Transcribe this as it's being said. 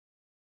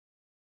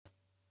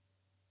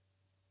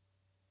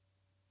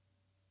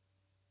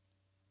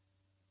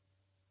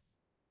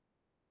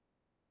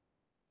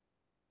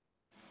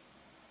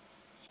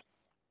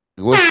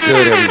What's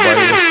good, everybody?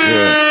 What's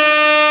good?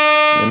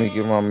 Let me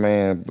get my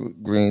man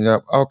green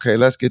up. Okay,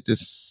 let's get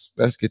this.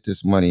 Let's get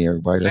this money,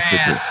 everybody. Let's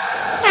get this.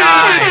 9,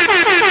 8,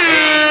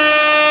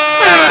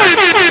 7,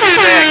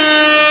 6,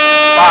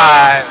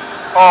 5,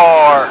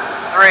 4,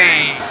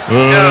 3, 2,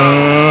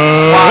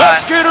 1.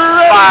 Let's get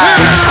ready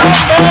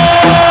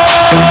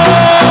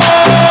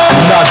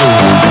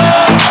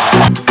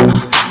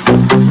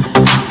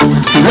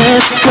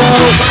Let's go.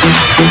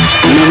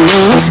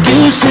 No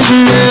excuses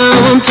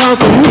now. I'm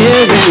talking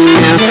here and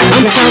now.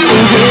 I'm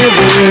talking here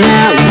and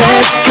now.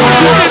 Let's go.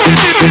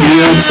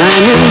 Your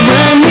time is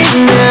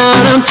running out.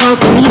 I'm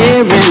talking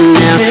here and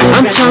now.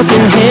 I'm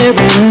talking here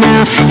and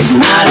now. It's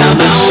not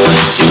about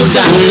what you've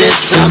done.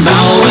 It's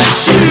about what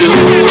you're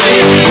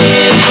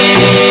doing.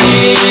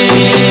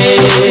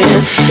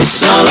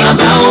 It's all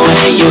about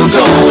where you're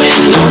going,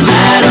 no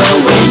matter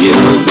where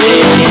you've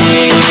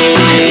been.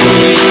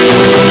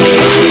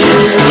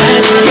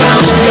 Let's go.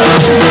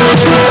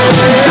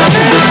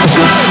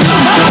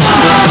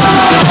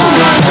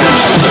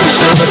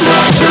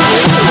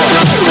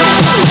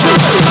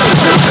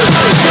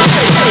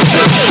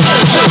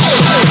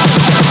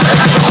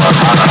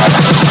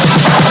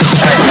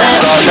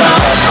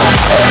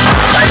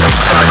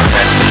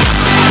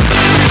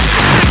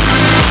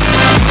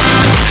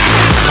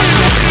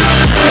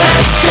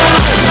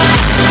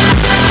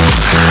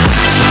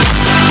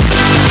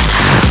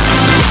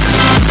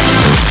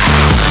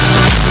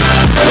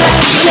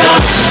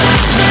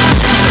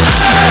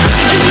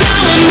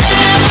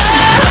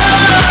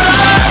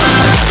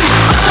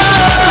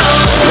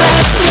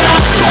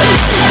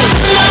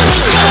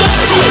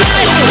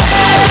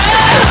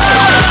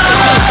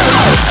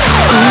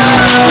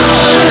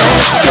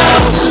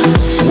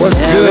 What's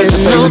good?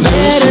 No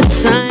better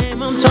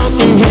time. I'm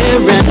talking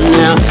here and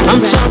now.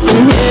 I'm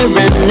talking here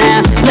and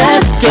now.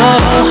 Let's go.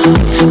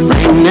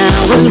 Right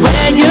now is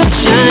where you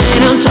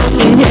shine. I'm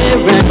talking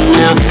here and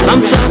now.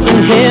 I'm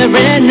talking here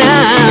and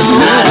now. It's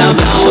not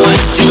about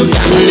what you've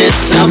done.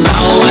 It's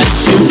about what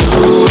you're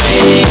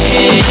doing.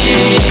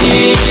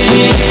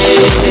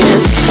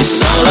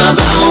 It's all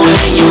about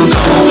where you're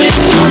going,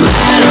 no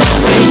matter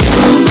where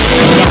you've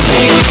been.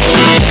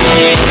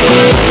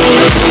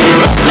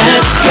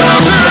 Let's go.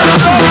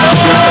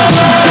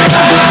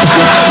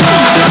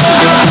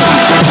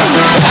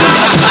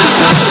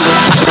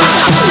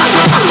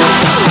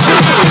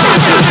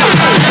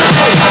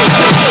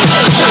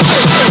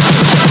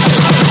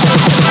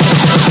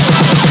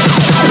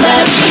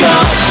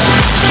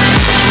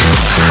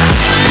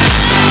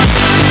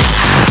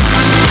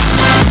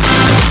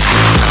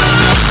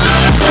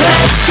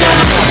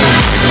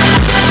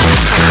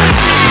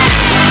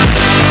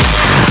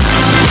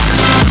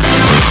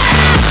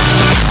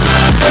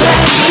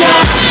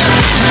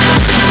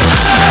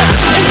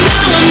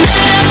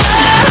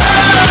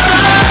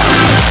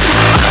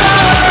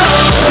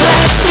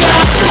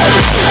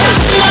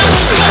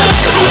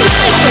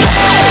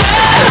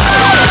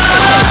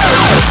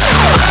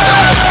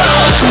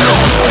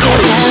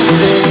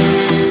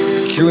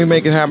 Can we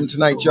make it happen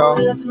tonight, y'all?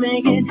 Let's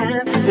make it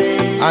happen.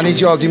 I need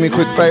y'all to do me a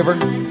quick favor.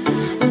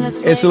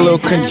 It's a little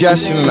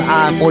congestion in the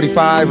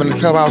I-45 and the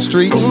clubhouse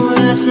streets.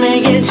 Let's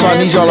make it So I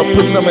need y'all to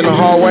put some in the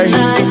hallway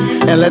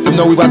and let them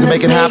know we about to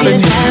make it happen.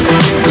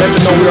 Let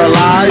them know we are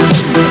live.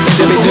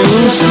 Jimmy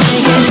News.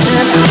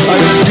 On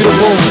this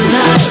beautiful,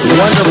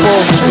 wonderful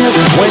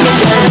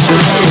Wednesday.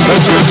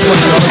 Let's get this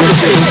one on the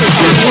case.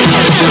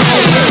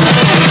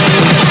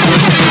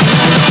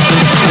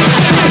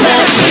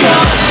 Let's go.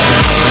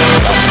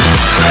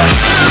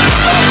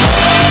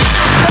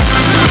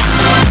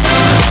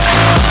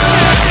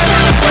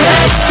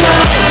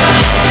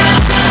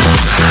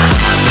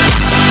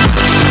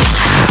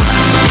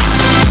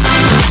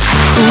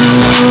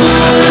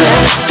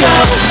 Let's go.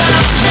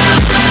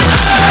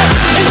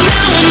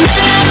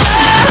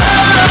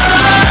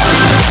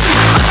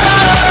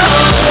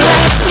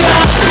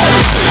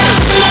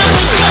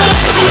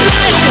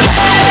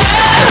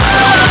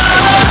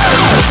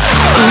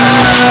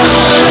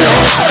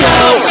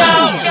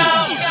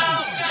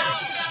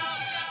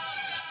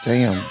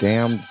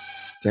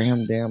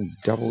 Damn,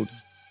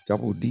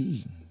 double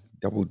D.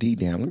 Double D,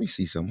 damn. Let me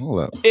see some. Hold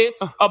up.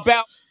 It's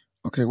about.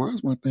 Okay, why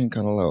is my thing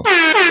kind of low? Okay,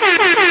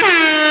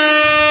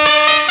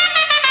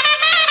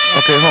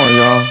 hold on,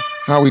 y'all.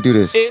 How we do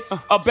this? It's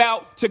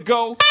about to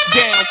go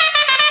down.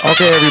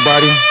 Okay,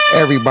 everybody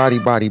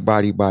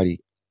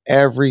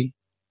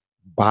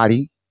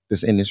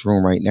that's in this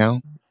room right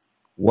now,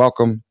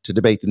 welcome to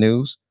Debate the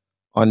News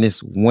on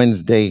this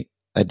Wednesday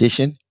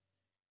edition.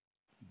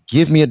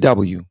 Give me a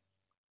W.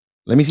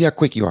 Let me see how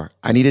quick you are.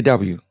 I need a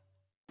W.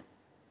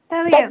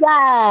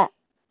 W.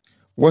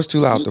 What's too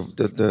loud?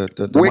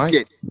 The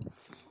Wicked. mic?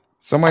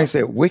 Somebody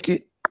said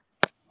wicked.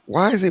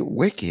 Why is it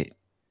wicked?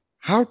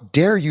 How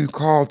dare you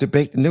call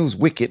Debate the News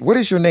wicked? What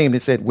is your name that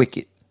said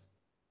wicked?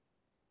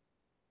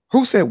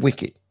 Who said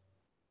wicked?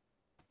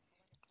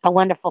 A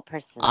wonderful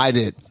person. I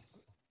did.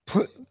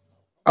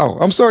 Oh,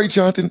 I'm sorry,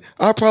 Jonathan.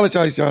 I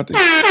apologize, Jonathan.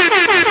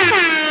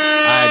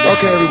 I did.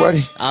 Okay,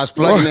 everybody. I was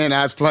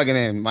plugging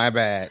in. My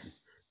bad.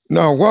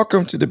 No,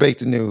 welcome to Debate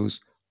the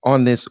News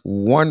on this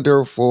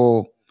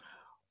wonderful,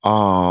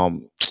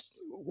 um,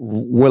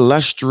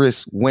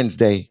 illustrious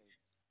Wednesday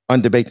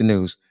on Debate the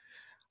News.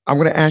 I'm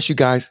going to ask you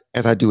guys,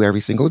 as I do every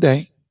single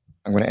day,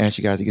 I'm going to ask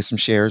you guys to get some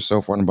shares.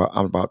 So far, I'm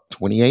about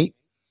 28.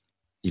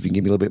 If you can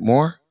give me a little bit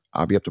more,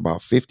 I'll be up to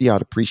about 50. I'd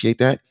appreciate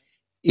that.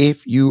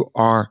 If you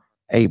are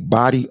a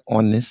body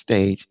on this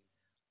stage,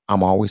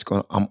 I'm almost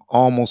going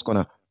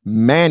to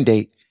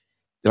mandate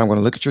that I'm going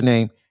to look at your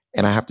name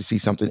and I have to see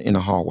something in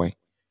the hallway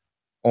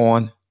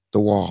on the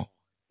wall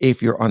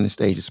if you're on the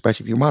stage,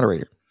 especially if you're a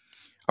moderator.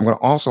 I'm going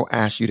to also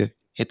ask you to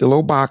hit the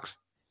little box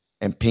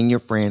and ping your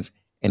friends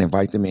and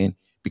invite them in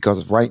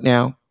because right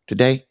now,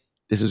 today,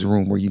 this is a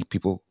room where you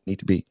people need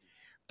to be.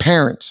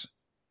 Parents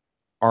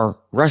are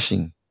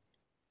rushing,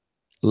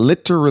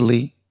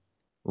 literally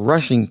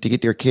rushing to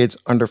get their kids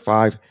under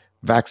 5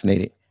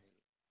 vaccinated.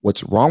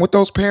 What's wrong with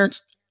those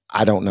parents?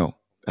 I don't know.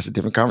 That's a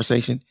different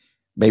conversation.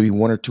 Maybe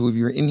one or two of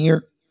you are in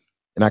here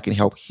and I can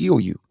help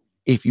heal you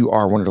if you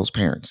are one of those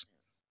parents.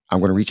 I'm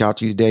going to reach out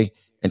to you today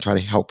and try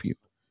to help you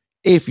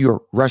if you're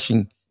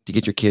rushing to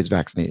get your kids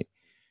vaccinated.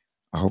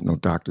 I hope no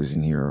doctors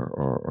in here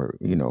or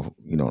you know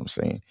what I'm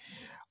saying.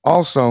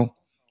 Also,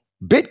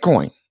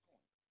 Bitcoin.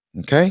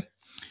 Okay.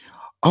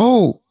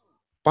 Oh,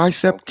 by Don't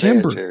say it,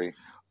 September. Jerry.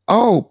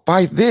 Oh,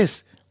 by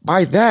this,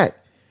 by that.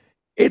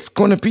 It's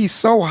going to be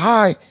so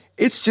high.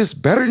 It's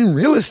just better than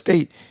real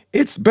estate.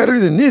 It's better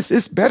than this.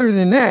 It's better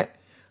than that.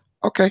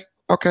 Okay.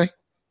 Okay.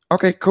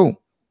 Okay. Cool.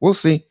 We'll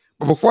see.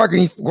 But before I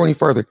go any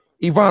further,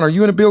 Yvonne, are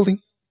you in the building?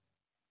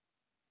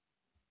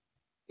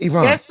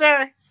 Yvonne. Yes,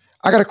 sir.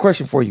 I got a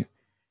question for you.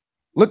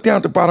 Look down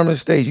at the bottom of the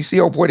stage. You see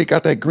old boy that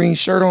got that green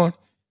shirt on?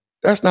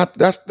 That's not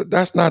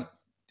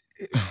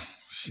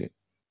shit.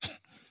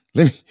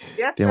 Let me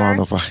Yes, damn, sir. I don't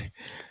know if I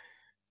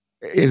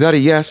is that a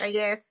yes?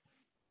 Yes.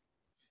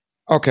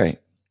 Okay.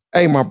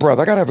 Hey, my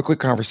brother, I gotta have a quick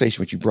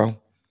conversation with you, bro.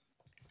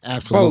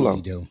 Absolutely,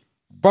 you do.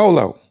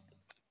 Bolo,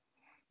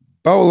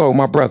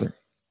 my brother.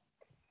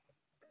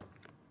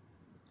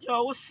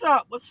 Yo, what's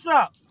up? What's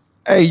up?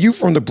 Hey, you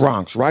from the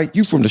Bronx, right?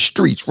 You from the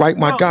streets, right,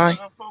 my guy?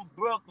 I'm from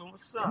Brooklyn.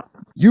 What's up?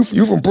 You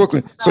from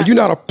Brooklyn, so you're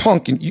not a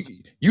punk, and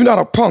you're not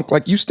a punk.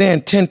 Like you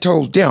stand 10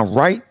 toes down,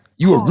 right?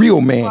 You a real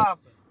man.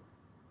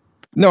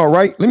 No,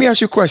 right? Let me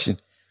ask you a question.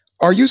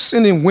 Are you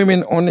sending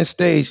women on this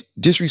stage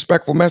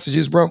disrespectful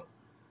messages, bro?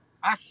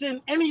 I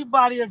send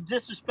anybody a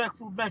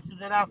disrespectful message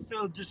that I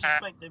feel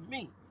disrespected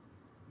me.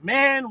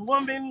 Man,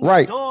 woman,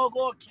 Right. dog,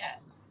 or cat.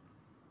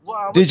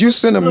 Wow, Did you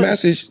send a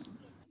message?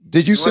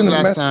 Did you send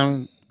a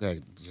message?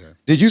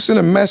 Did you send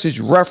a message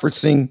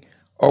referencing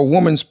a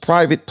woman's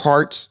private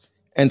parts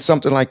and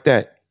something like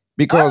that?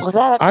 Because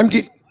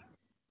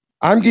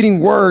I'm getting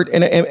word,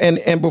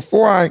 and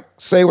before I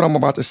say what I'm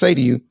about to say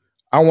to you,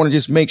 I want to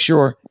just make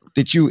sure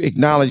that you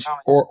acknowledge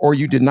or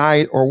you deny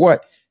it or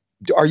what.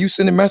 Are you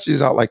sending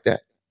messages out like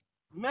that?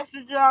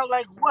 Message out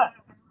like what?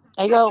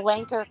 Are you a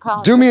wanker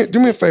calling? Do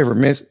me a favor,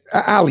 Miss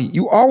Ali.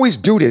 You always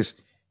do this.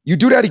 You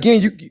do that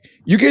again.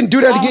 You can do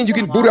that again. You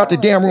can boot out the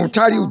damn room. I'm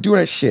tired of you doing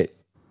that shit.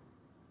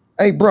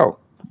 Hey, bro,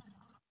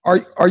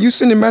 are you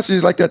sending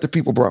messages like that to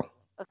people, bro?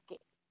 Okay.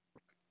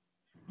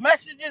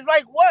 Messages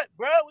like what,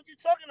 bro? What you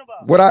talking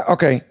about?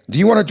 Okay. Do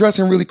you want to address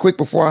him really quick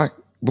before I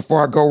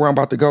go where I'm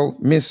about to go,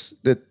 Miss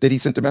that he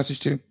sent the message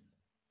to?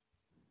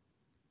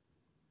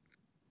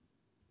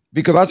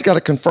 Because I just got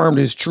to confirm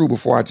that it's true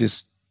before I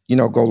just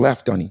go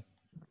left on him.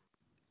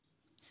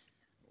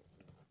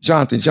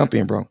 Jonathan, jump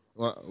in, bro.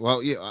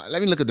 Well, yeah.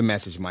 Let me look at the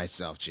message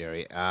myself,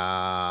 Jerry.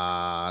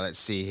 Let's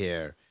see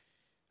here.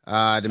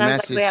 The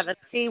message. Like we have a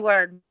C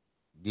word.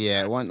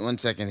 Yeah, one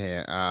second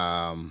here.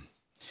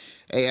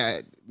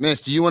 Hey,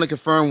 Miss, do you want to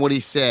confirm what he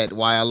said?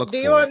 Why I look for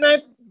it?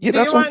 Do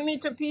you want me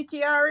to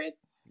PTR it?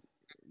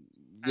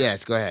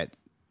 Yes, go ahead.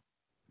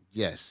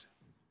 Yes.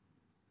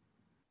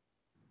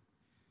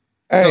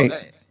 Hey,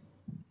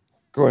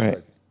 go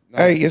ahead. No.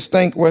 Hey, it's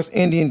Stank West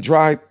Indian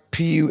Drive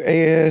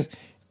PUAS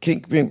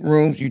Kinkpin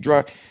Rooms. You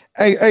drive.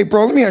 Hey,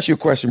 bro. Let me ask you a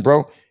question,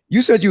 bro.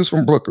 You said you was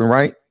from Brooklyn,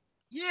 right?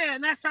 Yeah,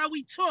 and that's how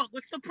we talk.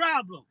 What's the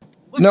problem?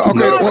 No, okay.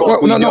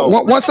 No.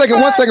 1 second,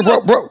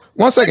 bro.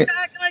 1 second.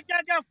 Acting like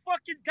I got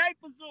fucking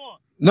diapers on.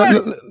 No.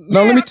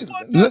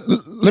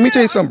 Let me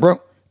tell you something, bro.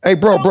 Hey,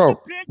 bro.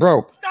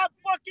 Stop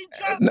fucking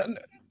jumping.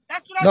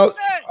 That's what I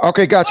said.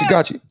 Okay, got you.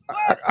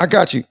 I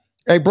got you.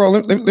 Hey, bro.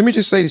 Let me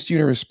just say this to you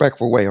in a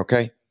respectful way,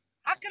 okay?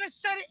 I could have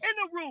said it in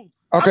the room.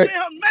 Okay. I mean,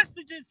 her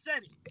messages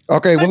said it.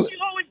 Okay, well. She's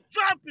always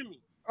dropping me.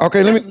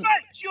 Okay, let me.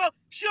 Right.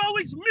 She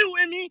always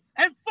muting me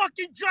and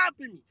fucking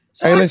dropping me.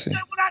 So hey, listen. I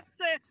said what I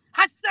said.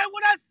 I said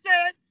what I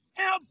said.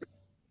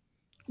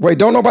 Wait,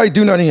 don't nobody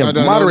do nothing to him.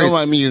 No, moderator.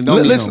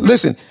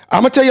 Listen.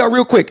 I'm gonna tell y'all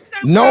real quick.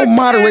 No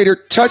moderator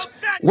touch.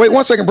 Wait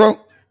 1 second, bro.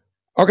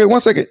 Okay,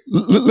 1 second.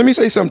 Let me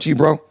say something to you,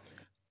 bro.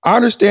 I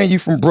understand you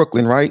from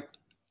Brooklyn, right?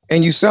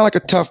 And you sound like a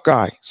tough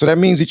guy. So that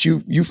means that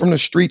you from the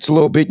streets a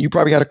little bit. You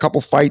probably had a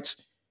couple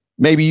fights.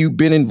 Maybe you've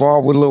been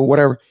involved with a little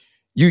whatever.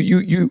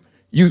 You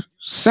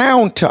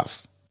sound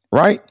tough,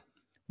 right?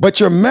 But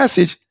your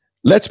message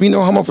lets me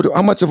know how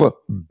much of a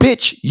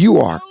bitch you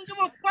are. I don't give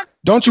a fuck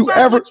Don't you about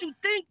ever. what you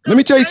think, Let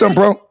me tell you something,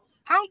 bro.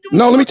 I don't give a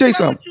No, let me fuck tell you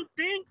about what something. you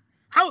think.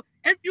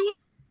 If you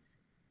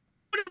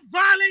would have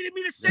violated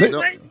me the Let- same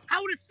way,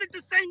 I would have sent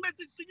the same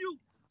message to you.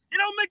 It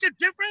don't make a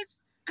difference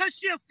because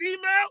she a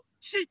female.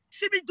 She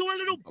be doing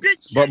little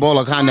bitch shit.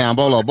 Bolo, calm down.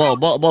 Bolo, calm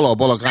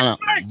down. That's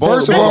right.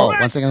 First of Bolo. all-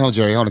 One second, hold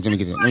Jerry. Hold on, let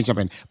me jump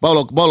in.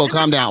 Bolo, And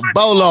calm that's down. my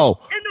Bolo,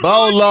 fault. In the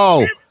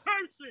hood, in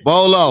person.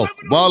 Whoever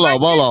don't like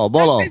it,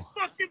 that's their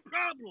fucking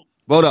problem.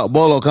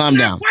 Bolo, calm When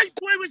that down. white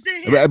boy was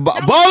in here, y'all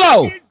was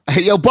Bolo, against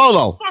hey, it. yo,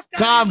 Bolo, Fuck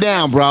outta calm here.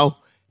 down, bro.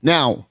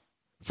 Now,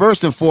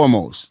 first and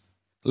foremost,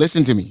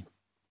 listen to me.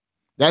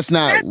 That's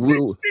not. That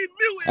bitch be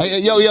muting. Hey,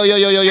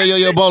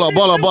 yo, Bolo.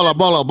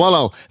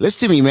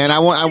 Listen to me, man. I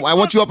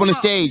want you up on the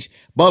stage,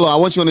 Bolo. I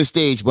want you on the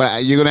stage,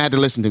 but you're gonna have to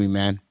listen to me,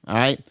 man. All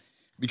right?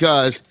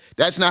 Because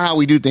that's not how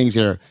we do things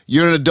here.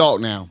 You're an adult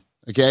now,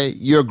 okay?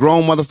 You're a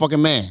grown motherfucking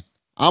man.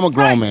 I'm a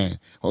grown man.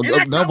 And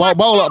that's No, how I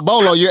Bolo, talk.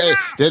 Bolo. I'm You're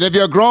proud. that if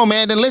you're a grown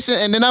man, then listen,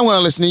 and then I'm gonna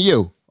listen to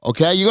you.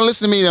 Okay? You're gonna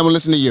listen to me, and I'm gonna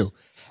listen to you.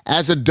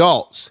 As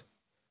adults,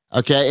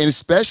 okay, and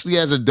especially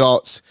as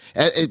adults,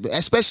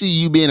 especially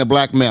you being a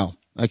black male,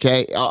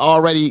 okay,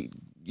 already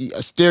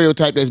a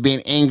stereotype as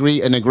being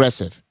angry and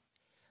aggressive.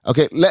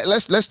 Okay,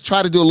 let's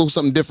try to do a little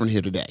something different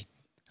here today.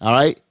 All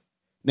right.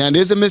 Now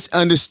there's a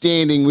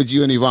misunderstanding with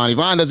you and Yvonne.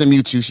 Yvonne doesn't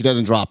mute you; she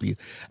doesn't drop you,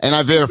 and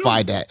I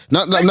verified that.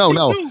 No,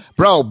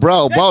 bro,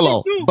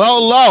 Bolo.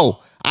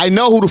 I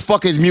know who the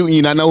fuck is muting you,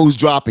 and I know who's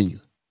dropping you.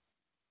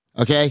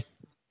 Okay,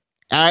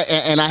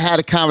 and I had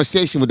a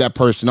conversation with that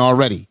person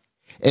already,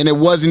 and it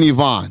wasn't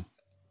Yvonne.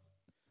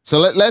 So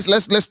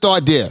let's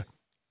start there.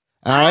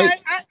 All right.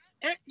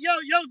 Yo,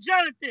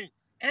 Jonathan,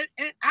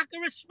 and I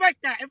can respect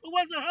that. If it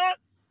wasn't her,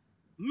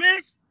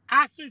 Miss,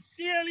 I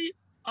sincerely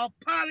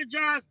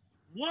apologize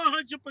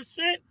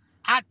 100%.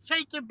 I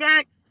take it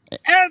back.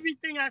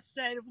 Everything I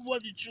said if it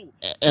wasn't true.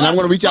 And I'm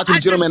going to reach out to the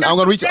gentleman. I'm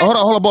going to reach. Hold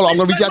on, Bolo. I'm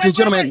going to reach out to the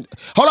gentleman.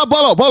 Hold on,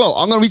 Bolo.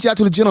 I'm going to reach out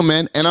to the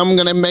gentleman, and I'm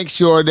going to make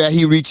sure that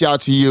he reach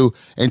out to you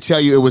and tell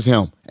you it was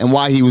him and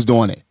why he was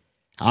doing it.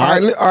 All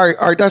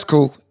right. That's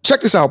cool.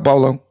 Check this out,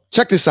 Bolo.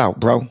 Check this out,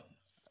 bro.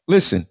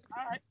 Listen,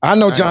 I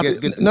know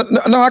Jonathan.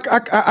 No,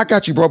 I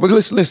got you, bro. But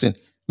listen.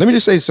 Let me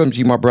just say something to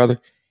you, my brother.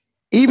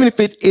 Even if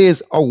it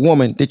is a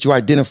woman that you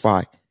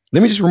identify,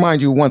 let me just remind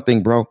you of one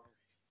thing, bro.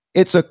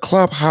 It's a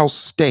clubhouse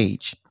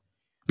stage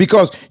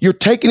because you're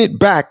taking it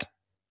back.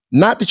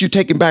 Not that you're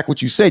taking back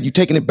what you said, you're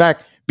taking it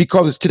back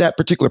because it's to that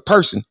particular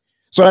person.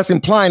 So that's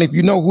implying if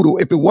you know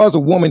if it was a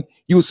woman,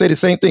 you would say the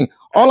same thing.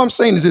 All I'm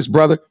saying is this,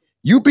 brother.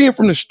 You being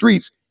from the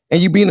streets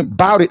and you being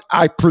about it,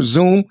 I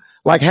presume,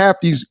 like half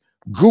these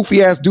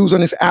goofy ass dudes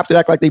on this app that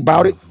act like they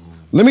about it.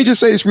 Let me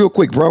just say this real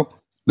quick, bro.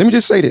 Let me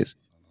just say this.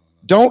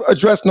 Don't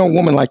address no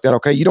woman like that,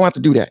 okay? You don't have to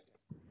do that.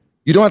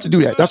 You don't have to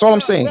do that. That's all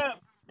I'm saying.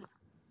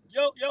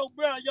 Yo,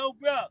 bro.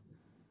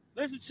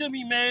 Listen to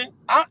me, man.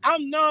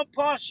 I'm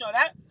non-partial.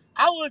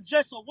 I will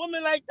address a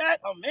woman like that,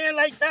 a man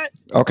like that.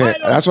 Okay,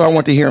 that's what I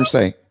want to hear him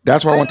say.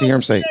 That's what I want to hear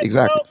him say.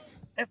 Exactly.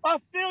 Bro. If I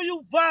feel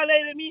you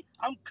violated me,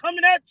 I'm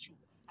coming at you.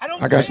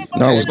 I got you.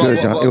 No, it was good,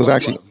 John. It was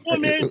actually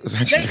good. They be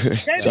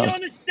on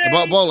the stage.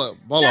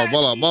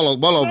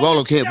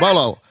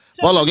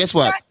 Bolo, guess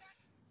what?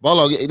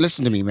 Bolo,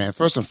 listen to me, man.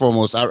 First and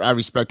foremost, I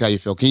respect how you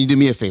feel. Can you do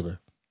me a favor?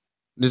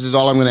 This is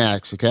all I'm going to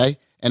ask, okay?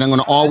 And I'm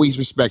going to always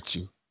respect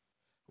you.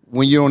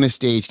 When you're on the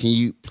stage, can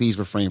you please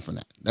refrain from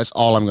that? That's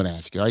all I'm going to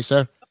ask you, all right,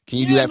 sir? Can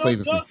you do that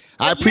favor for me?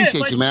 I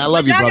appreciate you, man. I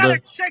love you, brother. I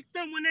gotta check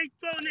them when they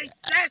throwing their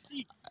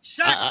sassy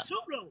shots too,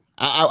 though.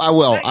 I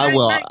will.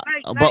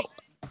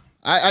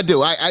 I do.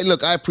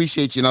 Look, I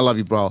appreciate you and I love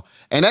you, bro.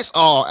 And that's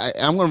all.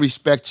 I'm going to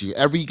respect you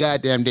every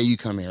goddamn day you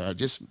come here.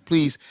 Just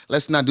please,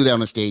 let's not do that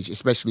on the stage,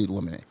 especially with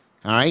women.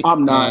 All right?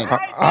 I'm not.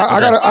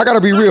 I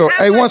gotta be real.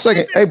 Hey, 1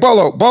 second. Hey,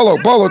 Bolo,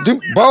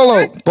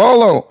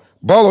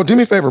 do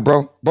me a favor,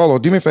 bro. Bolo,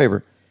 do me a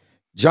favor.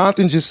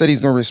 Jonathan just said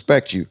he's gonna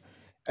respect you.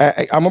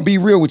 I'm gonna be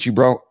real with you,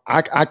 bro.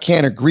 I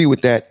can't agree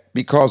with that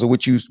because of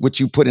what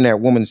you put in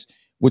that woman's,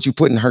 what you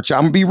put in her child.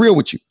 I'm gonna be real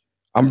with you.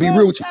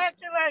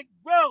 Acting like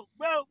bro.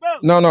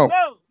 No.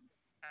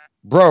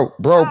 Bro.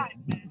 All right,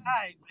 man.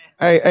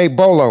 Hey,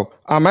 Bolo,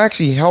 I'm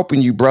actually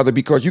helping you, brother,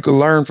 because you can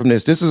learn from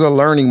this. This is a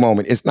learning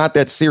moment. It's not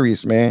that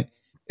serious, man.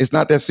 It's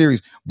not that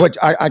serious. But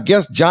I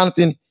guess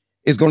Jonathan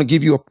is going to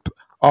give you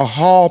a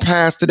hall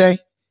pass today.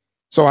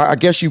 So I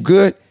guess you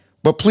good.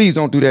 But please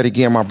don't do that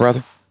again, my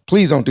brother.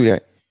 Please don't do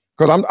that.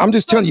 Because I'm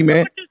just telling you,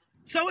 man.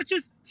 So what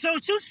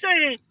you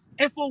saying,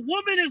 if a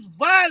woman is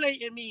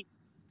violating me,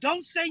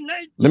 don't say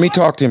nothing. Let me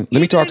talk to him.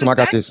 I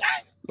got this.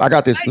 That's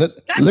kind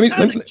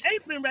of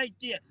caping right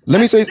there.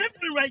 Let me say.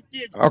 Right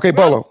there, okay,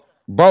 bro.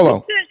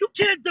 Bolo. You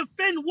can't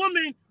defend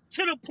women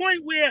to the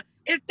point where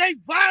if they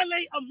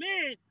violate a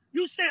man,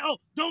 you say, "Oh,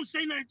 don't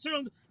say nothing to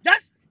them."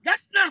 That's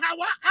not how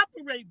I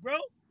operate, bro.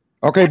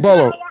 Okay,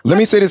 Bolo, let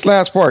me say this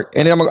last part,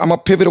 and then I'm going to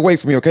pivot away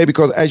from you, okay?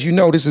 Because as you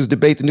know, this is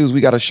Debate the News. We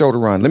got a show to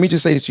run. Let me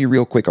just say this to you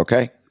real quick,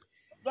 okay?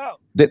 No.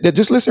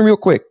 Just listen real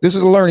quick. This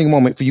is a learning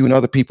moment for you and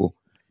other people.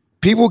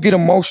 People get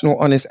emotional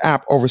on this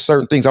app over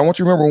certain things. I want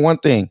you to remember one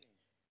thing.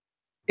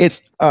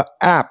 It's an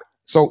app.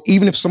 So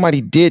even if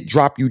somebody did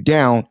drop you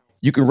down,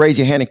 you can raise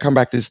your hand and come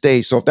back to the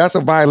stage. So if that's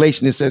a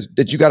violation, it says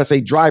that you got to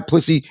say dry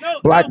pussy,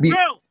 black meat.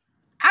 Bro,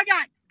 I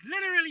got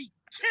literally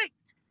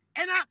kicked.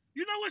 And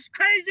you know what's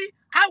crazy?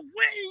 I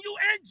went in you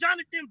and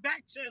Jonathan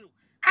back channel.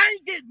 I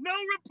ain't get no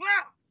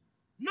reply.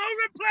 No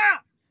reply.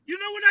 You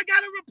know when I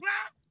got a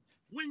reply?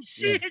 When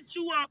she hit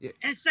you up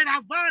and said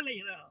I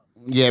violated her.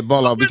 Yeah,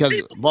 Bolo,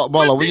 because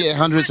Bolo, we get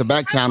hundreds of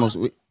back channels.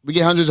 We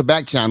get hundreds of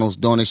back channels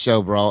during the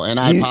show, bro. And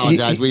I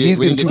apologize. He's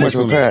getting too much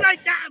of a pad.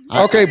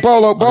 Okay,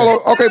 Bolo.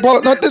 Okay,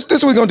 Bolo. No, this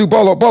is what we're gonna do,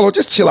 Bolo.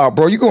 Just chill out,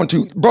 bro. You're going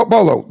to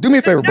Bolo. Do me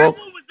a favor, bro. That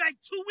one was like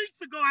 2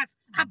 weeks ago.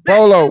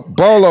 Bolo,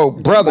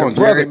 brother.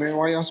 Jerry, man,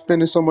 why y'all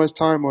spending so much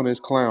time on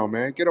this clown,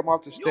 man? Get him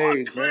off the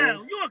stage,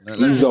 man. You're a clown.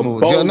 Let's just move.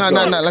 No.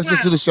 Let's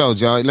just do the show,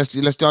 Joey. Let's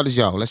start the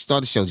show. Let's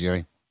start the show,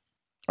 Jerry.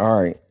 All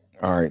right.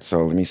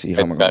 So let me see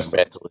how am I going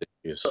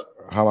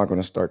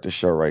to start the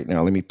show right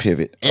now. Let me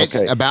pivot.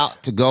 It's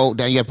about to go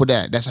down. You got to put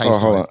that. That's how you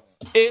start. Hold on.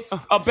 It's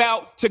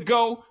about to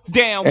go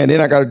down. And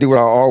then I got to do what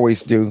I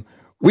always do.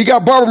 We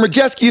got Barbara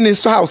Majeski in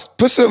this house.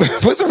 Put some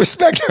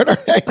respect on her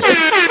name.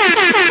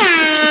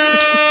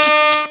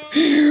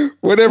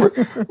 whenever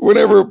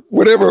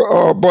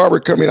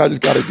Barbara come in, I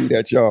just got to do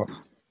that, y'all.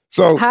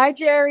 So hi,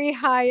 Jerry.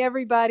 Hi,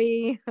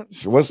 everybody.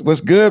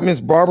 What's good,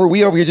 Miss Barbara?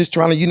 We over here just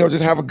trying to,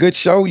 just have a good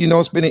show.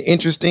 It's been an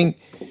interesting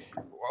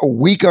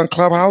week on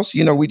Clubhouse.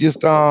 We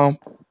just, Jerry,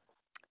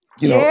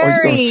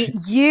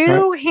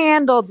 you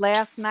handled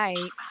last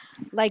night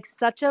like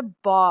such a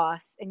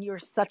boss, and you were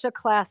such a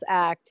class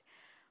act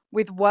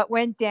with what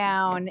went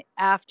down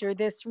after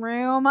this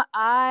room.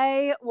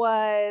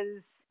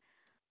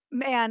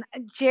 Man,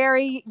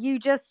 Jerry, you're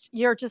just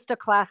a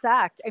class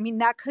act. I mean,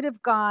 that could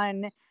have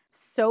gone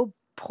so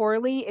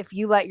poorly if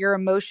you let your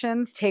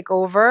emotions take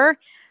over,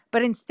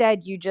 but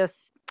instead you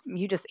just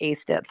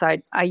aced it. So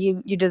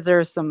you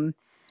deserve some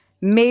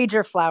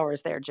major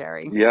flowers there,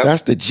 Jerry. Yeah,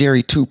 that's the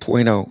Jerry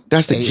 2.0.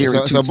 That's the Jerry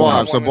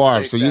 2.0. So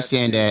Barb, so you're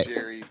saying that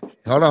Jerry.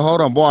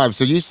 Hold on, Barb.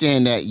 So you're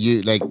saying that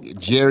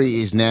Jerry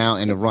is now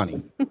in the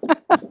running.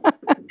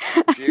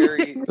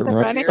 Jerry,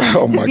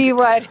 oh my! To be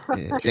what?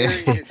 Jerry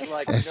is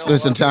like spend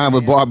some time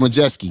with Barb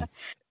Majeski.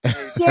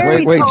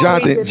 Wait,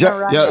 Jonathan.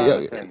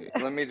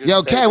 Let me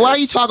just Kev, why are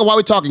you talking while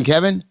we're talking,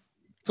 Kevin?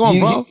 Come on,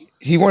 bro.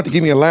 He wanted to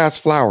give me a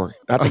last flower.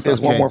 I think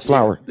there's one more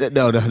flower.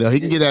 No.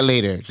 He can get that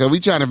later. So we're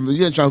trying to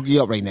hook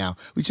you up right now.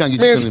 We trying to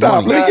get you some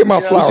stop. money. Let me get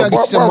my flower. We trying to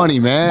get some money,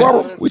 man.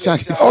 We trying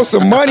to get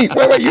some money.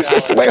 Wait. You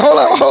said wait. Hold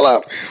up.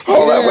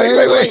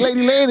 Wait.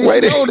 Lady,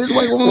 wait a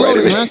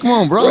minute. Come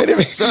on, bro. Wait a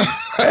minute.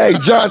 Hey,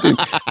 Jonathan.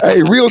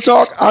 Hey, real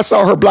talk. I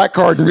saw her black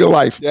card in real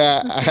life.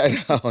 Yeah, I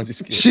know.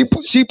 Just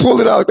kidding. She pulled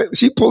it out.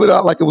 She pulled it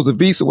out like it was a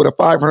Visa with a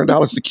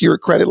 $500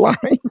 secured credit line.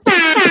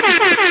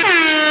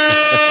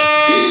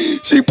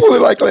 She pulled it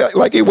like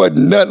it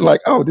wasn't nothing.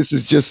 Like, oh, this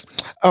is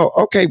just. Oh,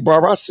 okay,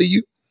 Barbara, I see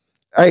you.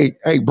 Hey,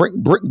 bring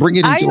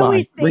it in July. I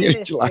always say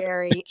this,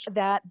 Jerry,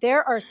 that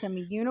there are some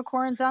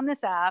unicorns on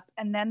this app,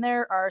 and then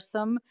there are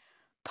some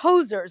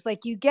posers.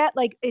 Like you get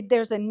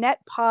there's a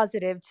net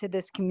positive to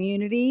this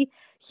community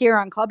here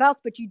on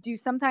Clubhouse, but you do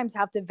sometimes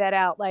have to vet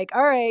out. Like,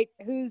 all right,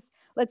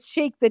 let's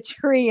shake the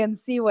tree and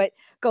see what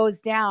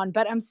goes down.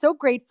 But I'm so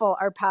grateful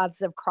our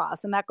paths have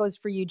crossed, and that goes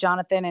for you,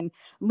 Jonathan, and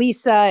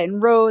Lisa,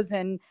 and Rose,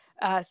 and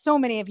so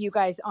many of you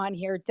guys on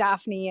here,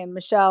 Daphne and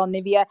Michelle and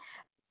Nivea.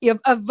 You have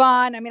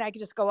Yvonne. I mean, I could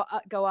just go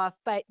off.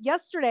 But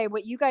yesterday,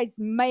 what you guys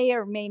may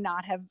or may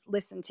not have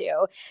listened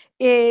to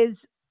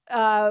is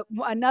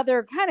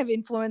another kind of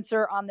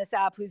influencer on this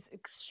app who's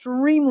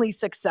extremely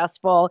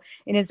successful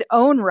in his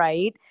own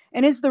right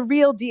and is the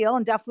real deal,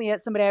 and definitely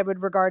somebody I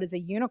would regard as a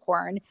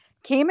unicorn,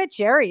 came at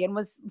Jerry and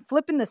was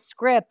flipping the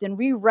script and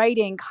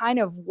rewriting kind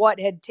of what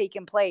had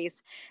taken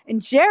place.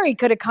 And Jerry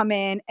could have come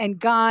in and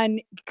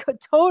gone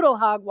total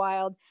hog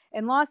wild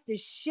and lost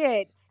his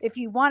shit if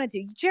he wanted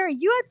to. Jerry,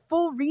 you had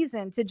full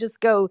reason to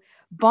just go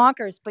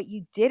bonkers, but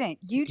you didn't.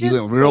 You just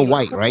went real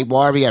white, right,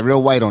 Barbie? Got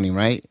real white on him,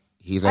 right?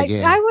 He's like,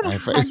 I'm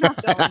not going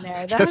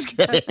there.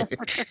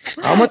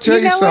 I'm gonna tell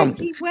you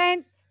something.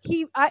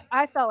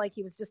 I felt like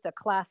he was just a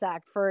class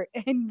act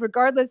and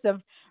regardless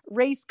of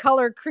race,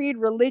 color, creed,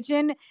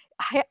 religion,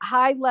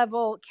 high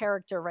level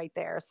character right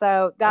there.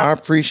 So I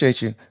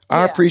appreciate you.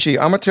 I appreciate you.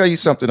 I'm gonna tell you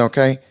something,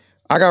 okay?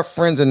 I got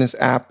friends in this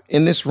app,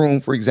 in this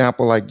room, for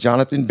example, like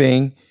Jonathan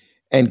Bing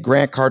and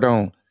Grant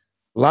Cardone.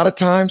 A lot of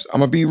times, I'm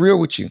gonna be real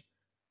with you.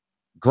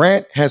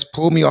 Grant has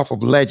pulled me off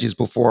of ledges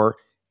before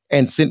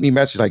and sent me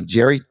messages like,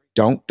 Jerry,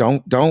 don't,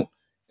 and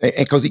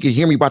because he could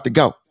hear me about to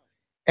go.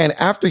 And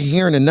after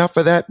hearing enough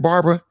of that,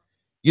 Barbara,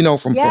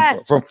 from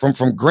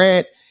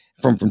Grant,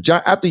 from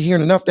John, after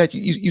hearing enough of that,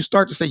 you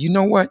start to say, you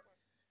know what?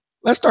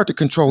 Let's start to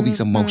control these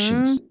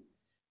emotions.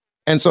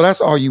 And so that's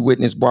all you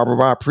witnessed, Barbara.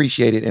 I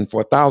appreciate it. And for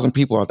 1,000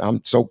 people,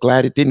 I'm so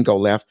glad it didn't go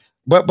left.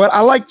 But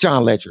I like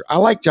John Ledger. I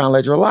like John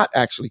Ledger a lot,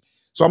 actually.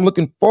 So I'm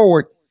looking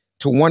forward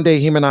to one day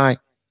him and I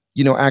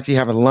actually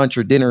having lunch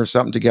or dinner or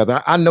something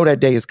together. I know that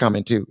day is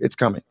coming too. It's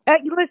coming.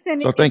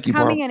 Listen, So it's thank you,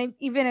 coming, Barbara. and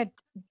even if it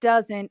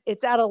doesn't,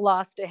 it's at a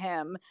loss to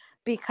him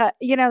because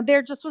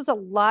there just was a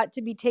lot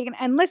to be taken.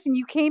 And listen,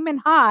 you came in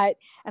hot,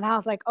 and I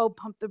was like, "Oh,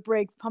 pump the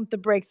brakes, pump the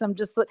brakes."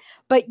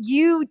 But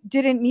you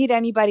didn't need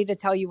anybody to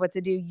tell you what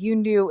to do. You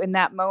knew in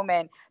that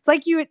moment. It's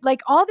like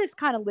like all this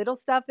kind of little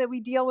stuff that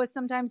we deal with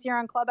sometimes here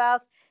on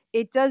Clubhouse.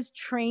 It does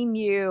train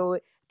you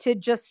to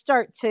just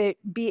start to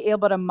be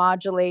able to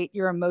modulate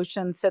your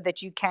emotions so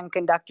that you can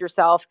conduct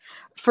yourself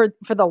for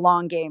the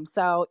long game.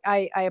 So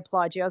I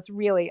applaud you. I was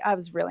really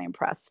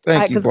impressed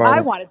Thank you, because I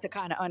Barbara. wanted to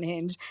kind of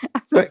unhinge.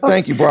 So,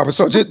 Thank you, Barbara.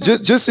 So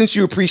just since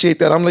you appreciate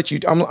that, I'm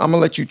gonna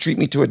let you treat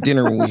me to a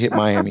dinner when we hit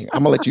Miami.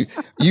 I'm gonna let you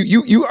I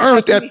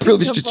earned can that use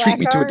privilege some to treat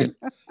me to a Blackheart. dinner.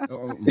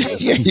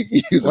 Yeah, you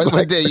can use a What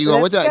black day you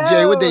card. going? Let's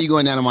Jerry, what day go. you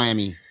going down to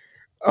Miami?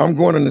 I'm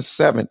going on the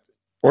 7th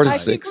or the I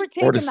think we're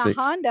 6th or the taking the 6th.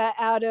 Honda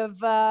out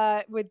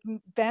of with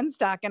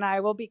Benstock, and I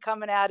will be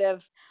coming out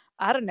of,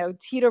 I don't know,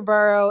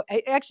 Teterboro.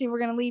 Actually, we're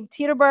going to leave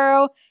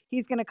Teterboro.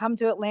 He's going to come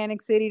to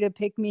Atlantic City to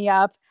pick me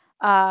up.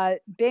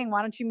 Bing,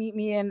 why don't you meet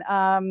me in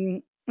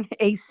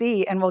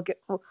AC, and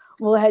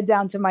we'll head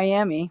down to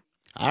Miami.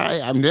 All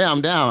right, I'm there. I'm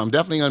down. I'm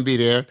definitely gonna be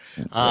there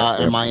That's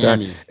in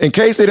Miami. in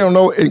case they don't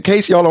know, in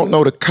case y'all don't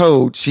know the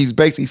code, she's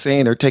basically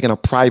saying they're taking a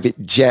private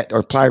jet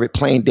or private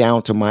plane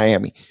down to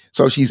Miami.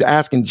 So she's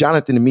asking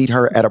Jonathan to meet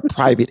her at a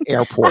private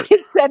airport. I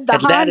said the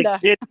Atlantic Honda,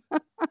 City.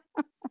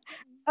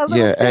 a little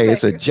Yeah, hey,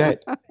 it's a Civic.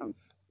 jet.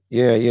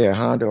 Yeah,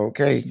 Honda.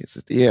 Okay,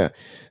 yeah.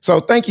 So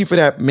thank you for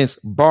that, Miss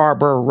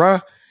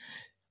Barbara.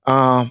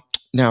 Now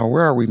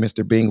where are we,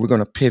 Mr. Bing? We're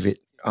gonna pivot.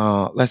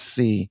 Let's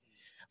see.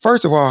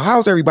 First of all,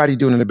 how's everybody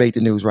doing in Debate the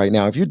News right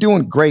now? If you're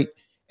doing great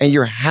and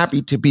you're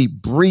happy to be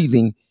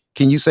breathing,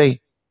 can you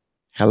say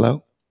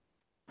hello?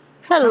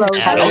 Hello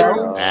Hello, there.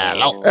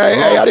 hello, Hey,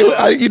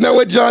 hello, you know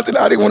what, Jonathan?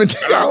 I didn't want to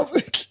tell.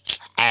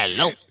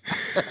 hello.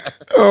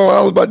 Oh,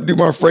 I was about to do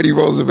my Freddie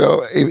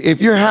Roosevelt.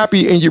 If you're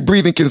happy and you're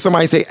breathing, can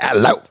somebody say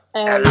hello?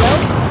 Hello.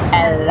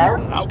 Hello.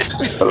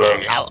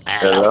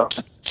 Hello.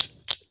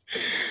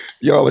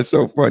 Y'all are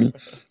so funny.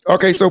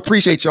 Okay, so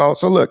appreciate y'all.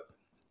 So look,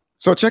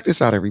 so check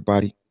this out,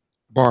 everybody.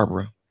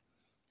 Barbara,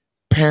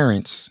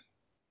 parents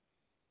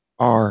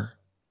are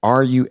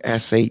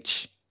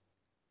RUSH.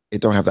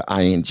 It don't have the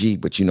ING,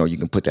 but you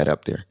can put that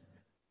up there.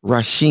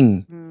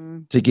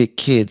 Rushing to get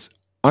kids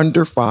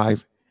under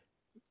 5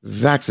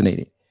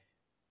 vaccinated.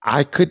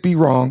 I could be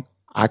wrong.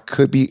 I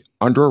could be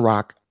under a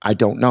rock. I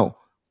don't know.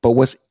 But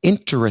what's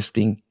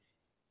interesting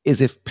is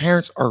if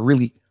parents are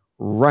really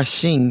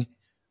rushing,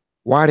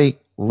 why are they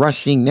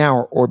rushing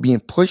now or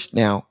being pushed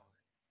now?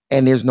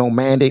 And there's no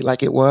mandate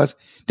like it was.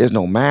 There's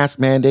no mask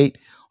mandate.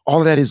 All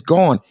of that is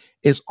gone.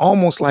 It's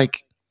almost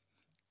like,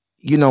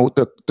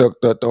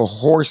 the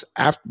horse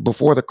after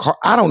before the car.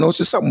 I don't know. It's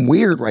just something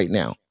weird right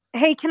now.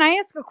 Hey, can I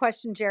ask a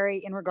question,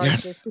 Jerry, in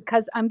regards to this? Yes.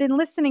 Because I've been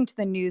listening to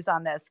the news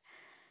on this.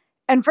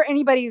 And for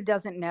anybody who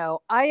doesn't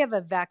know, I have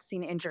a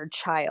vaccine injured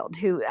child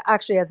who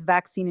actually has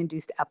vaccine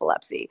induced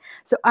epilepsy.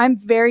 So I'm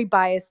very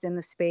biased in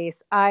the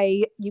space.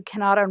 You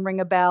cannot unring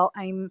a bell.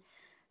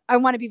 I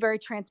want to be very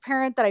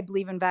transparent that I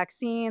believe in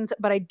vaccines,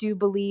 but I do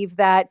believe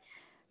that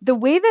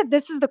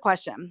this is the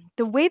question,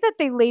 the way that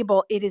they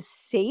label it is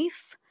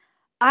safe.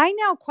 I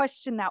now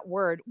question that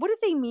word. What do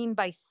they mean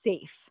by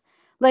safe?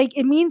 Like,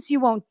 it means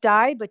you won't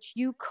die, but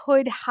you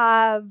could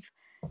have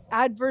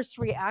adverse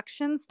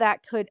reactions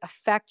that could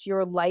affect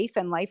your life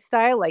and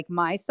lifestyle, like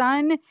my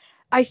son.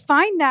 I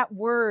find that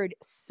word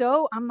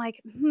so, I'm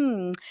like,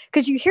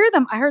 because you hear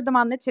them. I heard them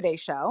on the Today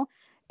Show,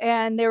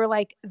 and they were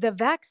like, the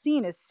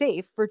vaccine is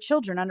safe for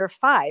children under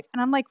 5.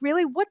 And I'm like,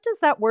 really? What does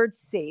that word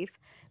safe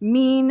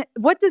mean?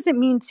 What does it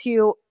mean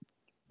to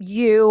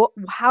you?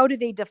 How do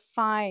they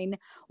define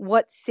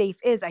what safe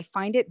is? I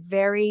find it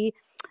very,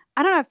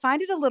 I don't know, I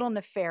find it a little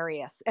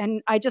nefarious,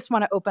 and I just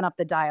want to open up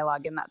the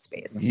dialogue in that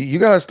space. You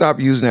got to stop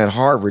using that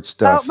Harvard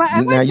stuff.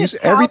 I Now, went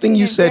to everything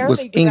you Towson and said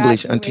was barely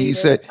English until you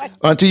said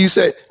graduated.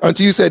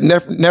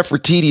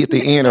 Nefertiti at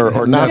the end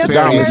or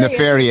Nostradamus.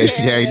 Nefarious,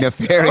 Jerry.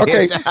 Nefarious.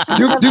 Okay,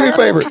 do me a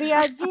favor.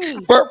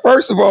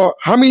 First of all,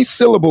 how many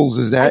syllables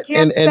is I that?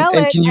 can't spell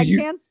And it. can I you?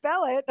 can't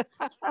spell it.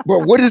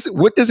 Well, what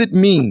does it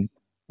mean?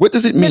 What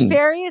does it mean?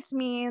 Nefarious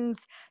means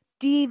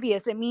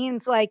devious. It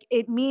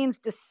means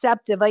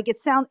deceptive. Like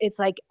it's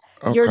like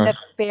you're Okay.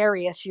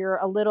 nefarious. You're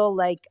a little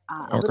like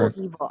a little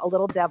Okay. evil, a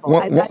little devil.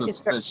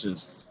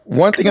 Suspicious.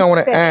 One thing I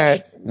want to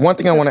add. One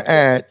thing I want to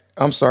Suspicious. add.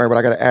 I'm sorry, but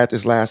I got to add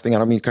this last thing. I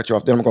don't mean to cut you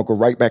off. Then I'm going to go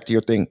right back to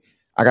your thing.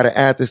 I got to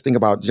add this thing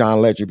about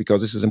John Ledger because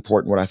this is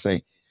important. What I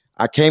say.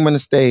 I came on the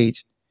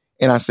stage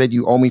and I said,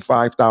 "You owe me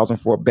 $5,000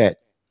 for a bet."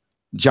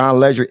 John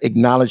Ledger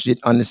acknowledged it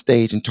on the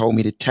stage and told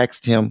me to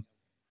text him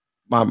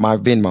my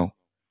Venmo.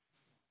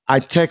 I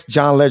text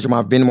John Ledger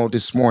my Venmo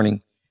this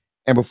morning,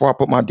 and before I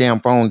put my damn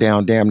phone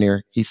down, damn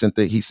near, he sent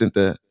the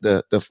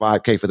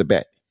 5K for the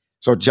bet.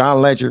 So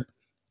John Ledger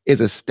is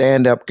a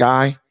stand-up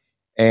guy,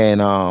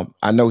 and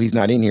I know he's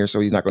not in here, so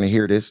he's not going to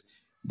hear this.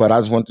 But I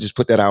just want to just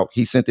put that out.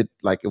 He sent it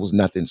like it was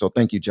nothing. So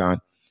thank you, John.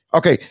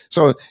 Okay,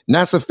 so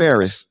Nasa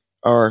Ferris,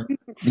 or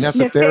nefarious?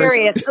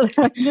 Nefarious.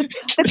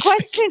 The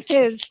question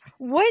is,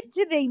 what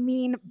do they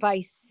mean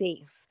by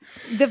safe?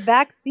 The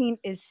vaccine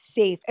is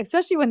safe,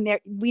 especially when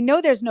we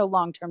know there's no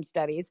long-term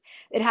studies.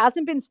 It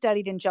hasn't been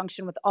studied in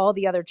junction with all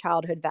the other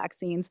childhood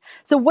vaccines.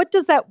 So what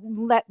does that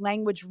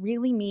language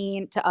really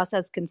mean to us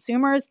as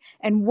consumers?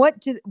 And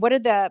what are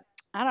the,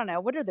 I don't know,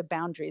 what are the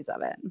boundaries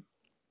of it?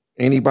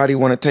 Anybody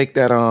want to take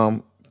that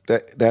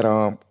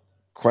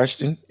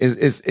question?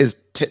 Is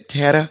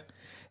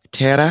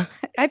Tara?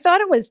 I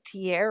thought it was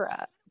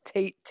Tierra.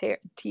 Tierra.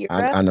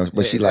 I know,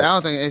 but she like. I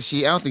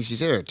don't think she's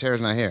here. Tara's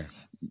not here.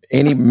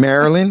 Any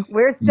Maryland?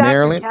 Where's Dr.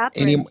 Maryland?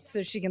 Catherine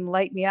so she can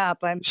light me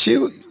up?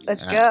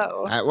 Let's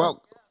go.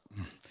 Well,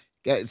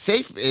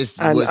 safe is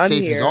what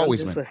safe has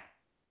always meant.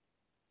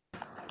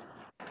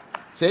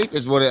 Safe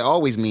is what it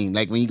always means.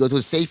 Like when you go to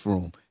a safe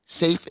room,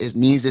 safe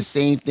means the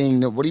same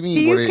thing. What do you mean?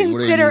 Do you what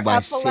do you mean by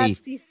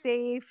epilepsy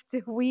safe?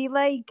 Do we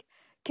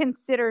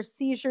consider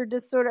seizure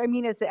disorder? I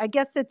mean, I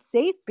guess it's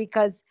safe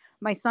because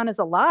my son is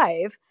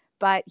alive,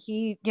 but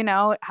he,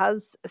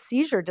 has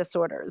seizure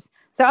disorders.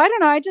 So I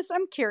don't know.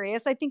 I'm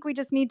curious. I think we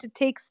just need to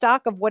take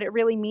stock of what it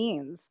really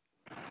means.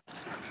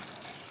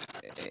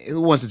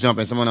 Who wants to jump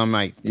in? Someone on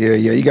mic. Yeah.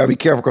 You gotta be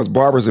careful because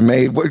barbers are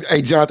made.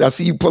 Hey, Jonathan, I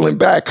see you pulling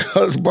back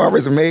because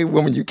barbers are made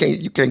women. You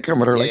can't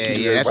come at her like you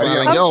do. That's why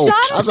I'm like, yo,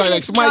 I was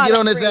like, somebody get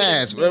on his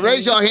ass.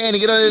 Raise your hand and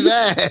get on his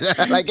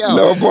ass. Like, yo,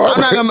 no,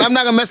 I'm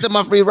not gonna mess up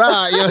my free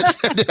ride.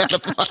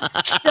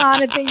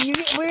 Jonathan,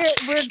 we're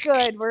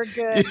good. We're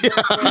good.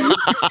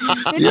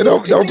 Yeah,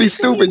 don't be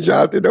stupid,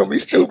 Jonathan. Don't be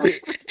stupid.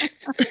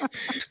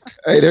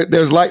 Hey,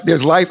 there's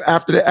life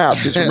after the app.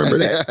 Just remember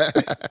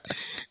that.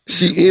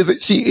 She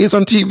is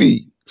on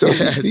TV, so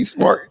be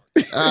smart.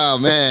 Oh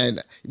man,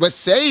 but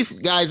safe,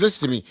 guys,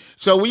 listen to me.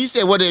 So when you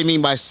say what do they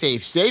mean by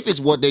safe? Safe is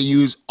what they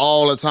use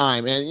all the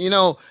time, and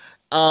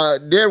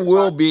there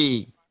will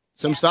be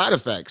some side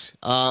effects,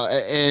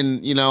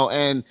 and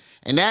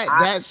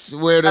that's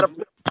where the.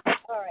 All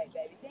right,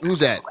 baby. Who's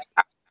that?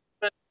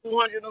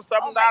 $200 and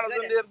something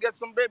in there to get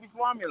some baby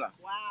formula.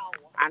 Wow.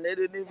 And they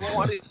didn't even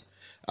want it.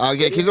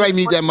 Okay, can somebody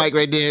mute that mic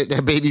right there?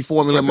 That baby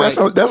formula mic.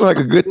 That's like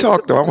a good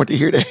talk, though. I want to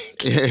hear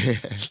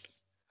that.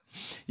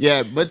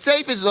 Yeah, but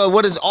safe is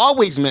what is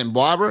always meant,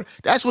 Barbara.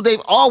 That's what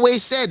they've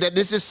always said, that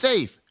this is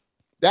safe.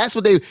 This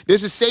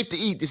is safe to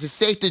eat. This is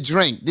safe to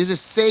drink. This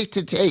is safe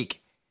to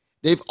take.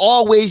 They've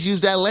always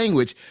used that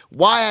language.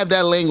 Why have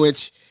that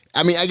language?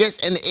 I mean, I guess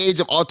in the age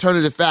of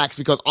alternative facts,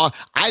 because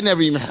I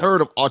never even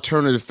heard of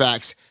alternative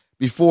facts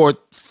before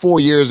 4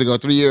 years ago,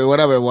 3 years,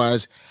 whatever it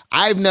was.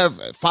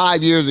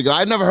 5 years ago,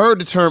 I've never heard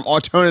the term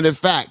alternative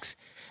facts.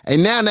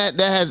 And now that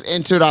has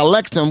entered our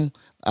lexicon,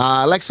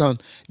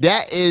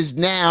 that is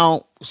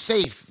now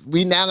safe.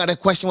 We now got to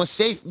question what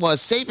safe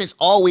was. Safe has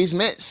always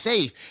meant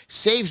safe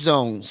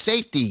zone,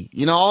 safety,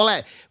 all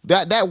that.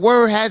 That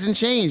word hasn't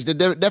changed.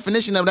 The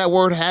definition of that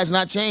word has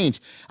not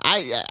changed.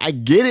 I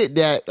get it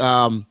that,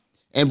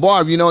 and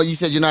Barb, you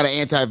said you're not an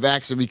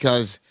anti-vaxxer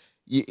because,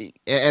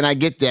 and I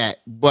get that,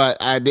 but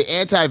the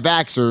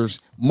anti-vaxxers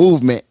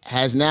movement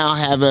has now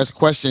have us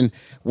question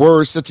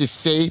words such as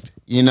safe,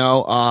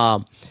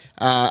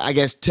 I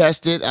guess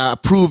tested,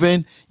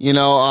 proven,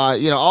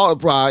 all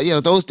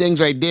those things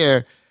right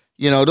there,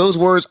 those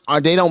words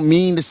they don't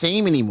mean the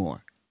same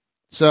anymore.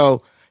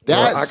 So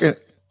that's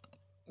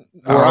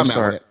I'm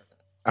sorry.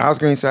 I was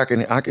going to say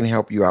I can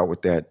help you out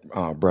with that,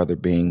 brother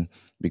Bing,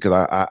 because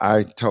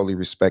I totally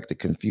respect the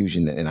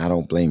confusion and I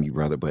don't blame you,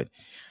 brother, but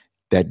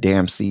that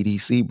damn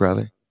CDC,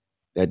 brother.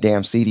 That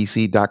damn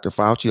CDC, Dr.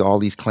 Fauci, all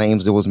these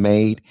claims that was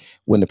made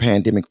when the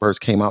pandemic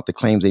first came out, the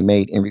claims they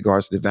made in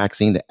regards to the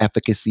vaccine, the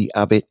efficacy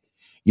of it.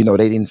 They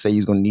didn't say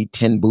you're going to need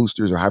 10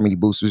 boosters or how many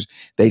boosters.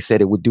 They said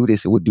it would do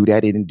this, it would do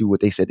that. They didn't do what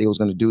they said they was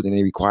going to do. Then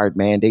they required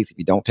mandates. If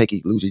you don't take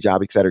it, you lose your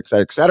job, et cetera, et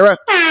cetera, et cetera.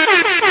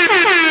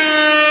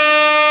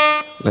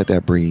 Let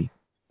that breathe.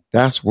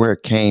 That's where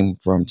it came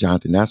from,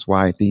 Jonathan. That's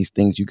why these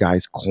things you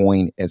guys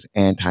coin as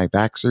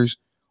anti-vaxxers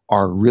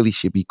really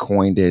should be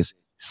coined as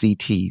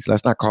CTs.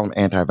 Let's not call them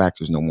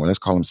anti-vaxxers no more. Let's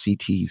call them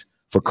CTs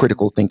for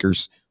critical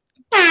thinkers.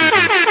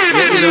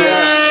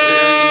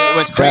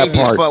 What's crazy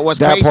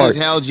as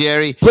hell,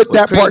 Jerry. Put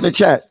that part in the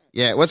chat.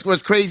 Yeah, what's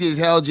crazy as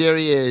hell,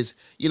 Jerry, is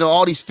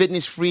all these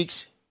fitness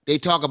freaks. They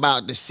talk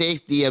about the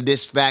safety of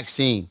this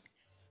vaccine,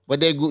 but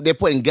they're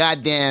putting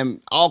goddamn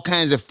all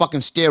kinds of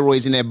fucking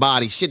steroids in their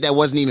body, shit that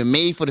wasn't even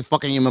made for the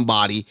fucking human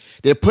body.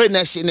 They're putting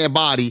that shit in their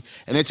body,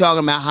 and they're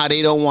talking about how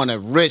they don't want to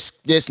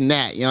risk this and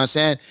that. You know what I'm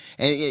saying?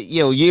 And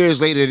years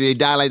later they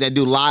die like that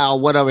dude Lyle,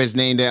 whatever his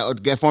name,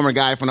 that former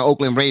guy from the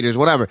Oakland Raiders,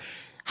 whatever.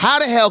 How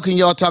the hell can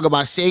y'all talk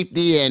about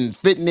safety and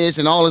fitness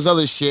and all this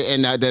other shit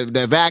and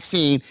the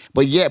vaccine,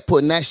 but yet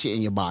putting that shit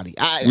in your body?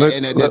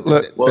 Wait,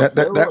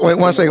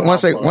 one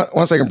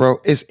second, bro.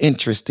 It's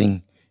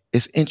interesting.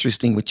 It's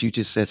interesting what you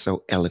just said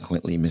so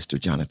eloquently, Mr.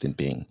 Jonathan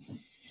Bing.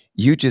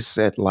 You just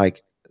said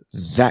like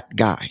that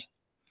guy.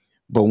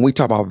 But when we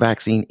talk about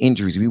vaccine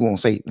injuries, we won't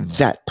say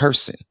that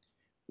person.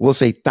 We'll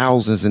say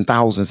thousands and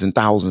thousands and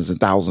thousands and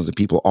thousands of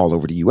people all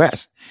over the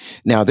U.S.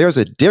 Now, there's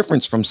a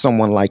difference from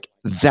someone like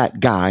that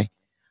guy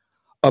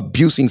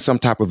abusing some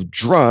type of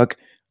drug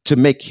to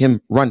make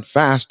him run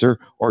faster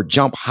or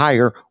jump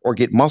higher or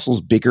get muscles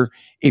bigger.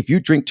 If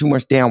you drink too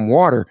much damn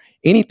water,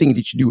 anything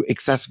that you do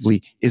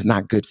excessively is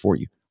not good for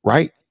you,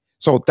 right?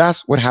 So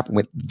that's what happened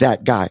with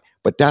that guy.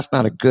 But that's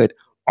not a good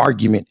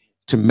argument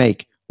to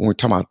make when we're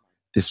talking about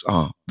this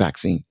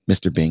vaccine,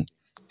 Mr. Bing.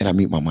 And I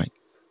mute my mic.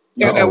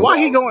 And why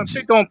he go and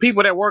pick on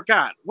people that work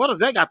out? What does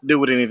that got to do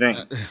with anything?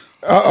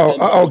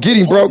 Get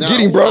him, bro. Get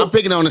him, bro. I'm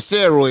picking on the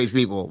steroids,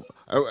 people.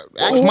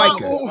 Ask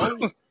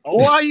Micah.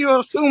 Why are you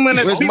assuming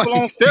that people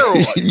on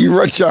steroids? You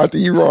right,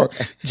 Jonathan. You wrong.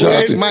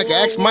 Jonathan.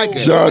 Ask Micah.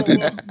 Jonathan,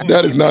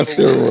 that is not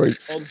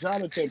steroids. And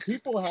Jonathan,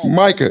 people have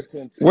Micah,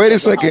 wait a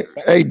second.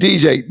 Hey,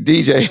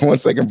 DJ, 1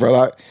 second,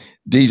 brother.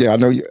 DJ, I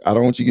know you. I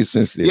don't want you to get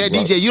sensitive. Yeah, bro.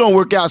 DJ, you don't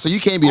work out, so you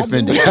can't be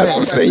offended. That's what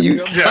I'm saying. You.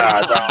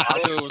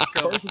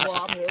 First of all,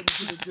 I'm heading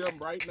to the gym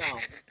right now.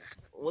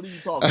 What are you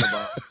talking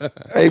about?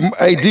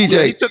 Hey, DJ.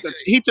 Yeah,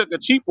 he took a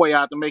cheap way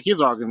out to make his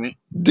argument.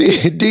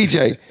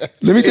 DJ,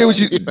 let me tell you what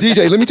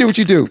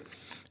you do.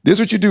 This is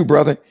what you do,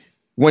 brother.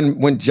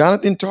 When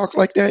Jonathan talks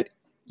like that,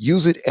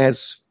 use it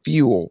as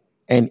fuel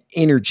and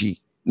energy.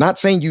 Not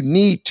saying you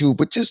need to,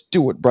 but just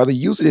do it, brother.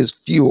 Use it as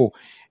fuel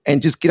and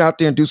just get out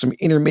there and do some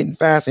intermittent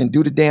fasting and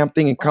do the damn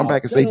thing and come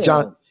back and say,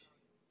 John.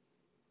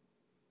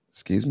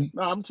 Excuse me?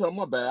 No,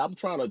 my bad. I'm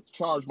trying to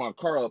charge my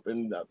car up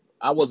and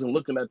I wasn't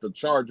looking at the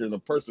charger and the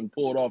person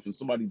pulled off and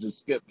somebody just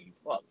skipped me.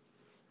 Fuck.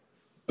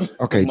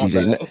 Okay,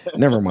 DJ.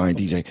 Never mind,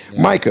 DJ.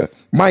 Yeah. Micah.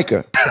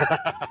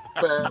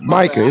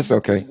 Micah, it's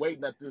okay. I've been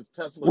waiting at this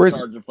Tesla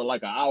charger for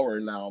like an hour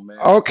now, man.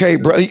 Okay,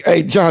 bro.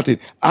 Hey, Jonathan,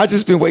 I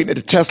just been waiting at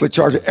the Tesla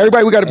charger.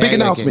 Everybody, we got a big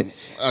announcement.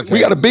 Okay. We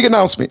got a big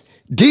announcement.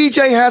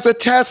 DJ has a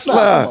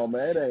Tesla. No,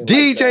 man,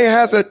 DJ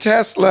has a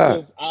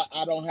Tesla.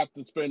 I don't have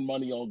to spend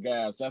money on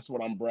gas. That's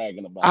what I'm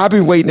bragging about. I've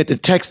been waiting at the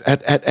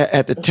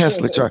at the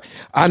Tesla charger.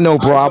 I know,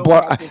 bro.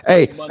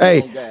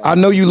 I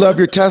know you love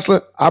your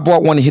Tesla. I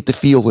bought one to hit the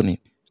field with it.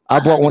 I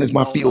bought one as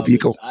my field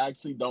vehicle. I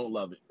actually don't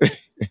love it.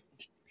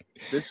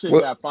 This shit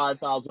got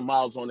 5,000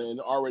 miles on it, and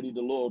already the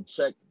little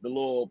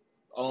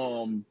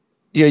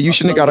Yeah, you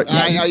shouldn't have got a.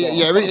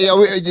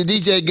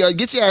 DJ,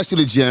 get your ass to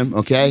the gym,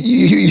 okay?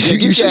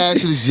 Get your ass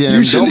to the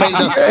gym.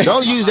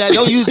 Don't use that.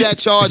 Don't use that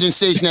charging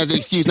station as an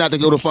excuse not to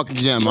go to the fucking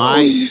gym. All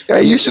right?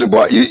 Hey, you should have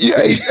bought. Hey,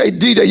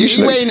 DJ, you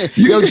should.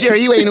 Yo,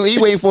 Jerry, he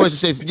waiting for us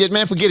to say,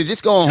 man, forget it.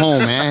 Just go on home,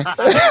 man.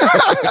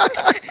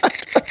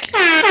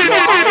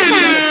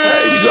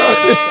 Hey,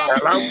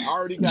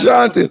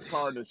 Jonathan.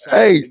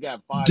 Hey,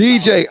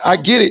 DJ, I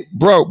get it,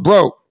 bro.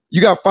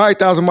 You got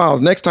 5,000 miles.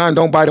 Next time,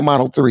 don't buy the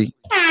Model 3.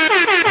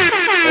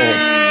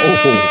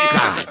 Oh,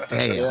 God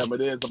damn. Damn,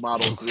 it is a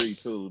Model 3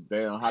 too.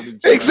 Damn, how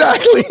did you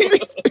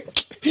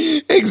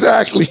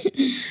Exactly.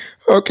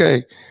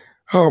 Okay.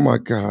 Oh my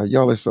God,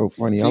 y'all are so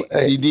funny.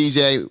 See,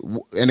 DJ,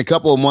 in a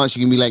couple of months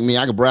you can be like me.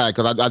 I can brag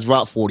because I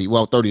dropped 40.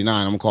 Well, 39.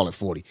 I'm gonna call it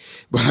 40,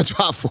 but I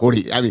dropped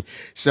 40. I mean,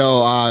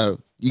 so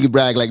you can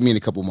brag like me in a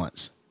couple of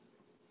months.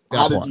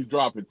 How did you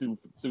drop it through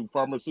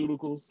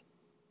pharmaceuticals?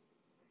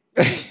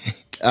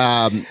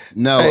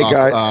 No, hey,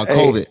 guys,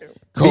 COVID.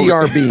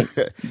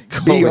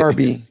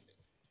 BRB.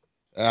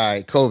 All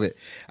right, COVID.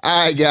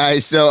 All right,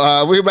 guys.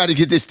 So we're about to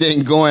get this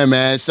thing going,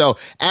 man. So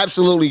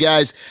absolutely,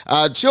 guys.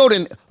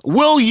 Children,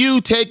 will you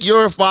take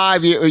your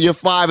 5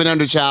 and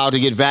under child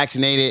to get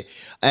vaccinated?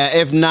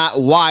 If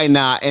not, why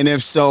not? And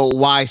if so,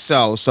 why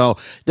so? So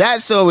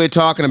that's what we're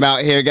talking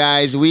about here,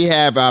 guys. We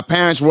have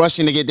parents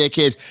rushing to get their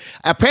kids.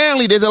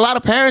 Apparently, there's a lot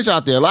of parents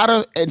out there, a lot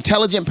of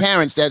intelligent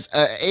parents that's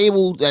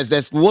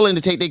that's willing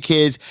to take their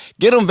kids,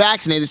 get them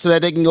vaccinated so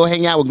that they can go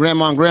hang out with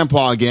grandma and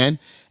grandpa again.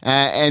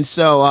 And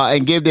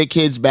give their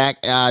kids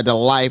back the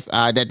life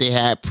that they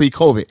had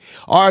pre-COVID,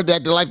 or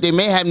that the life they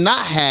may have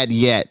not had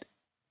yet.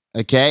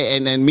 Okay,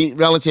 and then meet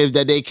relatives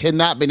that they have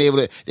not been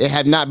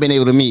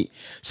able to meet.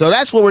 So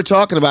that's what we're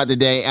talking about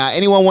today.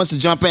 Anyone wants to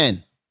jump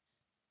in?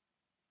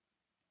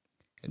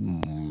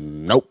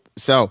 Nope.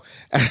 So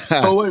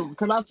wait,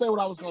 can I say what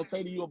I was going to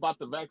say to you about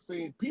the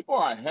vaccine? People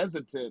are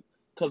hesitant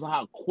because of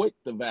how quick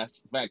the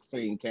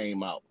vaccine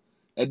came out.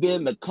 And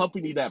then the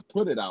company that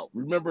put it out.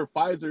 Remember,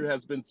 Pfizer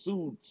has been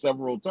sued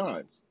several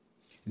times.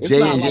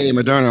 J&J and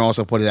Moderna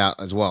also put it out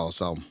as well.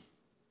 So,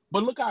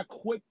 but look how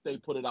quick they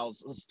put it out.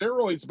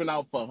 Steroids been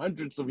out for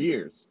hundreds of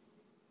years.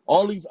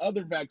 All these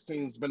other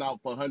vaccines been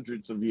out for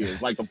hundreds of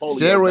years, like the polio.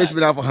 Steroids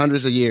been out for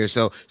hundreds of years.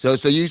 So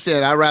you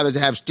said I'd rather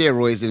have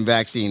steroids than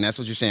vaccine. That's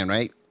what you're saying,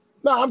 right?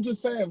 No, I'm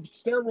just saying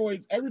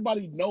steroids.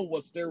 Everybody know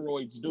what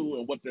steroids do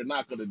and what they're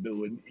not going to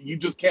do, and you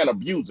just can't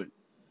abuse it.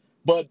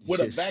 But with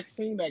a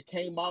vaccine that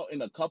came out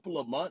in a couple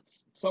of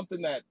months,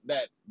 something that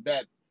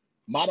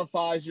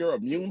modifies your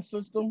immune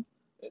system,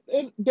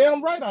 it's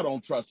damn right I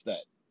don't trust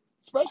that.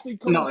 Especially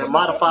because it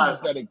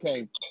modifies that it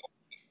came.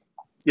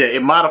 Yeah,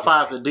 it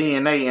modifies the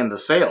DNA in the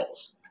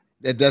cells.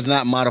 That does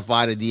not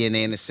modify the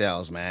DNA in the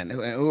cells, man.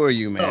 Who are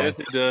you, man? Yes,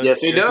 it does.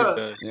 Yes, it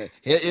does.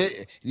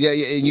 Yeah,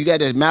 you got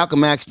the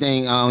Malcolm X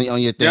thing on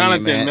your thing,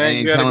 Jonathan, man.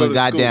 You telling a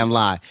goddamn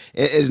lie.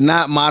 It is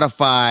not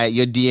modify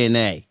your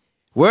DNA.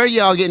 Where are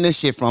y'all getting this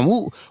shit from?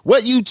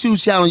 What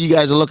YouTube channel you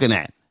guys are looking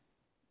at?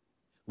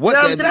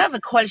 What Jonathan, I the, have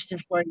a question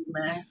for you,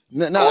 man.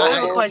 no, I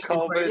have a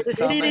question for you. The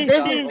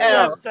This is CDC's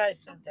L. website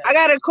said that. I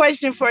got a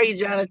question for you,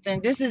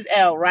 Jonathan. This is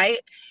L, right?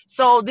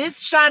 So this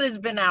shot has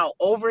been out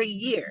over a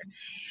year,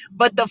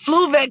 but the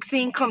flu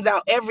vaccine comes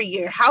out every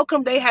year. How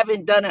come they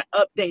haven't done an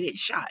updated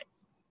shot?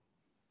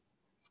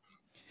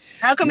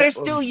 How come no, they're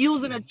still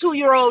using a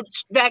 2-year-old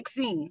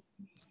vaccine?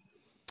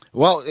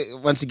 well,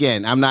 once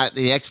again, I'm not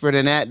the expert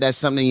in that. That's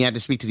something you have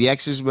to speak to the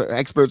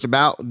experts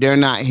about. They're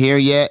not here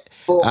yet,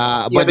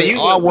 Yeah, but they're they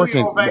using a are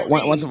 2-year-old working.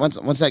 vaccine. One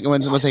second,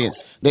 one second.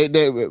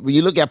 When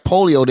you look at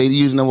polio, they're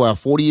using a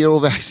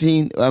 40-year-old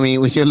vaccine. I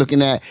mean, when you're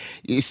looking at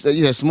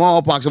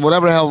smallpox or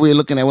whatever the hell we're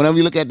looking at, whenever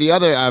you look at the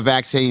other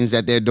vaccines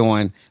that they're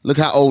doing, look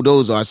how old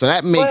those are. So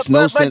that But makes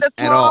no but but sense the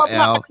at all,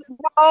 Al. smallpox,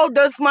 no,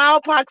 the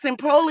smallpox and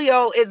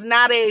polio is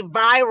not a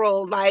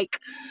viral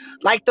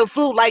like the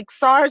flu, like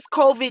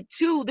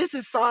SARS-CoV-2. This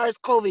is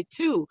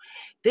SARS-CoV-2.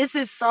 This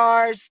is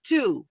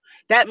SARS-2.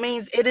 That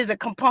means it is a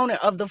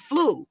component of the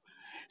flu.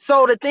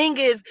 So the thing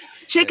is,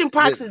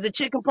 chickenpox is the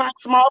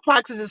chickenpox,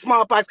 smallpox is the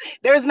smallpox.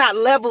 There's not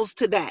levels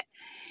to that.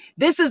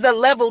 This is a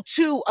level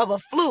 2 of a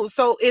flu.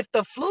 So if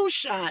the flu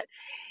shot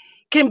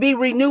can be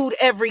renewed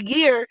every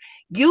year,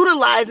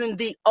 utilizing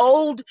the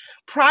old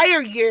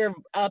prior year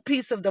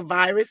piece of the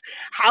virus,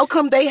 how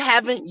come they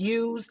haven't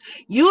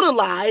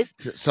utilized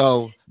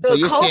So the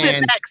you're COVID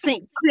saying,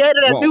 vaccine,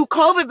 created a well, new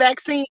COVID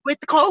vaccine with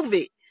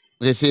COVID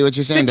you see what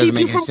you're to saying doesn't keep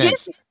make you any from getting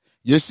sense. it?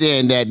 You're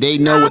saying that they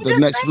No, know what I'm the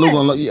just next flu saying.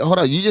 gonna look. Hold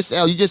on, you just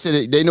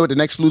said they know what the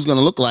next flu is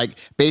gonna look like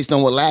based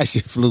on what last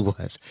year's flu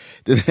was.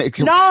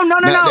 No, no,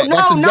 no, Now, no,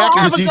 that's no, no. I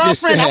exactly have what a you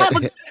just girlfriend. said.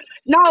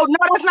 No, no,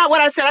 that's not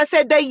what I said. I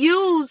said they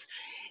use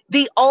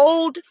the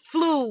old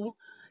flu.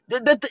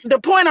 The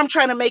point I'm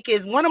trying to make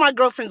is one of my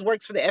girlfriends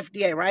works for the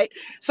FDA, right?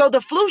 So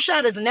the flu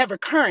shot is never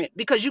current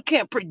because you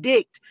can't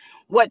predict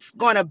what's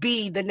going to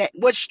be the next,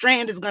 what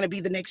strand is going to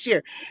be the next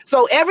year.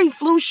 So every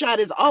flu shot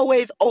is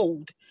always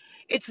old.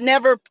 It's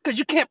never because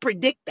you can't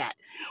predict that.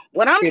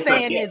 What I'm It's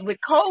a saying is guess. with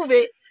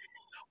COVID,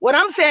 what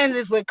I'm saying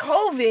is with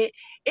COVID,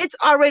 it's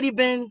already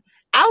been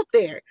out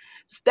there.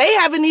 They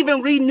haven't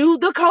even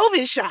renewed the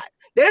COVID shot.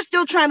 They're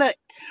still trying to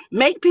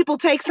make people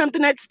take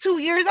something that's 2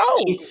 years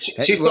old.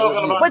 She's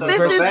talking about But this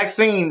the is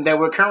vaccine that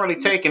we're currently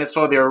taking is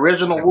for the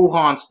original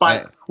Wuhan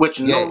spike, which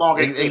no Yeah,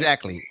 longer exists.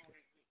 exactly.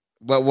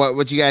 But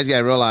what you guys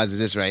gotta realize is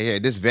this right here.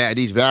 These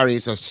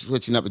variants are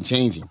switching up and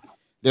changing.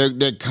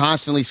 They're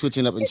constantly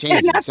switching up and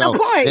and changing. that's the So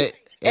point. they,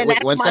 And wait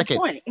that's one my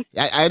second. point.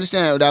 I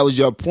understand that was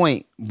your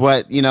point,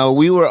 but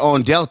we were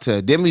on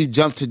Delta. Then we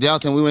jumped to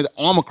Delta and we went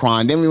to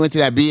Omicron. Then we went to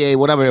that BA,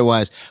 whatever it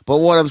was. But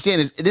what I'm saying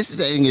is this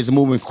thing is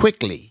moving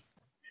quickly.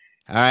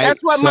 All right.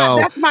 So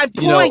That's my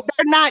you know, point.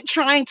 They're not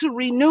trying to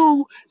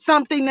renew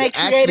something they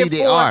actually created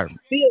they for. are.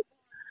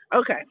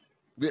 Okay.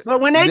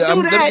 But when they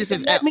do Let me that, just say,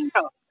 then let me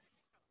know.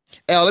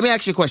 L, let me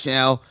ask you a question,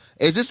 L.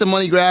 Is this a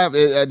money grab?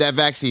 That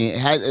vaccine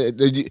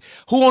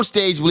who on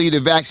stage believe the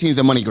vaccine is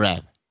a money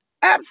grab?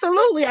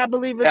 Absolutely, I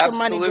believe it's a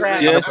money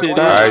grab. Yes, it is.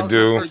 I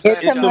do.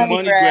 It's a It's a money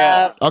money grab.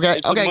 grab. Okay,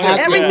 It's a okay, money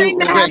good, grab. Everything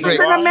that You great, know happens great.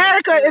 in why?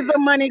 America is a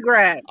money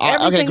grab.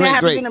 Okay, Everything that great,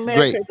 happens in great,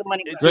 America great, is a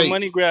money It's a grab. great.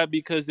 money grab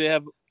because they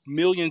have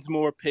millions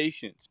more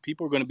patients.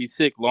 People are going to be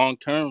sick long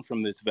term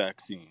from this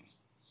vaccine.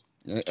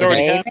 It's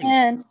already Okay, happening.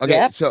 Amen.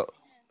 okay. Yep.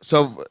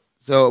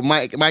 So,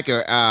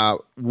 Micah,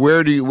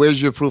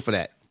 where's your proof of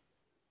that,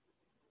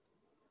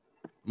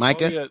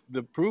 Oh Micah? yeah,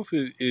 the proof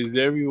is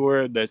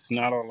everywhere that's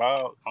not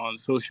allowed on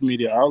social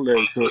media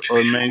outlets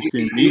or You,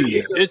 mainstream you, you,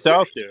 media. It's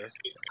out there.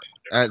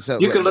 So,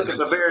 you can look at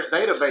the VAERS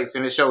database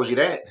and it shows you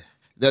that.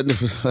 the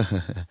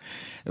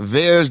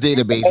VAERS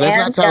database. Let's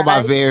not And talk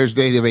about guys, VAERS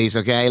database.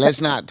 Okay,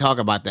 let's not talk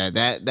about that.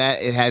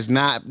 That it has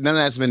not. None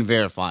of that's been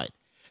verified.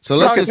 So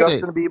let's talk Look at just to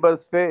say. Justin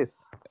Bieber's face.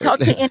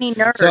 talk to any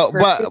nurse So,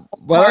 or but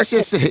market.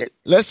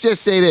 let's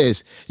just say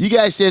this. You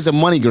guys say it's a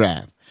money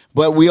grab,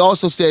 but we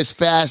also say it's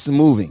fast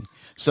moving.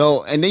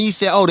 So, and then you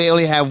say, oh, they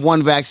only have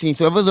one vaccine.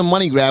 So if it was a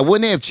money grab,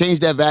 wouldn't they have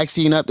changed that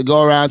vaccine up to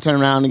go around,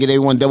 turn around, and get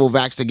everyone double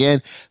vaxxed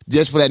again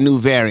just for that new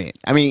variant?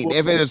 I mean,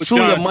 if it was Well,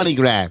 truly a Jonathan, money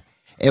grab,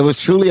 it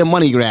was truly a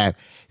money grab.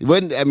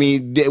 Wouldn't I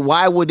mean?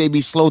 Why would they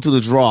be slow to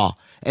the draw?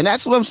 And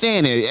that's what I'm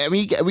saying here. I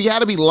mean, we got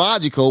to be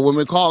logical when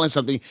we're calling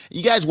something.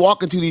 You guys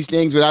walk into these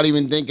things without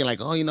even thinking, like,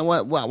 oh, you know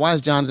what? Why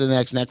is Jonathan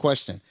asking that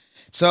question?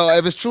 So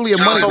if it's truly a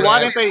money So why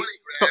grab, didn't they?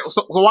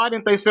 So why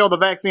didn't they sell the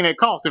vaccine at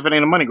cost if it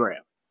ain't a money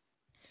grab?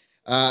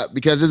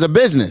 because it's a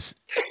business.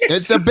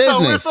 It's a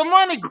So it's business. a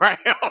money grab.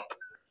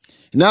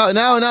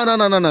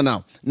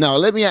 No.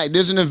 Let me.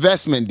 There's an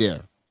investment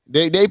there.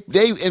 They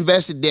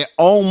invested their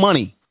own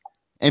money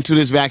into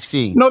this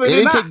vaccine. No, they They did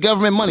didn't not. take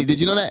government money. Did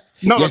you know that?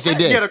 No, Yes, they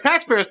yeah, did. the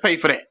taxpayers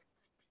paid for that.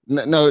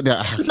 No,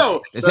 okay.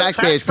 No, The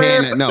taxpayers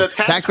paying that. No, the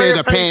taxpayers taxpayer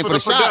are paid paying for for the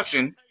the shots.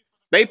 production.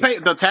 They pay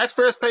the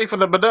taxpayers pay for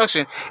the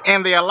production,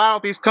 and they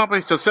allowed these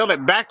companies to sell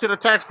it back to the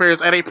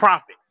taxpayers at a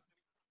profit.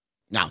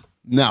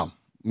 No,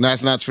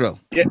 that's not true.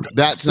 Yeah.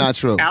 That's not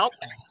true. Al,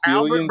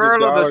 Albert billions of Burler,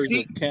 dollars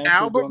of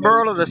cancer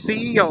The donations.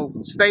 CEO,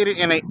 stated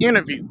in an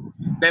interview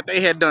that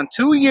they had done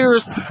 2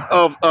 years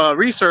of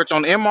research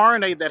on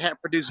mRNA that had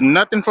produced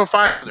nothing for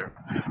Pfizer,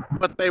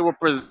 but they were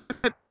presented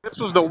to the This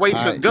was the way All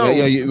to right, yeah, go,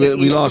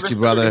 we lost you,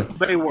 brother.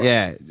 they were.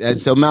 Yeah,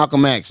 and so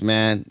Malcolm X,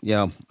 man,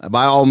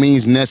 by all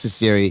means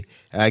necessary,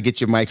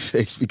 get your mic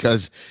fixed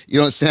because you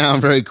don't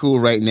sound very cool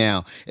right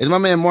now. Is my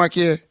man Mark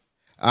here?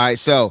 All right,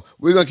 so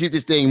we're gonna keep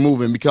this thing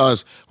moving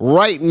because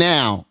right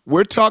now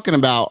we're talking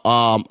about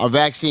a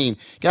vaccine,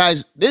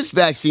 guys. This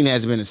vaccine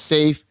has been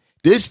safe.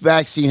 This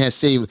vaccine has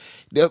saved.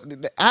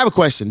 I have a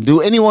question.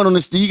 Do anyone on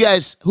this? Do you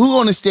guys who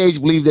on the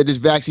stage believe that this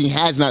vaccine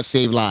has not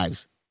saved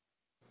lives?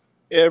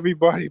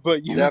 Everybody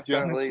but you, Definitely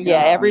Jonathan.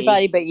 Yeah, not.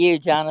 everybody but you,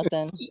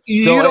 Jonathan.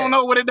 You So don't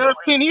know what it does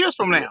 10 years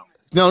from now.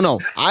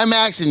 no. I'm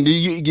asking.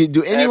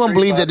 Do anyone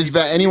believe that Everybody this?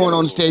 but Anyone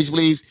on the you. stage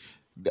believes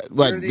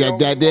You're the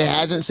only that it one.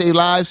 hasn't saved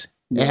lives?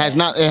 It has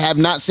not. It have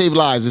not saved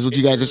lives. Is what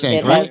you guys are It, saying,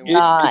 It correct? has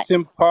not. it's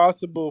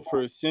impossible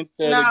for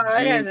No, synthetic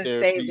it gene hasn't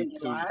saved therapy any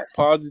to lives.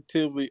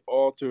 positively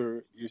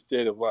alter your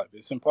state of life.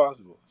 It's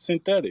impossible.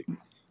 Synthetic.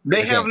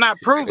 They have Okay.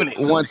 not proven it.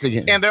 Once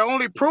again, And their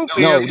only proof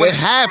is no, when they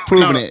have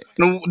no, proven no, it.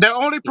 no. Their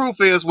only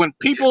proof is when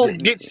people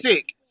get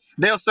sick,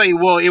 they'll say,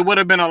 "Well, it would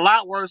have been a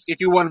lot worse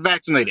if you weren't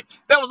vaccinated."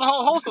 There was a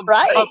whole host of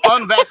Right.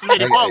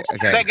 unvaccinated Okay. folks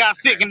Okay. that got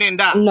sick and didn't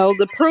die. No,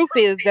 the proof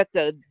is that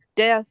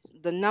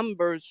the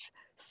numbers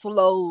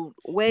slowed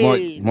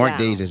way Mark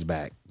Days down. is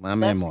back. My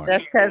man, Mark.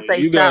 That's because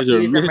they You guys stopped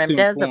are using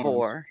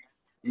misinformed. remdesivir.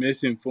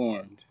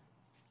 Misinformed.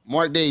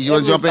 Mark Days, you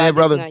want to jump in here, Everybody's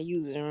brother? not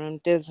using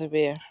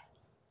remdesivir.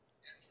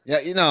 Yeah,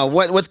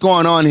 what's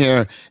going on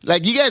here?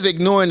 Like you guys are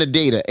ignoring the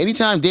data.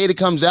 Anytime data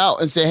comes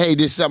out and say, "Hey,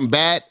 this is something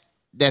bad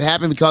that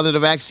happened because of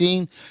the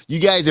vaccine," you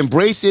guys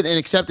embrace it and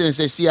accept it and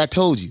say, "See, I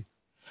told you."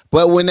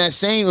 But when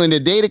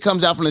the data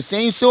comes out from the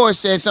same source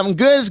saying something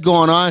good is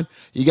going on,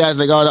 you guys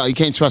are like, "Oh no, you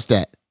can't trust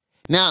that."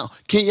 Now,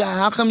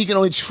 how come you can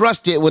only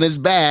trust it when it's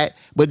bad,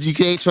 but you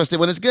can't trust it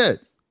when it's good?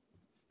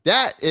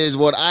 That is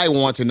what I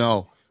want to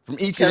know from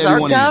each and Because every our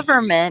one of you.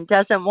 government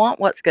doesn't want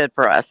what's good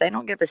for us. They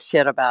don't give a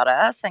shit about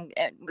us, and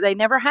they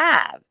never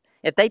have.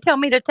 If they tell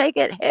me to take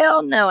it,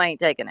 hell no, I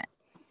ain't taking it.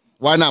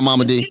 Why not,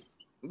 Mama D?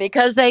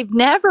 Because they've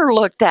never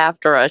looked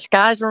after us.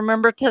 Guys,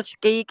 remember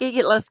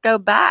Tuskegee? Let's go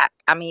back.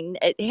 I mean,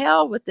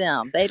 hell with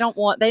them. They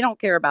don't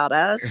care about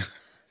us.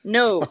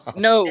 No,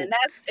 no.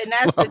 And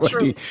that's the Mama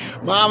D, truth.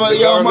 Mama, The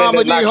yo, government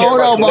Mama does D, not care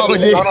hold about on, you. Let Mama me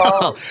D, hold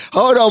on.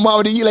 hold on,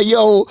 Mama D. You like,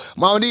 yo,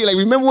 Mama D, like,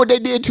 remember what they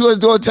did to us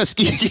during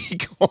Tuskegee?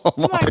 Come on,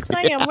 I'm Mama like D.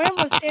 saying, when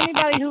was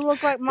anybody who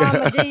looked like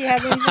Mama D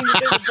have anything to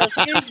do with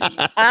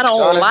Tuskegee? I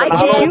don't Jonathan, like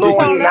I Because it. don't you know was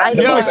why on you that laughing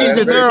Yo, like side. that. she's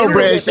a Every It was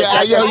every thoroughbred. day just She, they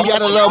talk yo, about you Tuskegee.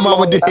 gotta I love don't know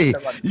Mama why you D.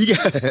 laughing like that. You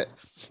got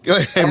Go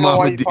I ahead, don't know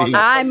why Mama you talking D.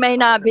 about I Tuskegee may like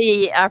not that.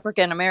 be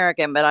African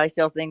American, but I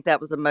still think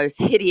that was the most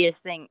hideous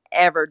thing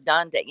ever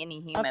done to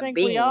any I human think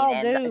we being. all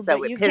And do,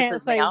 so but it you can't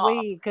pisses me say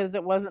off. we because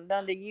it wasn't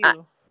done to I,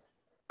 you.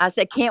 I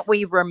said, can't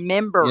we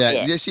remember Yeah,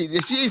 it? she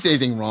didn't say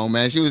anything wrong,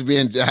 man. She was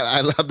being.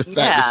 I love the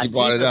fact that Yeah, she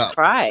brought it Jesus up.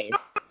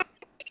 Christ.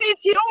 She's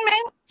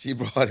human. She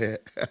brought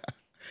it.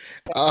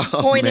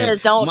 Oh Point man,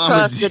 is, don't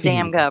Mama trust the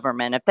damn D.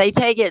 government. If they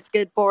take it's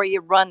good for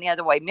you, run the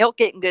other way.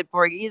 Milk isn't good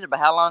for you either, but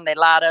how long they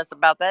lie to us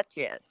about that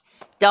shit?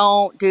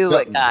 Don't do So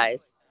it,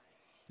 guys.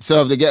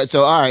 So if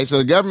all right, so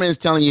the government is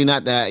telling you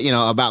not that,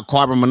 about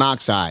carbon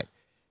monoxide.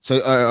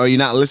 So are you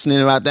not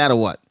listening about that or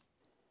what?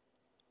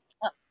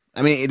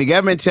 I mean, the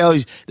government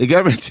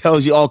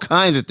tells you all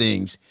kinds of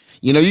things.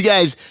 You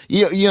guys,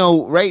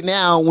 right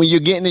now when you're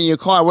getting in your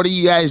car, what do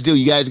you guys do?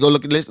 You guys go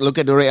look at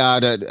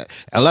the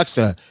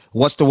Alexa,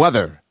 what's the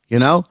weather?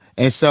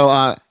 And so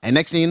and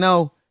next thing you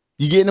know,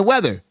 you get in the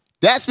weather.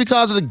 That's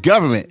because of the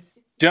government.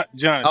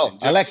 Oh, Jonathan,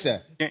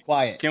 Alexa, can,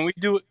 quiet.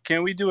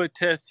 can we do a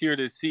test here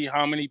to see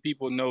how many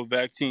people know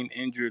vaccine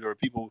injured or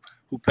people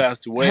who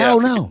passed away Hell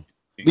after getting no.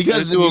 vaccine?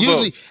 Let's Because do a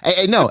vote. usually,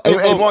 hey, no, Let's do a hey,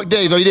 vote. Mark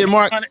Days, are you there, I'm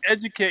Mark? trying to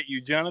educate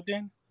you,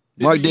 Jonathan.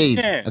 This Mark is your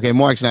Days. Okay, chance.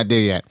 Mark's not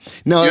there yet.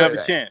 No, You have a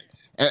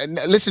chance.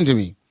 listen to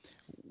me.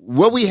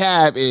 What we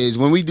have is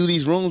when we do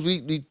these rooms,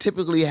 we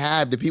typically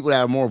have the people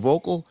that are more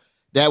vocal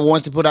that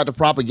wants to put out the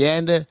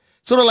propaganda.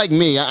 Sort of like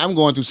me. I'm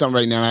going through something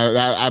right now.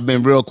 I've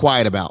been real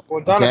quiet about.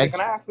 Well, Jonathan, Okay,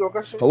 can I ask you a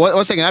question?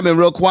 one second. I've been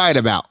real quiet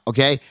about.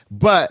 Okay,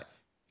 but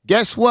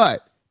guess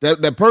what?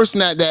 The person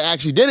that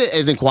actually did it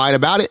isn't quiet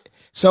about it.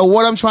 So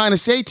what I'm trying to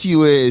say to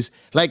you is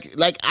like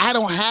I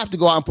don't have to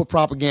go out and put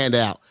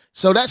propaganda out.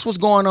 So that's what's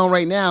going on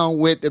right now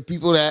with the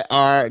people that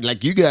are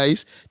like you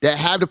guys that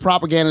have the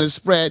propaganda to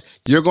spread.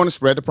 You're going to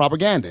spread the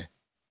propaganda.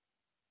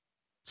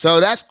 So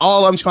that's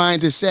all I'm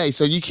trying to say.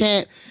 So you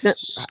can't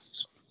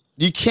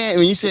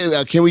when you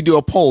say can we do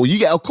a poll?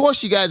 Of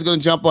course you guys are going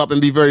to jump up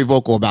and be very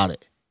vocal about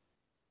it.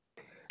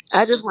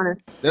 I just want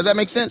to. Does that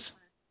make sense?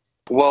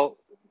 Well,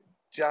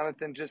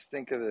 Jonathan, just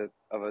think of it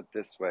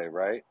this way,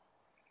 right?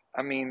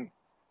 I mean,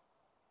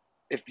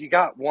 if you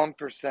got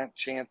 1%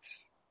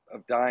 chance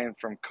of dying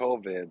from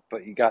COVID,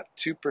 but you got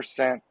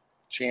 2%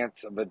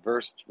 chance of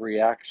adverse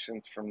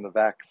reactions from the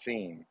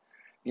vaccine,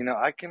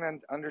 I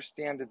can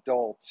understand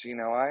adults.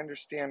 I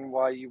understand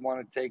why you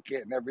want to take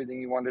it and everything.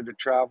 You wanted to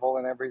travel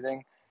and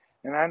everything.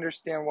 And I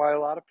understand why a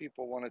lot of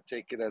people want to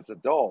take it as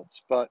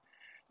adults. But,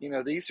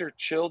 these are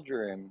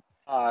children,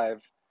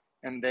 five,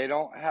 and they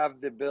don't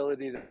have the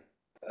ability to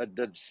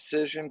the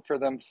decision for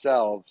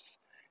themselves.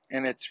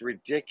 And it's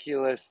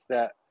ridiculous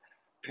that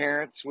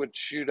parents would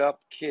shoot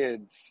up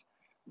kids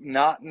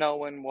not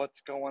knowing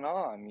what's going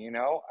on, you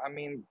know? I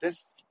mean,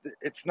 this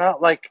it's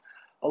not like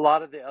a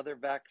lot of the other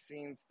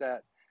vaccines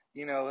that,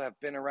 you know, have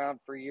been around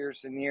for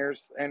years and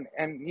years, and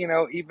you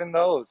know, even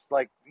those,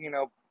 like, you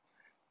know,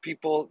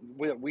 people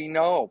we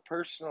know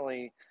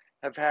personally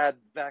have had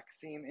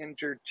vaccine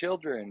injured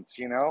children's,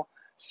 you know?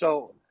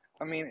 So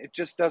I mean, it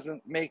just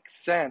doesn't make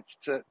sense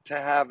to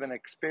have an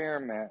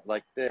experiment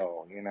like this,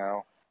 you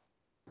know?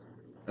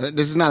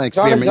 This is not an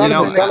Jonathan, experiment, you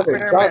It's know. Jonathan, an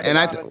Jonathan, experiment, Jonathan. And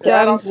To Jonathan.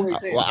 add on to what Jonathan. he's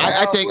saying, well, to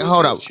add I on to think. what he's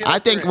Hold saying. up. I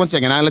think one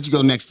second. I'll let you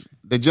go next.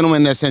 The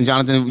gentleman that said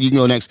Jonathan, you can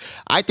go next.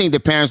 I think the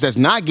parents that's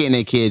not getting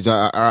their kids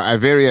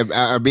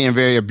are being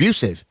very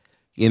abusive,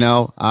 you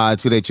know,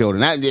 to their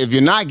children. If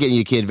you're not getting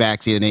your kid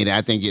vaccinated,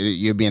 I think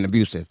you're being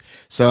abusive.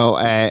 So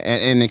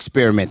and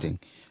experimenting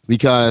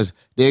because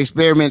the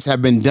experiments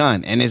have been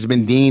done and it's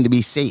been deemed to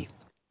be safe.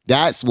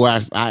 That's where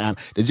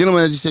the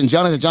gentleman that just said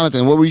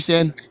Jonathan. What were you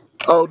saying?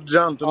 Oh,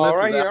 Jonathan,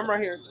 this is Right here, I'm Al.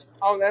 right here.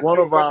 I was asking One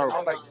you a of question. our.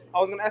 I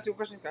was gonna ask you a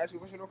question. Can I ask you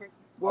a question real quick?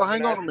 I Well, was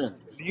hang gonna on a ask minute.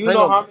 you. Do you Hang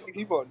know on. how many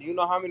people? Do you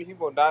know how many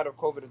people died of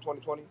COVID in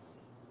 2020?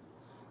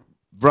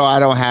 Bro, I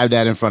don't have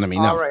that in front of me. All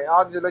No. right,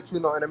 I'll just let you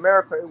know. In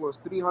America, it was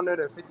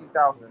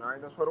 350,000. All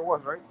right, that's what it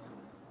was, right?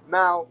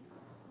 Now,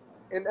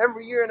 in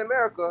every year in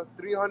America,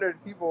 300,000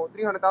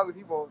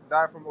 people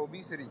die from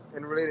obesity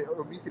related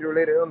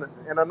illnesses,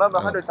 and another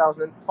Oh.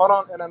 100,000. Hold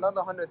on, and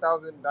another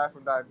 100,000 die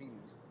from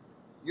diabetes.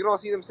 You don't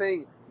see them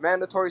saying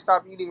mandatory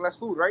stop eating less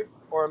food, right?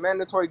 Or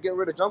mandatory get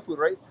rid of junk food,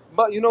 right?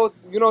 But you know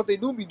what they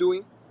do be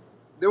doing?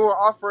 They were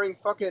offering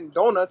fucking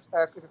donuts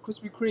at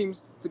Krispy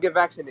Kremes to get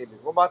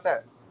vaccinated. What about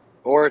that?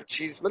 Or a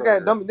Look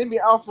at cheeseburger. them. They be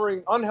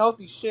offering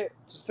unhealthy shit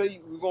to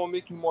say we're gonna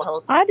make you more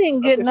healthy. I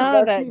didn't get It's a none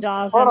of that, vaccine.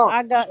 Hold Jonathan. on.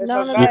 I got It's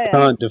a none of You that. vaccine.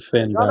 can't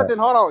defend that. Jonathan,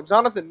 hold on.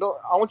 Jonathan, no,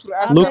 I want you to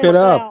I answer that Look it figured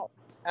it question. up. out.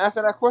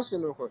 Answer that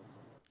question real quick.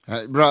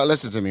 Bro,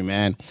 listen to me,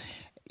 man.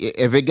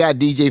 If it got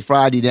DJ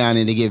Friday down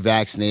and they get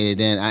vaccinated,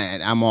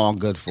 then I'm all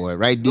good for it,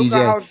 right, Look at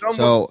DJ? how dumb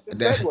what you So,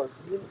 just said was.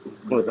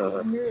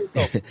 You hear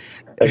yourself.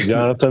 Hey,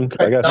 Jonathan,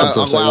 Hey, I got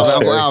something Jonathan. Uncle for you, Alvin,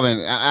 Uncle Terry.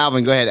 Alvin,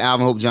 Alvin, go ahead,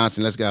 Alvin Hope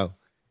Johnson, let's go.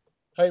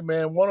 Hey,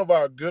 man. One of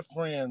our good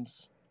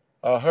friends,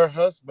 her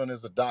husband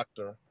is a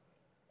doctor,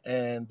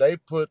 and they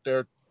put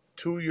their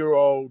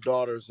 2-year-old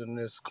daughters in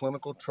this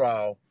clinical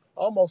trial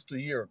almost a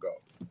year ago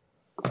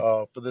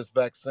for this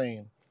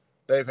vaccine.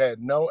 They've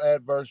had no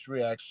adverse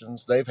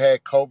reactions. They've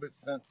had COVID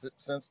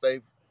since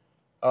they've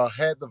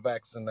had the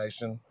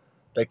vaccination.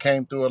 They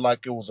came through it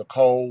like it was a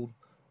cold,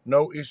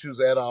 no issues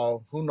at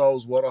all. Who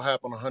knows what'll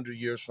happen 100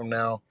 years from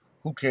now?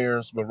 Who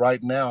cares? But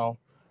right now,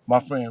 my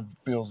friend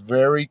feels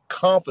very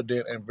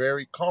confident and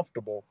very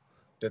comfortable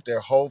that their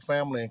whole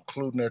family,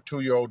 including their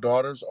 2-year-old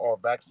daughters, are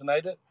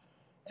vaccinated.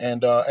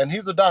 And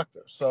he's a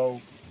doctor,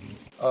 so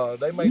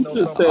they may You know just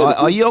something said, about.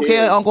 Are who you okay,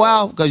 cares, Uncle though?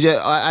 Al? Because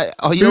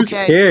are you Who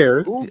okay?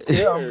 cares? Who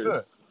Yeah, I'm cares?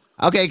 good.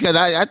 Okay, because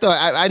I thought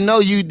I know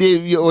you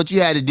did what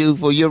you had to do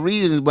for your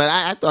reasons, but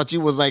I thought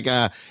you was like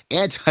a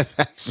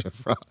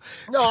anti-vaxxer, bro.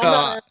 No, I'm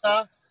not So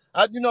anti.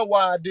 You know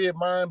why I did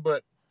mine,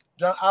 but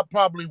I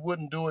probably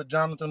wouldn't do it,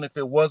 Jonathan, if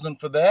it wasn't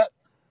for that.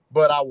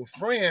 But our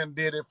friend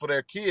did it for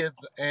their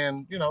kids,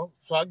 and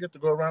so I get to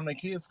go around their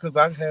kids because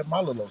I had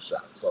my little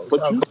shot, so it's But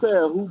all you good.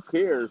 said who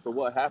cares to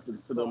what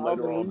happens to So them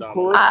later Alvin, were on you down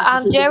the coerced line.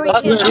 into taking the Jerry,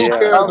 I can said, vaccine? who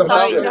cares Alvin,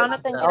 about sorry, that?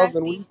 Alvin, Jonathan, can I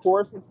Alvin, were speak? you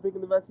coerced into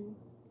taking the vaccine?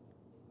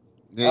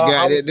 the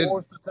guy, I was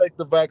forced to take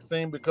the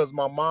vaccine because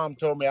my mom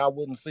told me I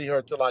wouldn't see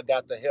her till I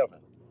got to heaven,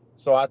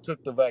 so I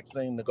took the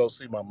vaccine to go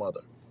see my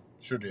mother.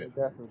 Sure did. Ain't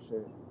that some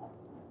shit?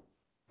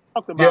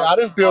 Talked Yeah, about. I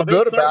didn't feel Are they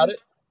good about certain? it,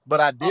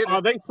 but I did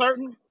Are it. they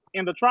certain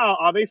in the trial?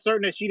 Are they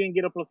certain that she didn't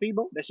get a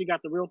placebo? That she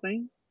got the real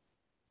thing?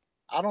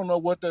 I don't know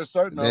what they're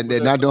certain of, but they're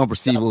they're not certain doing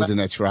she got procedures in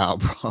that trial,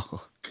 bro.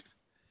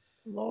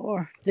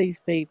 Lord, these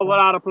people.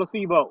 Without a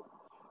placebo.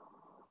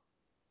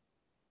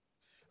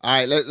 All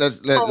right,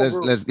 Control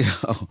group. let's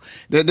go.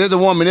 There's a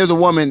woman. There's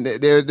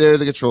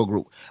a control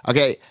group.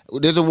 Okay,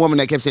 there's a woman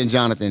that kept saying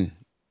Jonathan.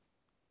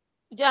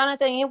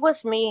 Jonathan, it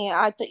was me.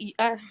 I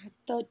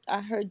thought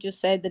I heard you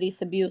say that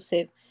it's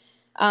abusive.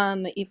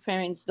 If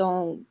parents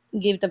don't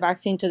give the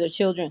vaccine to their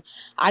children.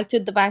 I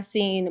took the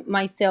vaccine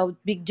myself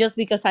just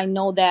because I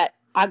know that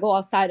I go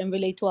outside and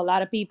relate to a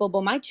lot of people,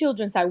 but my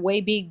children's are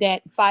way big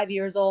that 5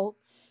 years old.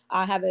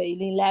 I have a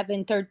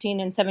 11, 13,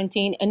 and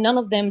 17, and none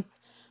of them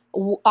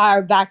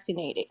are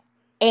vaccinated.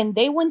 And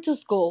they went to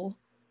school,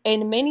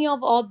 and many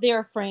of all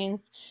their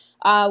friends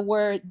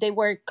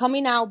were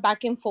coming out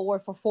back and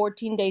forth for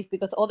 14 days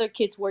because other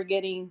kids were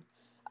getting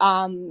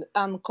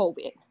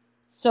COVID.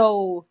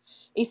 So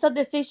it's a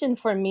decision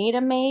for me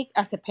to make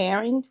as a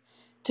parent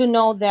to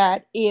know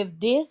that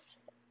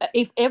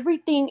if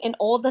everything and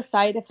all the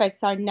side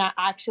effects are not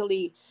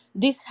actually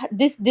this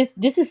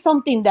is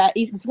something that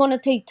is going to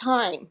take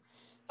time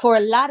for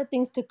a lot of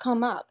things to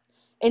come up,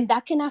 and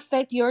that can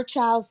affect your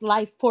child's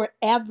life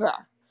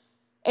forever.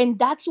 And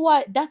that's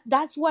why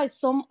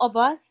some of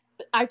us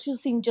are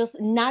choosing just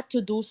not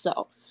to do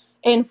so.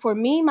 And for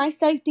me, my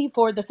safety,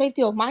 for the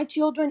safety of my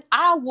children,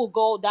 I will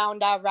go down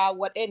that route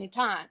at any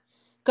time,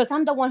 because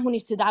I'm the one who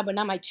needs to die, but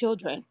not my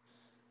children.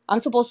 I'm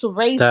supposed to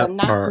raise them, That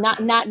not part.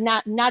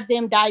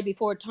 them die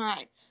before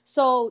time.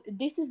 So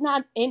this is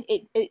not in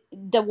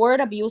the word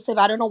abusive.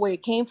 I don't know where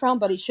it came from,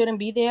 but it shouldn't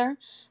be there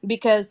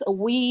because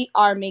we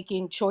are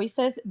making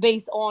choices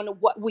based on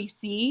what we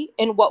see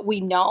and what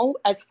we know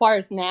as far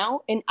as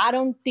now. And I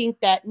don't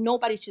think that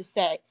nobody should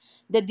say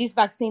that this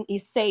vaccine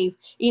is safe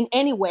in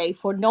any way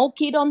for no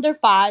kid under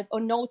 5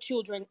 or no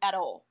children at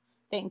all.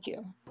 Thank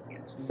you.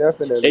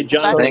 Hey, Definitely.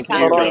 Jonathan, Cause Thank can you,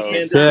 I hold on, jump Rose.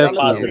 in? This is Definitely.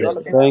 positive.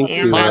 Jonathan, I got a Thank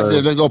quick you, question.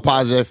 Positive. Rose. Let's go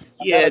positive.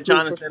 I got Yeah, a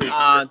quick question Jonathan.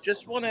 for you.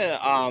 Just want to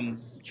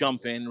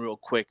jump in real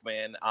quick,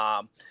 man.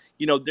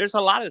 There's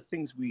a lot of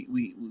things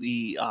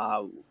we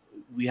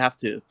have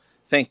to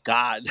thank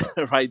God,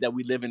 right, that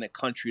we live in a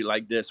country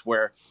like this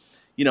where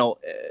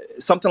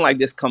something like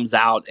this comes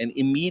out and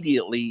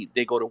immediately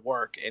they go to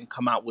work and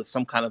come out with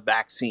some kind of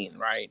vaccine,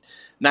 right?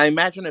 Now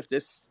imagine if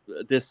this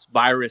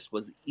virus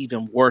was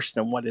even worse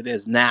than what it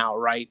is now,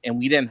 right, and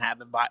we didn't have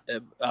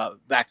a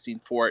vaccine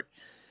for it.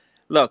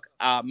 Look,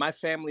 my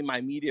family, my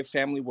immediate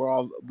family, we're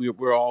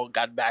all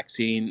got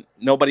vaccine.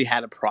 Nobody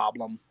had a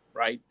problem,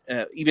 right?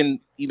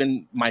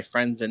 Even my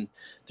friends and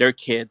their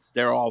kids,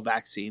 they're all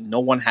vaccine.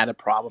 No one had a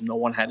problem. No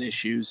one had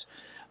issues.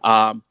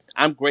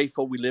 I'm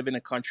grateful we live in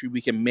a country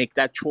we can make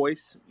that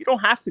choice. You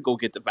don't have to go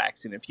get the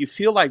vaccine if you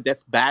feel like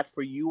that's bad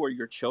for you or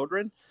your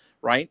children,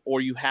 right?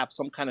 Or you have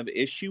some kind of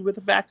issue with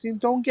the vaccine.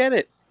 Don't get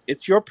it.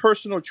 It's your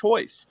personal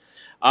choice.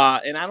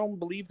 And I don't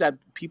believe that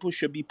people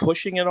should be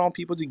pushing it on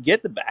people to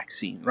get the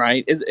vaccine,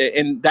 right?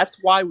 And that's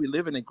why we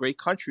live in a great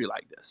country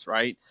like this,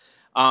 right?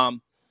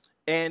 Um,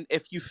 and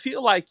if you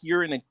feel like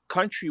you're in a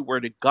country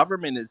where the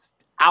government is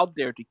out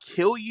there to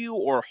kill you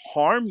or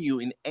harm you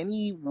in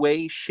any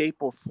way, shape,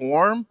 or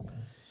form,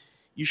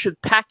 you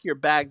should pack your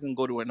bags and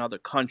go to another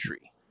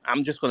country.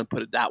 I'm just going to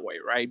put it that way,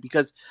 right?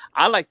 Because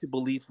I like to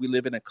believe we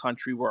live in a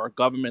country where our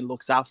government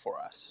looks out for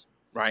us,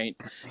 right?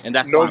 And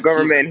that's why No I'm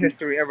here. government in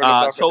history ever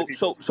looked out for the So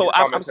people. so so It's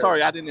I'm common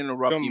sorry sense. I didn't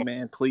interrupt you,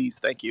 man. Please,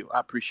 thank you. I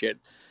appreciate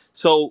it.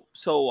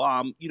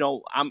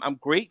 I'm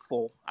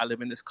grateful I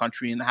live in this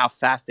country and how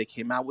fast they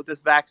came out with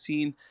this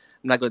vaccine.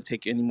 I'm not going to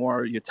take any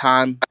more of your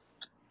time.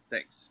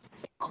 Thanks.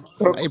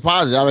 Hey,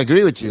 positive. I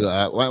agree with you.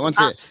 Once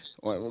I, it,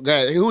 go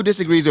ahead. Who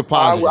disagrees with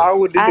positive? I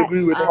would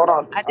disagree with. Hold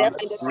on. I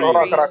definitely Hold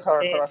on. disagree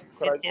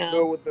could with I just him,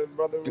 build with the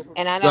brother real quick?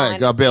 and I Go don't ahead.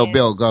 Go, Bill. understand.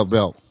 Bill. Go,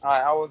 Bill.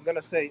 I was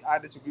gonna say I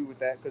disagree with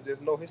that because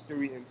there's no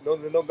history,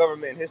 there's no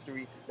government in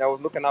history that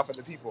was looking out for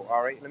the people.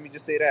 All right, let me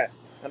just say that.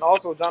 And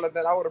also,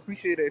 Jonathan, I would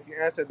appreciate it if you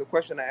answered the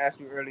question I asked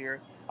you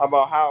earlier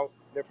about how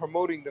they're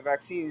promoting the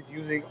vaccines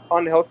using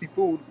unhealthy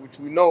food, which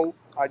we know.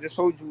 I just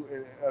told you,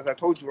 as I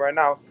told you right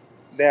now,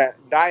 that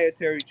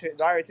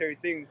dietary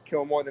things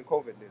kill more than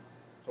COVID did.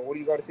 So, what do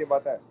you got to say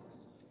about that?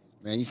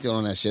 Man, you still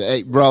on that shit?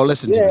 Hey, bro,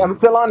 listen to Yeah, me. I'm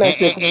still on that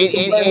shit because this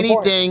is very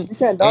important. Anything, You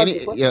can't dodge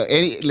the question.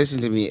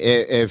 listen to me.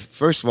 If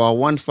first of all,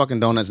 one fucking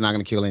donut's not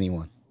gonna kill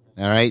anyone.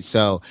 All right,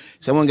 so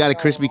someone got a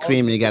Krispy I don't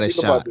Kreme and even they got a think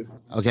about shot. this.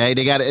 Okay,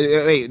 they got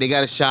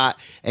a shot,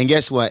 and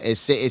guess what? It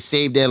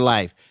saved their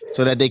life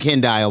so that they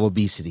can die of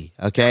obesity.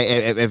 Okay,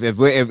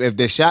 if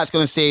the shot's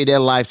gonna save their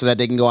life so that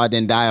they can go out there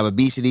and die of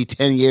obesity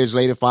 10 years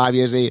later, 5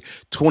 years later,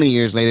 20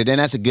 years later, then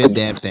that's a good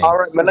damn thing. All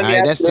right, but All let me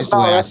right, ask that's you this just the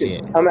now way on I record. see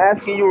it. I'm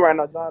asking you right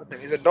now,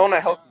 Jonathan. Is a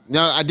donut healthy?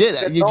 No, I did.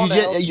 Is a donut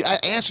healthy? I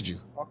answered you.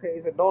 Okay,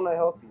 is a donut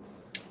healthy?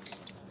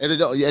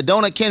 A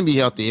donut can be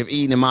healthy if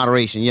eaten in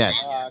moderation.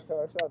 Yes.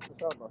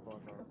 Shut my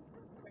phone, man.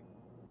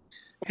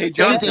 Hey,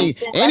 That's Jonathan.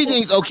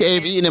 Anything's okay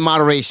if eaten in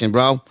moderation,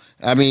 bro.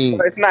 I mean,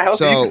 But it's not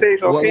healthy. You can say so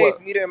it's what? okay What? if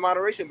you eat it in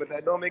moderation, but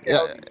that don't make it Yeah,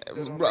 healthy.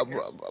 That don't bro, make it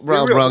bro, healthy. Be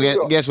bro, real. bro. Be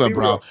real. Guess Be what,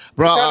 bro, real.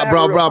 We're trying to have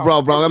a real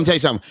bro. Let me tell conversation. you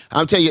something.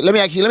 I'm telling you. Let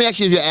me ask you. Let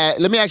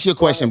me ask you a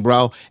Go question, ahead.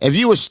 bro. If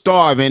you were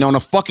starving on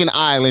a fucking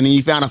island and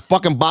you found a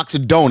fucking box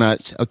of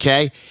donuts,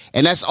 okay,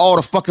 and that's all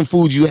the fucking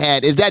food you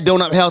had, is that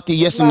donut healthy?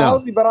 It's Yes or not no?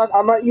 healthy, but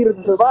I might eat it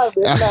to survive.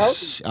 But it's not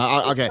healthy. It's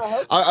Okay. not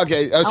healthy.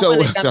 Okay. I So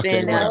want to jump okay,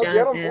 in It's not now, whatever. healthy.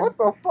 I don't, what Jonathan.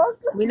 the fuck?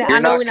 I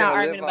You're know not we're gonna not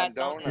live arguing on about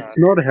It's donuts. donuts.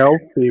 not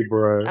healthy,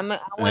 bro.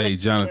 I want to Hey,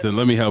 jump in. Jonathan,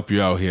 let me help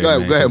you out here,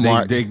 man, Go because ahead, they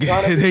Mark. they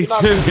Jonathan, they you're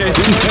not being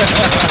real. tripping.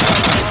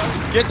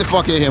 Get the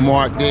fuck in here,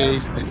 Mark.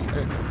 Days.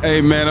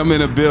 Hey, man, I'm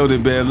in a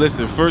building, man.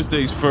 Listen, first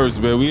things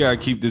first, man. We gotta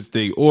keep this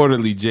thing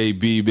orderly,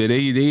 JB, man.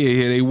 They in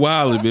here, they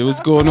wilding, man.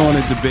 What's going on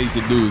in Debate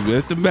the News, man?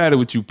 What's the matter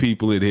with you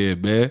people in here,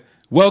 man?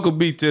 Welcome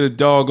me to the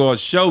doggone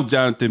show,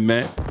 Jonathan,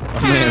 man.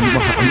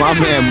 My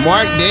man,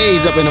 Mark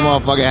Days up in the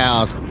motherfucking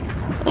house.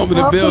 I'm in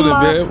the Welcome, building,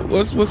 Mark. man.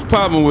 What's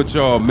popping with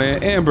y'all,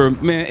 man?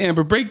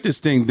 Amber, break this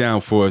thing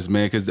down for us,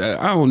 man. Because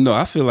I don't know.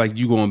 I feel like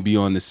you gonna be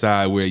on the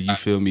side where you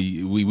feel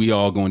me. We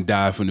all gonna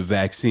die from the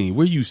vaccine.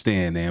 Where you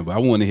stand, Amber? I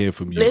want to hear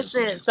from you.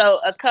 Listen, so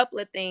a couple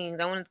of things.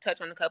 I wanted to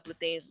touch on a couple of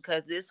things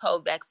because this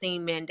whole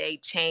vaccine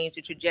mandate changed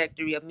the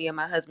trajectory of me and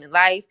my husband's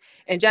life.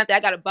 And Jonathan,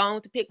 I got a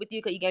bone to pick with you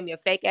because you gave me a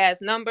fake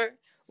ass number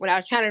when I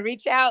was trying to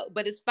reach out,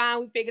 but it's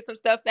fine. We figured some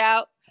stuff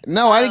out.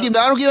 No, I didn't give.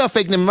 I don't give a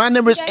fake number. My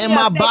number You is gave in me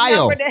a my fake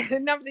number bio. that the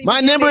number didn't My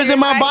even number get is in in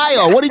my right.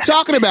 bio. What are you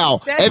talking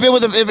about? That's If it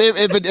was if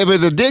it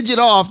was a digit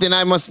off, then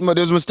I must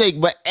there's a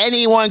mistake. But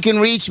anyone can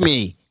reach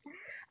me.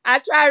 I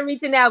tried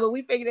reaching out, but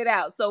we figured it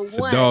out. So It's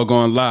a one,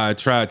 doggone lie. I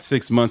tried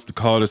 6 months to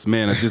call this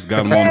man. I just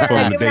got him on the yeah, phone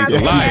like giving today. out He's a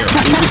fake liar.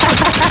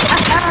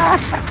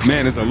 ass. This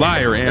man is a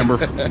liar, Amber.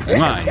 He's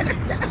lying.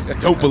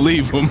 Don't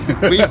believe him.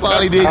 We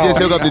finally did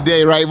just hook up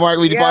today, right, Mark?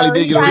 We finally Yo,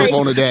 did he get on the got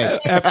phone today.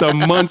 After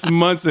months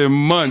and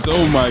months.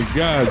 Oh my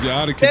gosh, you're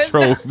out of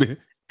control, man.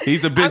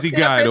 He's a I'm busy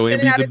sitting up guy, here though,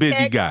 Amber. sending He's out a a busy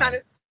text, trying guy.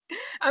 to.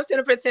 I'm sitting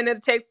up here sending a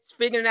text,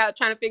 trying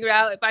to figure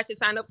out if I should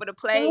sign up for the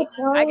play.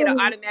 I get an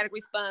automatic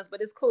response, but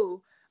it's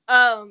cool.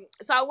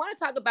 So I want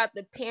to talk about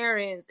the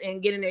parents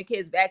and getting their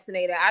kids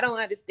vaccinated. I don't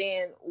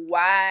understand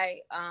why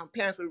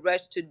parents would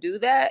rush to do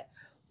that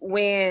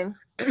when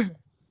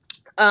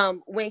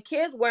when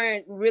kids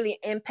weren't really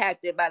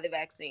impacted by the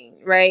vaccine,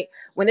 right?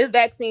 When this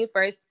vaccine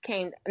first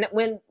came,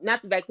 when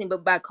not the vaccine,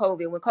 but by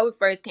COVID, when COVID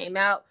first came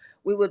out,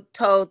 we were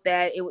told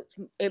that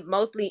it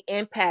mostly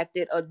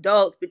impacted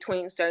adults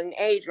between certain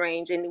age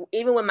range. And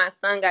even when my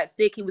son got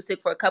sick, he was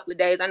sick for a couple of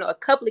days. I know a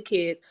couple of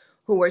kids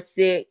who were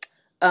sick.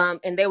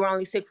 And they were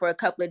only sick for a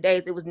couple of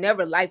days. It was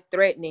never life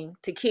threatening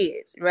to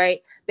kids,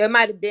 right? There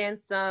might have been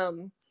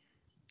some,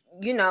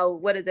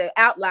 what is it,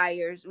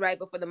 outliers, right?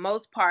 But for the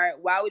most part,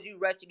 why would you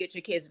rush to get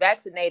your kids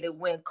vaccinated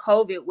when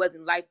COVID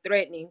wasn't life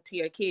threatening to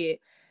your kid?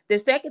 The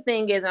second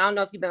thing is, I don't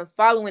know if you've been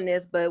following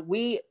this, but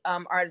we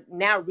are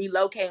now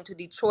relocating to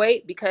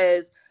Detroit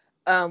because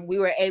we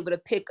were able to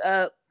pick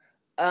up.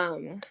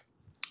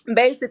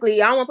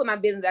 Basically, I don't want to put my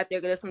business out there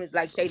because there's some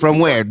like shady From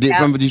people where? out.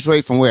 From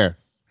Detroit? From where?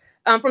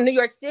 From New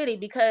York City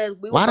because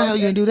we were Why the both hell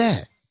you gonna do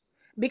that?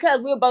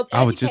 because we were both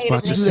I was just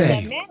educators about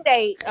and to they put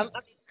that say.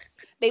 mandate.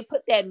 They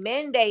put that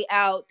mandate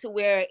out to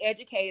where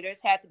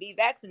educators had to be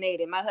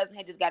vaccinated. My husband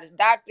had just got his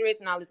doctorates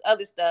and all this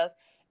other stuff.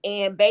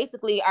 And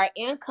basically our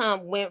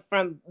income went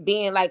from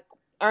being like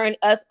earning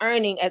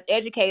as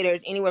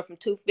educators anywhere from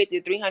 250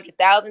 to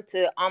 300,000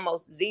 to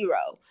almost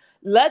zero.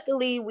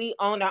 Luckily, we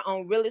owned our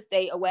own real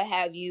estate or what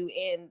have you,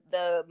 and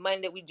the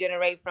money that we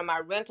generate from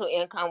our rental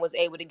income was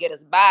able to get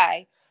us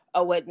by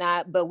or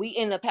whatnot. But we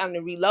ended up having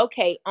to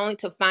relocate only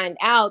to find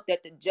out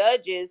that the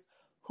judges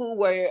who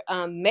were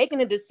making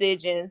the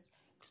decisions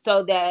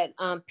so that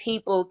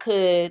people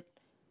could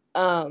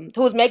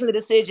who was making the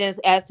decisions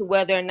as to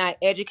whether or not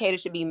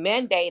educators should be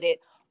mandated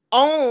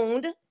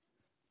owned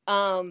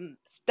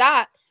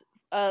stocks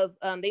of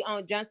they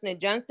owned Johnson &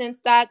 Johnson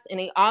stocks, and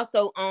they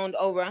also owned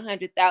over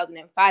 100,000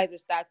 in Pfizer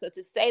stocks. So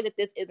to say that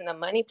this isn't a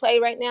money play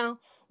right now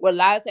where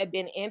lives have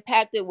been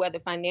impacted, whether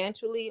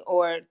financially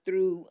or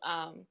through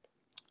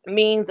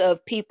means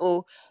of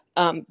people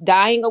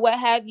dying or what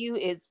have you,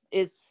 is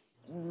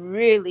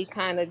really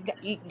kind of,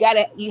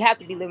 you have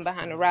to be living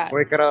behind a rock.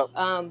 Wake it up.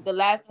 The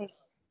last thing,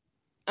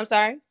 I'm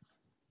sorry.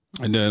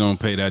 And they don't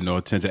pay that no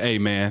attention. Hey,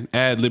 man,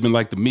 ad-libbing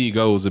like the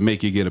Migos and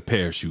make you get a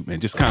parachute, man.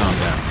 Just calm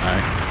down, all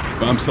right?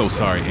 But I'm so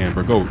sorry,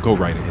 Amber. Go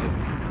right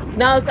ahead.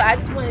 No, so I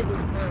just want to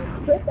just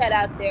put that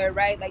out there,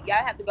 right? Like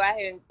y'all have to go out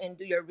here and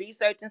do your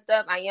research and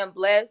stuff. I am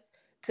blessed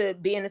to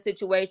be in a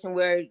situation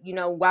where,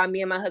 while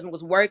me and my husband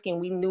was working,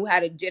 we knew how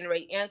to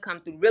generate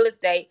income through real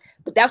estate.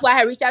 But that's why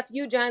I reached out to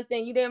you,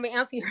 Jonathan. You didn't even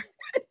answer your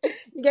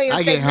you gave me a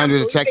I get fake number,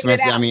 hundreds but of we text figured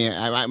it messages.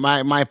 I out.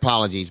 mean, my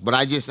apologies, but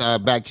I just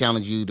back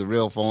challenged you the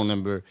real phone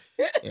number,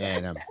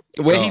 and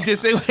Wait, he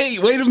just said,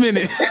 wait a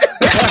minute.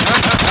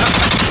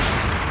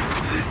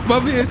 My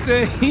man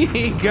said he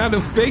ain't got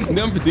a fake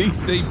number. He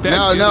say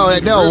back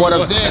no. What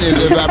I'm saying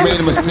is, if I made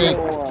a mistake,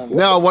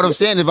 what I'm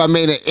saying is, if I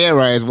made an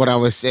error, is what I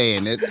was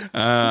saying.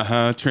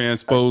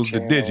 Transpose the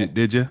digit,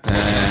 did you?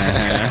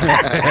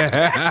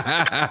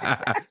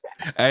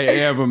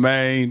 Hey, Amber,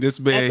 man, this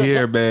man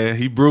here, man,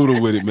 he brutal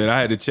with it, man.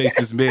 I had to chase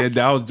this man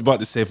down. I was about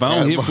to say, if I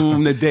don't hear from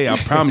him today, I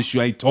promise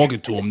you I ain't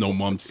talking to him no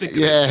more. I'm sick of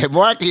this. Yeah,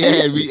 Mark,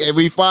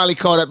 we finally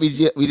caught up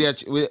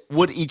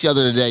with each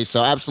other today,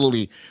 so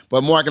absolutely.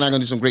 But Mark and I are going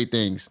to do some great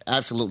things.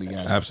 Absolutely,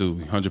 guys.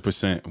 Absolutely,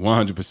 100%,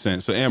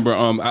 100%. So, Amber,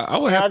 I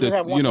would have to,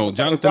 Jonathan,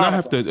 Jonathan, I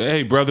have to,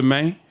 hey, brother,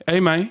 man. Hey,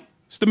 man,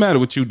 what's the matter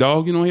with you,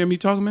 dog? You don't hear me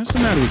talking, man? What's the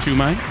matter with you,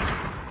 man?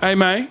 Hey,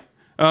 man.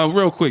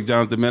 Real quick,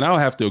 Jonathan, man, I'll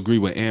have to agree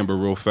with Amber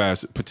real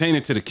fast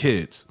pertaining to the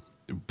kids,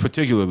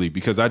 particularly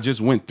because I just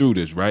went through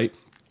this, right?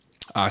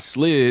 I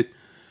slid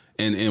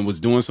and was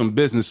doing some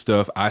business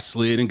stuff. I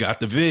slid and got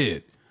the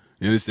vid.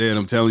 You understand?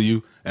 I'm telling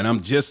you. And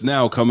I'm just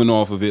now coming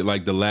off of it,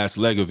 like the last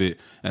leg of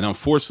it. And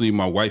unfortunately,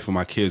 my wife and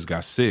my kids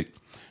got sick.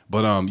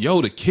 But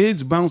the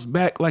kids bounced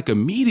back like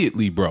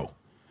immediately, bro.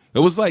 It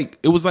was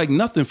like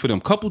nothing for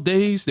them. Couple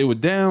days, they were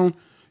down.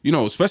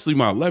 Especially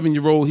my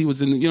 11-year-old, he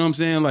was in, you know what I'm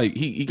saying? Like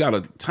he got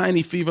a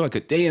tiny fever, like a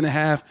day and a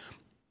half,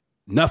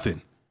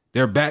 nothing.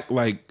 They're back.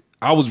 Like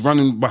I was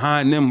running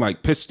behind them,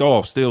 like pissed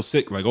off, still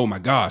sick. Like, oh my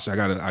gosh, I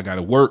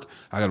gotta work.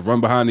 I gotta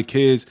run behind the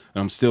kids.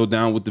 And I'm still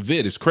down with the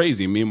vid. It's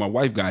crazy. Me and my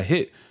wife got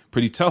hit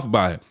pretty tough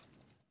by it.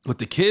 But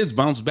the kids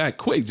bounced back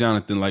quick,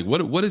 Jonathan. Like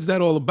what is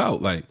that all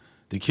about? Like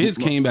the kids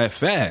came back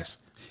fast.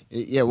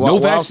 Yeah, no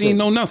vaccine,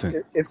 no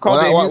nothing. It's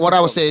called what I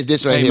would say is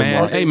this right here, man.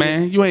 Mark. Hey,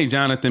 man, you ain't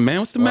Jonathan, man.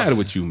 What's the matter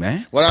with you,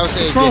 man? What I would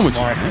say What's is wrong this, with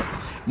Mark. you, man?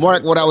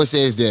 Mark, what I would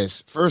say is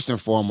this. First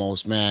and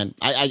foremost, man,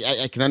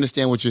 I can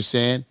understand what you're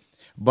saying,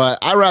 but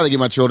I'd rather get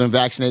my children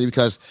vaccinated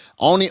because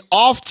on the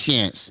off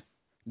chance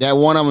that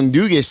one of them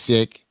do get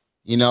sick,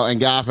 and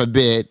God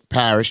forbid,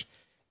 perish,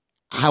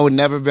 I would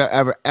never,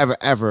 ever, ever,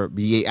 ever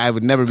be. I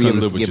would never be Couldn't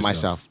able to live with forgive yourself.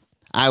 myself.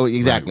 I would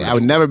exactly. Right. I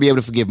would never be able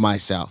to forgive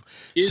myself.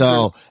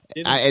 So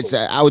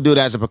I would do it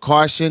as a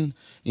precaution,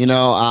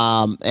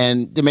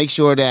 and to make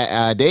sure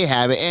that they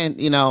have it, and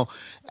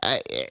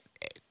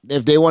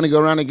if they want to go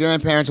around their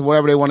grandparents or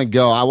whatever they want to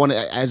go, I want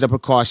it as a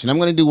precaution. I'm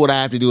going to do what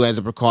I have to do as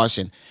a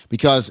precaution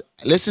because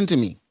listen to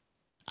me,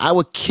 I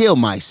would kill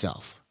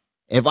myself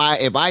if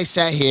I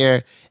sat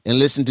here and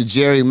listened to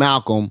Jerry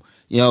Malcolm,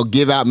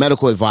 give out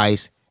medical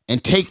advice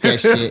and take that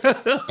shit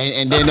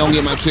and then don't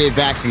get my kid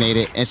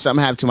vaccinated and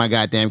something happened to my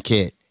goddamn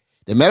kid.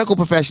 The medical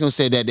professionals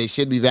said that they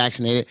should be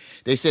vaccinated.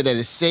 They said that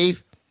it's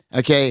safe.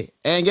 Okay.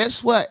 And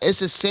guess what? It's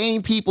the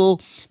same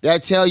people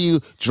that tell you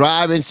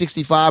driving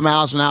 65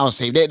 miles an hour is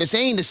safe. The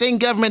same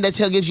government that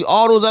gives you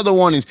all those other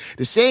warnings.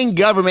 The same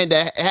government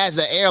that has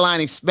the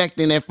airline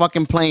inspecting their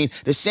fucking plane.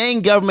 The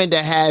same government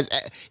that has,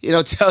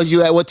 tells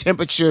you at what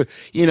temperature,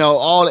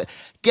 all that.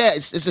 Yeah,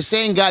 it's the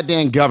same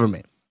goddamn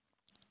government.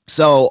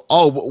 So,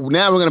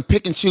 now we're going to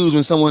pick and choose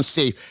when someone's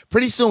safe.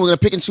 Pretty soon we're going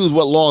to pick and choose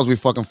what laws we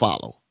fucking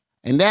follow.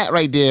 And that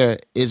right there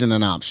isn't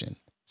an option.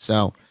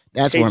 So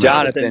that's where I'm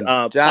Jonathan, at.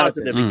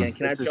 positive again.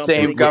 Can I It's the jump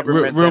in same again?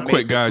 government Real that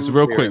quick, made the guys. food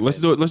Real quick. pyramid. Let's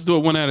do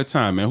it one at a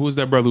time, man. Who was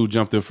that brother who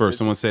jumped in first?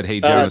 Someone said,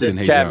 "Hey, This Jonathan." is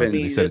Hey, Kevin.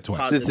 Jonathan. They said it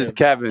twice. This is Positive,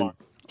 Kevin. Mark.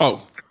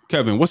 Oh,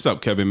 Kevin. What's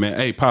up, Kevin, man?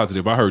 Hey,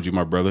 positive. I heard you,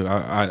 my brother.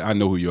 I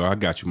know who you are. I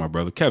got you, my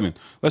brother. Kevin,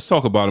 let's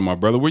talk about it, my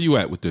brother. Where you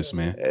at with this,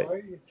 man?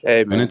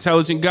 Hey An man.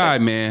 intelligent guy,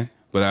 man.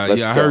 But I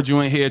Let's go. heard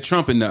you ain't here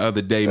trumping the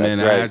other day, man.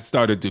 That's right. I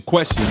started to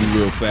question you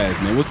real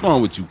fast, man. What's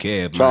wrong with you,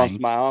 Kev, Trump's man?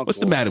 my What's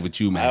the uncle. matter with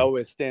you, I man?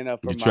 always stand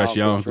up for You my trust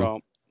your uncle uncle?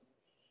 Trump.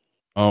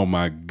 Oh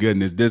my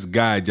goodness, this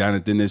guy,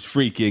 Jonathan, this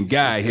freaking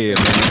guy here,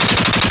 man.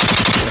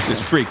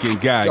 This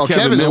freaking guy, Yo,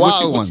 Kevin, Kevin's man. a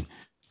wild one.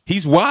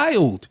 He's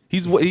wild.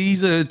 He's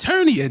an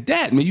attorney at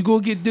that, man. You go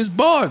get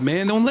disbarred,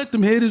 man. Don't let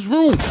them hit his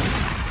room.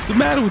 What's the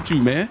matter with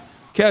you, man?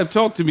 Kev,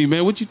 talk to me,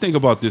 man. What you think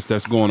about this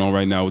that's going on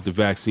right now with the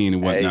vaccine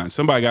and whatnot? Hey,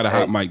 Somebody got a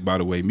hot hey, mic, by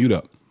the way. Mute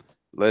up.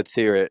 let's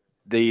hear it.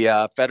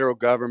 The federal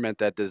government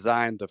that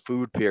designed the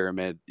food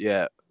pyramid,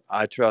 yeah,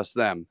 I trust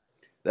them.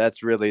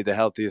 That's really the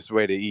healthiest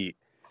way to eat.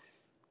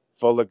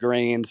 Full of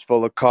grains,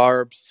 full of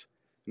carbs,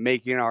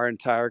 making our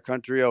entire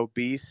country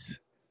obese.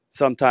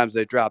 Sometimes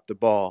they drop the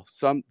ball.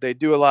 They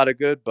do a lot of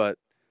good, but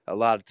a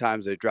lot of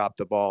times they drop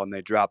the ball, and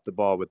they drop the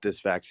ball with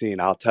this vaccine.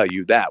 I'll tell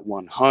you that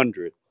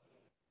 100.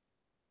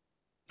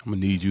 I'm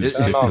gonna need you to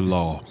stick to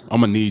law.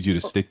 I'm gonna need you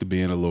to stick to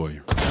being a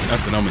lawyer.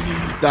 That's what I'm gonna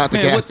need. Dr.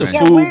 Man, what the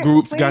Catherine. food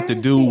groups got to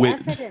Where's do the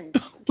with?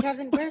 evidence?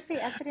 Kevin, where's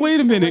the evidence Wait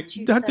a for minute, what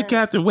you Dr. said?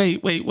 Catherine.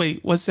 Wait.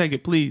 1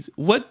 second, please.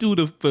 What do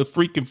the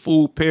freaking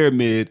food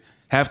pyramid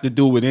have to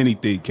do with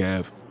anything,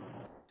 Cav?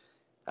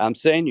 I'm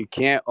saying you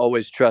can't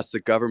always trust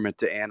the government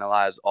to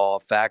analyze all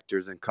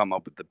factors and come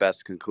up with the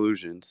best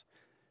conclusions.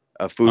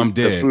 I'm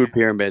The dead. food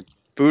pyramid.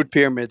 Food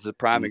pyramid's a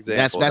prime That's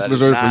example. that's That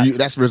is reserved for not. you.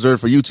 That's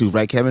reserved for YouTube,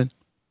 right, Kevin?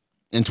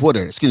 And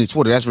Twitter. Excuse me,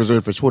 Twitter. That's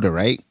reserved for Twitter,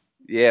 right?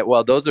 Yeah,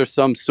 well, those are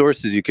some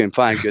sources you can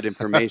find good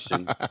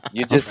information.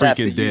 You I'm just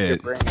have to freaking use your dead.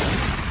 brain.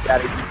 You got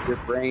to use your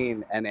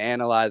brain and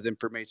analyze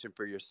information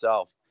for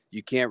yourself.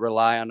 You can't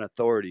rely on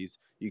authorities.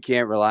 You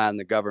can't rely on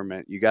the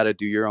government. You got to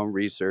do your own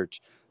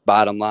research.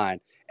 Bottom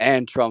line.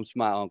 And Trump's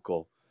my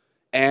uncle.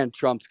 And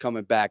Trump's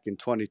coming back in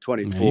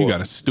Man, you 2024.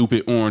 got a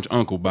stupid orange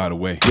uncle, by the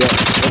way. Yep.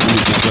 Let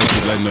me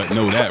just let you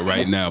know that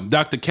right now.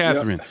 Dr.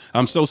 Yep. Catherine,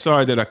 I'm so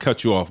sorry that I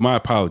cut you off. My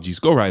apologies.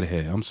 Go right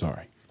ahead. I'm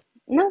sorry.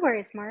 No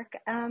worries, Mark.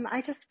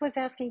 I just was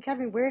asking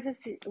Kevin,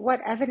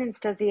 what evidence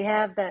does he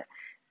have that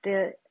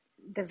the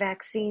the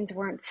vaccines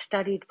weren't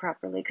studied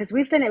properly? Because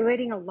we've been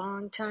waiting a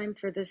long time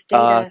for this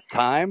data.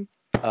 Time.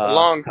 A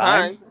long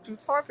Time. time. What you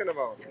talking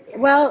about?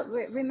 Well,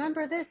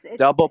 remember this.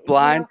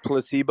 Double-blind, The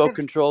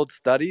placebo-controlled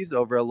studies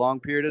over a long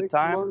period of 6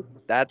 time. months.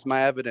 That's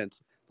my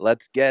evidence.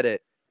 Let's get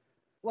it.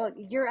 well,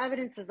 your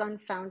evidence is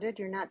unfounded.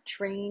 You're not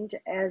trained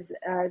as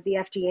the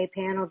FDA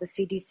panel, the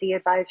CDC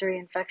advisory,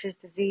 infectious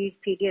disease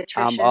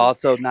I'm pediatricians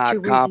also to not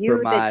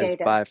review the compromised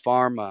data. by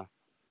pharma.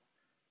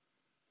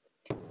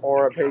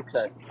 Or a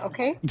paycheck.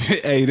 Okay.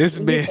 Hey, this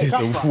man is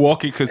a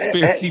walking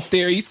conspiracy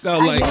theory. He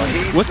sound I like,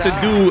 mean, He's what's the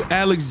dude, not.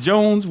 Alex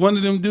Jones, one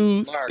of them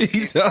dudes? Mark, He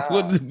he's sounds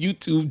one of not. them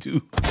YouTube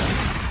dudes.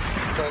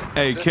 So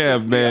Hey, this is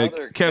Kev, the man.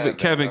 other Kevin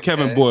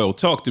okay? Boyle,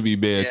 talk to me,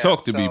 man. Yeah,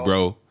 Talk to me, so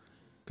bro.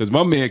 Because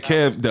my man I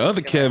was Kev, the just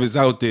other Kev gonna is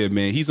out there,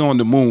 man. He's on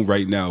the moon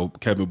right now,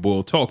 Kevin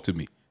Boyle. Talk to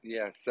me.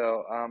 yeah,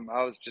 so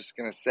I was just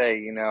gonna say,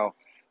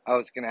 I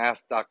was gonna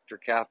ask Dr.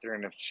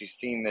 Catherine if she's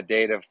seen the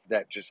data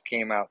that just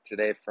came out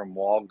today from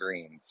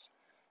Walgreens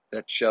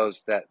that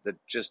shows that the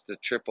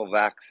triple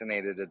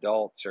vaccinated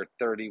adults are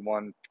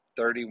 31%,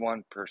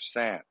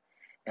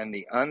 and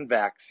the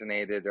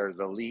unvaccinated are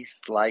the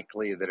least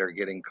likely that are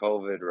getting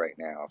COVID right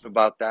now. So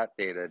about that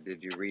data,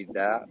 did you read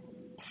that?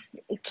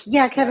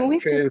 yeah, Kevin, That's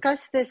we've true.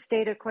 discussed this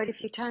data quite a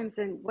few times,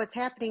 and what's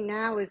happening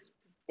now is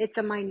it's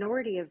a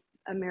minority of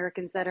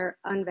Americans that are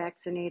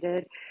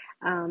unvaccinated,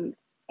 um,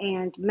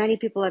 and many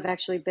people have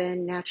actually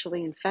been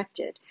naturally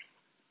infected.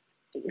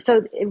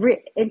 So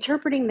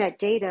interpreting that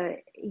data,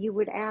 you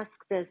would ask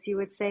this, you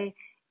would say,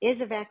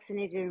 is a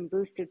vaccinated and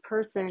boosted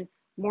person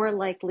more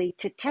likely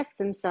to test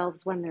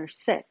themselves when they're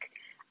sick?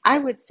 I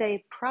would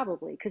say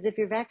probably, because if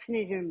you're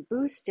vaccinated and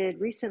boosted,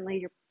 recently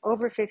you're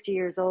over 50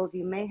 years old,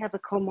 you may have a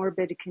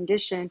comorbid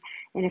condition,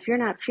 and if you're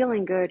not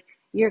feeling good,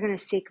 you're going to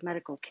seek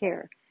medical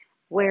care.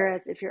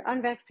 Whereas if you're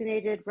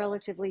unvaccinated,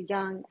 relatively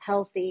young,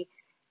 healthy,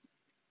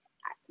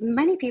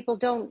 many people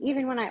don't,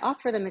 even when I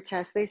offer them a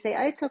test, they say,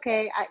 oh, it's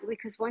okay,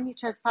 because when you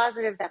test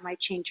positive, that might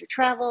change your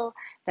travel,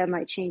 that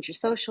might change your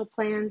social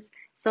plans.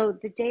 So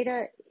the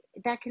data,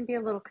 that can be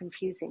a little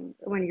confusing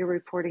when you're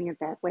reporting it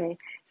that way.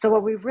 So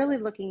what we're really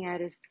looking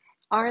at is,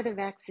 are the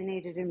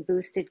vaccinated and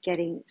boosted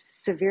getting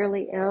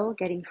severely ill,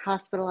 getting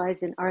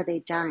hospitalized, and are they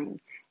dying?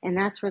 And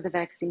that's where the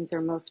vaccines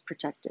are most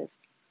protective.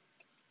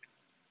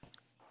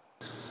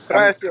 Could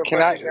I ask you a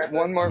Can I question, Captain?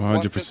 one more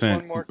one just 100%.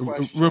 one more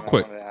Real question I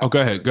quick. wanted to Oh, ask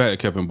go ahead. her. Go ahead,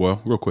 Kevin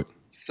Boyle. Real quick.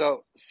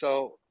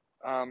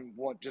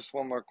 Just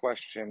one more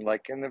question.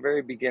 Like in the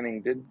very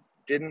beginning,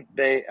 didn't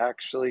they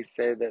actually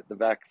say that the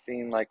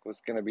vaccine like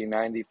was going to be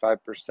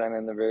 95%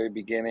 in the very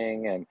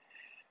beginning? And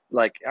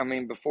like, I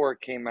mean, before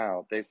it came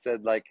out, they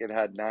said like it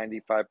had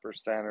 95%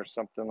 or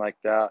something like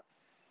that,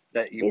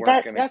 that you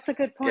weren't going to That's a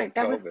good point. get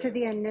That was to COVID.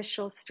 the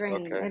initial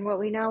strain. Okay. And what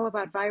we know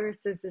about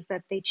viruses is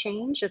that they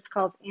change. It's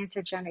called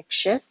antigenic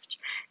shift.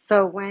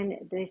 So when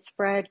they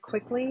spread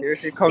quickly, Here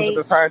she comes with they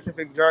the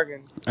scientific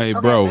jargon. Hey,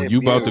 okay. bro, Hey, you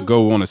about to abuse.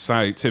 Well, go on a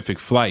scientific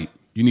flight.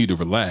 You need to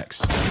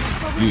relax.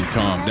 well, You need to we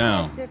calm have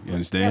had down. You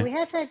different, yeah, understand? we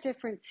have had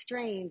different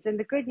strains, and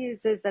the good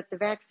news is that the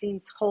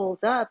vaccines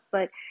hold up.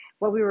 But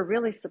what we were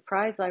really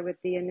surprised by with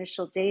the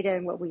initial data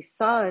and what we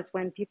saw is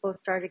when people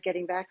started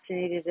getting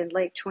vaccinated in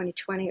late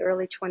 2020,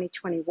 early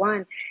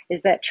 2021,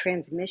 is that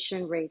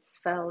transmission rates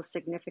fell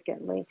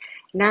significantly.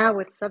 Now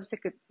with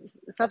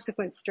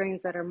subsequent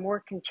strains that are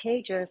more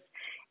contagious,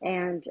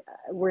 and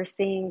we're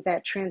seeing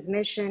that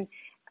transmission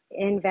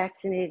in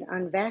vaccinated,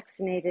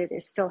 unvaccinated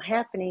is still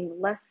happening,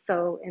 less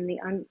so in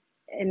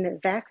the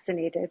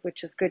vaccinated,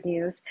 which is good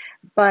news.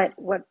 But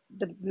what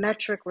the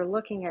metric we're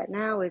looking at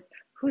now is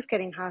who's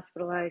getting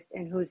hospitalized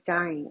and who's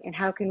dying, and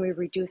how can we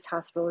reduce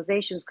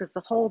hospitalizations? Because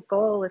the whole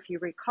goal, if you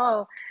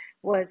recall,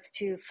 was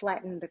to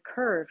flatten the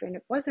curve. And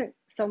it wasn't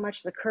so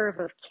much the curve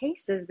of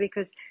cases,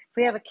 because if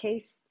we have a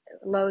case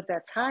load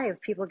that's high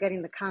of people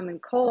getting the common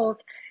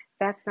cold,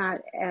 that's not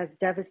as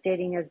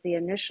devastating as the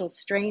initial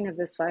strain of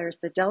this virus,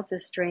 the Delta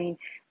strain,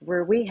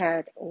 where we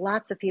had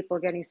lots of people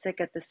getting sick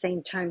at the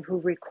same time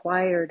who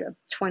required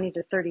 20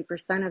 to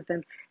 30% of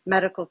them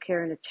medical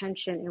care and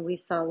attention. And we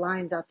saw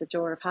lines out the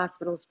door of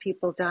hospitals,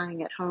 people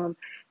dying at home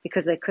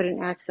because they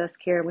couldn't access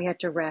care. And we had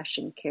to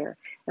ration care.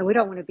 And we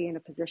don't want to be in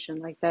a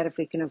position like that if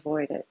we can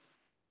avoid it.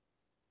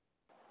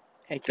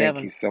 Hey,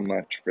 Thank Kevin. you so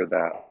much for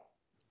that.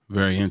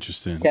 Very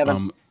interesting.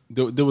 Kevin.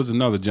 There was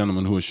another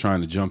gentleman who was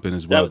trying to jump in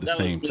as well at the That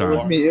was same me, It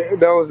was time. Mark. me.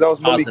 That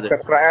was Malik. Positive.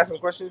 Could I ask some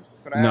questions?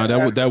 Could I No, ask?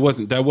 that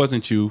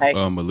wasn't you, Hey,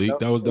 Malik. No,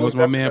 That it was was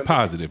my definitely man, Malik.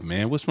 Positive,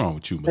 man. What's wrong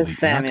with you, this is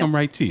Malik? Man, I Samuel. come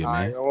right to you, All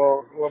right. man.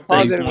 Well,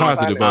 Thanks, positive is Mark.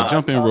 Positive, silent.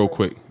 jump in real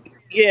quick.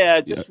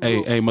 Yeah, just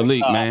real Hey, quick.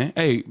 Malik, man.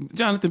 Hey,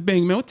 Jonathan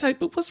Bing, man.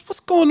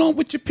 What's going on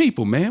with your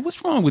people, man?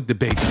 What's wrong with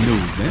debate the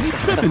news, man? They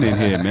tripping in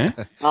here, man.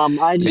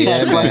 I just They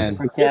had Yeah, a question tripping. man.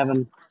 for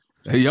Kevin.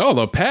 Hey, y'all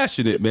are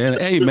passionate, man.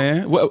 Just Hey, real.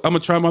 man. Well, I'm gonna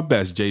try my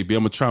best, JB.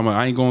 I'm gonna try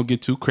I ain't gonna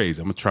get too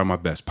crazy. I'm gonna try my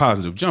best.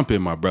 Positive, jump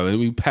in, my brother.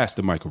 We pass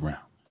the mic around.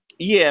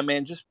 Yeah,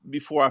 man, just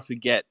before I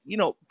forget,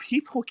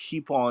 people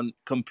keep on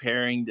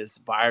comparing this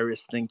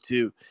virus thing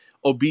to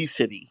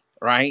obesity,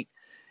 right?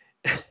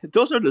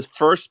 Those are the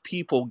first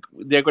people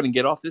they're going to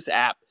get off this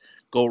app,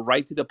 go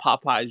right to the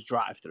Popeyes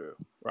drive-through,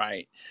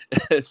 right?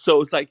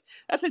 So it's like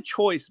that's a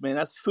choice, man.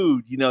 That's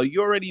food.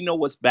 You already know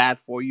what's bad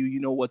for you. You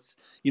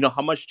know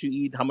how much to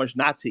eat, how much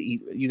not to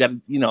eat. You got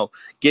to,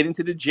 get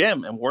into the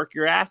gym and work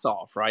your ass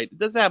off, right? It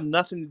doesn't have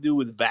nothing to do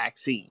with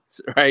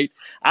vaccines, right?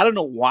 I don't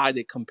know why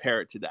they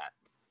compare it to that.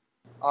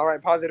 All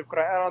right, positive. Could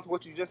I add on to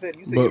what you just said?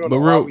 You said you But don't but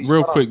know why real we.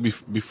 real Hold quick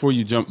before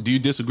you jump, do you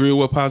disagree with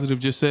what Positive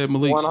just said,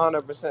 Malik? on.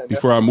 100%,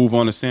 Before I definitely. move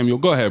on to Samuel,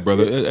 go ahead,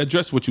 brother. Yeah.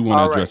 Address what you want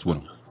to All right. address with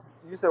him.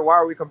 You said why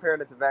are we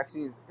comparing it to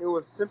vaccines? It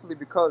was simply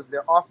because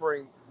they're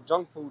offering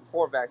junk food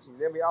for vaccines.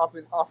 They'll be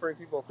offering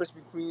people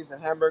Krispy Kremes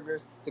and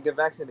hamburgers to get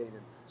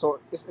vaccinated. So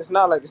it's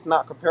not like it's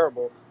not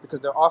comparable because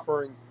they're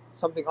offering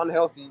something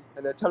unhealthy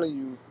and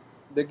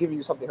they're giving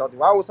you something healthy.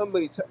 Why would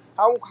somebody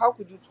how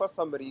could you trust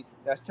somebody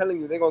that's telling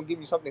you they're gonna give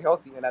you something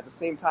healthy and at the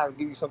same time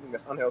give you something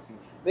that's unhealthy?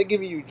 They're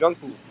giving you junk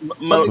food.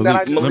 Something that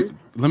I Malik, just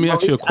let me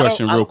ask you a Malik,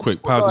 question I real don't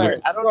quick. agree with go Positive. that.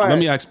 ahead. I don't Go Let know. ahead.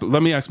 me ask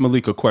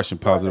Malik a question.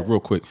 Go Positive, ahead. real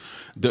quick.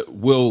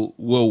 Will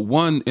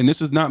one? And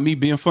this is not me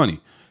being funny.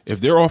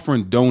 If they're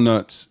offering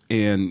donuts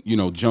and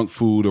junk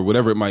food or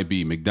whatever it might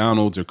be,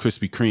 McDonald's or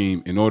Krispy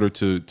Kreme, in order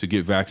to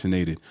get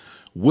vaccinated,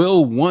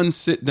 will one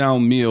sit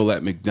down meal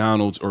at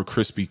McDonald's or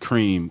Krispy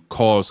Kreme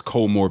cause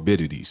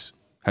comorbidities?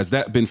 Has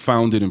that been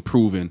founded and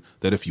proven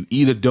that if you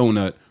eat a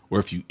donut or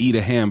if you eat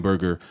a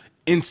hamburger,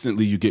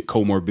 instantly you get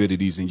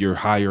comorbidities and you're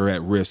higher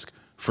at risk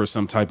for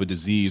some type of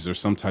disease or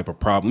some type of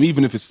problem,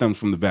 even if it stems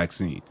from the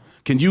vaccine?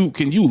 Can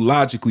you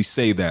logically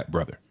say that,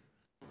 brother?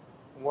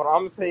 What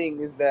I'm saying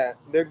is that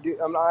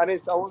I'm not.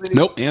 I wasn't even.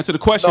 Nope. Answer the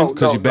question No,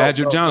 because no, you no,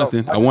 badgered no, no.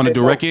 Jonathan. I I just want a said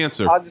no. direct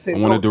answer. I'll just say I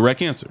want a no.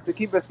 direct answer. To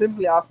keep it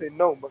simply, I'll say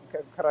no. But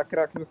can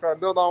I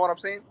build on what I'm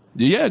saying?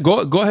 Yeah,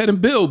 go ahead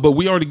and build, but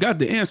we already got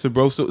the answer,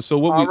 bro. So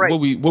what All we right. what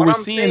we what What we're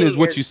I'm seeing is saying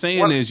what is you're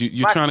saying is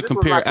you're trying to this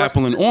was my compare question.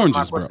 apple and This was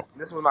my oranges, bro. question.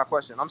 This was my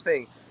question. I'm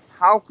saying,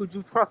 how could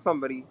you trust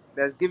somebody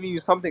that's giving you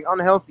something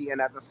unhealthy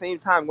and at the same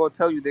time go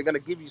tell you they're gonna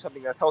give you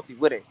something that's healthy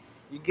with it?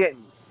 You get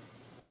me?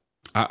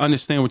 I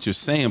understand what you're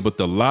saying, but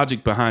the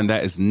logic behind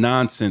that is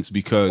nonsense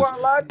because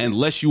What logic?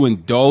 unless you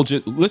indulge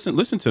it,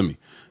 listen to me.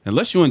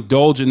 Unless you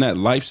indulge in that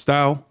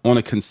lifestyle on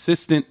a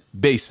consistent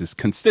basis,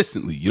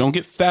 consistently, you don't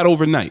get fat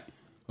overnight.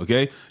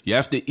 Okay, you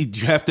have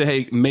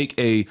to make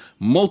a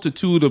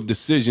multitude of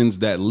decisions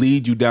that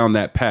lead you down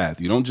that path.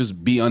 You don't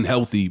just be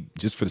unhealthy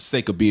just for the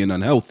sake of being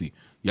unhealthy.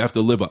 You have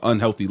to live an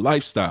unhealthy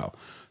lifestyle.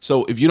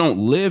 So if you don't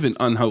live an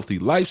unhealthy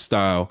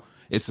lifestyle,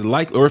 it's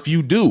like, or if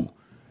you do,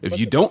 if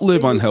you But don't the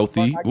live thing is,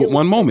 but unhealthy, I get what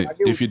one you're saying. moment. I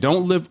get what If you you're saying.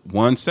 don't live,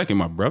 1 second,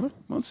 my brother,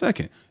 1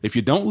 second. If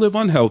you don't live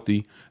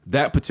unhealthy,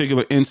 that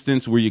particular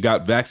instance where you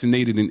got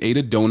vaccinated and ate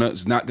a donut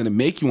is not going to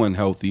make you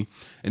unhealthy.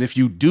 And if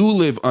you do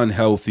live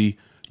unhealthy,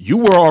 you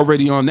were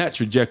already on that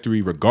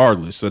trajectory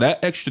regardless. So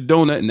that extra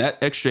donut and that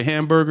extra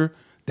hamburger,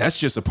 that's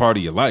just a part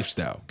of your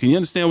lifestyle. Can you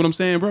understand what I'm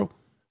saying, bro?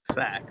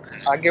 Fact.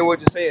 I get what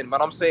you're saying,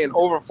 but I'm saying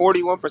over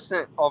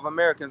 41% of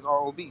Americans are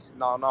obese.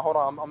 Now, hold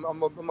on. I'm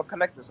gonna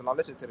connect this and I'll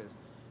listen to this.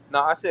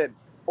 Now, I said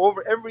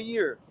over every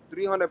year,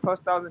 300 plus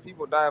thousand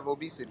people die of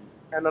obesity,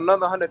 and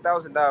another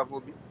 100,000 die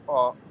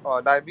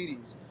of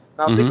diabetes.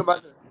 Now, think Mm-hmm.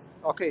 about this.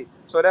 Okay,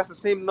 so that's the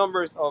same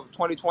numbers of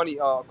 2020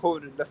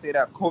 COVID. Let's say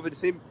that COVID,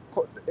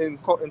 in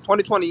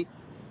 2020,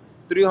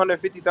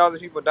 350,000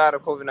 people died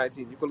of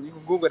COVID-19. You can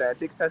Google that. It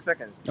takes 10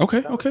 seconds.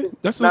 Okay, Now the okay. thing,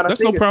 That's now the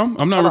that's no thing is, problem.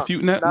 I'm not hold on.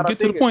 refuting that. Now the Get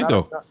to the thing is, point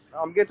though.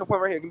 I'm getting to a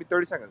point right here. Give me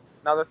 30 seconds.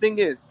 Now the thing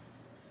is,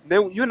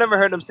 you never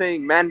heard them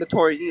saying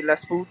mandatory eat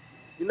less food.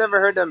 You never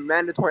heard them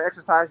mandatory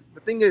exercise.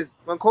 The thing is,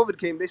 when COVID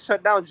came, they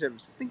shut down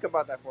gyms. Think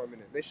about that for a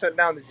minute. They shut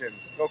down the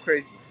gyms. Go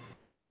crazy.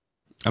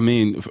 I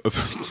mean,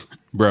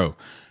 bro,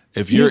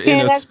 if You you're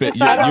in a can't spit, exercise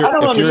you're in I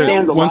the don't if you're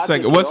understand gym. the one logic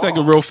second, at 1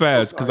 second, all. real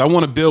Oh, fast, because I sorry.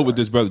 want to build with Sorry.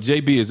 this brother.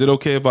 JB, is it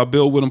okay if I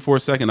build with him for a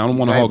second? I don't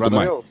want to Hey, hog the brother.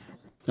 mic. Bill,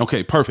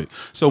 Okay, perfect.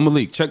 So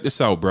Malik, check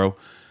this out, bro.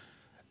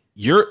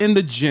 You're in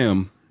the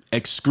gym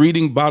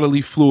excreting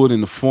bodily fluid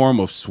in the form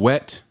of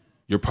sweat.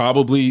 You're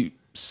probably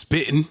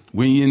spitting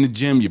when you're in the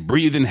gym. You're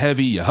breathing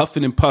heavy. You're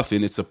huffing and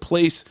puffing. It's a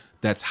place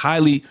that's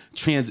highly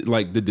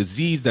like the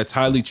disease that's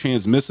highly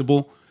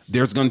transmissible.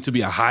 There's going to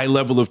be a high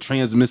level of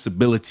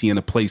transmissibility in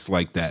a place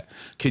like that.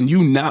 Can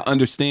you not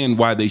understand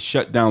why they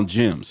shut down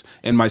gyms?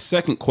 And my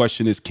second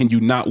question is, can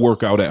you not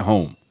work out at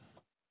home?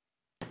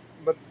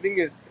 but the thing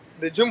is,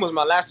 the gym was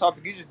my last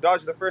topic. You just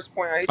dodged the first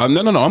point. I hate you for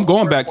No. I'm dodging the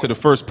going first back to point. the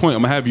first point.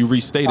 I'm gonna have you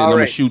restate it, and All I'm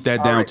gonna right, shoot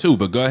that all down right, too.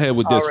 But go ahead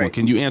with all this one. right.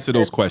 Can you answer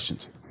those And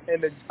questions?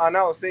 I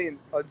now was saying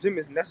a gym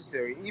is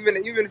necessary. Even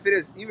if it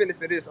is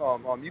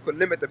you could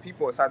limit the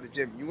people inside the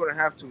gym. You wouldn't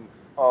have to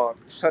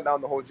shut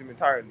down the whole gym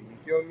entirely. You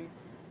feel me?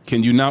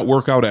 Can you not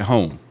work out at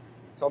home?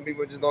 Some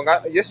people just don't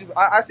got. Yes,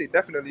 I say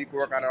definitely you can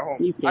work out at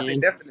home. You I say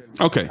can. definitely.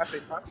 Okay, I say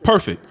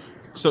perfect.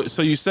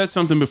 So you said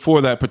something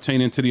before that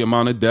pertaining to the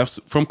amount of deaths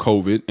from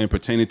COVID and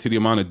pertaining to the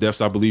amount of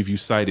deaths. I believe you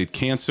cited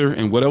cancer,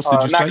 and what else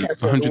did you not cite?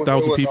 cancer. It hundred was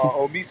thousand people.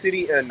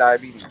 obesity and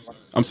diabetes.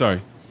 I'm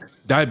sorry,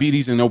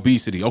 diabetes and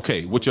obesity.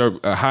 Okay, which are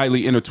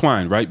highly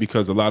intertwined, right?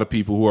 Because a lot of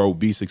people who are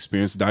obese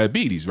experience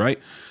diabetes, right?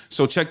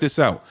 So check this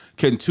out.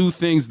 Can two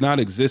things not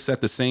exist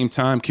at the same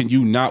time? Can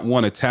you not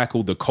want to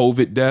tackle the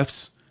COVID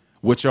deaths,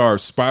 which are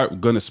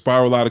going to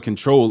spiral out of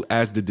control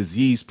as the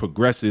disease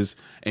progresses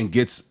and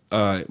gets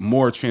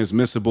more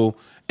transmissible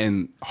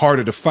and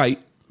harder to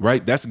fight,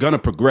 right? That's going to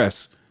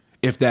progress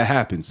if that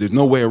happens. There's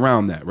no way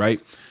around that,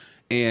 right?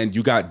 And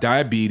you got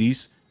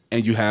diabetes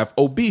and you have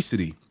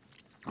obesity,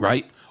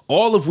 right?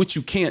 All of which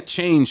you can't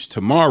change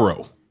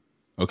tomorrow.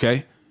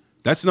 Okay.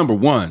 That's number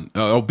one.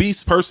 An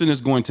obese person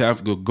is going to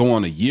have to go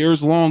on a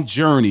years long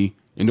journey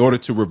in order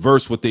to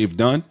reverse what they've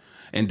done.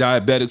 And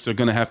diabetics are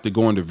going to have to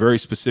go under very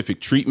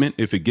specific treatment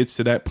if it gets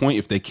to that point.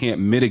 If they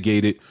can't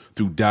mitigate it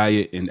through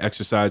diet and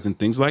exercise and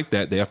things like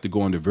that, they have to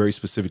go under very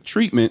specific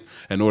treatment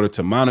in order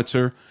to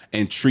monitor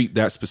and treat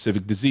that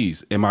specific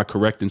disease. Am I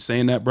correct in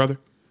saying that, brother?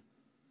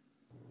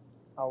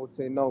 I would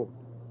say no.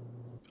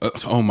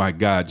 Oh my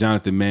God,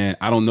 Jonathan, man,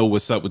 I don't know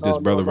what's up with this No, no,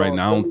 brother right no.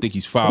 now. I don't think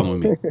he's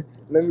following me.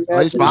 Let me Oh,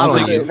 he's answer you. I don't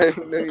following think you.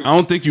 you. I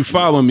don't think you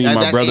following me,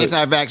 my That's brother.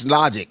 anti-vax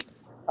logic.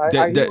 I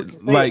hear what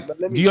you're saying, Like, but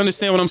let do me. you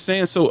understand what I'm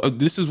saying? So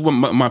this is what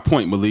my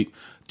point, Malik.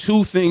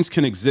 Two things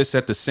can exist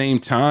at the same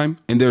time,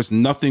 and there's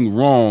nothing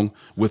wrong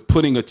with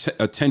putting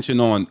attention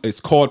on.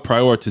 It's called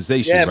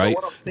prioritization, Yeah, but right?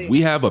 what I'm If saying.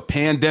 we have a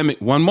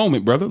pandemic, one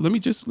moment, brother. Let me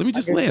just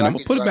land. I'm gonna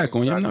put it I back get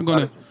on you. you. I'm I not get you. I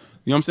gonna. get you.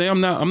 You know what I'm saying?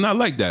 I'm not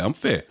like that. I'm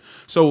fair.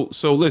 So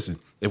listen,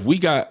 if we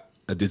got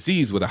a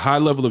disease with a high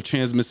level of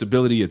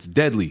transmissibility, it's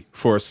deadly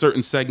for a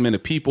certain segment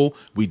of people.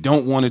 We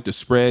don't want it to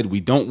spread.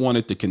 We don't want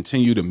it to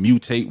continue to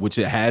mutate, which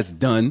it has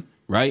done,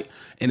 right?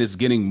 And it's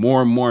getting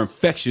more and more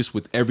infectious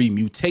with every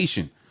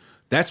mutation.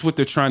 That's what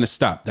they're trying to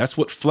stop. That's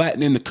what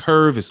flattening the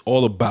curve is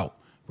all about,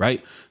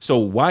 right? So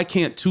why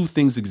can't two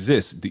things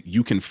exist?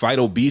 You can fight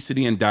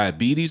obesity and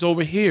diabetes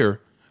over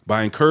here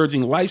by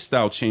encouraging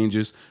lifestyle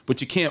changes,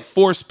 but you can't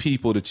force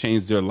people to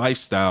change their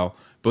lifestyle.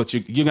 But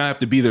you're gonna have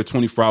to be there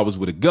 24 hours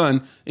with a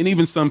gun, and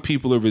even some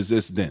people are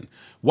resistant.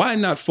 Why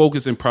not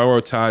focus and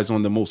prioritize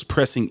on the most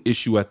pressing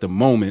issue at the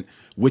moment,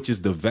 which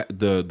is the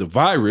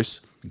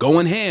virus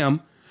going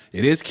ham?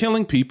 It is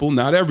killing people,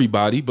 not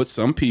everybody, but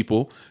some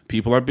people.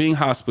 People are being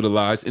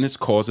hospitalized, and it's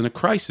causing a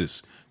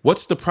crisis.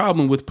 What's the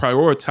problem with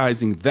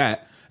prioritizing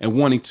that and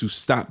wanting to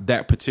stop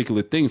that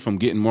particular thing from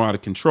getting more out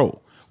of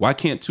control? Why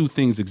can't two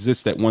things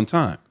exist at one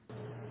time?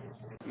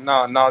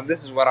 No, no,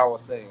 this is what I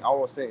was saying. I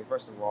was saying,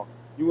 first of all,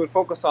 you would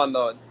focus on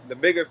the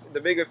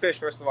bigger fish,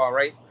 first of all,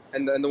 right?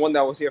 And the one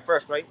that was here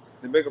first, right?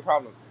 The bigger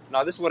problem.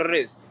 Now, this is what it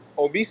is.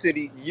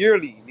 Obesity,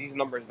 yearly, these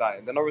numbers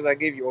die. The numbers I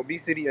gave you,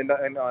 obesity and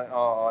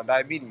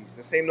diabetes,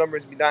 the same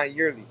numbers be dying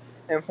yearly.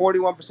 And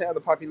 41% of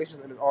the population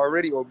is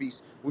already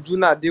obese. Would you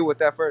not deal with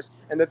that first?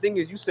 And the thing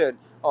is, you said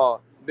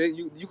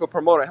you could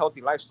promote a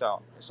healthy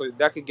lifestyle, so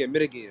that could get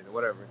mitigated or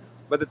whatever.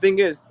 But the thing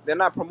is, they're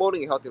not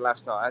promoting a healthy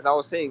lifestyle. As I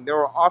was saying, they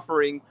were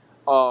offering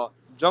uh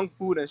junk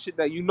food and shit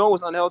that you know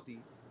is unhealthy,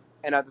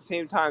 and at the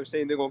same time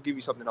saying they're gonna give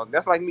you something else.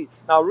 That's like me.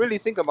 Now really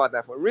think about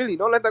that. For really,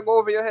 don't let that go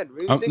over your head.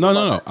 Really think No,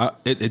 no, about no. that.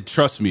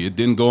 Trust me, it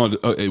didn't go on.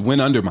 It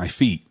went under my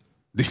feet.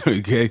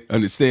 Okay,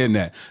 understand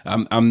that.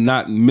 I'm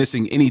not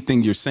missing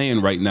anything you're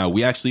saying right now.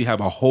 We actually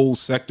have a whole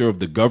sector of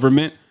the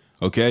government,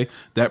 okay,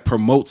 that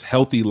promotes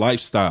healthy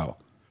lifestyle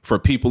for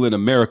people in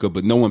America,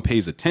 but no one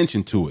pays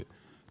attention to it.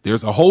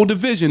 There's a whole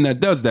division that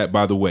does that,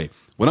 by the way.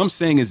 What I'm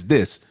saying is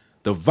this: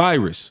 the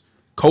virus,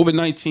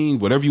 COVID-19,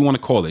 whatever you want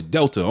to call it,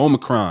 Delta,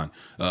 Omicron,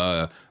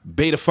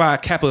 Beta Phi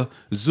Kappa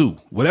Zoo,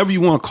 whatever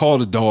you want to call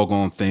the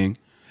doggone thing,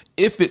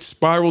 if it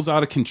spirals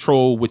out of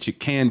control, which it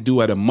can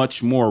do at a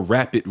much more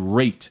rapid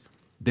rate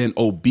than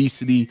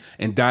obesity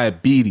and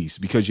diabetes,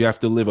 because you have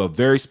to live a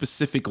very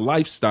specific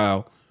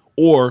lifestyle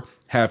or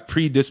have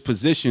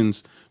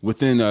predispositions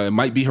within, it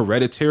might be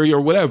hereditary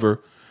or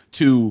whatever,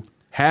 to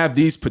have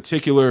these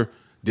particular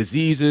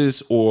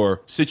diseases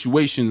or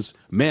situations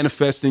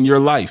manifest in your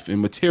life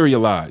and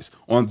materialize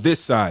on this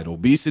side,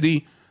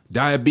 obesity,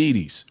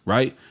 diabetes,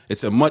 right?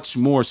 It's a much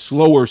more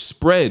slower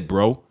spread,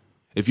 bro.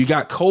 If you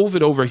got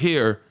COVID over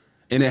here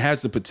and it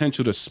has the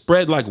potential to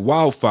spread like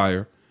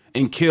wildfire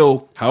and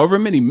kill however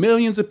many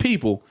millions of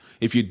people,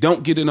 if you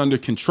don't get it under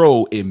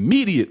control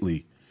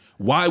immediately,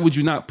 why would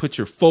you not put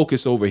your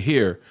focus over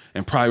here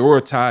and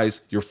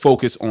prioritize your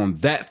focus on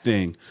that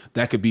thing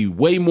that could be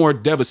way more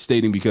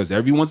devastating? Because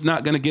everyone's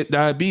not going to get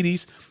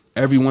diabetes,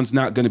 everyone's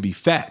not going to be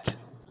fat,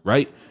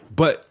 right?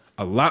 But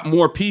a lot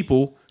more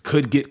people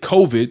could get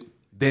COVID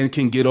than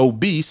can get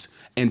obese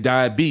and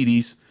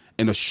diabetes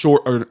in a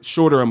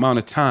shorter amount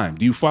of time.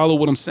 Do you follow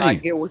what I'm I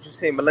saying? get what you're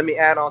saying, but let me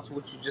add on to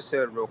what you just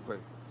said real quick.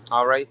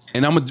 All right.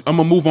 And I'm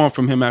gonna move on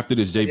from him after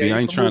this, Yeah, JB. I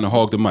you ain't can trying move. to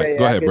hog the Yeah, mic.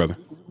 Go yeah, I ahead, can. brother.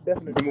 You can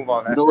definitely move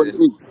on You know after what? this.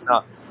 Hey,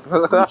 Now,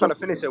 because let me I'm say gonna something.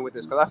 finish it with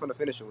this. Because I'm gonna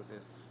finish it with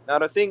this. Now,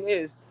 the thing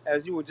is,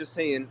 as you were just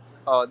saying,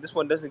 this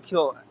one doesn't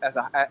kill at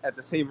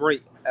the same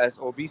rate as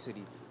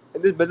obesity.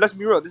 But let's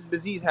be real. This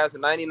disease has a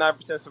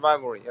 99%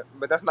 survival rate.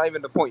 But that's not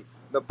even the point.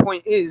 The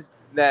point is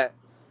that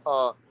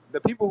uh,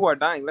 the people who are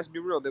dying, let's be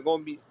real, they're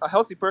going to be a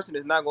healthy person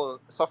is not going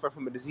to suffer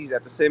from a disease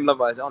at the same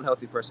level as an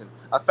unhealthy person.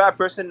 A fat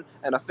person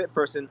and a fit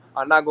person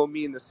are not going to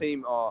be in the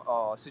same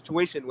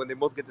situation when they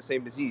both get the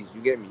same disease.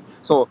 You get me?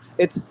 So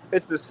it's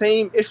the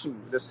same issue,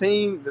 the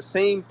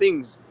same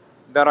things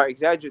that are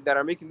exaggerated that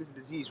are making this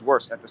disease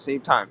worse at the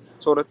same time.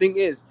 So the thing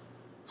is,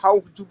 how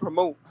could you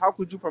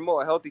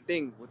promote a healthy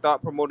thing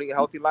without promoting a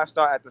healthy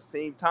lifestyle at the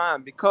same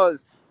time?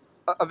 Because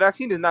a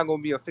vaccine is not going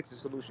to be a fixed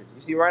solution.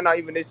 You see, right now,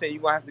 even they say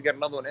you're going to have to get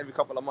another one every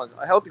couple of months.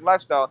 A healthy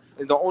lifestyle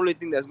is the only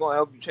thing that's going to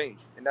help you change.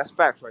 And that's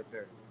facts right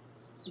there.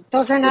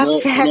 Those are Can not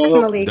I facts, help?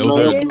 Malik. Can I Those It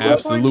are help is you out?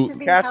 important to absolute.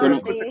 be Can Catherine,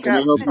 I? put the healthy. Can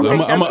I cap. help you Okay,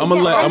 out? I'm Catherine, gonna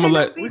move let on. I'm gonna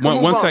let We can one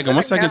move on. second, Let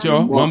one it, second, Catherine.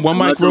 y'all. Mark, One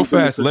I'm mic not real trying to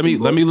take up fast. your Let me time,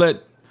 let bro. me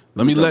let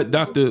Let me jump in real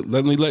quick.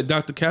 Let me let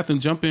Dr. Catherine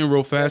jump in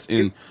real fast Yes,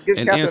 give, and give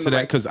Catherine answer the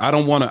that mic. because I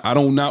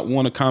do not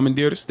want to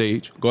commandeer the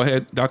stage. Go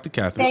ahead, Dr.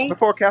 Catherine. Thank.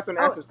 Before Catherine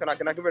Oh, answers, can I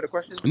give her the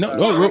question? No,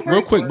 no, yeah. Let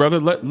real her. quick, brother.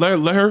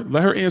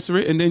 Let her answer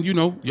it, and then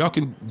y'all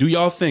can do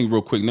y'all thing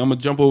real quick. Now I'm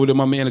gonna jump over to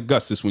my man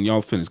Augustus when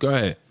y'all finish. Go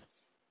ahead.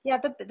 Yeah,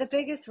 the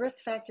biggest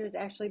risk factor is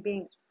actually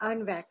being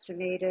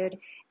unvaccinated.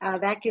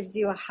 That gives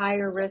you a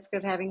higher risk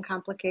of having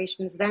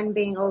complications than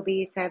being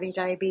obese, having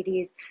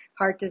diabetes,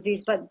 heart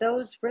disease. But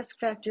those risk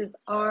factors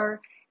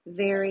are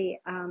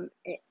very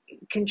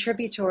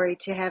contributory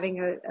to having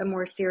a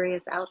more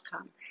serious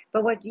outcome.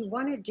 But what you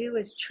want to do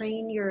is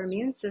train your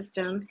immune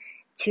system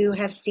to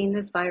have seen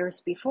this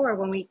virus before.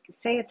 When we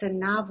say it's a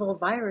novel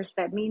virus,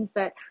 that means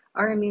that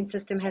our immune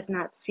system has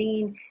not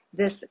seen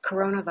this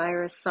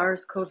coronavirus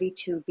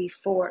SARS-CoV-2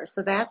 before.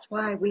 So that's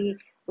why we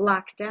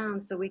locked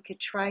down so we could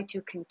try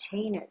to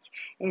contain it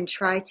and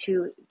try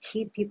to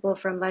keep people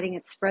from letting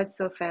it spread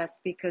so fast.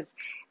 Because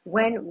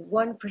when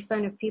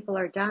 1% of people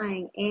are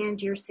dying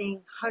and you're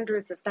seeing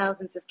hundreds of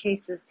thousands of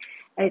cases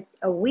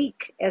a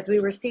week, as we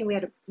were seeing, we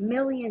had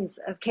millions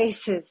of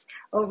cases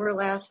over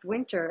last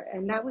winter,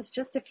 and that was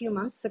just a few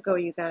months ago,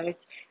 you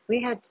guys.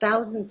 We had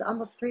thousands,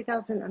 almost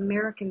 3,000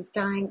 Americans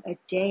dying a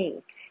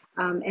day.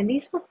 And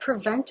these were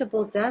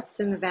preventable deaths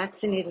in the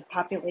vaccinated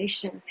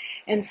population.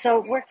 And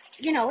so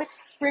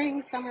it's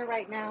spring, summer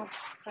right now.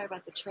 Sorry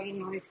about the train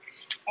noise.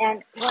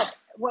 And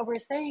what we're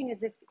saying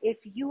is if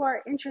you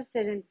are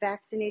interested in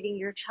vaccinating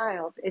your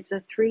child, it's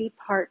a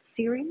 3-part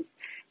series.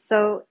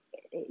 So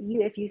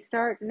if you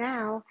start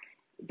now,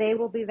 they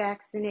will be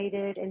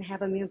vaccinated and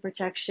have immune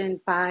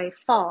protection by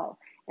fall.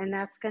 And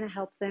that's going to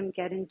help them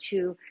get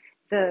into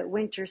the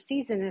winter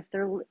season.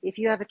 If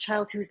you have a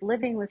child who's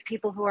living with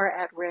people who are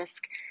at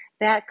risk,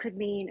 that could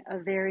mean a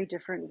very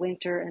different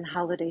winter and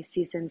holiday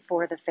season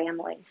for the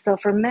family. So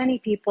for many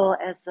people,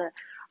 as the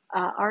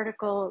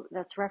article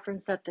that's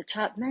referenced at the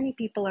top, many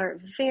people are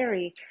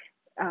very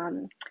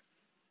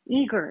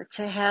eager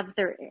to have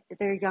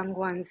their young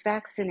ones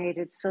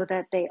vaccinated so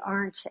that they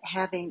aren't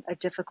having a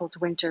difficult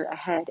winter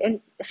ahead.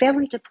 And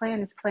failing to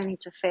plan is planning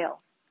to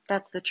fail.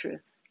 That's the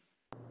truth.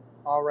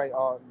 All right.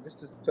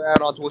 Just to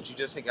add on to what you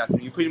just said,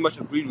 Catherine, you pretty much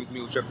agreed with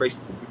me with your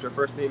first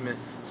statement,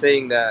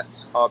 saying that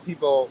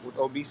people with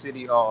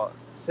obesity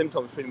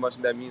symptoms, pretty much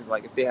that means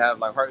like if they have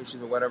like heart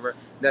issues or whatever,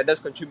 that does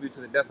contribute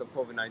to the death of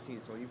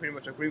COVID-19. So you pretty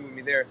much agree with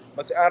me there.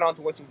 But to add on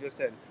to what you just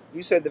said,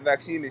 you said the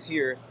vaccine is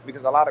here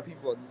because a lot of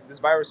people, this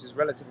virus is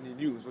relatively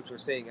new, is what you're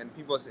saying, and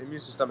people's immune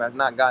system has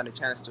not gotten a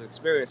chance to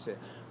experience it.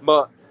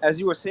 But as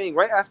you were saying,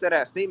 right after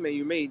that statement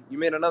you made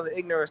another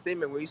ignorant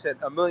statement where you said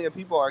millions of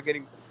people are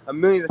getting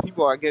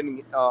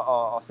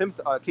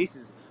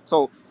cases.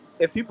 So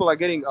if people are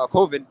getting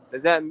COVID,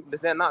 does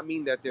that not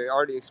mean that they're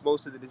already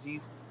exposed to the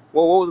disease?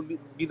 Well, what would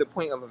be the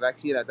point of a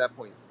vaccine at that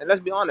point? And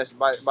let's be honest,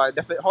 by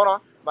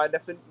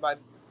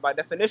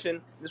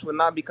definition, this would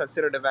not be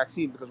considered a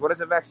vaccine, because what is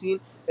a vaccine?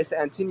 It's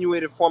an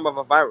attenuated form of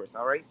a virus.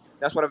 All right,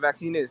 that's what a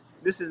vaccine is.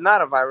 This is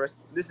not a virus.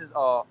 This is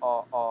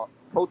a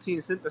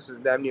protein synthesis,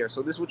 damn near.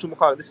 So this is what you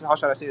call it. This is, how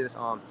should I say this?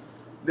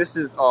 This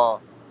is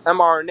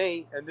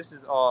mRNA, and this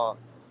is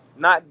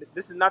not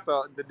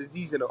the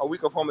disease in a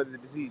weaker form of the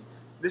disease.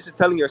 This is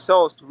telling your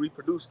cells to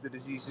reproduce the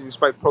disease using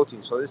spike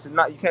protein. So this is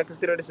not, you can't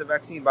consider this a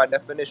vaccine by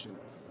definition.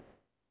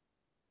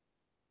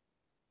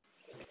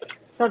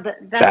 So that's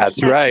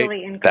That's right.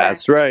 factually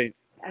That's incorrect. right.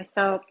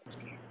 So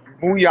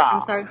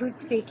I'm Booyah. sorry, who's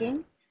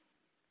speaking?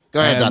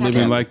 Go ahead, Ad Dr. libbing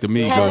Kevin? Catherine. like the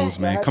Kevin, Migos,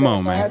 man. Come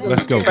on, If I man. had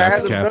Let's Kevin, go, if I Dr.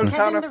 had the better Catherine.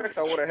 sound Kevin effects,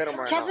 I would have hit him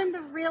right now. Kevin,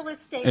 the real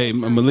estate Hey,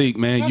 attorney. Malik,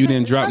 man, you Kevin,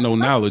 didn't drop no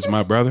let's knowledge, my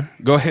just brother.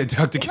 Go ahead,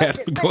 Dr.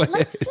 Catherine. Go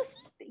ahead.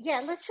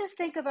 let's just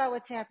think about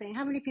what's happening.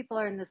 How many people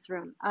are in this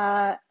room?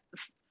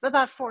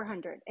 About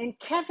 400. And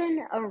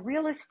Kevin, a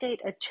real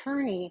estate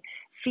attorney,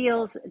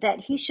 feels that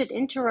he should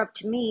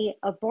interrupt me,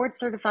 a board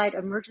certified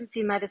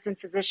emergency medicine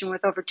physician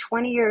with over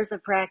 20 years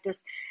of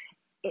practice,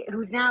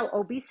 who's now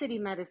obesity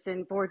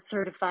medicine board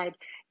certified,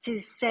 to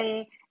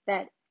say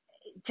that,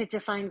 to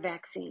define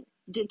vaccine.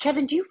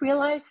 Kevin, do you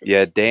realize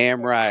Yeah,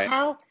 damn right.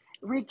 how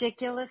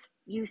ridiculous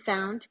you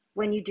sound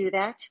when you do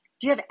that?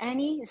 Do you have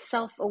any Dr.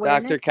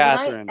 self-awareness? Would I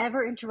Catherine.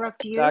 ever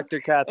interrupt you Dr.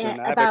 Catherine,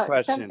 I have a about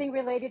question. something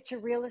related to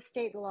real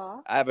estate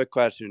law? I have a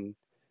question.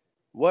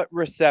 What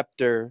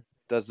receptor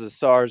does the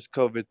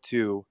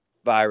SARS-CoV-2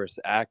 virus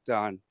act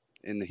on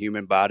in the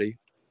human body?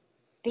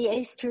 The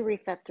ACE2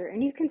 receptor.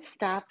 And you can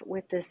stop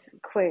with this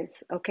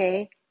quiz,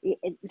 okay?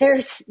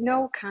 There's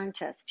no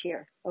contest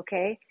here,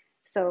 okay?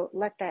 So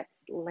let that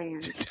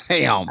land.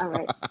 Damn. All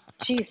right.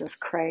 Jesus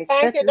Christ.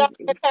 Thank That's you,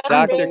 Dr.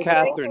 Dr. Catherine.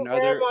 Thank unbelievable. you Catherine,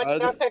 very much,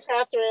 Dr.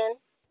 Catherine.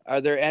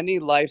 are there any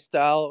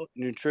lifestyle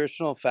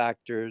nutritional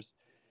factors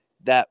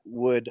that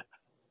would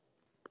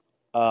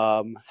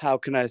how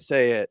can I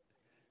say it,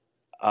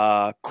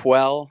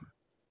 quell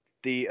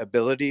the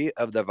ability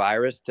of the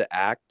virus to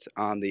act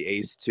on the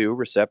ACE2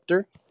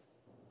 receptor?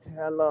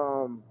 Tell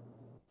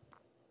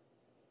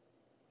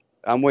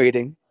I'm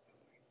waiting.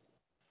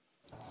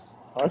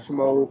 hush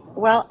mode.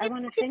 Well, I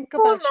want to think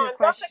Cool, about your man.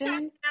 Dr. Catherine,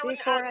 question I would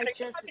before I answer.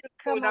 just Continue,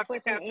 come up Dr.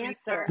 with an Catherine,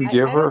 answer. sir.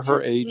 Give I her don't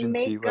her just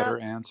agency. make Let her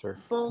up answer.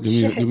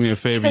 Do me a bullshit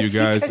favor, you just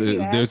guys. because you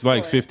There's ask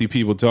like for it. 50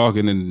 people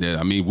talking, and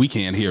I mean, we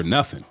can't hear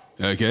nothing.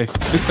 Okay,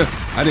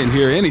 I didn't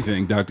hear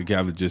anything Dr.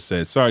 Catherine just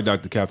said. Sorry,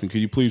 Dr. Catherine.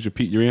 Could you please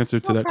repeat your answer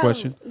to No that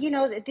problem. question?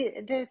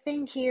 The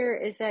thing here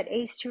is that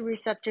ACE2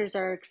 receptors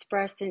are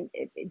expressed in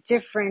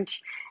different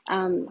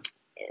um,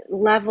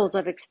 levels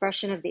of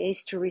expression of the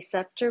ACE2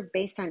 receptor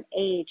based on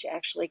age,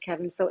 actually,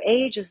 Kevin. So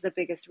age is the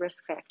biggest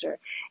risk factor.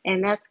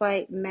 And that's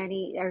why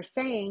many are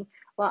saying,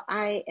 well,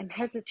 I am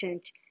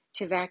hesitant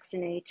to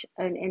vaccinate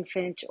an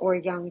infant or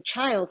young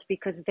child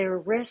because their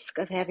risk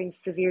of having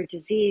severe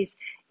disease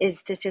is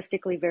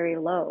statistically very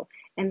low.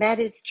 And that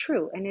is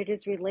true. And it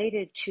is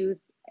related to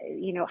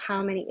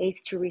how many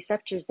ACE2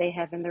 receptors they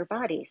have in their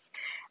bodies.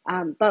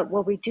 But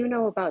what we do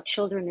know about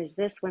children is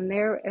this: when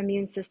their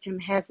immune system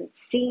hasn't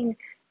seen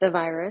the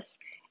virus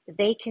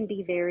they can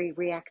be very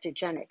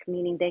reactogenic,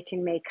 meaning they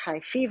can make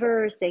high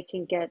fevers, they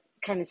can get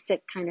kind of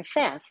sick kind of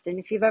fast. And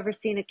if you've ever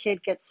seen a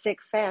kid get sick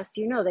fast,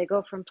 you know they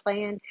go from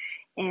playing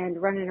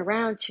and running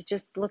around to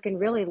just looking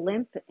really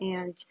limp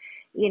and,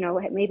 you know,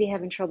 maybe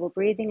having trouble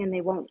breathing, and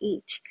they won't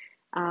eat.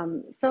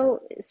 So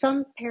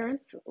some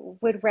parents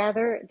would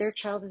rather their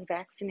child is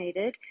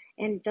vaccinated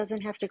and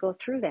doesn't have to go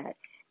through that.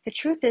 The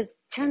truth is,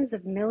 tens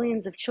of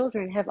millions of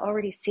children have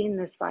already seen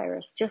this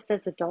virus, just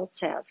as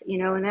adults have, you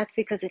know, and that's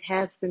because it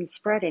has been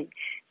spreading.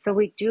 So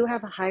we do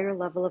have a higher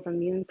level of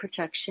immune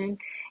protection,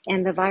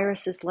 and the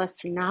virus is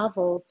less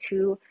novel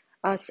to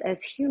us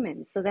as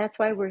humans. So that's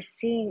why we're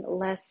seeing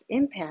less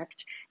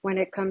impact when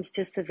it comes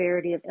to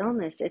severity of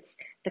illness. It's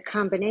the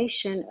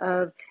combination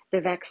of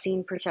the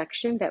vaccine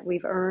protection that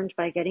we've earned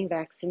by getting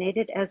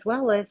vaccinated, as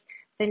well as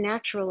the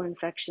natural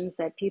infections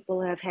that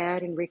people have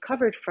had and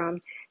recovered from.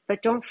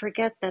 But don't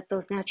forget that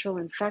those natural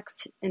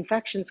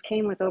infections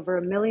came with over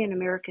 1 million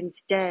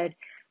Americans dead,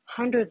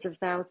 hundreds of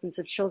thousands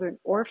of children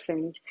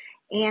orphaned,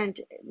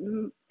 and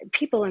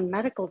people in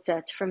medical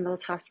debt from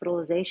those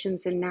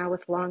hospitalizations, and now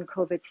with long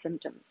COVID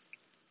symptoms.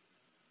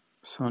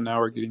 So now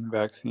we're getting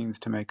vaccines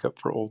to make up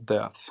for old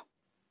deaths.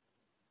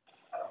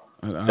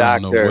 I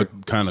don't know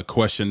what kind of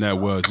question that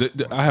was.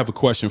 I have a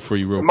question for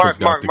you real quick,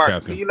 Dr. Mark,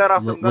 Catherine. can you let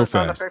off them Real gun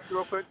sound fast. effects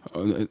real quick?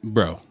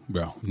 Bro.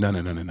 No.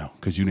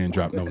 Because you didn't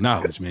drop no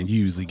knowledge, man. You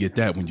usually get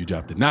that when you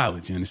drop the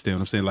knowledge. You understand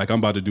what I'm saying? Like I'm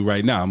about to do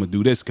right now. I'm going to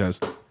do this because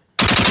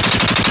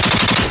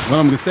what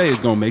I'm going to say is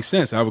going to make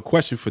sense. I have a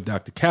question for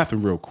Dr.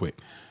 Catherine real quick,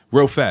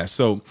 real fast.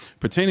 So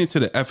pertaining to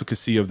the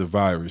efficacy of the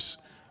virus,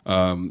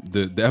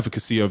 the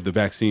efficacy of the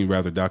vaccine,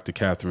 rather, Dr.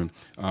 Catherine,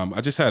 I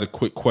just had a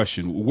quick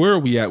question. Where are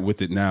we at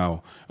with it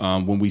now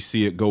when we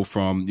see it go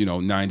from,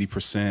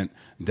 90%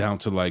 down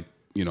to like,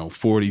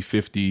 40,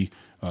 50,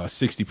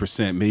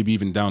 60%, maybe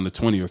even down to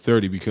 20 or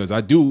 30? Because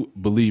I do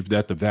believe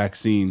that the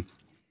vaccine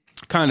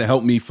kind of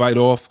helped me fight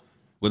off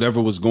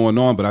whatever was going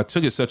on, but I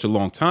took it such a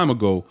long time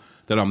ago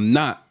that I'm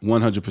not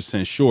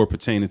 100% sure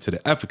pertaining to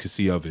the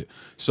efficacy of it.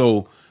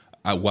 So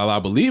while I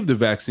believe the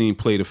vaccine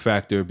played a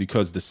factor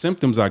because the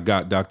symptoms I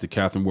got, Dr.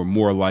 Catherine, were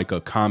more like a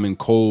common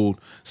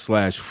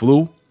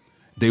cold/flu,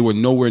 they were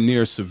nowhere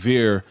near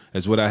severe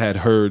as what I had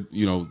heard,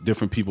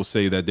 different people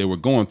say that they were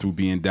going through,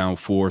 being down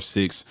 4,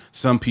 6,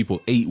 some people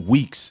 8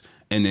 weeks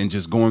and then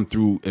just going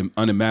through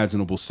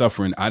unimaginable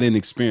suffering. I didn't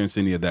experience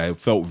any of that. It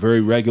felt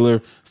very regular,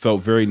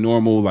 felt very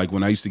normal, like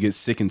when I used to get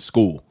sick in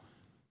school.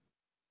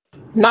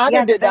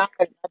 Neither did I.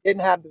 I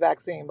didn't have the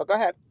vaccine, but go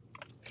ahead.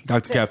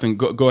 Dr. Catherine,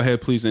 go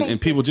ahead, please. And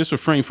people, just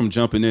refrain from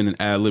jumping in and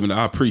ad-libbing.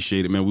 I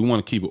appreciate it, man. We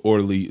want to keep it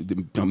orderly.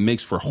 It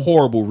makes for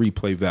horrible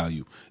replay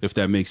value, if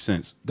that makes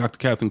sense. Dr.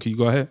 Catherine, can you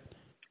go ahead?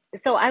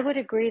 So I would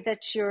agree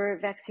that your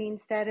vaccine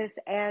status,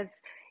 as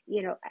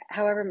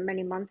however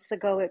many months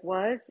ago it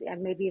was,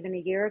 maybe even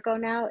a year ago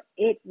now,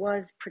 it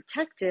was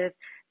protective,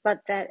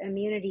 but that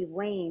immunity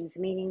wanes,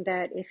 meaning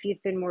that if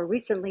you've been more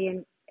recently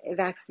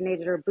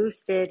vaccinated or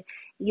boosted,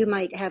 you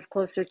might have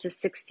closer to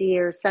 60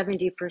 or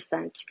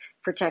 70%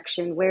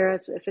 protection.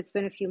 Whereas if it's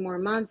been a few more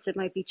months, it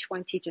might be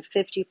 20 to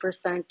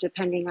 50%,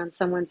 depending on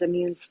someone's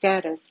immune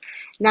status.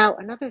 Now,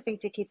 another thing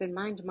to keep in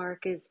mind,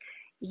 Mark, is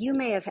you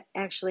may have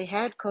actually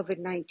had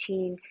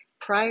COVID-19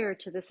 prior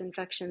to this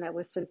infection that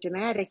was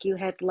symptomatic. You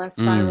had less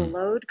viral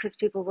load because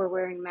people were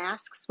wearing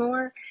masks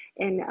more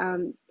and,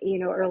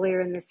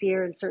 earlier in this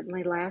year and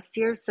certainly last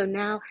year. So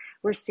now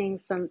we're seeing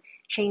some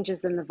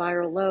changes in the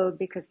viral load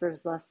because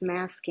there's less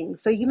masking.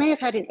 So you may have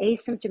had an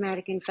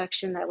asymptomatic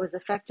infection that was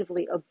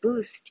effectively a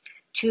boost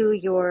to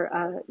your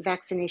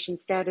vaccination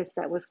status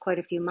that was quite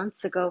a few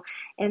months ago.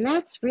 And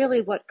that's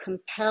really what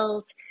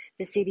compelled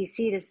the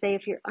CDC to say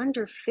if you're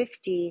under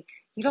 50,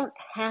 you don't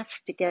have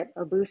to get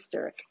a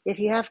booster. If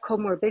you have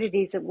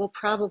comorbidities, it will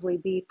probably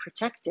be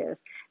protective.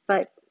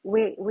 But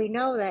we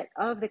know that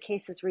of the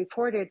cases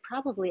reported,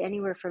 probably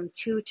anywhere from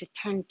 2 to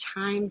 10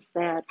 times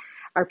that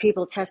are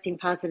people testing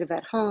positive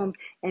at home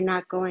and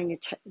not going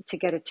to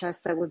get a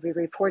test that would be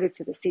reported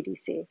to the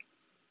CDC.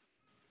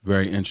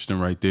 Very interesting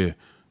right there.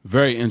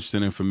 Very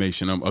interesting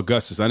information.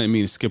 Augustus, I didn't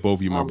mean to skip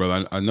over you, my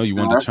brother. I know you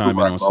wanted to chime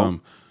in on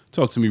something.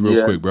 Talk to me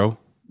real quick, bro.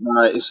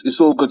 It's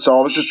all good.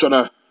 So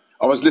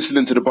I was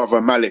listening to the brother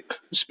Malik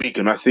speak,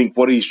 and I think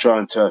what he's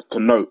trying to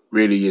connote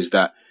really is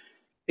that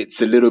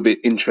it's a little bit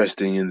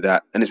interesting in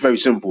that, and it's very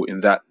simple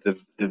in that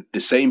the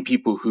same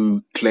people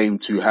who claim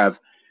to have,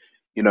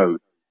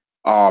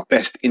 our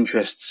best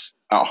interests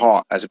at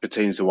heart as it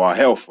pertains to our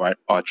health, right,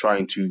 are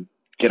trying to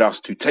get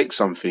us to take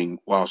something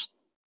whilst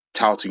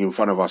touting in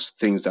front of us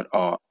things that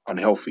are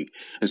unhealthy.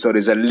 And so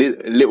there's a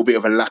little bit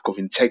of a lack of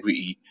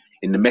integrity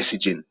in the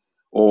messaging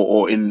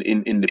or in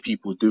the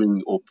people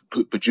doing or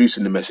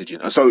producing the messaging.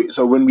 And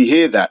so when we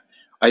hear that,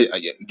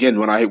 again,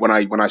 when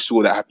I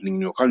saw that happening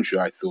in your country,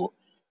 I thought,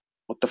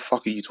 what the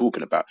fuck are you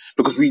talking about?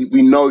 Because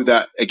we know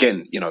that,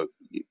 again,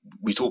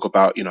 we talk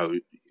about,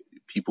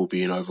 people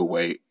being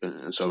overweight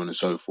and so on and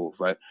so forth,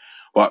 right?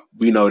 But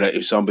we know that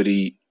if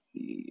somebody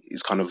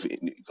is kind of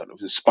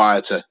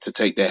inspired to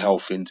take their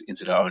health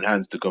into their own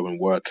hands, to go and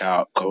work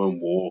out, go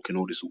and walk, and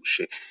all this sort of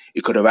shit.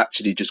 It could have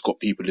actually just got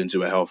people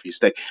into a healthy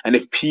state. And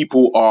if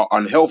people are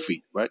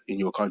unhealthy, right, in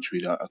your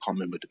country, I can't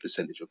remember the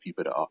percentage of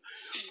people that are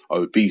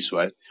obese,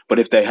 right? But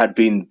if they had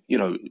been,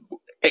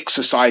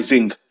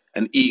 exercising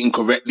and eating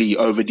correctly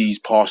over these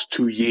past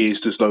 2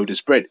 years to slow the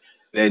spread,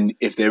 then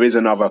if there is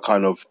another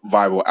kind of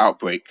viral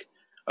outbreak,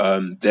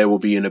 they will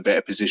be in a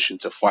better position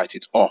to fight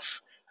it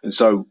off. And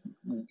so,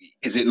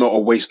 is it not a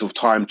waste of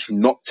time to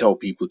not tell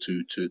people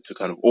to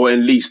kind of, or at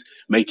least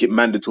make it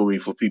mandatory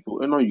for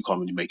people? I know you can't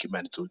really make it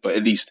mandatory, but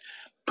at least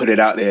put it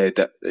out there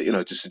that,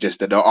 to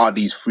suggest that there are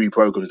these free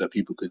programs that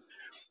people could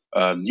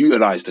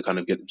utilize to kind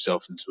of get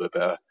themselves into a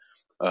better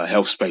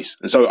health space.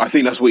 And so I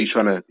think that's what he's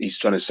trying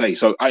to say.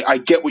 So I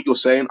get what you're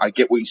saying. I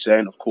get what you're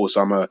saying. Of course,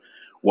 I'm a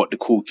what the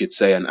cool kids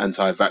say, an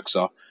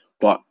anti-vaxxer,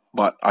 but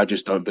I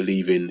just don't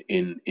believe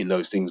in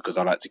those things because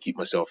I like to keep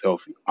myself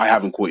healthy. I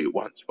haven't caught it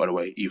once, by the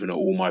way, even though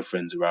all my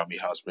friends around me,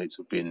 housemates,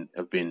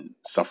 have been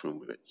suffering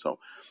with it. So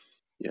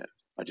yeah,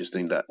 I just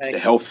think that the Thank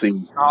you. health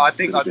thing I could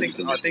think have I been think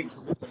I solution. think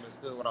you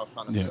understood what I was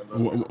trying to say Yeah, a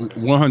little bit.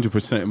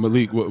 100%.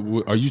 Malik,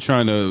 are you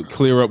trying to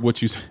clear up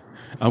what you?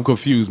 I'm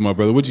confused, my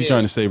brother. What you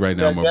trying Yeah, to say right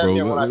now, yeah, my damn bro?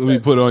 near what I Let me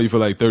said. put on you for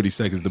like 30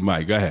 seconds. The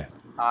mic. Go ahead.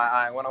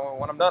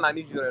 When I'm done, I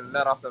need you to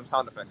let off them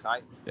sound effects. All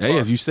right. Hey, But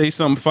if you say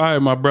something fire,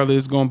 my brother,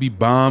 it's gonna be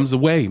bombs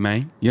away,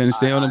 man. You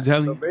understand what I'm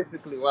telling so you?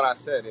 basically, what I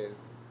said is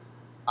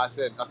I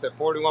said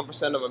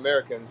 41% of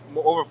Americans,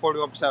 over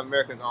 41% of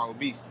Americans are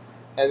obese,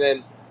 and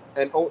then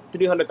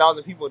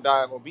 300,000 people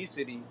die of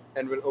obesity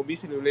and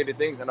obesity related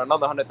things, and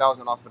another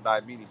 100,000 off of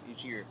diabetes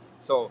each year.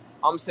 So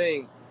I'm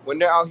saying when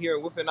they're out here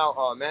whipping out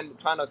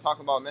trying to talk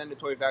about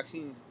mandatory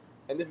vaccines,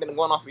 and this has been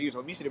going on for years.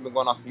 Obesity has been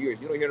going on for years.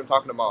 You don't hear them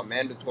talking about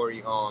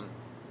mandatory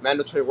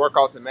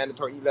workouts and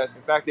mandatory eat less.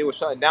 In fact, they were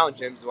shutting down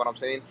gyms, is what I'm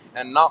saying.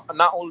 And not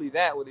only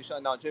that, were they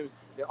shutting down gyms,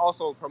 they're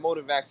also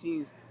promoting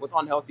vaccines with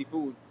unhealthy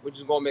food, which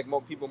is going to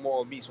make people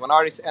more obese.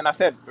 And I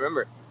said,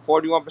 remember,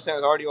 41% is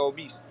already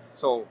obese.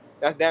 So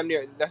that's damn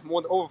near, that's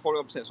more than over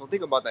 41%. So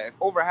think about that. If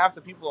over half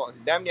the people,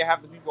 damn near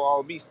half the people are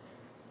obese,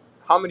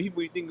 how many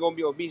people you think are going to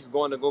be obese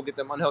going to go get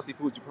them unhealthy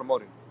foods you're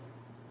promoting?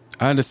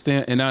 I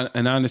understand, and I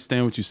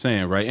understand what you're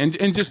saying, right?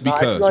 And just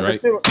Now, if you because,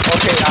 right? understand,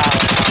 okay, all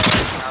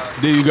right.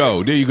 There you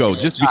go. There you go.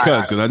 Just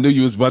because, All because I knew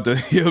you was about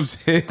to, you know what I'm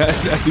saying?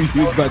 I knew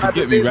you was about to right.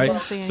 get me, He right?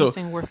 didn't say So,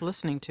 anything worth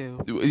listening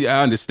to. yeah,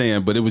 I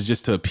understand, but it was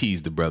just to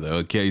appease the brother,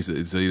 okay? So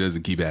he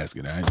doesn't keep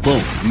asking, all right?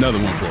 Boom, another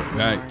Just one for ask him,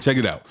 me all right? more. Check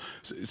it out.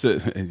 So,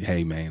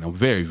 hey, man, I'm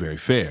very, very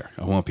fair.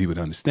 I want people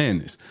to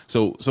understand this.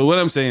 So what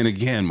I'm saying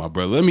again, my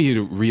brother, let me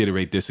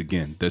reiterate this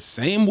again. The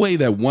same way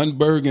that one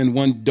burger and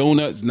one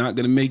donut is not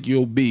going to make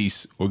you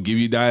obese or give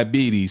you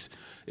diabetes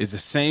is the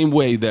same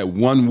way that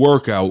one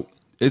workout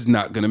is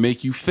not going to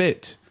make you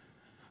fit.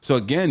 So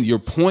again, your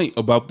point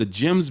about the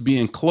gyms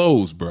being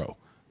closed, bro,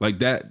 like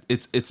that,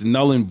 it's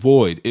null and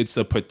void. It's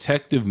a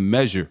protective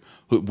measure.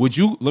 Would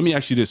you? Let me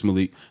ask you this,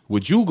 Malik.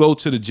 Would you go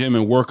to the gym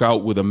and work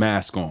out with a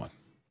mask on?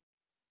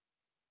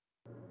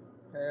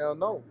 Hell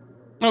no.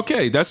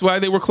 Okay, that's why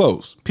they were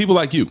closed. People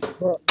like you.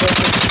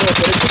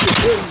 But if it's a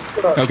gym,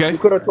 Okay, you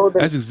could have told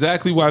them. that's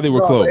exactly why they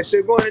were No, but if closed.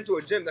 they're going into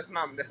a gym, that's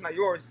not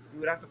yours.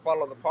 You would have to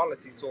follow the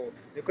policy. So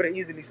they could have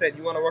easily said,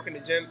 "You want to work in the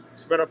gym,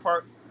 spread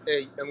apart,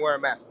 hey, and wear a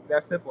mask."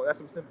 That's simple. That's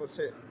some simple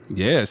shit.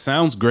 Yeah, it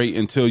sounds great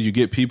until you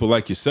get people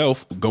like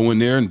yourself go in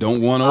there and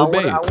don't want to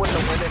obey I it. wouldn't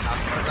have went in. I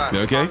swear to God.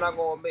 If I'm Okay. not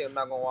gonna obey, I'm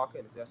not gonna walk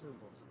in. It's that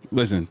simple.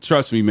 Listen,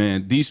 trust me,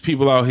 man. These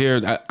people out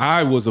here,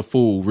 I was a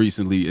fool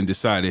recently and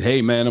decided,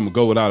 hey, man, I'm going to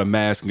go without a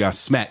mask and got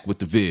smacked with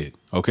the vid,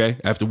 okay?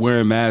 After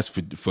wearing masks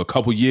for a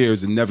couple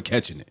years and never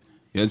catching it.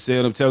 You understand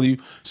what I'm telling you?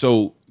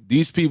 So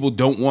these people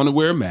don't want to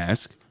wear a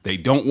mask. They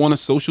don't want to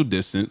social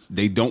distance.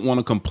 They don't want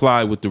to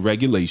comply with the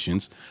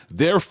regulations.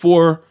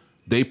 Therefore,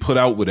 they put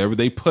out whatever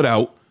they put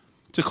out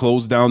to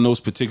close down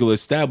those particular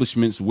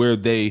establishments where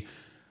they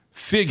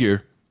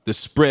figure the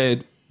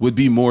spread would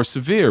be more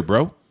severe,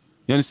 bro.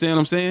 You understand what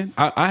I'm saying?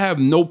 I have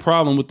no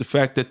problem with the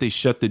fact that they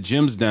shut the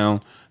gyms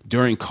down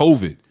during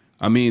COVID.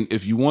 I mean,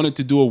 if you wanted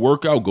to do a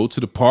workout, go to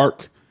the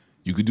park.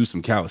 You could do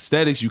some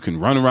calisthenics. You can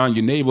run around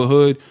your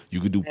neighborhood.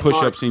 You could do Hey,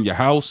 Mark, push-ups in your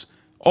house.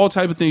 All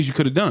type of things you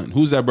could have done.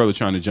 Who's that brother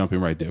trying to jump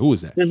in right there? Who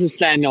is that? this is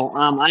Samuel.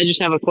 I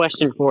just have a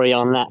question for you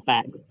on that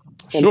fact.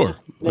 Then, Sure.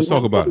 then, Let's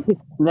talk about it.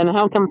 then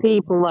how come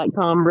people like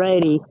Tom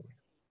Brady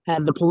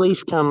had the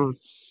police come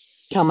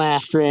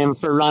after him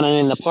for running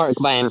in the park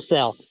by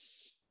himself?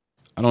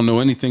 I don't know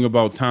anything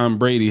about Tom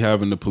Brady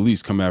having the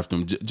police come after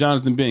him.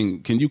 Jonathan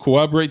Bing, can you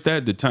corroborate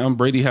that? Did Tom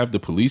Brady have the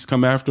police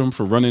come after him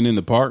for running in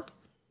the park?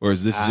 Or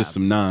is this just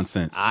some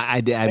nonsense?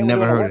 I've They were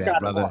never doing a heard of that,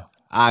 workout in the park. brother.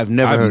 I've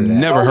never I've heard of that.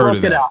 never Go heard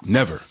of look it that. up.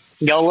 Never.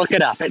 Go look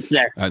it up. It's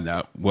there.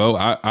 Well,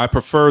 I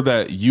prefer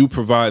that you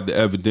provide the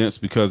evidence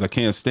because I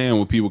can't stand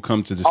when people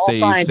come to the I'll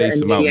stage, find say it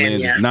and some DM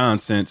outlandish you.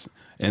 nonsense,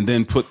 and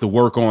then put the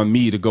work on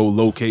me to go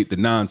locate the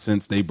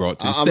nonsense they brought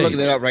to the I'm looking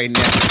it stage. up right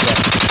now.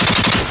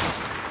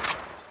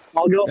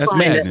 I'll go That's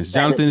find it and madness.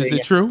 send it Jonathan, to is it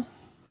you. true?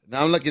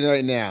 Now I'm looking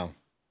right now.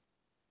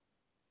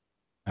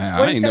 I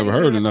What does ain't that never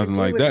even heard of have to nothing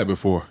do like with that it?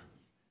 before.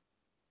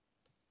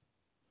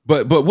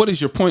 But what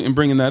is your point in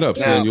bringing that up,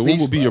 Samuel? What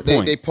would be your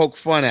point? They poke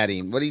fun at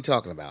him. What are you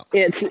talking about?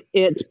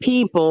 It's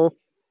people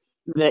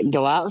that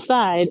go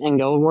outside and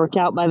go work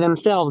out by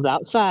themselves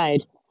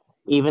outside,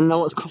 even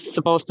though it's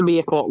supposed to be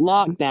a quote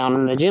lockdown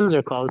and the gyms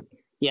are closed.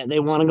 Yet they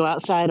want to go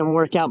outside and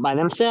work out by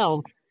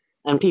themselves,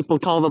 and people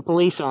call the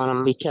police on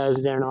them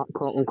because they're not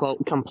quote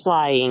unquote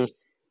complying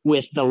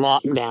with the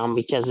lockdown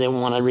because they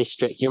want to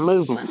restrict your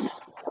movement.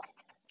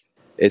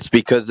 It's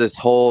because this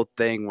whole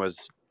thing was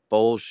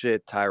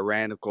bullshit,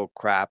 tyrannical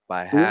crap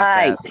by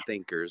half-ass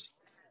thinkers.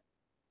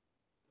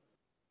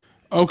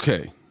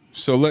 Okay,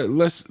 so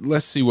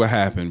let's see what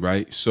happened,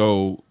 right?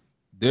 So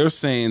they're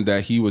saying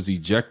that he was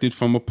ejected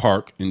from a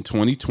park in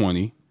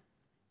 2020.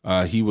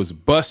 He was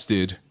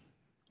busted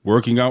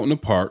working out in the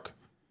park,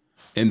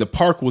 and the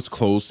park was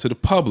closed to the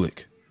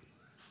public.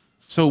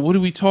 So what are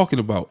we talking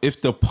about?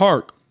 If the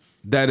park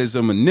that is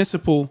a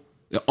municipal,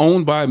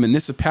 owned by a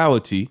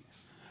municipality,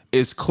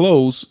 is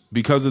closed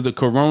because of the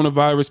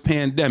coronavirus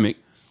pandemic,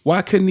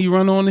 why couldn't he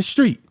run on the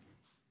street?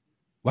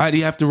 Why did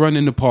he have to run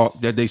in the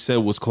park that they said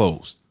was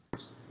closed?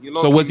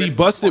 So was he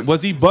busted?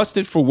 Was he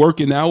busted for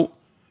working out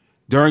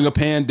during a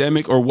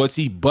pandemic, or was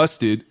he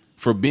busted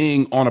for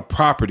being on a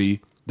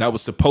property that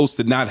was supposed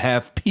to not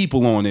have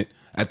people on it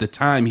at the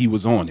time he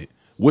was on it?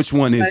 Which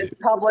one is it?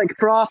 Public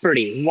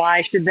property.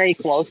 Why should they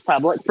close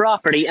public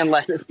property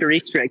unless it's to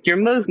restrict your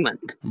movement?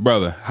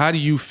 Brother, how do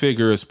you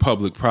figure it's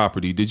public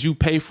property? Did you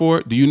pay for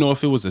it? Do you know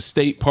if it was a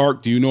state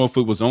park? Do you know if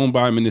it was owned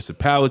by a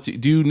municipality?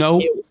 Do you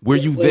know? Were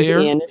you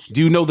there?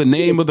 Do you know the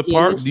name of the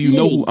park? Do you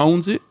know who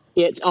owns it?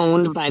 It's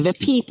owned by the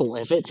people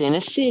if it's in a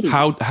city.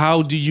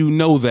 How do you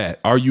know that?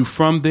 Are you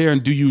from there,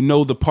 and do you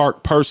know the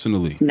park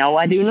personally? No,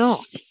 I do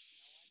not.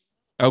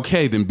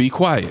 Okay, then be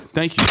quiet.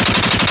 Thank you.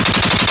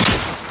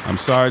 I'm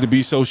sorry to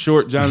be so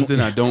short, Jonathan.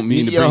 I don't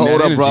mean to bring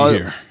that energy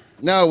here.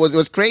 No,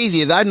 what's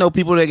crazy is I know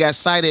people that got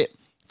cited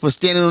for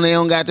standing on their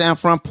own goddamn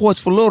front porch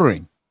for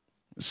loitering.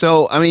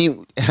 So, I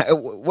mean,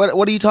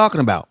 what are you talking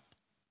about?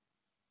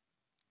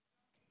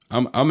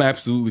 I'm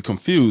absolutely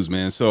confused,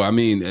 man. So, I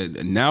mean,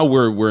 now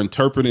we're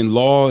interpreting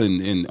law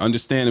and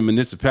understanding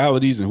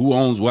municipalities and who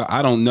owns what.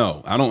 I don't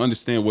know. I don't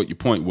understand what your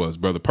point was,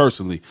 brother,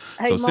 personally.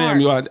 Hey, so, Mark.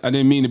 Samuel, I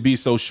didn't mean to be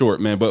so short,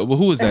 man. But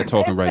who is that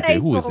talking right there?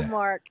 Who is that?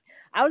 Mark.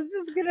 I was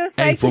just gonna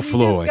say, April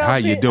Floyd, how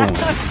you doing? Good.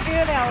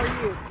 How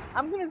are you?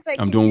 I'm gonna say,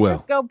 I'm doing well.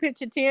 Just go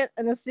pitch a tent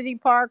in a city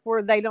park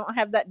where they don't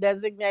have that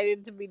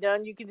designated to be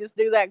done. You can just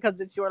do that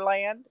because it's your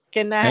land.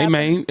 Can that happen? Hey,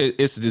 man,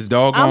 it's just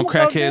doggone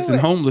crackheads and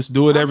homeless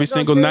do it every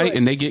single night,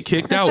 and they get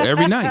kicked out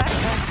every night.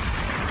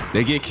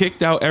 They get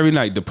kicked out every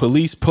night. The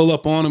police pull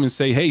up on them and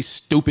say, "Hey,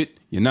 stupid,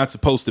 you're not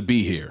supposed to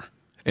be here,"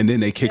 and then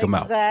they kick them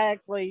out.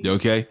 Exactly.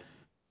 Okay,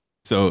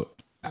 so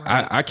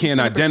right. I can't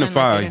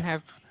identify. They didn't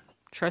have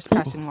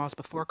trespassing laws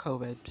before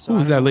COVID. So who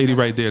was that lady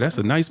right there? That's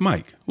a nice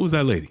mic. Who was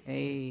that lady?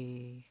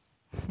 Hey.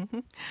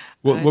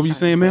 What were you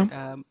saying,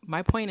 ma'am?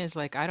 My point is,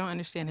 like, I don't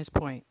understand his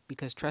point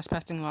because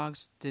trespassing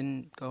laws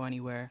didn't go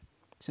anywhere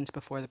since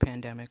before the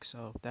pandemic,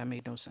 so that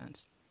made no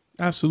sense.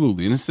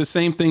 Absolutely. And it's the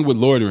same thing with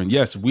loitering.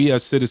 Yes, we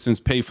as citizens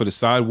pay for the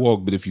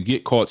sidewalk, but if you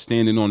get caught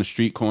standing on a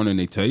street corner and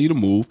they tell you to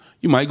move,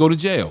 you might go to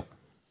jail.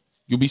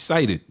 You'll be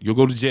cited. You'll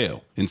go to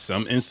jail. In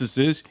some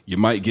instances, you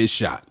might get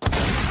shot.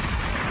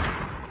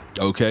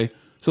 Okay?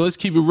 So let's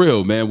keep it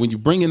real, man. When you're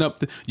bringing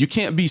up, you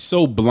can't be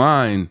so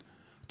blind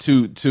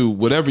to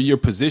whatever your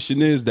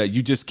position is that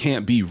you just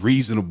can't be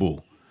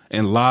reasonable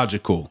and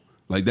logical.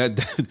 Like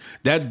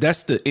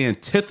that's the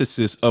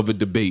antithesis of a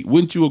debate.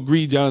 Wouldn't you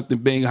agree, Jonathan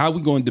Bing? How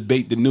we going to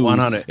debate the news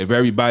 100. if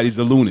everybody's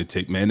a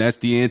lunatic, man? That's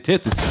the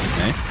antithesis,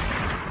 man.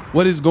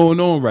 What is going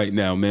on right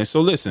now, man?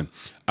 So listen,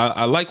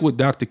 I like what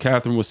Dr.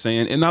 Catherine was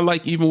saying, and I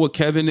like even what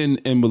Kevin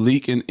and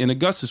Malik and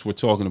Augustus were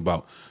talking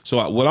about.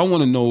 So what I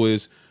want to know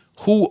is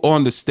who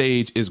on the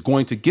stage is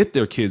going to get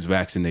their kids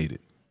vaccinated?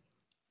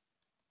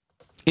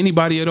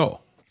 Anybody at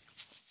all?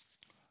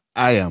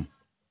 I am.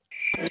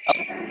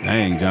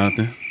 Dang,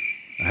 Jonathan.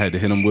 I had to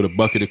hit him with a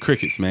bucket of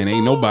crickets, man.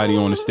 Ain't nobody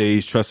on the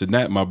stage trusting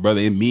that, my brother,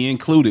 and me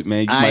included,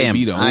 man. You might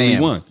be the only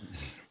one.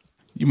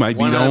 You might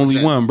be 100%. The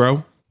only one,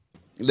 bro.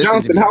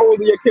 Jonathan, how old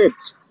are your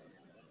kids?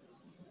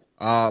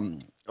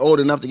 Old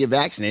enough to get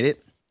vaccinated.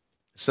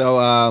 So,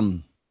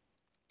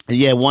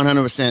 yeah,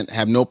 100%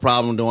 have no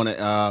problem doing it.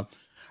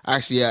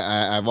 Actually,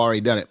 I've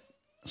already done it.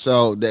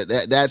 So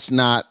that's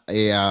not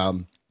a,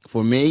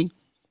 for me,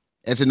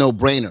 it's a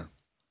no-brainer.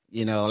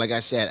 You know, like I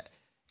said,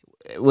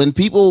 when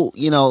people,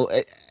 you know,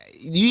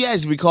 you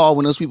guys recall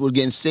when those people were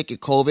getting sick at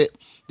COVID,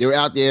 they were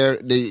out there,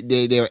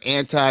 they were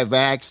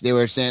anti-vax. They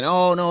were saying,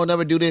 oh, no,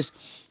 never do this.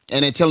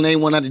 And then telling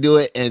anyone not to do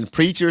it, and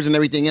preachers and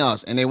everything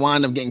else. And they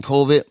wind up getting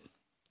COVID.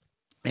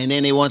 And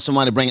then they want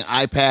someone to bring an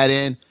iPad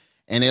in.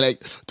 And they're like,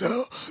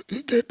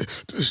 get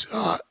the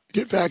shot,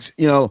 get vaccinated.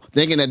 You know,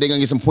 thinking that they're going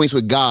to get some points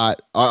with God.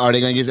 Or are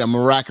they going to get a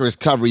miraculous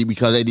recovery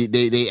because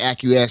they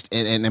acquiesced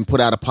and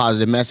put out a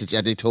positive message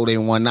that they told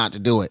everyone not to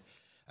do it.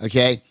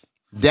 Okay?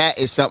 That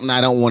is something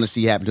I don't want to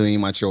see happen to any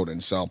of my children.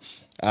 So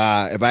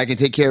if I can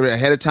take care of it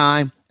ahead of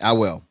time, I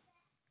will.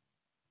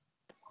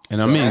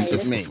 And I mean, that's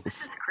just me. This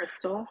is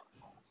Crystal.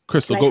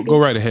 Crystal, Can I go speak?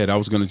 right ahead. I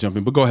was going to jump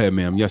in, but go ahead,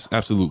 ma'am. Yes,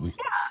 absolutely.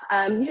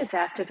 You just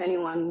asked if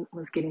anyone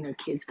was getting their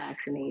kids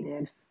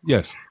vaccinated.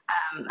 Yes.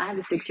 I have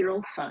a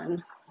 6-year-old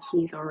son.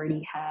 He's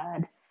already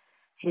had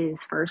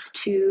his first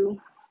 2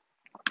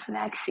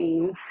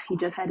 vaccines. He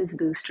just had his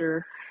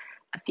booster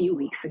a few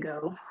weeks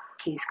ago.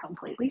 He's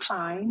completely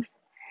fine.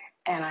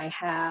 And I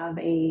have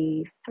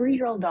a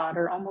 3-year-old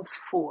daughter, almost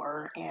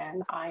 4,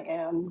 and I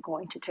am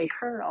going to take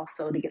her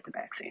also to get the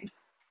vaccine.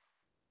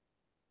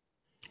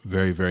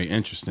 Very, very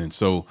interesting.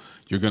 So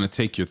you're going to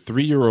take your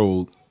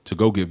 3-year-old to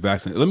go get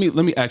vaccinated.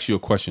 Let me ask you a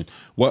question.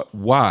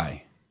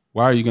 Why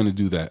are you going to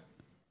do that?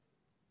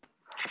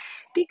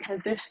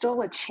 Because there's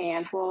still a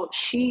chance. Well,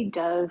 she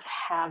does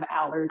have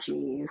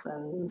allergies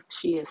and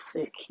she is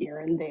sick here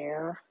and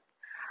there.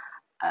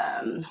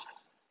 Um,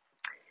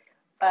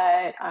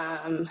 but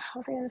what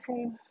was I going to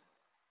say?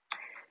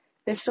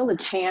 There's still a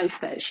chance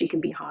that she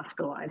could be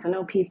hospitalized. I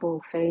know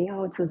people say,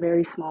 it's a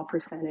very small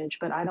percentage,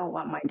 but I don't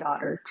want my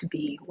daughter to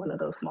be one of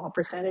those small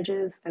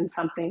percentages and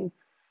something,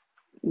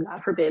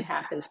 God forbid,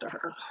 happens to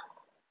her.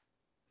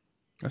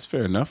 That's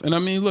fair enough. And I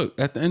mean, look,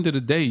 at the end of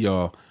the day,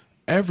 y'all,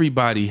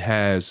 everybody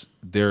has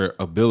their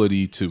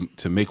ability to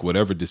make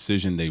whatever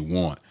decision they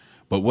want.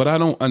 But what I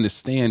don't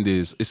understand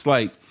is it's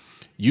like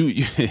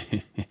you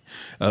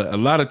a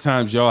lot of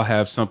times y'all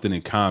have something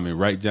in common,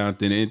 right,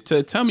 Jonathan? And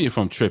tell me if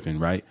I'm tripping,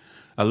 right?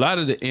 A lot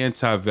of the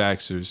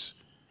anti-vaxxers,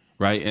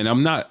 right? And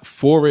I'm not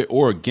for it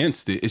or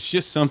against it. It's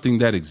just something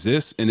that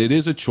exists, and it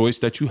is a choice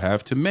that you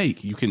have to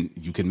make. You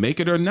can make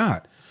it or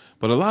not.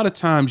 But a lot of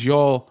times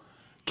y'all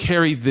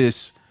carry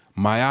this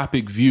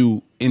myopic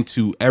view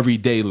into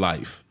everyday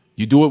life.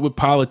 You do it with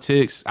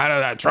politics. I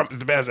don't know. Trump is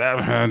the best.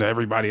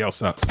 Everybody else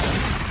sucks.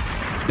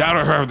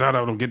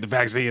 Don't get the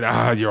vaccine.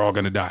 You're all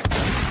gonna die.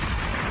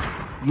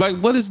 Like,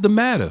 what is the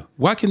matter?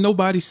 Why can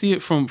nobody see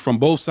it from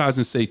both sides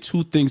and say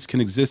two things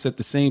can exist at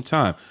the same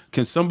time?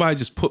 Can somebody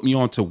just put me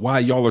on to why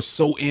y'all are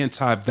so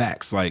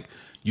anti-vax? Like,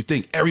 you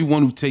think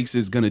everyone who takes it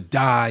is gonna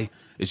die?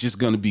 It's just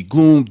gonna be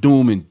gloom,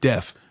 doom, and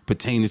death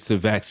pertaining to the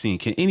vaccine.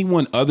 Can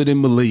anyone other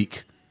than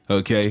Malik,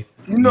 okay,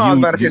 You know I was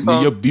about to say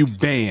something. you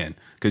banned?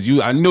 Because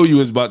I know you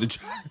was about to,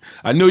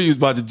 I know you was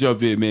about to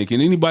jump in, man. Can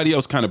anybody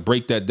else kind of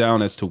break that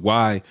down as to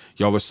why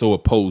y'all are so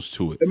opposed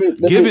to it?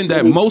 Given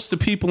that most of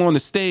the people on the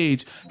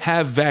stage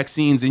have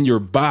vaccines in your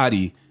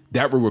body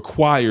that were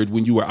required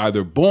when you were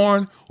either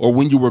born or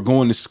when you were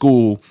going to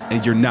school,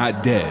 and you're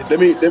not dead. Let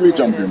me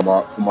jump in,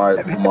 Mark,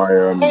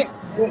 Hey,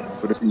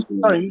 for the people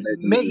sorry,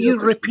 making may the you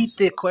repeat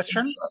the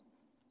question?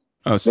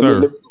 Sir,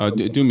 let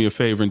me do me a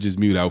favor and just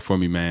mute out for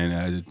me,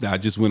 man. I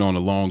just went on a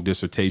long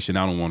dissertation.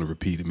 I don't want to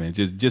repeat it, man.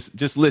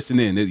 Just listen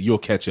in. You'll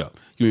catch up.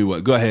 Give me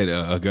what? Go ahead,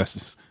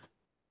 Augustus.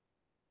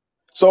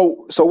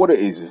 So what it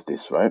is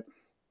this, right?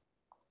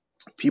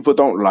 People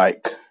don't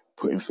like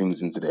putting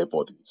things into their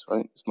bodies,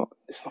 right? It's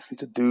nothing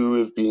to do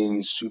with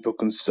being super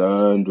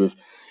concerned with,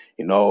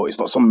 it's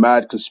not some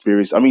mad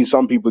conspiracy. I mean,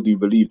 some people do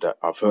believe that.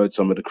 I've heard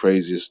some of the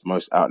craziest,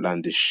 most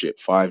outlandish shit,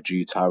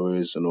 5G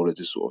towers and all of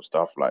this sort of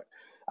stuff, like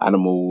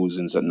animals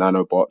and some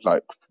nanobot,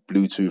 like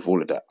Bluetooth,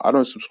 all of that. I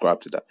don't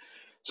subscribe to that.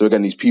 So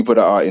again, these people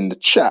that are in the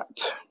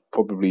chat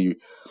probably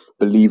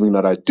believing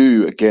that I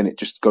do, again, it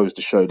just goes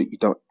to show that you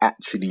don't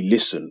actually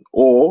listen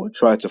or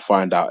try to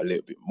find out a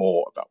little bit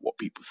more about what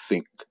people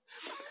think.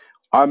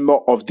 I'm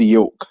not of the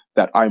ilk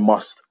that I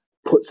must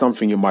put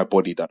something in my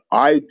body that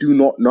I do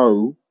not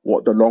know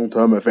what the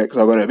long-term effects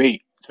are going to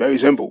be. It's very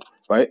simple,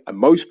 right? And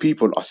most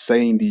people are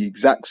saying the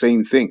exact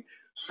same thing.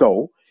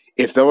 So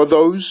if there are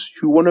those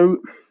who want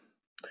to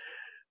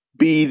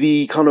be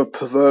the kind of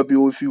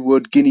proverbial, if you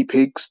would, guinea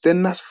pigs,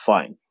 then that's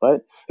fine,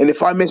 right? And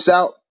if I miss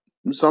out,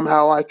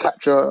 somehow I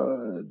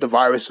capture the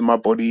virus in my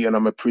body and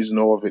I'm a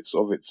prisoner of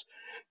its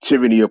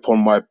tyranny upon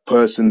my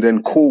person,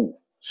 then cool,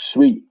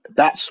 sweet.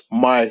 That's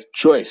my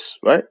choice,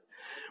 right?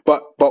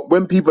 But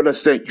when people are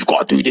saying you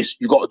gotta do this,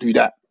 you gotta do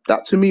that,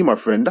 that to me, my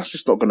friend, that's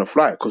just not gonna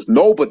fly because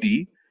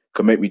nobody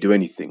can make me do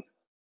anything,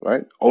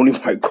 right? Only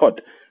my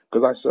God,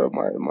 because I serve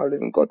my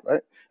living God,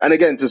 right? And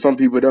again, to some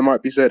people, they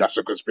might be saying that's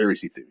a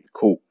conspiracy theory.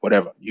 Cool,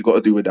 whatever. You got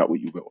to do with that what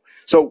you will.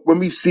 So when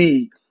we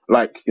see,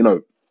 like,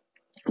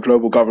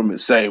 global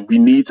governments saying we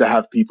need to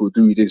have people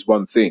do this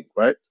one thing,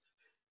 right?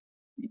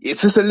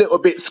 It's just a little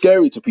bit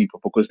scary to people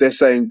because they're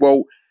saying,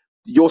 well,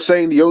 you're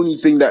saying the only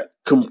thing that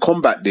can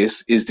combat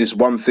this is this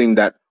one thing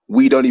that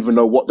we don't even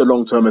know what the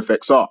long-term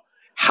effects are.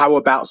 How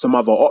about some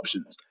other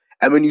options?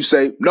 And when you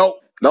say, no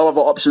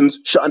other options,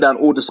 shutting down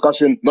all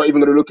discussion, not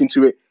even going to look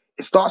into it,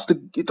 it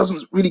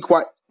doesn't really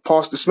quite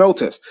pass the smell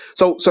test.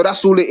 So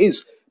that's all it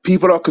is.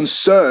 People are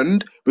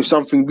concerned with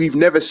something we've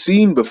never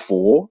seen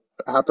before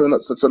happen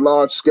at such a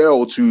large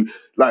scale to,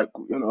 like,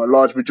 a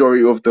large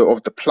majority of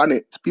the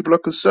planet. People are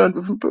concerned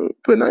with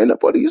putting that in their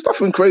body. It's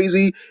nothing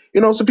crazy.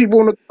 Some people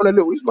want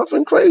to it's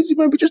nothing crazy,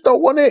 man. We just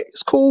don't want it.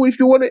 It's cool. If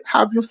you want it,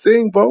 have your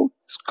thing, bro.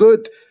 It's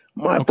good.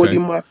 My body, Okay.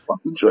 my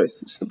fucking choice.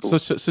 It's simple.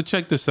 So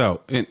check this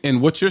out.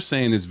 And what you're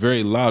saying is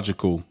very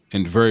logical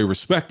and very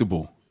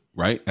respectable,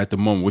 right? At the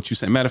moment, what you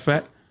say. Matter of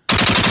fact,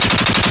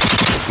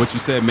 what you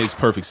said makes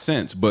perfect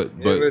sense. But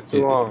Give it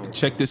to 'em.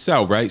 check this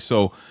out, right?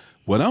 So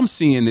What I'm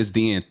seeing is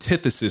the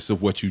antithesis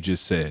of what you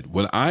just said.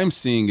 What I'm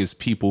seeing is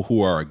people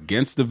who are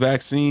against the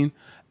vaccine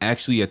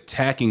actually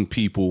attacking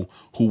people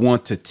who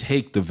want to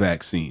take the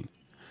vaccine.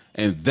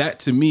 And that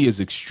to me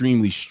is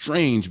extremely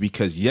strange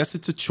because, yes,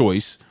 it's a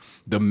choice.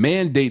 The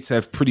mandates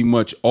have pretty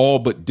much all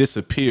but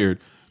disappeared.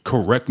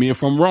 Correct me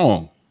if I'm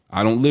wrong.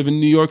 I don't live in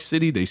New York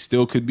City. They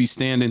still could be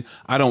standing.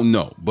 I don't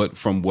know. But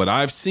from what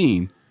I've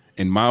seen,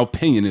 in my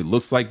opinion, it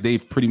looks like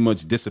they've pretty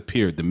much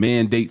disappeared. The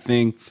mandate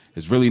thing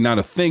is really not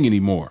a thing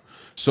anymore.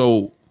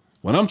 So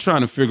what I'm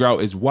trying to figure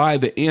out is why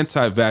the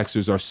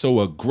anti-vaxxers are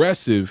so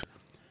aggressive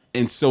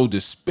and so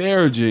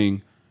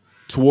disparaging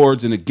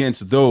towards and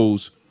against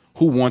those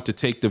who want to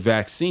take the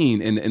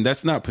vaccine. And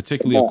that's not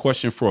particularly a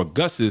question for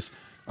Augustus.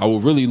 I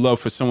would really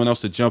love for someone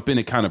else to jump in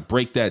and kind of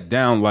break that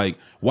down. Like,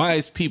 why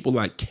is people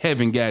like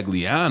Kevin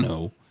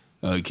Gagliano,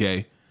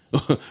 okay,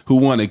 who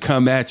want to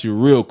come at you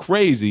real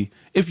crazy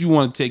if you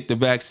want to take the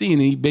vaccine,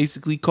 and he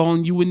basically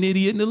calling you an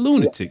idiot and a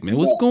lunatic, man?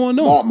 What's going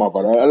on? Mark, my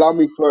brother, allow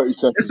me 30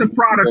 It's a seconds.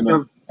 product Then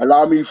of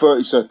allow me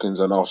 30 seconds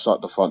and I'll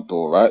shut the front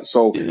door, right?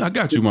 So Yeah, I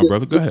got you, my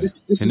brother. Go ahead.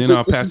 And then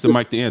I'll this pass is the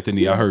mic to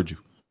Anthony. I heard you.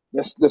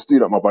 let's do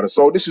that, my brother.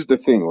 So this is the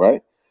thing,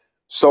 right?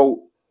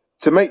 So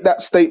to make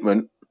that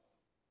statement,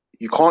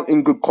 you can't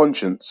in good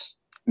conscience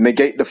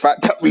negate the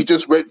fact that we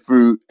just went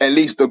through at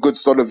least a good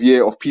solid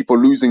year of people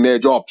losing their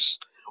jobs,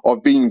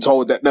 of being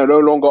told that they're no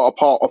longer a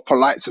part of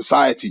polite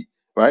society,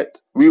 right?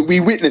 We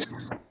witnessed,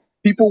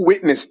 people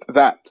witnessed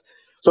that.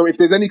 So if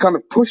there's any kind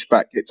of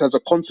pushback, it's as a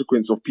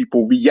consequence of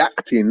people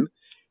reacting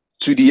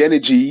to the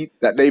energy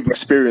that they've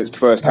experienced And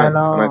firsthand.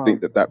 And I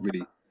think that that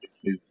really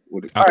is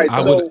what it all right,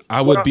 boils down so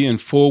I what would be in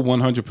full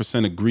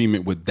 100%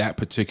 agreement with that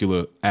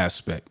particular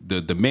aspect.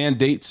 The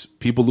mandates,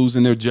 people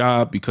losing their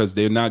job because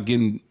they're not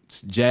getting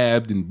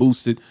jabbed and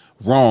boosted,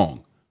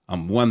 wrong.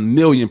 I'm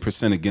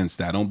 1,000,000% against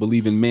that. I don't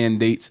believe in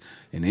mandates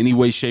in any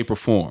way, shape, or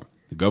form.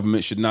 The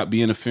government should not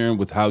be interfering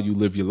with how you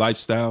live your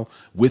lifestyle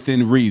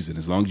within reason.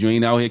 As long as you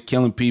ain't out here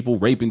killing people,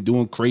 raping,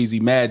 doing crazy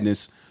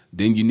madness,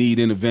 then you need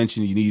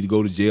intervention. You need to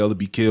go to jail to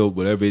be killed,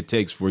 whatever it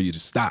takes for you to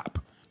stop.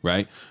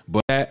 Right.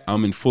 But that,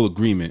 I'm in full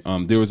agreement.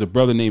 There was a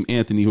brother named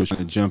Anthony who was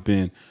trying to jump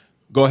in.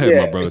 Go ahead,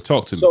 my yeah, brother.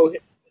 Talk to me. so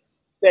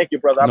thank you,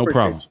 brother. I No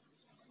appreciate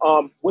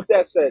problem. you. With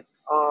that said,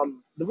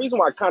 the reason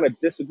why I kind of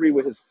disagree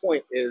with his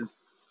point is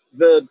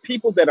the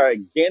people that are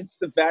against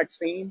the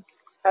vaccine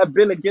have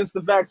been against the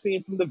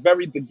vaccine from the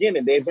very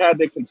beginning. They've had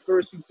their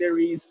conspiracy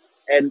theories,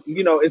 and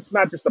it's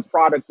not just a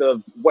product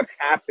of what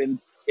happened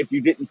if you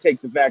didn't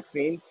take the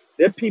vaccine.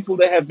 There are people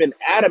that have been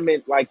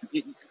adamant, like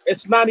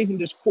it's not even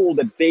just cool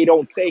that they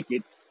don't take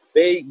it.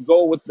 They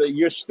go with the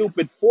 "you're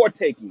stupid for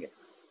taking it."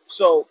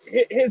 So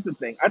here's the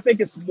thing. I think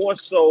it's more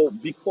so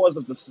because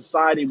of the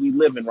society we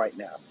live in right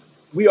now.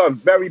 We are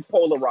very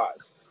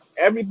polarized.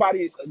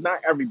 Everybody, not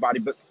everybody,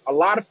 but a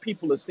lot of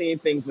people are seeing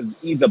things as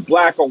either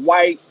black or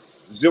white,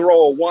 0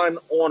 or 1,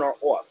 on or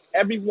off.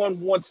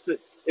 Everyone wants to,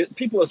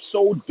 people are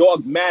so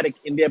dogmatic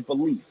in their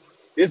belief.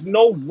 There's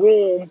no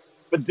room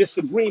for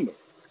disagreement.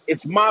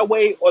 It's my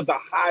way or the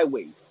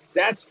highway.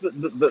 That's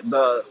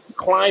the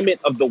climate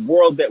of the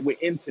world that we're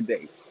in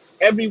today.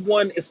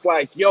 Everyone is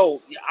like,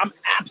 yo, I'm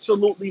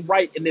absolutely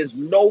right, and there's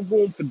no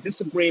room for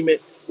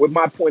disagreement with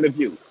my point of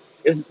view.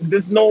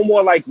 There's no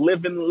more like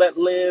live and let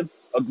live,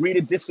 agree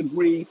to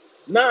disagree.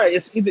 Nah,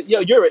 it's either, yo,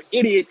 you're an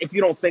idiot if you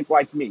don't think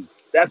like me.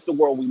 That's the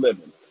world we live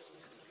in.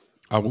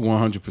 I would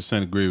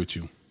 100% agree with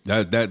you.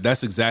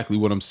 That's exactly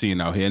what I'm seeing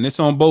out here, and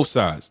it's on both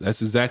sides.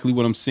 That's exactly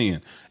what I'm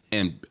seeing,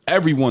 and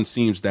everyone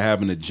seems to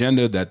have an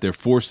agenda that they're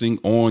forcing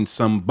on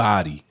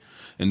somebody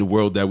in the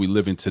world that we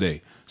live in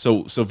today.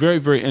 So very,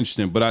 very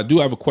interesting. But I do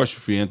have a question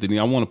for you, Anthony.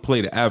 I want to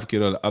play the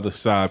advocate of the other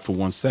side for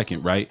 1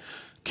 second, right?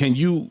 Can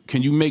you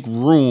make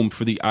room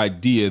for the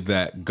idea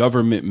that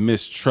government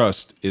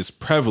mistrust is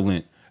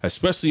prevalent,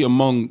 especially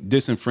among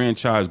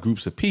disenfranchised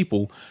groups of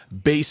people,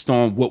 based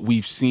on what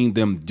we've seen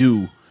them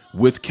do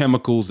with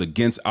chemicals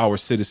against our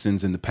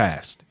citizens in the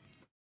past?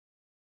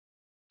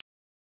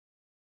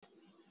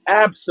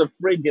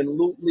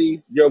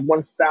 Absolutely, you're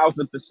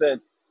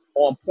 1,000%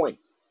 on point.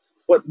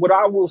 But what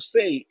I will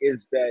say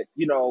is that,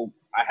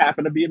 I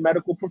happen to be a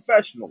medical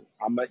professional.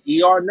 I'm an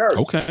ER nurse.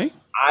 Okay.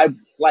 I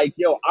like,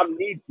 yo, I'm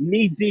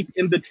knee deep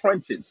in the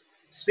trenches,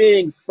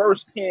 seeing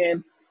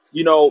firsthand,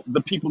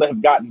 the people that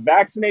have gotten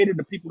vaccinated,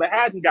 the people that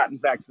hadn't gotten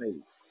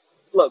vaccinated.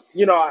 Look,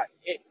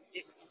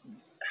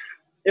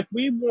 if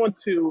we want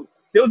to,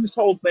 there was this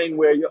whole thing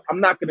where I'm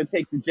not going to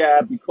take the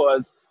jab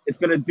because it's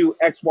going to do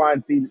X, Y,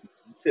 and Z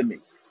to me.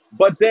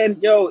 But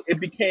then, it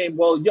became,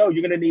 well, you're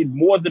going to need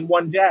more than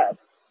one jab.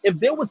 If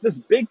there was this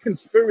big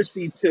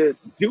conspiracy to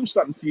do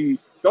something to you,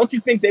 don't you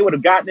think they would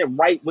have gotten it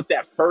right with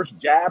that first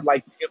jab?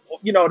 Like,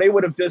 they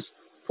would have just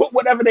put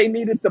whatever they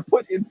needed to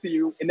put into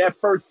you in that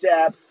first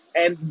jab,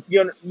 and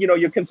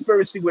your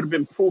conspiracy would have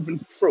been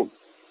proven true.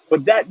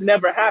 But that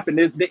never happened.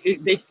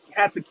 They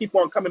had to keep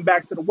on coming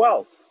back to the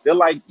well. They're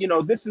like,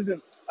 this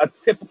isn't a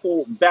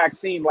typical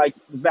vaccine like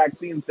the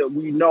vaccines that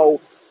we know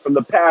from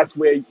the past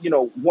where,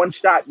 one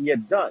shot and you're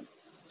done.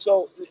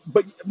 So,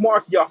 but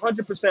Mark, you're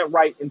 100%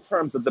 right in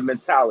terms of the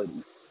mentality.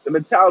 The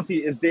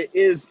mentality is there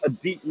is a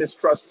deep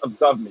mistrust of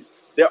government.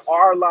 There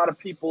are a lot of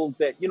people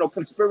that,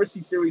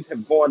 conspiracy theories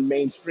have gone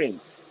mainstream.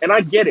 And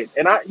I get it.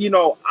 And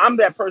I'm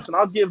that person.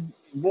 I'll give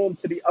room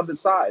to the other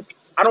side.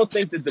 I don't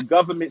think that the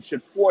government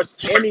should force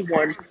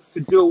anyone to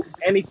do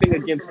anything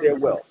against their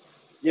will.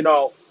 You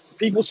know,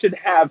 People should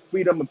have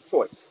freedom of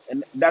choice.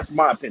 And that's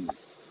my opinion.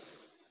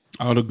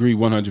 I would agree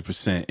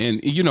 100%.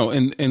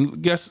 And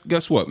and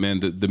guess what,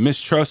 man? The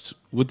mistrust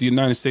with the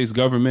United States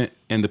government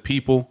and the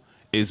people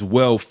is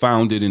well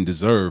founded and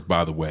deserved.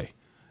 By the way,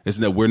 is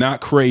that we're not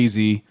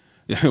crazy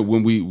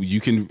when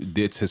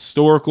it's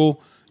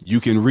historical. You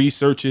can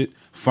research it,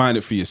 find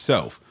it for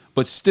yourself.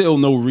 But still,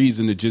 no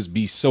reason to just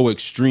be so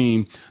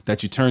extreme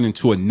that you turn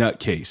into a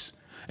nutcase.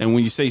 And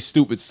when you say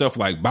stupid stuff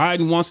like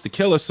Biden wants to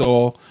kill us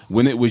all,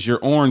 when it was your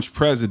orange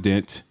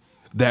president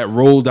that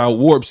rolled out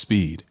warp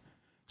speed.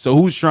 So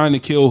who's trying to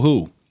kill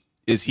who?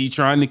 Is he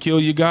trying to kill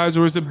you guys,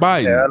 or is it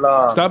Biden?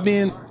 Hell, Stop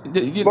being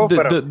both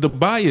of them. the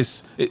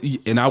bias.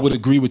 And I would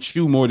agree with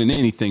you more than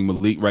anything,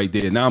 Malik. Right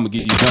there. Now I'm gonna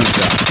get you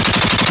gunshots.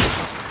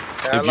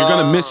 If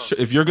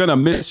you're gonna Hell,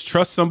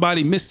 mistrust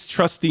somebody,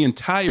 mistrust the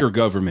entire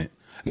government,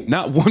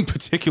 not one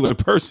particular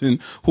person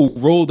who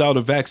rolled out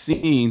a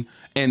vaccine,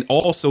 and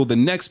also the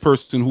next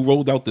person who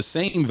rolled out the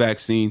same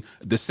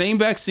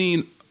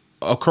vaccine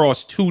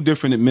across two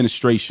different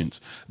administrations.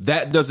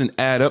 That doesn't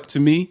add up to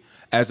me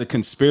as a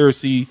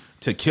conspiracy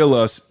to kill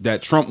us,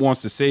 that Trump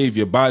wants to save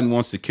you, Biden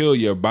wants to kill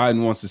you, or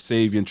Biden wants to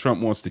save you and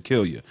Trump wants to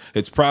kill you.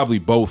 It's probably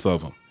both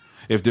of them.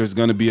 If there's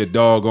going to be a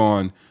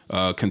doggone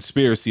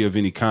conspiracy of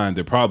any kind,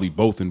 they're probably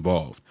both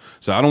involved.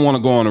 So I don't want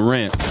to go on a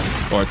rant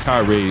or a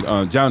tirade.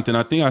 Jonathan,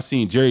 I think I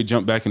seen Jerry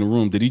jump back in the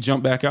room. Did he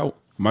jump back out?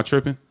 Am I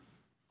tripping?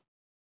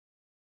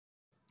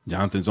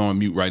 Jonathan's on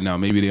mute right now.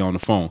 Maybe they're on the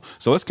phone.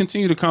 So let's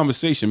continue the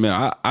conversation,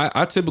 man.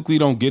 I typically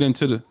don't get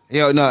into the...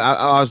 No,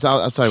 I was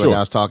sorry Sure. about that. I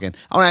was talking.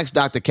 I want to ask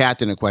Dr.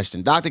 Catherine a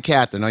question. Dr.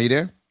 Catherine, are you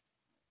there?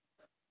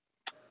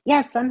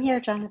 Yes, I'm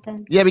here,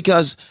 Jonathan. Yeah,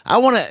 because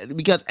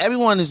because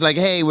everyone is like,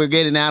 hey, we're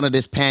getting out of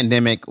this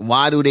pandemic.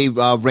 Why do they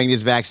bring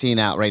this vaccine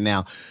out right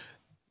now?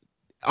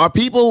 Are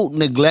people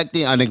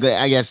neglecting, I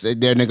guess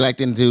they're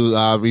neglecting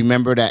to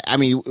remember that, I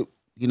mean,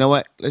 you know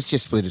what? Let's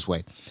just put it this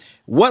way.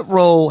 What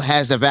role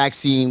has the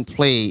vaccine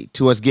played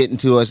to us getting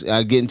to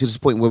this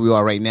point where we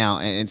are right now,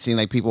 and seeing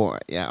like people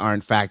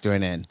aren't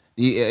factoring in?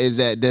 Has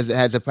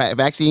the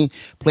vaccine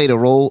played a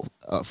role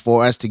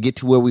for us to get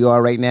to where we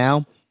are right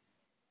now?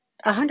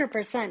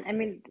 100%. I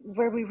mean,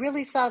 where we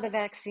really saw the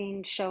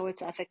vaccine show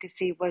its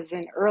efficacy was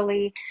in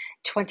early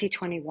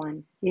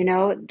 2021. You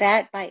know,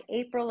 that by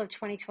April of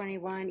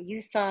 2021,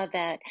 you saw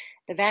that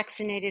the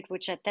vaccinated,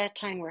 which at that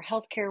time were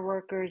healthcare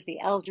workers,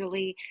 the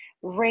elderly,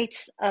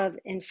 rates of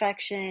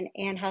infection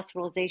and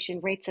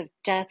hospitalization, rates of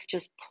death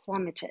just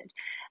plummeted.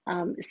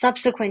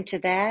 Subsequent to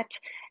that,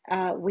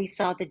 we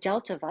saw the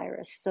Delta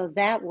virus. So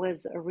that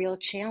was a real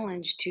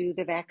challenge to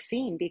the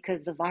vaccine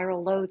because the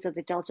viral loads of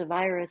the Delta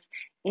virus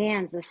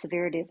and the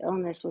severity of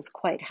illness was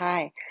quite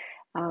high.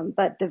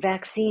 But the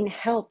vaccine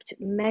helped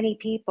many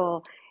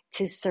people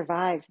to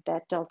survive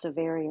that Delta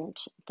variant,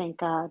 thank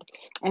God.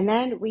 And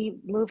then we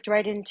moved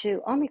right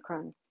into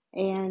Omicron.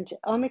 And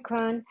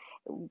Omicron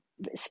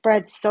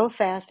spread so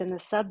fast, and the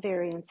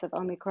subvariants of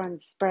Omicron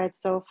spread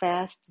so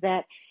fast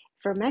that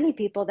for many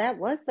people, that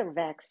was their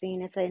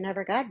vaccine if they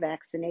never got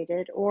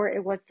vaccinated, or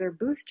it was their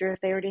booster if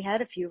they already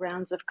had a few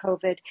rounds of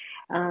COVID,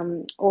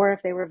 or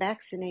if they were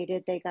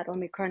vaccinated, they got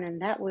Omicron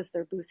and that was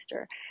their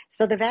booster.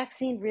 So the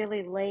vaccine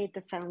really laid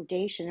the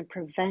foundation and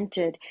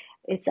prevented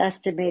its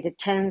estimated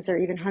tens or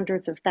even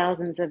hundreds of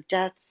thousands of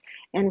deaths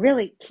and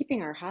really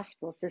keeping our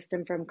hospital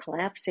system from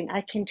collapsing.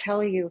 I can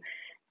tell you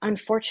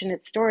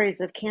unfortunate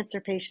stories of cancer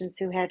patients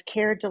who had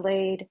care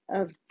delayed,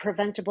 of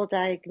preventable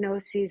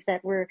diagnoses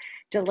that were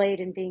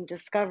delayed in being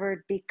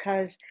discovered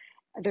because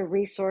the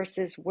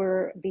resources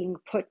were being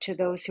put to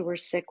those who were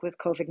sick with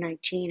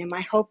COVID-19. And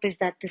my hope is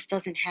that this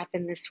doesn't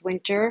happen this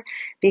winter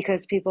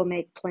because people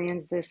make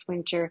plans this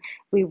winter.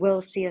 We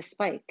will see a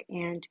spike.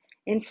 And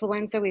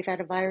influenza, we've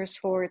had a virus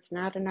for, it's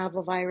not a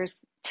novel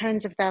virus,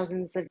 tens of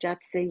thousands of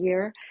deaths a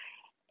year.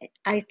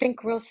 I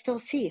think we'll still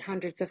see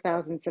hundreds of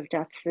thousands of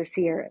deaths this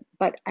year,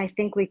 but I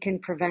think we can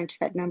prevent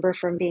that number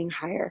from being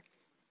higher.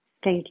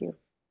 Thank you.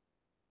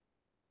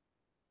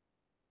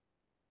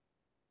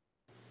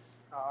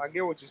 I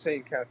get what you're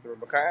saying, Catherine,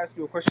 but can I ask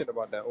you a question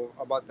about that?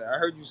 I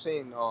heard you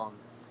saying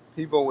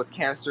people with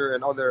cancer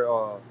and other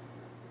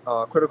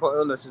critical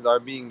illnesses are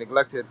being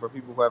neglected for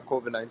people who have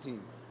COVID-19.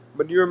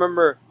 But do you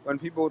remember when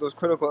people with those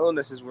critical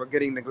illnesses were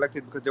getting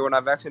neglected because they were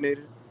not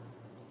vaccinated?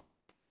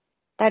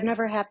 That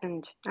never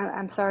happened.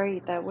 I'm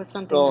sorry, that was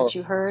something So, that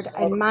you heard. so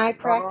In my no, no.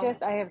 practice,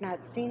 I have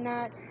not seen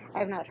that. I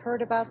have not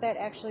heard about that.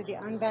 Actually, the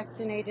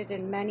unvaccinated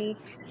in many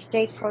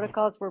state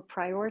protocols were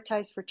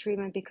prioritized for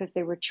treatment because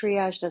they were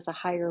triaged as a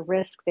higher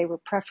risk. They were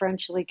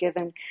preferentially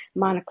given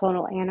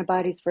monoclonal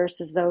antibodies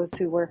versus those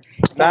who were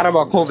Not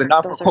about COVID, vaccinated.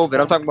 not for Those are COVID.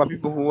 I'm talking about facts.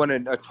 people who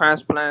wanted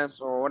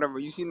transplants or whatever.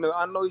 You see,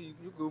 I know you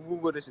can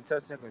Google this in 10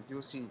 seconds.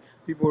 You'll see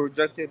people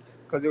rejected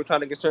because they were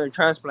trying to get certain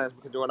transplants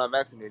because they were not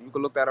vaccinated. You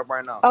can look that up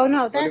right now. Oh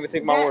no, Don't that's even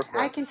take my that word for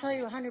I it. can tell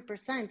you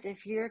 100%.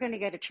 If you're going to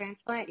get a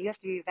transplant, you have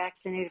to be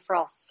vaccinated for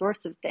all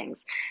sorts of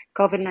things.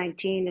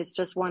 COVID-19 is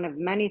just one of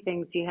many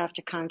things you have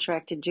to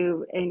contract to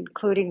do,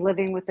 including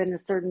living within a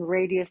certain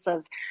radius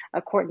of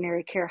a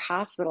quaternary care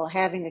hospital,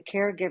 having a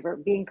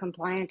caregiver, being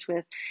compliant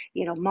with,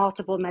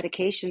 multiple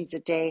medications a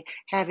day,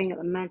 having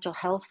a mental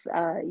health,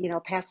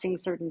 passing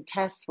certain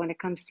tests when it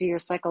comes to your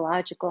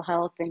psychological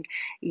health and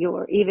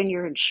even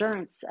your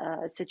insurance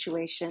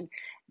situation.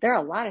 There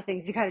are a lot of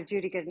things you got to do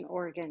to get an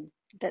organ.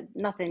 That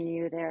nothing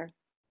new there.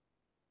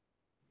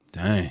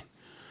 Dang.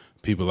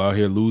 People out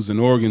here losing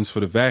organs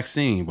for the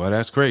vaccine. Boy,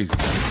 that's crazy.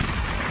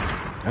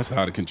 That's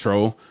out of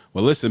control.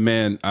 Well, listen,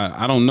 man,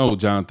 I don't know,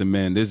 Jonathan,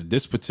 man.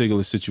 This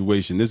particular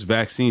situation, this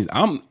vaccines,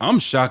 I'm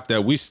shocked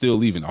that we're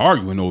still even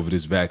arguing over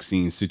this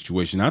vaccine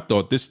situation. I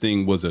thought this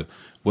thing was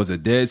a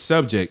dead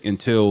subject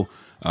until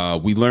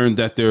we learned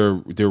that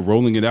they're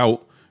rolling it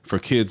out for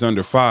kids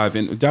under 5.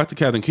 And Dr.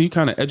 Catherine, can you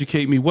kind of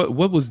educate me? What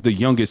was the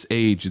youngest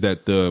age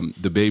that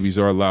the babies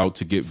are allowed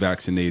to get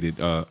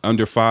vaccinated?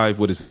 Under 5,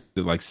 what is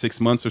it, like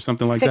 6 months or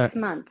something like that? 6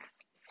 months.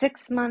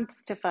 6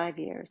 months to 5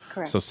 years, So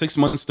correct. 6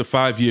 months to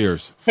 5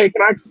 years. Hey,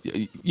 can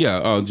I?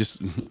 Yeah,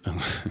 just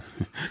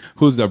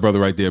who's that brother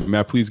right there? May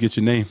I please get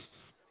your name?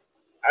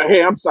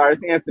 Hey, I'm sorry,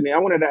 it's Anthony. I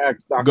wanted to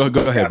ask Go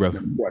Dr. ahead, brother.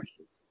 Catherine a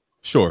question.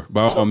 Sure,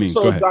 by all So, means,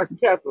 go so ahead. Dr.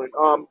 Catherine,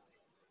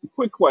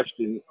 quick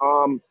question.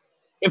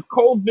 If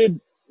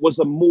COVID was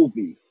a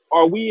movie,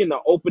 are we in the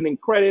opening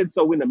credits?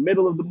 Are we in the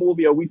middle of the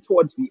movie? Are we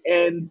towards the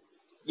end?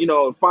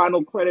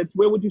 Final credits.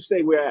 Where would you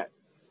say we're at?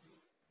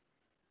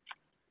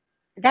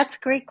 That's a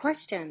great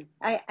question.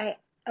 I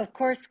of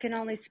course can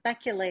only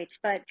speculate,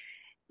 but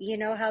you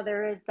know how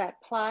there is that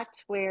plot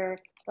where,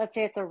 let's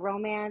say it's a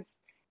romance,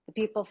 the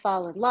people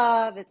fall in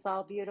love, it's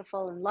all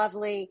beautiful and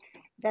lovely.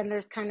 Then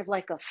there's kind of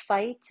like a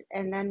fight,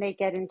 and then they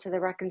get into the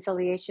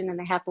reconciliation and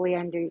the happily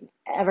ending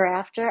ever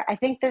after. I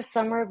think there's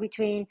somewhere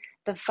between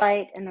the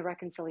fight and the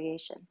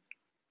reconciliation.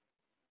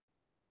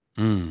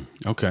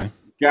 Okay.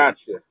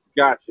 Gotcha.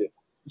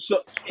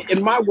 So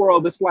in my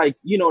world, it's like,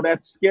 that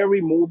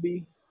scary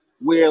movie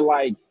where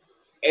like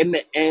in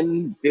the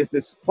end there's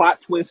this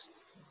plot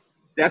twist.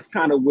 That's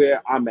kind of where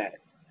I'm at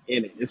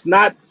in it. It's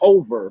not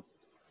over,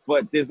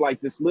 but there's like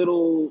this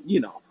little,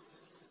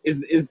 is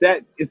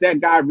that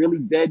guy really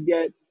dead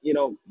yet?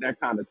 That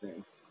kind of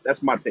thing.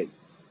 That's my take.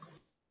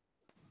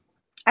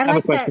 I I have a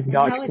like question that for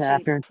Dr. analogy,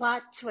 Catherine.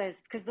 plot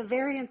twist, because the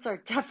variants are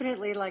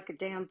definitely like a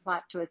damn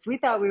plot twist. We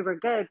thought we were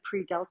good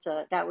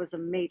pre-Delta. That was a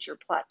major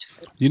plot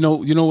twist. You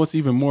know what's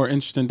even more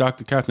interesting,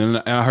 Dr. Catherine,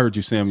 and I heard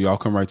you, Samuel. I'll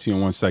come right to you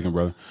in 1 second,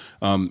 brother.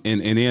 And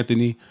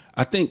Anthony,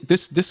 I think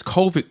this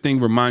COVID thing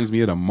reminds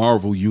me of the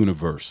Marvel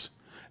universe.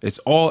 It's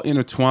all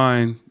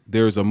intertwined.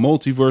 There's a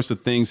multiverse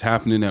of things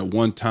happening at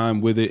one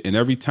time with it, and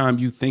every time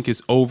you think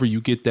it's over,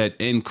 you get that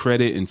end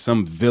credit, and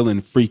some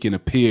villain freaking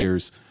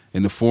appears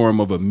in the form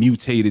of a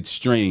mutated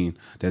strain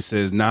that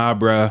says, "Nah,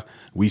 bruh,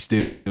 we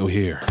still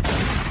here."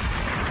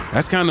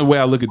 That's kind of the way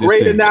I look at this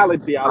Great thing.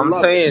 analogy. I I'm love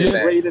it. saying, Yeah,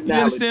 man. Great you understand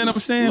analogy. what I'm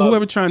saying? Love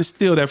Whoever it. trying to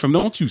steal that from,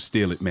 don't you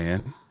steal it,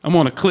 man. I'm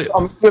on a clip.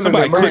 I'm stealing it,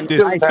 Somebody but you clip Glenn,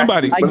 this. still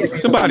Somebody, I but get you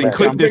still somebody back.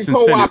 clip It's been this and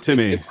send it to co-opted.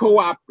 me. It's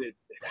co-opted.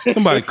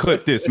 Somebody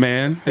clip this,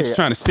 man. They're Hey,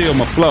 trying to steal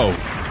my flow.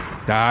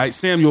 All right,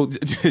 Samuel,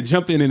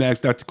 jump in and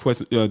ask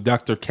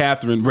Dr.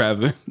 Catherine,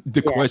 rather,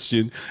 the yeah.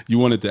 question you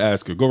wanted to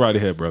ask her. Go right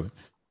ahead, brother.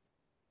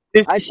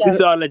 This I just this have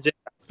is all legit.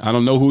 I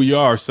don't know who you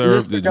are, sir.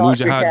 just for The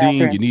Dr. Mujahideen,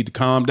 Catherine. you need to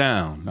calm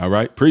down. All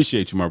right.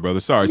 Appreciate you, my brother.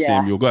 Sorry, Yeah.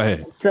 Samuel. Go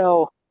ahead.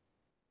 So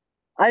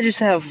I just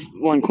have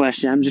one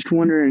question. I'm just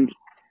wondering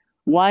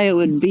why it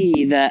would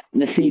be that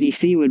the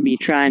CDC would be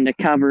trying to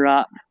cover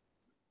up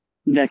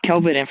the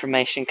COVID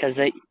information because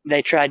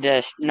they tried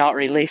to not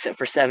release it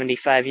for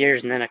 75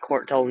 years and then a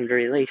court told them to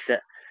release it.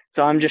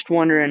 So I'm just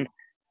wondering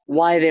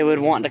why they would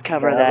want to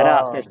cover that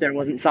up if there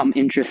wasn't something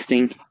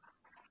interesting.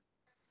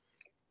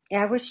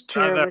 Yeah, I wish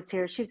Tara Brother, was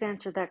here. She's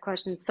answered that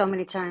question so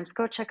many times.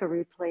 Go check a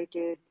replay,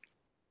 dude.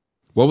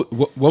 What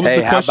was the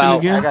Hey, how question about I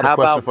again? got a how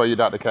question about for you,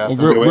 Dr. Oh, Catherine.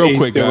 real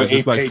quick, There were guys.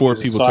 It's 8 like 4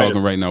 pages people aside talking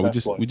of right it. now.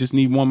 That's why. We just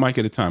need one mic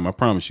at a time. I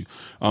promise you.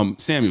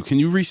 Samuel, can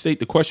you restate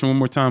the question one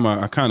more time?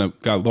 I kind of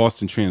got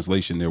lost in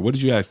translation there. What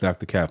did you ask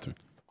Dr. Catherine?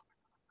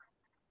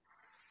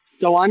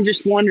 So I'm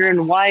just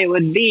wondering why it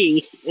would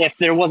be if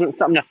there wasn't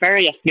something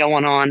nefarious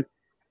going on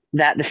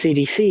that the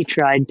CDC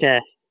tried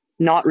to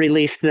not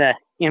release the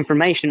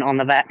information on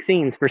the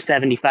vaccines for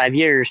 75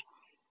 years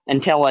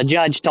until a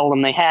judge told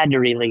them they had to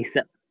release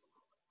it.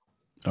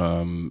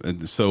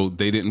 And so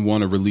they didn't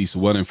want to release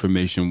what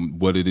information,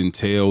 what it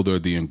entailed, or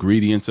the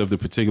ingredients of the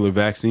particular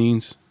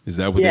vaccines. Is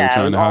that what they were Yeah, it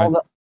trying was to hide?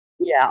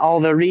 all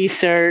the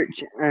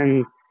research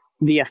and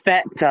the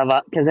effects of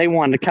it because they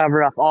wanted to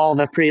cover up all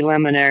the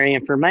preliminary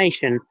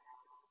information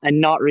and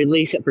not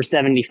release it for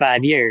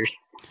 75 years.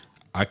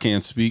 I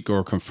can't speak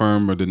or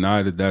confirm or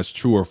deny that that's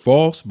true or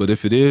false, but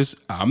if it is,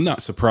 I'm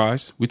not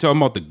surprised. We're talking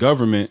about the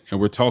government and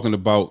we're talking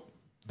about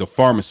the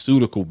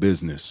pharmaceutical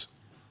business.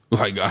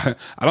 Like, I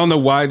don't know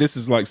why this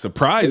is like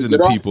surprising to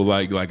people.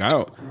 Like I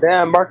don't.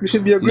 Damn, Mark, you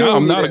should be No, agreeing with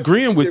I'm me not then.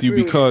 agreeing You should with be you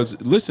agreeing with me.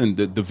 because listen,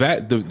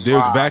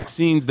 there's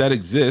vaccines that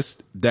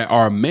exist that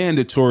are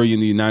mandatory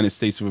in the United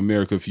States of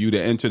America for you to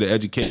enter the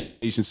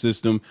education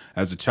system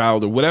as a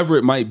child or whatever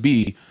it might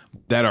be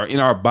that are in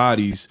our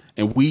bodies,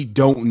 and we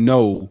don't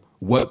know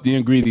what the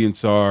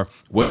ingredients are,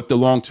 what the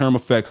long-term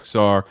effects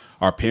are.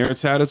 Our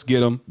parents had us get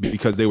them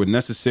because they were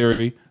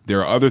necessary. There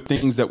are other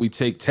things that we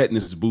take,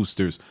 tetanus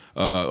boosters,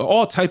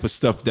 all type of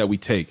stuff that we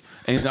take.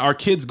 And our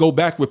kids go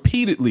back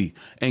repeatedly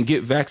and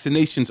get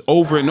vaccinations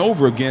over and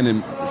over again.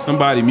 And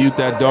somebody mute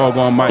that dog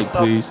on mic,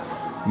 please.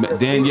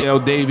 Danielle,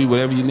 Davy,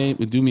 whatever your name,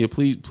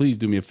 please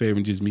do me a favor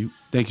and just mute.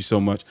 Thank you so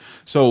much.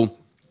 So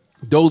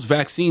those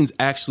vaccines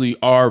actually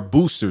are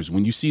boosters.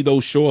 When you see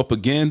those show up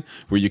again,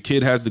 where your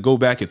kid has to go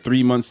back at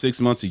 3 months,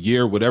 6 months, a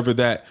year, whatever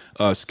that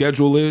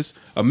schedule is,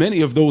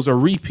 many of those are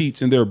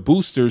repeats and they're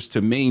boosters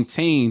to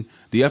maintain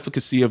the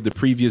efficacy of the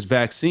previous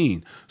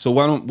vaccine. So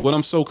what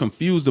I'm so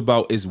confused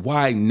about is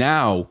why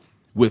now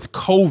with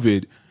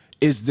COVID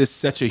is this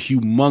such a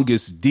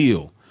humongous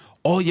deal?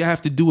 All you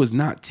have to do is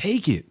not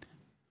take it.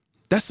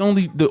 That's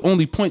the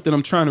only point that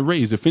I'm trying to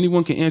raise. If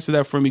anyone can answer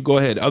that for me, go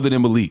ahead. Other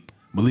than Malik.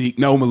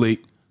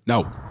 Malik.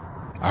 No.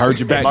 I heard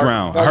your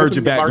background. I heard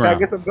your Can I background.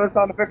 get some gun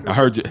sound effects? I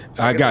heard you.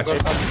 I got you.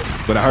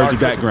 But I heard your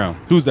background.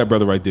 Who's that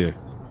brother right there?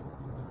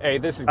 Hey,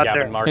 this is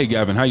Gavin, Mark. Hey,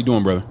 Gavin. How you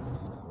doing, brother?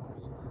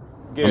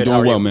 Good. I'm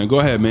doing well, man. Go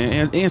ahead,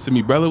 man. Answer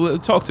me, brother.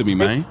 Talk to me,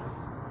 man.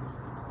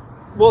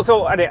 Well,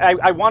 so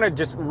I wanted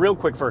just real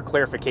quick for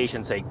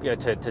clarification's sake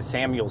to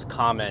Samuel's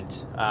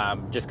comment,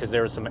 just because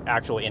there was some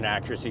actual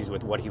inaccuracies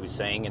with what he was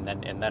saying, and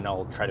then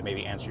I'll try to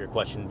maybe answer your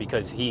question,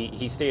 because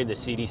he stated the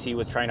CDC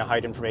was trying to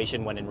hide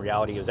information when in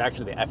reality it was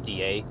actually the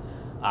FDA.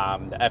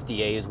 The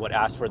FDA is what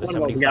asked for the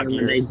 75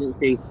 years.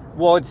 Agency.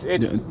 Well, it's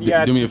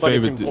do me a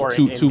favor,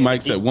 two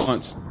mics at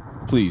once,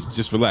 please.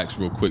 Just relax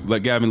real quick.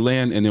 Let Gavin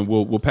land, and then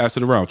we'll pass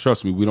it around.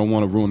 Trust me, we don't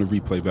want to ruin the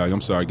replay value. I'm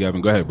sorry,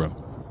 Gavin. Go ahead, bro.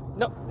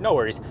 No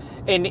worries.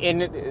 And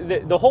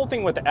the whole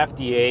thing with the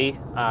FDA,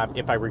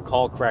 if I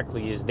recall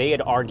correctly, is they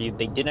had argued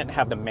they didn't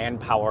have the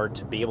manpower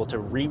to be able to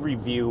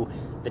re-review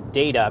the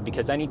data,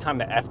 because anytime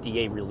the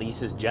FDA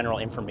releases general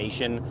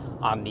information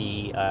on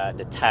the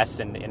tests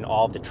and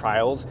all of the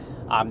trials,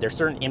 there's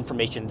certain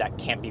information that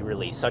can't be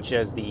released, such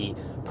as the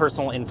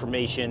personal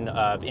information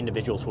of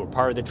individuals who were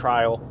part of the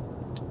trial.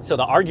 So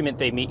the argument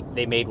they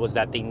made was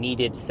that they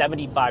needed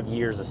 75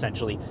 years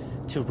essentially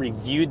to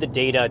review the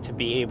data to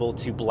be able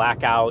to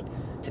black out,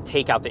 to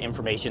take out the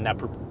information that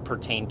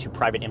pertained to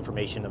private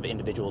information of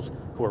individuals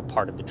who are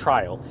part of the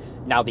trial.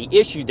 Now, the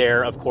issue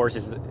there, of course,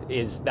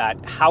 is that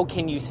how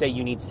can you say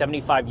you need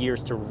 75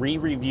 years to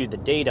re-review the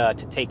data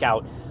to take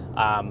out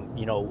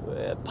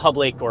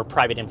public or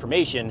private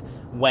information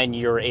when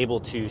you're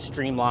able to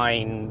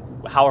streamline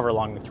however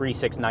long, 3,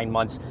 6, 9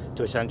 months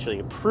to essentially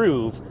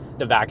approve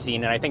the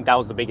vaccine? And I think that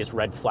was the biggest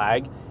red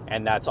flag.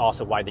 And that's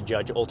also why the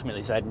judge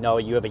ultimately said, no,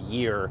 you have a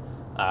year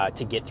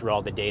to get through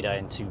all the data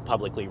and to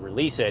publicly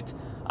release it.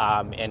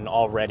 And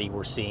already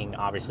we're seeing,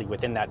 obviously,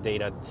 within that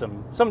data,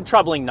 some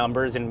troubling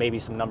numbers, and maybe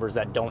some numbers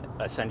that don't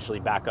essentially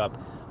back up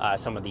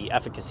some of the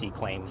efficacy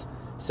claims.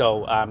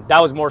 So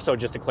that was more so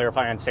just to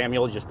clarify on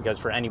Samuel, just because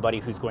for anybody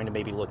who's going to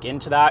maybe look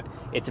into that,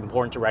 it's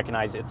important to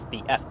recognize it's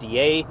the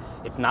FDA,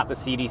 it's not the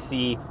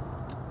CDC.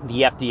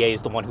 The FDA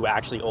is the one who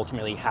actually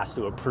ultimately has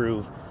to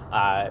approve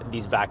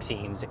these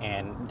vaccines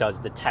and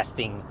does the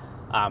testing.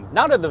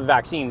 Not of the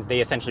vaccines,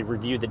 they essentially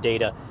review the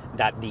data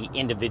that the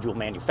individual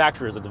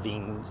manufacturers of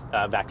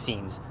the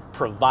vaccines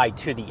provide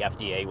to the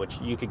FDA,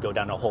 which you could go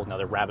down a whole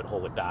nother rabbit hole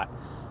with that.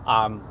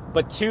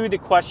 But to the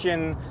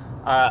question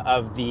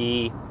of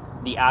the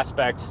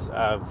aspects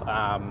of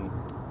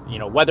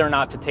whether or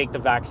not to take the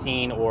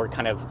vaccine, or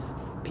kind of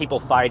people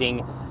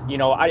fighting,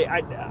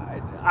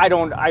 I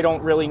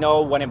don't really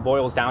know when it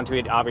boils down to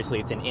it. Obviously,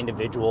 it's an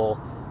individual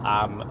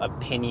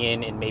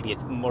opinion, and maybe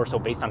it's more so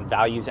based on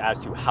values as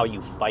to how you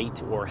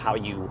fight or how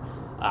you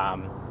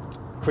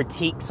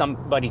critique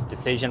somebody's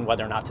decision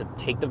whether or not to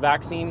take the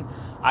vaccine.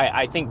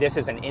 I think this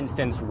is an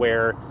instance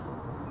where,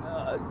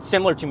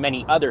 similar to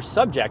many other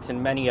subjects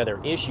and many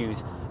other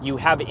issues, you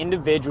have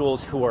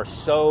individuals who are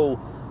so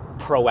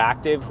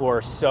proactive, who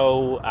are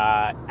so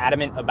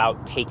adamant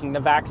about taking the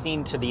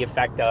vaccine, to the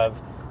effect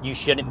of, you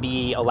shouldn't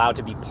be allowed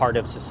to be part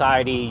of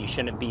society, you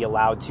shouldn't be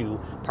allowed to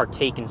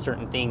partake in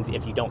certain things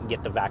if you don't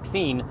get the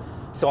vaccine.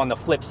 So on the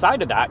flip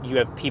side of that, you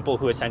have people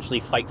who essentially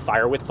fight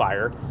fire with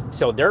fire.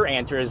 So their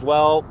answer is,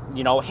 well,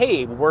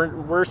 hey,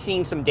 we're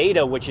seeing some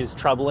data which is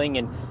troubling,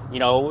 and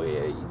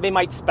they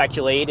might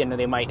speculate, and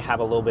they might have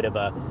a little bit of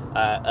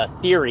a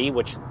theory,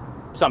 which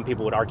some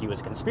people would argue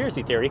is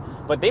conspiracy theory,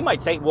 but they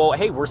might say, well,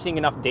 hey, we're seeing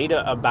enough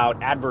data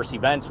about adverse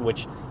events,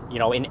 which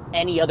in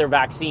any other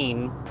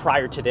vaccine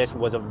prior to this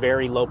was a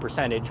very low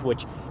percentage,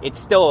 which it's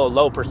still a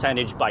low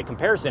percentage by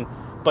comparison,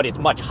 but it's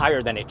much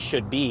higher than it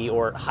should be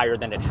or higher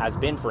than it has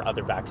been for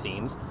other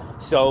vaccines.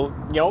 So,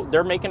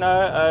 they're making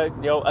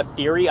a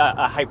theory,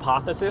 a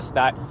hypothesis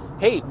that,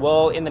 hey,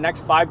 well, in the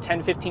next 5,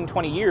 10, 15,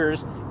 20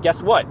 years,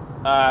 guess what?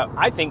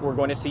 I think we're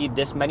going to see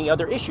this many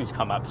other issues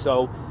come up.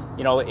 So,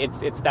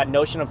 it's that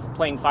notion of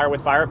playing fire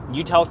with fire.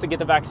 You tell us to get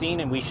the vaccine,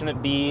 and we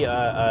shouldn't be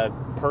a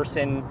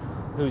person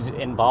who's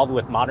involved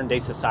with modern day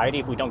society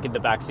if we don't get the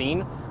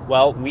vaccine.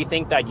 Well, we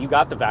think that you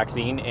got the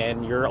vaccine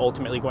and you're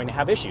ultimately going to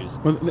have issues.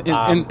 Well,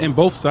 and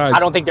both sides. I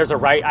don't think there's a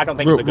right. I don't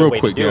think there's a good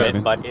way to do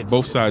it. But it's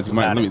both sides. it's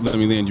Let me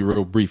land you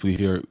real briefly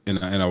here, and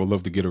I would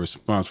love to get a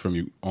response from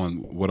you on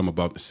what I'm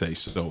about to say.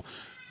 So,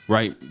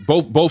 right,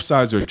 both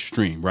sides are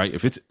extreme, right?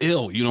 If it's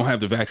ill, you don't have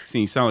the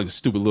vaccine. Sound like a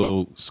stupid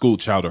little school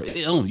child. Or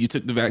ill, you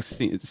took the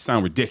vaccine. It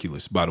sound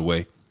ridiculous, by the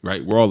way,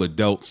 right? We're all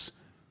adults.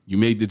 You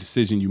made the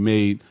decision you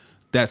made.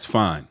 That's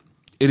fine.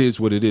 It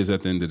is what it is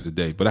at the end of the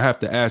day. But I have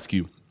to ask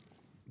you,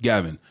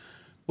 Gavin,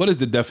 what is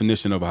the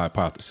definition of a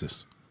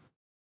hypothesis?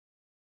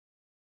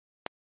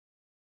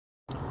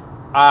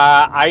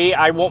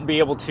 I won't be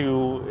able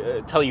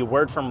to tell you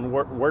word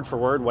for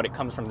word what it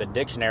comes from the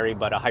dictionary,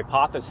 but a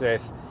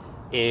hypothesis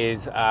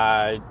is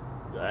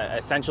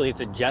essentially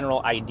it's a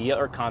general idea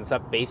or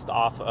concept based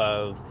off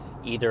of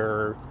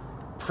either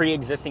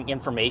pre-existing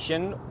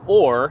information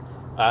or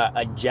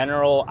a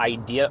general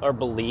idea or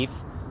belief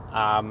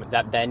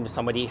that then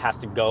somebody has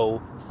to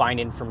go find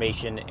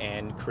information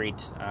and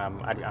create,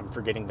 I'm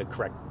forgetting the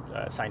correct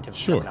scientific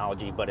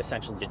terminology, but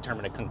essentially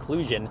determine a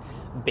conclusion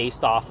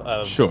based off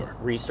of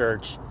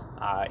research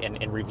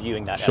and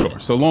reviewing that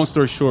evidence. So long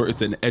story short,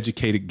 it's an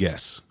educated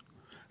guess.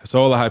 That's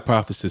all a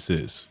hypothesis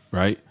is,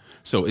 right?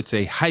 So it's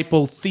a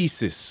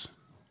hypothesis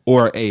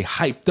or a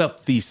hyped up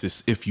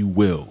thesis, if you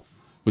will,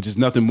 which is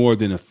nothing more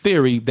than a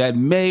theory that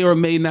may or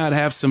may not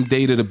have some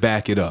data to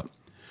back it up.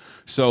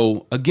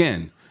 So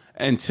again,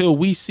 until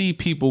we see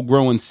people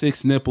growing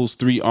 6 nipples,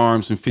 3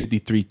 arms, and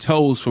 53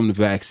 toes from the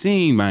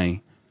vaccine,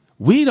 man,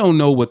 we don't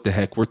know what the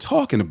heck we're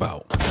talking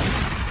about.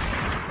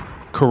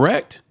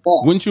 Correct?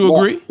 Wouldn't you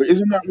agree? But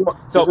isn't that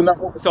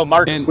what? So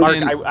Mark,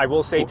 I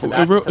will say to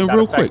that.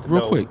 Real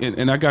quick,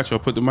 and I got you.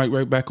 I'll put the mic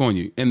right back on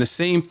you. And the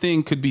same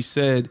thing could be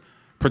said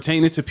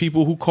pertaining to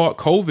people who caught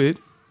COVID,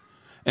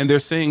 and they're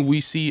saying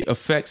we see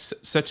effects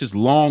such as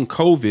long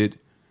COVID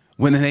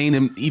when it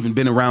ain't even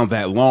been around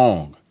that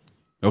long.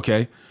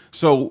 Okay?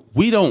 So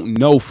we don't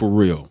know for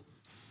real.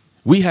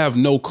 We have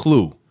no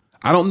clue.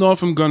 I don't know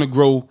if I'm going to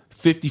grow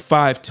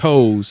 55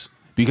 toes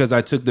because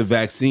I took the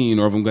vaccine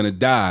or if I'm going to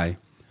die.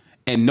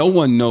 And no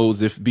one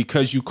knows if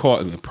because you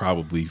caught,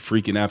 probably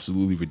freaking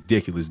absolutely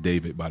ridiculous,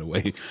 David, by the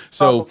way.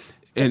 So,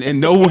 and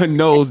no one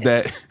knows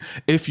that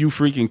if you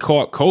freaking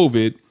caught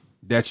COVID,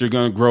 that you're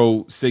going to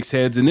grow 6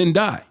 heads and then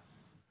die.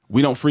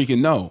 We don't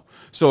freaking know.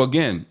 So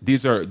again,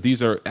 these are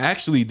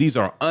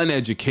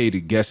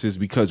uneducated guesses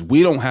because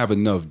we don't have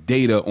enough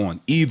data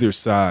on either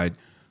side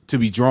to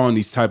be drawing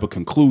these type of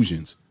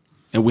conclusions.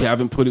 And we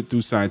haven't put it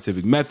through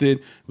scientific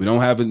method. We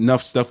don't have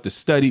enough stuff to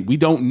study. We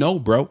don't know,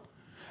 bro.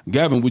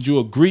 Gavin, would you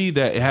agree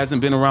that it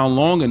hasn't been around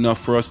long enough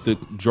for us to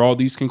draw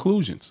these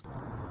conclusions?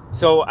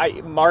 So,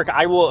 Mark,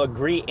 I will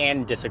agree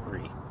and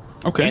disagree.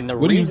 Okay. And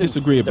what do you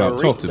disagree about?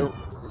 Talk to me.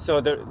 So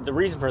the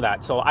reason for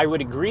that. So I would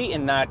agree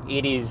in that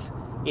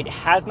it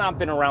has not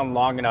been around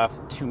long enough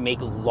to make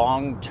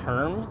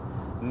long-term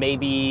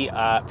maybe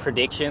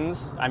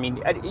predictions. I mean,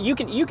 you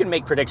can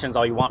make predictions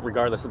all you want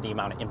regardless of the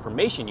amount of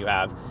information you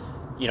have.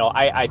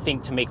 I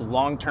think to make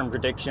long-term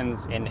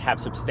predictions and have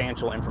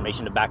substantial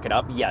information to back it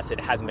up, yes, it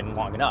hasn't been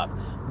long enough.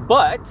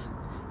 But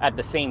at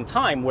the same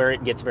time, where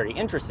it gets very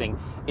interesting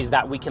is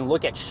that we can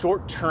look at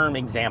short-term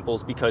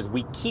examples because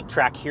we keep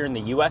track here in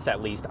the US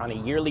at least on a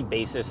yearly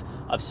basis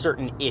of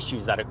certain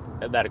issues that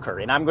occur.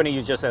 And I'm going to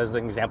use just as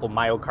an example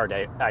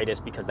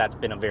myocarditis because that's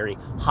been a very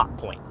hot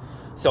point.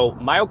 So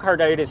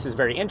myocarditis is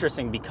very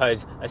interesting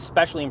because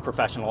especially in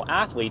professional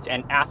athletes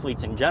and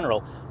athletes in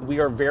general,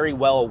 we are very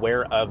well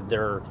aware of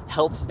their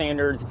health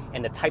standards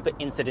and the type of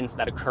incidents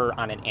that occur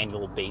on an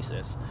annual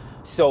basis.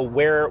 So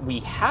where we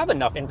have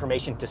enough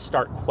information to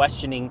start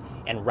questioning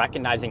and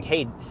recognizing,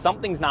 hey,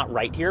 something's not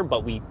right here,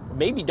 but we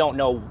maybe don't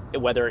know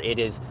whether it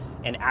is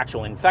an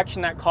actual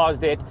infection that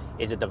caused it,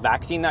 is it the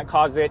vaccine that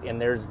caused it,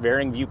 and there's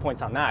varying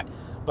viewpoints on that.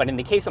 But in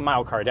the case of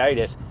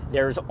myocarditis,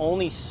 there's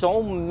only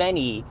so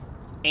many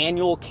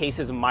annual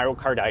cases of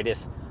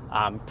myocarditis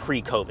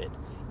pre-COVID.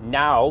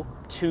 Now,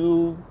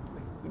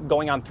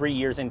 going on 3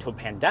 years into a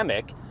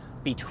pandemic,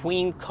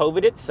 between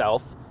COVID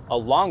itself,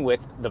 along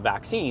with the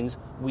vaccines,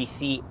 we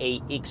see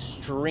a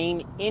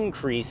extreme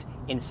increase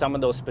in some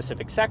of those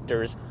specific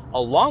sectors,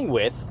 along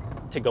with,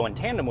 to go in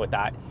tandem with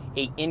that,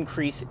 a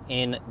increase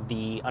in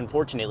the,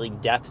 unfortunately,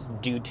 deaths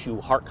due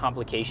to heart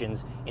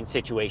complications in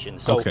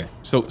situations. So, okay.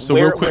 So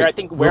where, real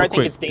quick, where I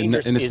think it's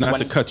dangerous, and it's is not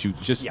when, to cut you,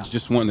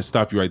 just wanting to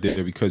stop you right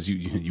there because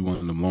you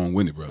want them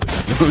long-winded, brother.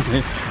 You know what I'm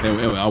saying?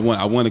 And I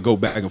want to go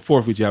back and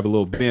forth with you, have a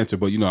little banter,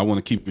 but I want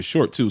to keep it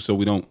short too, so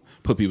we don't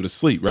put people to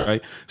sleep,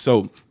 right?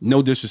 So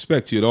no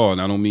disrespect to you at all,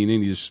 and I don't mean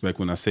any disrespect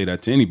when I say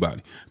that to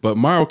anybody. But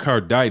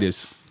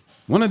myocarditis,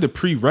 one of the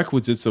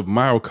prerequisites of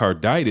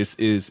myocarditis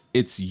is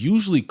it's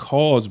usually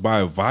caused by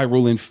a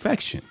viral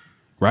infection,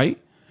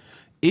 right?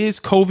 Is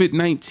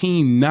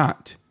COVID-19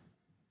 not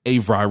a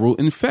viral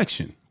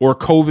infection, or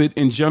COVID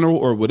in general,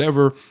 or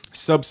whatever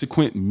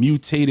subsequent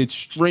mutated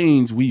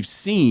strains we've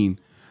seen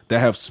that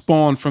have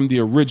spawned from the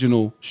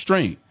original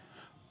strain?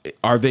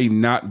 Are they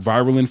not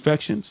viral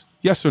infections?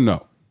 Yes or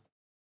no?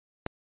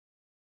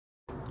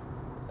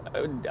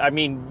 I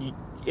mean,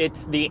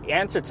 it's the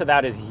answer to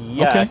that is Okay.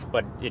 yes,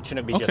 but it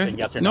shouldn't be just a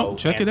yes or No, no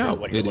check it answer. out.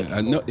 What you're looking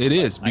for. No, it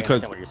is, I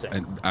because understand what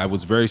you're saying. I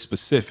was very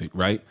specific,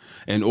 right?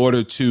 In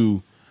order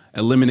to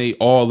eliminate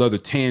all other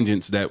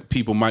tangents that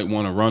people might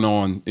want to run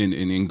on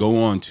and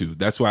go on to.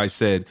 That's why I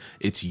said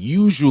it's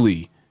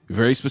usually,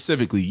 very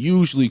specifically,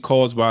 usually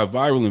caused by a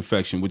viral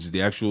infection, which is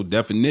the actual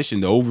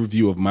definition, the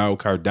overview of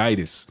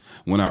myocarditis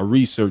when I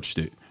researched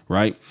it,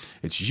 right?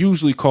 It's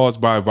usually caused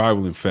by a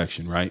viral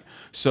infection, right?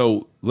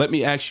 So let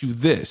me ask you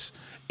this.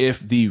 If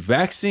the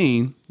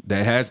vaccine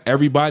that has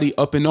everybody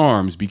up in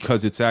arms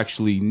because it's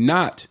actually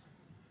not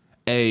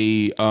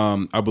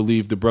I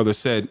believe the brother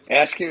said,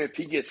 Ask him if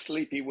he gets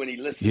sleepy when he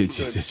listens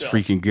to this himself.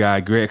 freaking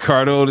guy, Greg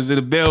Cardone, is in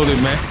the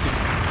building, man.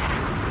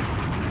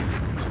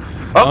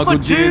 Uncle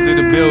G is in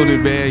the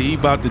building, man. He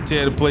about to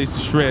tear the place to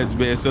shreds,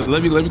 man. So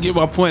let me get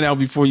my point out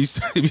before you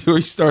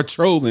start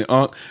trolling,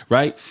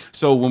 right?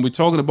 So when we're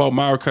talking about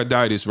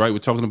myocarditis, right, we're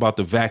talking about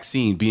the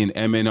vaccine being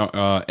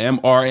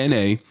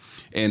mRNA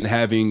and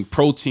having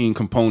protein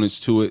components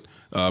to it,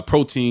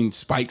 protein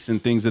spikes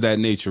and things of that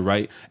nature,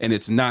 right? And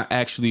it's not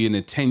actually an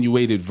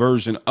attenuated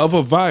version of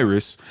a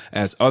virus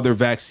as other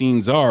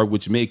vaccines are,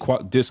 which may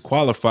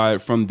disqualify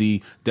it from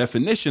the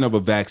definition of a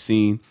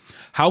vaccine.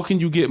 How can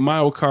you get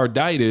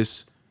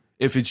myocarditis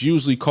if it's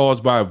usually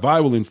caused by a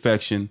viral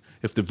infection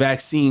if the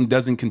vaccine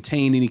doesn't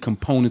contain any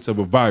components of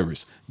a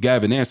virus?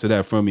 Gavin, answer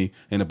that for me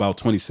in about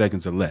 20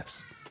 seconds or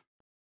less.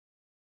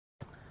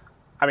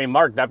 I mean,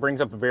 Mark, that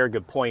brings up a very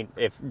good point.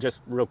 If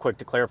just real quick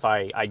to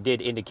clarify, I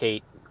did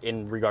indicate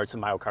in regards to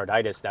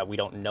myocarditis that we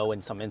don't know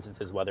in some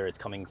instances whether it's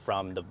coming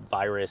from the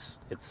virus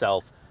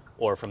itself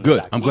or from the Good.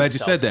 vaccine I'm glad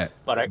itself. you said that.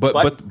 But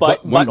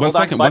one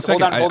second. I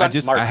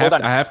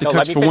have to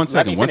cut you for 1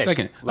 second. 1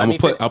 second.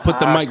 I'll put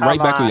the mic right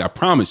back with you. I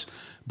promise.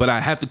 But I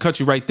have to cut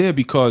you right there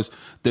because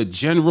the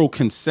general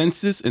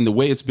consensus and the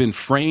way it's been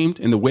framed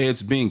and the way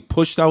it's being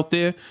pushed out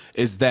there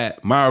is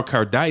that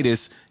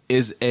myocarditis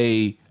is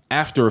a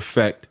after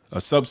effect,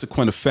 a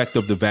subsequent effect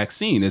of the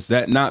vaccine. Is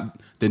that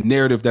not the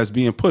narrative that's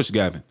being pushed,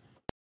 Gavin?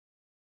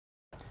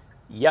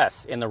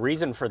 Yes, and the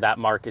reason for that,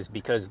 Mark, is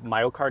because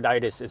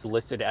myocarditis is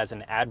listed as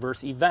an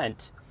adverse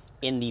event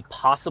in the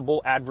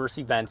possible adverse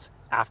events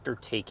after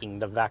taking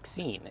the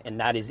vaccine. And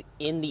that is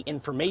in the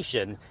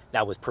information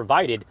that was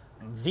provided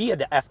via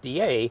the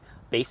FDA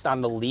based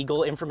on the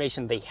legal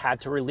information they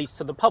had to release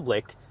to the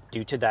public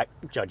due to that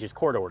judge's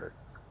court order.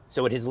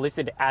 So it is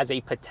listed as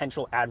a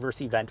potential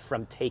adverse event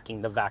from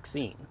taking the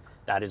vaccine.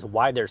 That is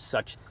why there's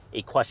such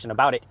a question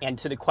about it. And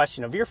to the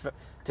question of you're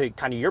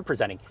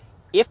presenting,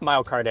 if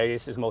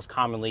myocarditis is most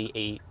commonly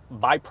a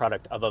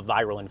byproduct of a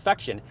viral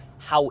infection,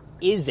 how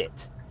is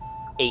it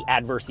a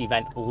adverse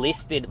event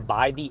listed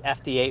by the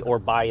FDA or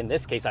by, in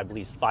this case, I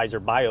believe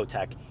Pfizer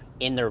Biotech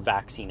in their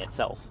vaccine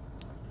itself?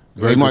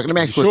 Hey, Mark, let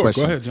me ask you a quick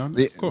question. Go ahead, John.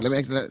 Let me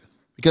ask that,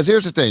 because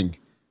here's the thing.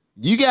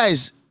 You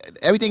guys,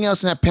 everything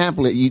else in that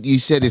pamphlet you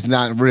said is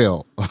not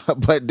real,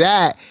 but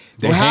that,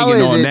 They're how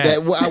hanging is on it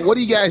that. what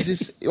do you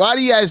guys, why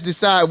do you guys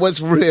decide what's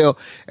real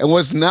and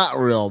what's not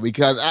real?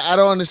 Because I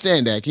don't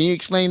understand that. Can you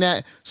explain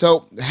that?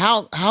 So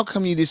how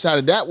come you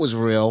decided that was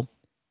real,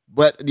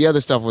 but the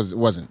other stuff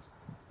wasn't?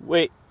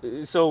 Wait,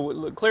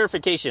 so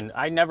clarification,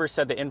 I never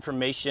said the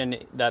information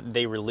that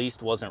they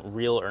released wasn't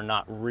real or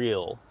not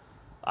real.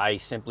 I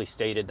simply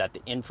stated that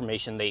the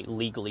information they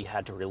legally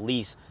had to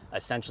release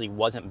essentially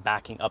wasn't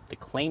backing up the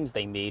claims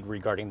they made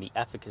regarding the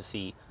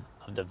efficacy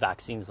of the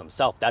vaccines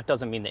themselves. That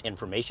doesn't mean the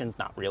information's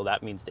not real.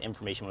 That means the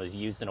information was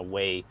used in a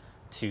way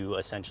to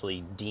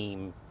essentially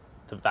deem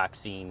the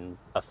vaccine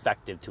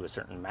effective to a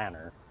certain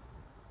manner.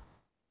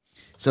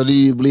 So do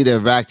you believe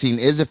that vaccine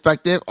is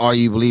effective, or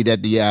you believe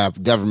that the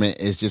government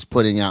is just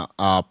putting out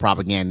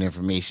propaganda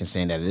information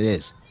saying that it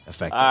is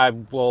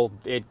effective? Well,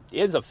 it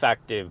is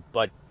effective,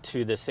 but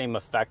to the same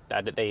effect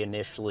that they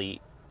initially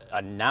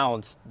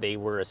announced, they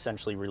were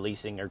essentially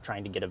releasing or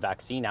trying to get a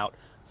vaccine out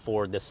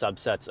for the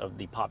subsets of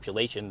the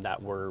population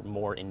that were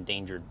more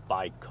endangered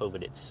by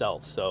COVID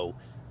itself. So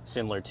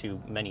similar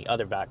to many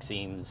other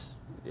vaccines,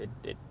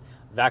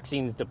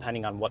 vaccines,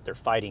 depending on what they're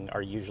fighting,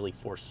 are usually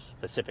for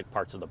specific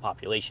parts of the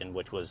population,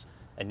 which was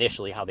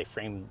initially how they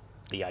framed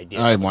the idea.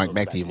 All right, Mark,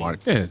 back to you, Mark.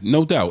 Yeah,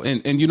 no doubt.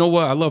 And you know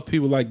what? I love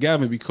people like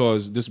Gavin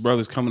because this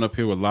brother's coming up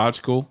here with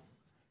logical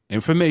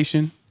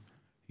information.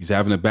 He's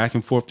having a back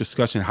and forth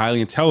discussion, highly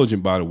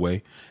intelligent, by the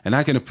way. And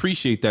I can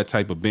appreciate that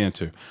type of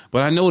banter.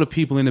 But I know the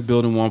people in the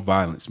building want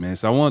violence, man.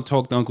 So I want to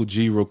talk to Uncle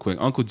G real quick.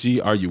 Uncle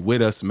G, are you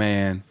with us,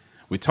 man?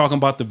 We're talking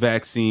about the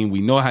vaccine. We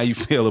know how you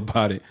feel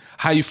about it.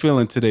 How you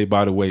feeling today,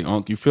 by the way,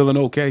 Unc? You feeling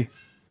okay?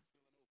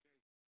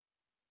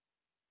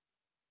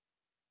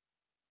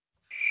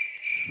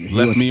 He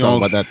wants to talk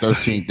about that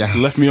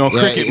 13,000. Left me on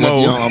cricket left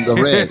me mode. on the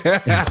red.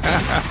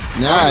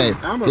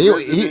 I'm a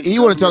he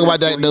want to talk about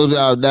that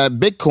that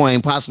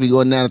Bitcoin possibly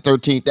going down to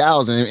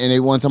 13,000, and they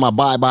want to talk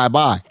about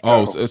buy.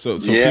 Oh, so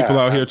people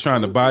out here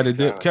trying to buy the dip.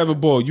 Jonathan. Kevin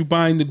Boy, you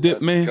buying the dip,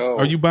 Let's man? Are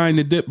go. you buying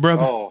the dip,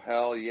 brother? Oh,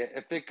 hell yeah.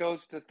 If it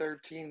goes to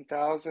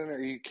 13,000, are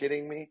you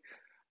kidding me?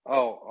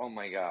 Oh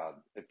my God.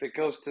 If it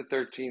goes to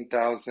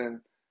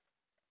 13,000,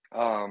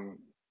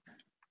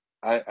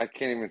 I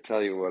can't even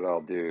tell you what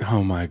I'll do.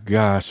 Oh my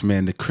gosh,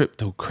 man! The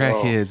crypto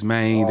crackheads,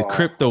 man. The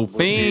crypto would be the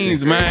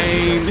fiends, greatest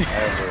man. thing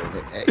ever.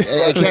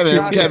 Hey, Kevin,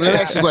 let me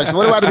ask you a question.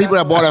 What about the people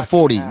that bought at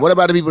 40? What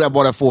about the people that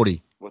bought at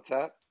 40? What's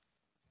that?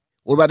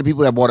 What about the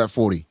people that bought at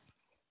 40?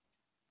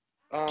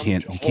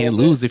 You can't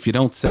lose if you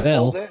don't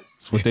sell. Hold it.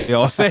 That's what they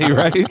all say,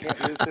 right? You can't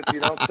lose if you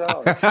don't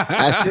sell.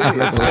 I'm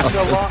serious. It's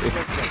a lot.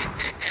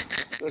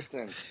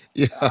 Listen.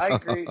 Yeah.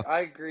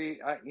 I agree.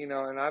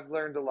 And I've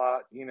learned a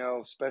lot,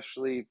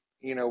 especially,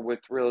 with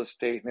real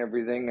estate and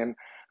everything. And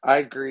I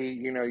agree,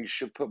 you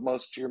should put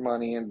most of your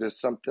money into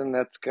something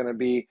that's going to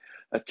be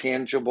a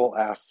tangible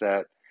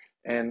asset.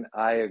 And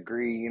I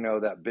agree,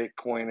 that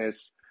Bitcoin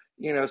is,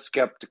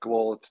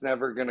 skeptical. It's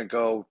never going to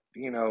go,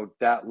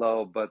 that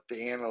low, but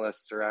the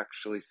analysts are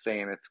actually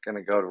saying it's going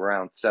to go to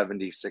around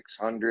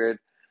 7,600.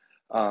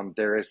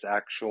 There is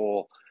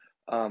actual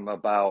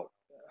about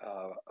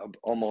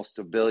almost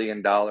 $1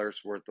 billion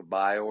worth of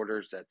buy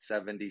orders at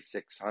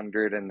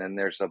 7,600, and then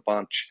there's a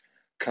bunch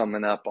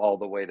coming up all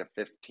the way to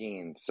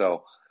 15.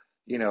 So,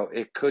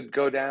 it could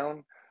go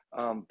down,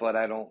 but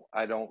I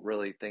don't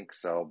really think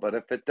so. But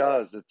if it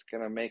does, it's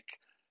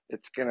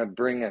gonna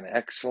bring an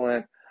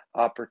excellent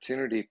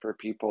opportunity for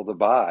people to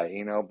buy.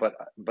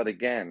 But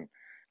again,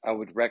 I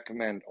would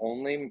recommend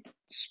only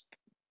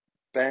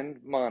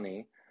spend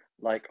money,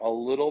 like a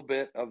little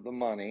bit of the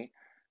money,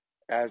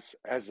 as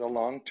a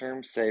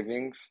long-term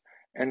savings,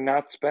 and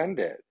not spend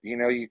it.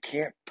 You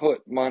can't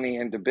put money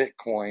into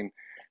Bitcoin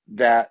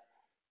that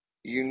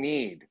you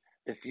need.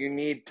 If you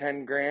need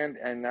 10 grand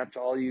and that's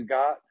all you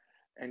got,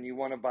 and you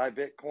want to buy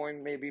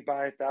Bitcoin, maybe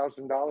buy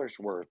 $1,000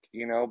 worth,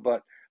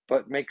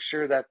 but make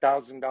sure that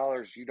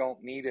 $1,000, you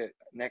don't need it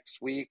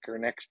next week or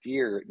next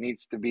year. It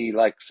needs to be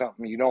like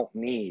something you don't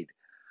need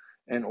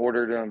in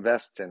order to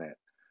invest in it.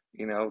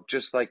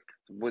 Just like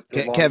with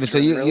the Kevin, so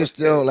long-term real you're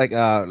still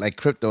estate. like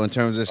crypto in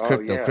terms of this Oh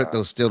crypto. yeah.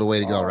 Crypto's still the way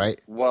to go,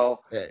 right?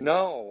 Well, Yeah.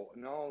 no,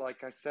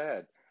 like I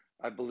said,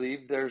 I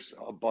believe there's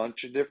a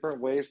bunch of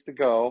different ways to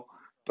go,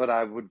 but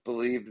I would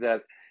believe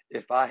that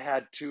if I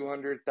had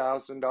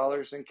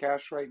 $200,000 in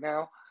cash right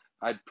now,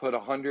 I'd put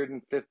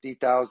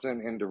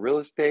 150,000 into real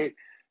estate,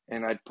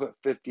 and I'd put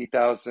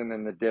 50,000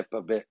 in the dip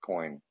of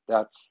Bitcoin.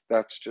 That's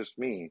just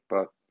me,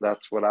 but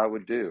that's what I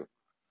would do,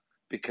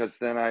 because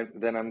then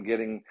I'm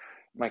getting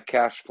my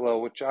cash flow,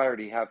 which I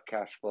already have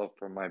cash flow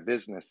from my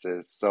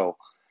businesses. So,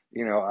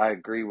 I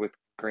agree with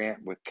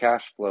Grant with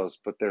cash flows,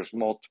 but there's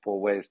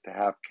multiple ways to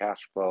have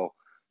cash flow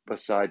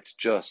besides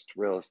just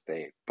real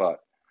estate.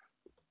 But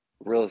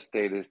real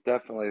estate is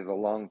definitely the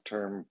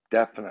long-term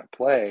definite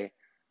play.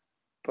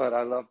 But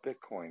I love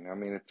Bitcoin. I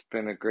mean, it's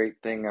been a great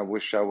thing. I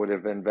wish I would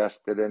have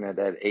invested in it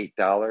at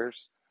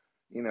 $8,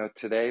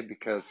 today,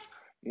 because,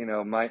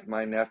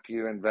 my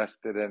nephew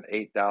invested in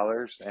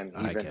 $8 and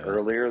All right, even Kevin.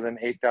 earlier than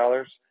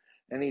 $8.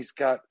 And he's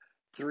got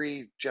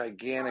 3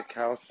 gigantic I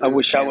houses,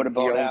 wish I would and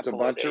have he bought owns a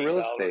Apple at bunch of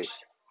real $8. estate.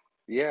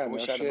 Yeah, I no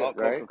wish I'd have shit, bought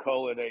right?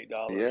 Coca-Cola at $8.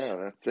 Yeah,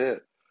 that's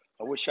it.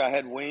 I wish I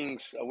had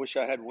wings. I wish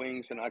I had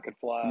wings and I could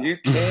fly. You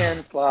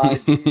can fly,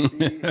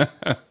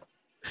 GC.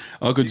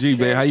 Uncle You G,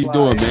 man, how can you fly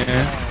doing, man?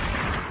 anytime.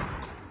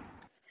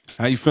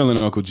 How you feeling,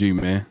 Uncle G,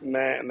 man?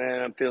 Man,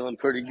 I'm feeling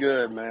pretty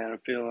good, man.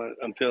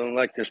 I'm feeling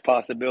like there's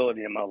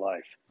possibility in my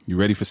life. You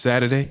ready for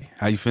Saturday?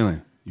 How you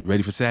feeling? You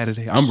ready for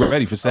Saturday? I'm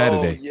ready for Oh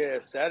Saturday. yeah,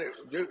 Saturday,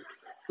 dude.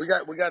 We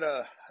got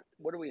a.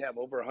 What do we have?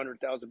 Over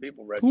 100,000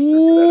 people registered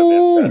for that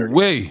event Ooh, Saturday.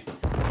 way.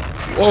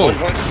 Whoa.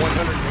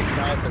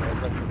 108,000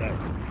 as of today.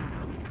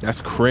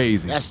 That's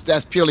crazy.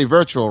 That's purely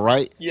virtual,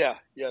 right? Yeah,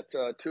 it's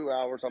 2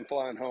 hours. I'm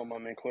flying home.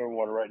 I'm in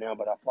Clearwater right now,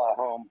 but I fly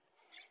home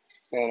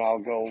and I'll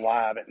go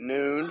live at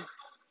noon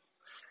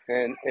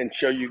and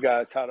show you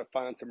guys how to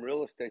find some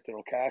real estate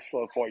that'll cash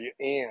flow for you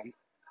and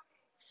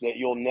that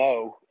you'll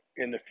know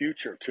in the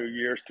future, 2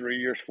 years, 3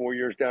 years, 4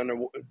 years down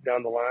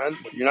the line.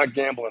 But you're not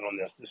gambling on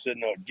this. This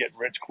isn't a get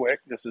rich quick.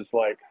 This is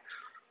like,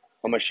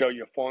 I'm going to show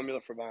you a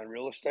formula for buying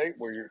real estate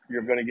where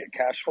you're going to get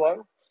cash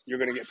flow. You're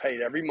going to get paid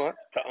every month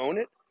to own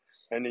it.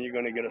 And then you're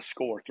going to get a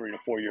score 3 to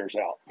 4 years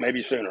out,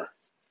 maybe sooner.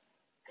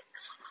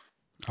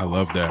 I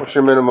love that. What's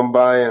your minimum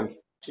buy-in?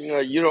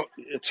 You don't.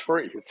 It's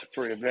free. It's a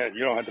free event.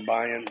 You don't have to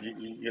buy in.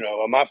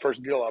 My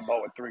first deal I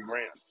bought with $3,000.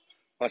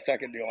 My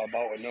second deal I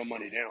bought with no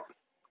money down.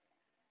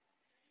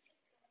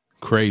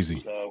 Crazy.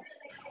 So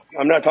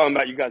I'm not talking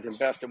about you guys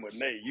investing with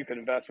me. You can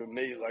invest with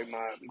me, like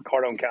my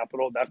Cardone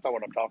Capital. That's not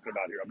what I'm talking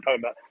about here. I'm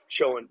talking about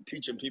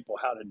teaching people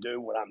how to do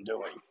what I'm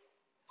doing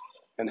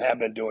and have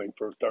been doing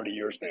for 30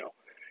 years now.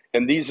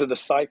 And these are the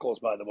cycles,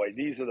 by the way.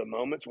 These are the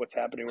moments. What's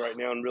happening right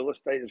now in real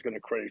estate is going to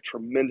create a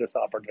tremendous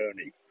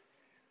opportunity.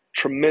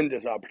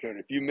 Tremendous opportunity.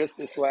 If you missed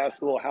this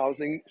last little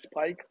housing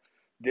spike,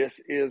 this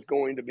is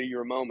going to be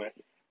your moment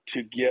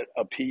to get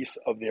a piece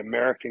of the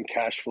American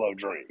cash flow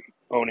dream,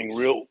 owning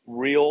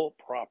real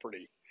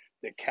property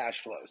that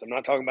cash flows. I'm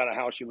not talking about a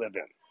house you live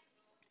in.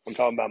 I'm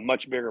talking about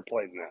much bigger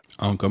play than that.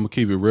 I'm gonna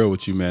keep it real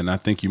with you, man. I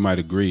think you might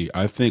agree.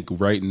 I think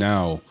right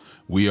now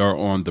we are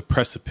on the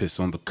precipice,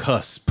 on the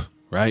cusp,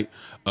 right,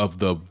 of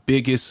the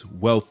biggest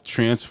wealth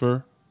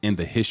transfer in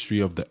the history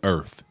of the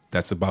earth.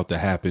 That's about to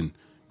happen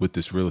with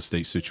this real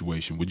estate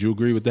situation. Would you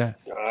agree with that?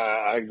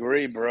 I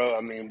agree, bro.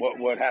 I mean,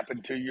 what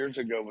happened 2 years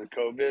ago with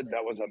COVID,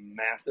 that was a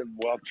massive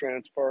wealth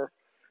transfer.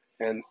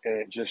 And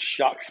it just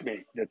shocks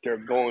me that they're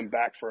going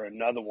back for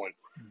another one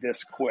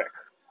this quick.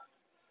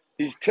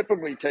 These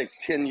typically take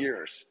 10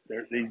 years.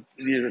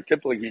 These are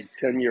typically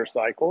 10-year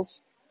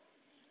cycles.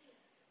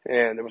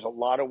 And there was a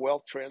lot of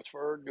wealth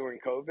transfer during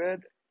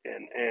COVID,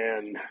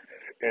 and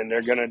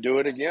they're going to do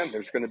it again.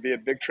 There's going to be a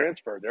big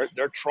transfer.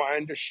 They're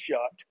trying to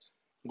shut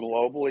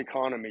global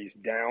economies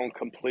down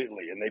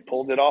completely, and they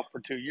pulled it off for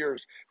 2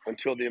 years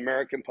until the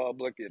American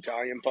public, the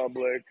Italian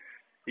public,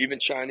 even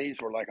Chinese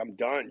were like, I'm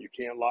done. You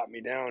can't lock me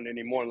down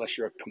anymore unless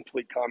you're a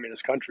complete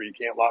communist country. You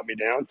can't lock me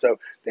down. So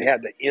they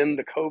had to end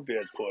the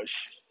COVID push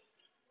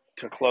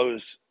to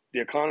close the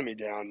economy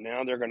down.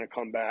 Now they're going to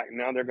come back.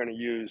 Now they're going to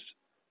use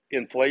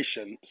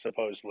inflation,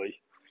 supposedly,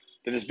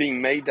 that is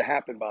being made to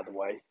happen, by the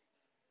way.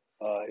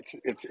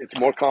 It's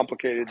more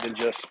complicated than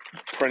just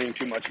printing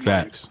too much money.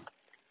 Facts.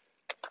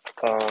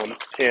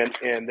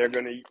 And they're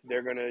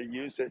gonna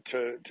use it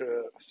to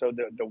so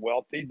that the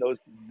wealthy, those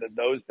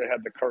that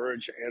have the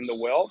courage and the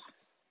wealth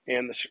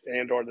and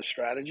or the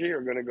strategy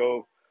are gonna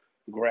go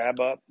grab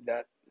up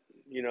that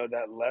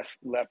that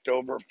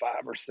leftover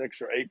 5 or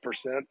 6 or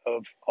 8%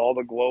 of all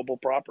the global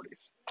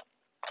properties.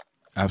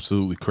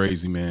 Absolutely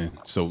crazy, man.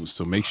 So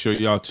make sure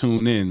y'all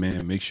tune in,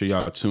 man. Make sure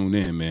y'all tune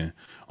in, man.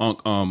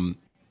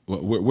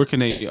 Where can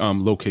they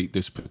locate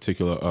this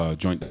particular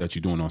joint that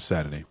you're doing on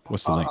Saturday?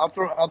 What's the link? I'll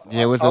throw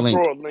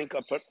a link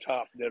up at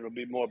top that'll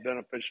be more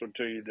beneficial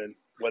to you than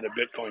whether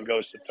Bitcoin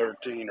goes to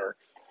 13 or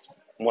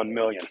 1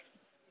 million.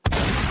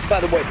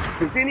 By the way,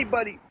 does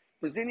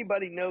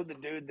anybody know the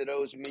dude that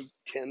owes me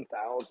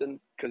 10,000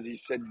 because he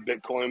said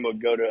Bitcoin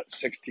would go to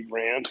 60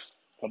 grand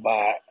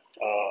by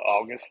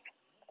August?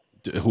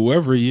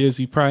 Whoever he is,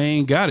 he probably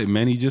ain't got it,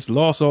 man. He just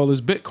lost all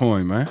his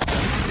Bitcoin, man.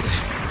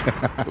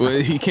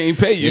 Well, he can't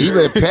pay you. You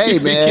better pay,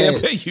 man. He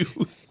can't pay you.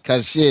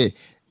 Cause shit,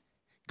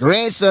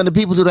 grandson, the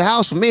people to the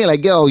house for me,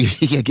 like, yo,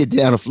 you gotta get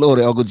down to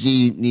Florida. Uncle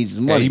G needs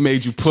some money. Hey, he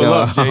made you pull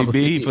up,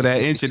 JB, for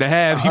that inch and a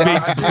half. He made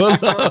you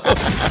pull up.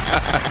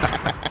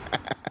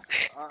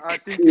 I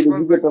think it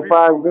was the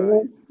crypto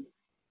guy.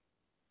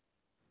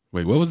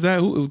 Wait, what was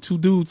that? Two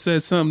dudes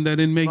said something that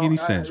didn't make any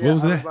sense. What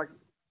was that?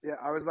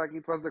 I was like,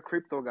 it was the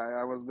crypto guy.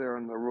 I was there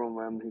in the room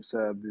and he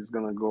said he's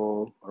gonna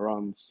go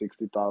around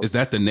 60,000. Is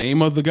that the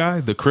name of the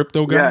guy? The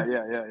crypto guy?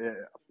 Yeah.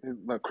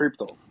 The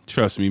crypto.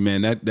 Trust me,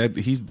 man. That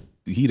he's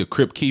the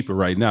crypt keeper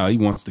right now. He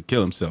wants to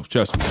kill himself.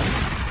 Trust me.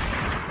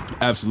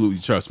 Absolutely,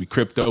 trust me.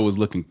 Crypto is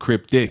looking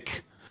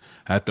cryptic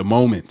at the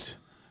moment.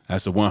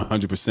 That's a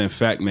 100%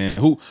 fact, man.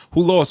 Who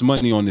lost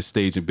money on this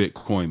stage in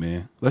Bitcoin,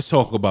 man? Let's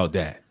talk about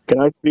that. Can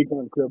I speak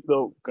on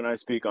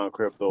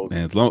crypto?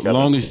 Man,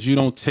 long as you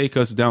don't take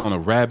us down a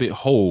rabbit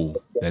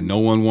hole that no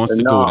one wants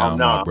to go down,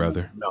 my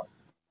brother. No,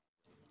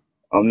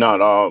 I'm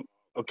not.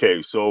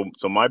 Okay, so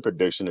my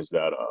prediction is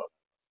that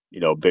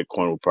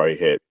Bitcoin will probably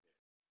hit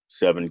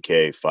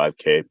 7K,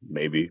 5K,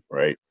 maybe,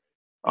 right?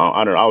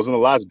 I don't know. I was in the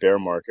last bear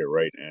market,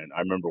 right, and I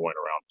remember went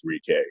around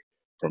 3K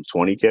from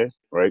 20K,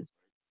 right,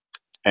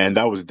 and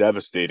that was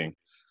devastating.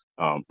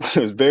 It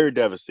was very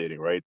devastating,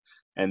 right?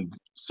 And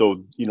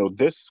so,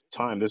 this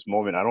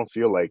moment, I don't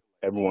feel like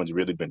everyone's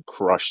really been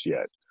crushed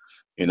yet.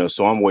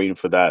 So I'm waiting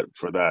for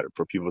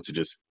for people to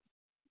just,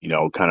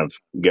 kind of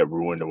get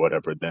ruined or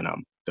whatever. Then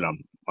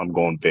I'm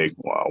going big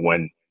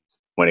when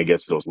it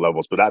gets to those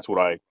levels. But that's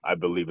what I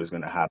believe is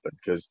going to happen,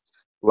 because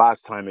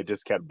last time it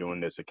just kept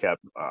doing this. It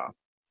kept,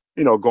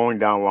 going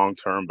down long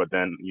term, but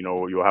then,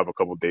 you'll have a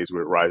couple of days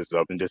where it rises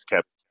up and just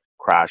kept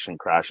crashing.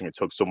 It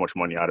took so much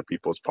money out of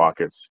people's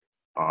pockets.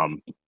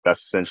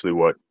 That's essentially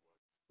what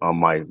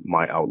my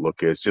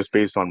outlook is, just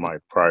based on my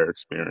prior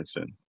experience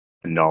and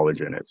knowledge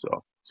in it.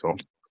 So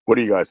what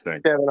do you guys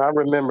think? Kevin, I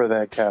remember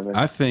that, Kevin.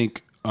 I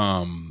think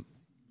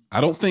I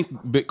don't think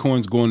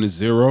Bitcoin's going to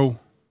zero,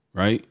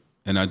 right?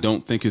 And I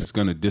don't think it's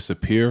going to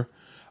disappear.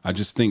 I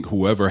just think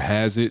whoever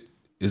has it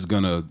is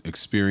going to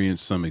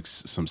experience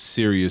some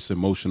serious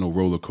emotional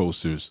roller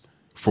coasters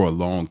for a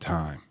long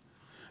time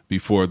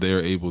before they're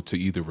able to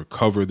either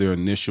recover their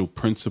initial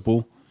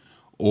principal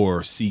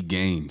or see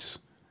gains.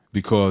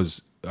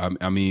 Because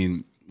I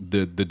mean,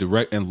 the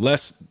direct,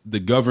 unless the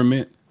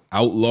government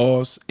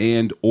outlaws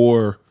and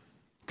or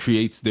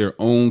creates their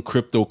own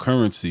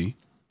cryptocurrency,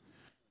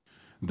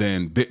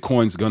 then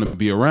Bitcoin's going to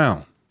be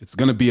around. It's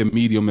going to be a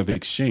medium of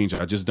exchange.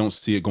 I just don't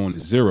see it going to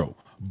zero.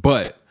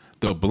 But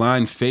the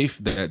blind faith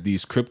that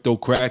these crypto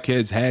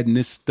crackheads had in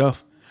this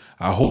stuff,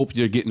 I hope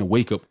you're getting a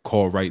wake-up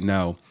call right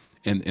now,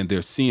 and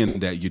they're seeing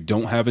that you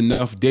don't have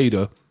enough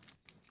data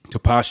to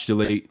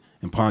postulate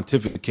and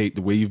pontificate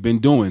the way you've been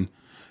doing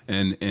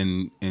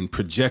and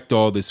project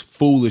all this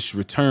foolish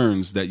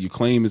returns that you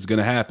claim is going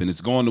to happen.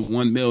 It's going to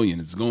 1 million.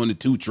 It's going to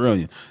 2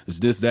 trillion. It's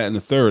this, that, and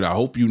the third. I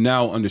hope you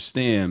now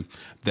understand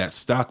that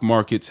stock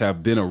markets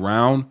have been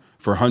around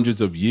for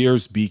hundreds of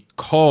years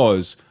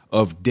because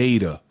of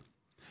data.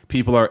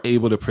 People are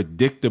able to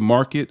predict the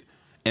market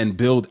and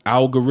build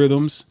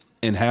algorithms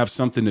and have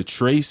something to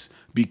trace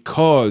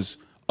because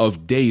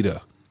of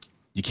data.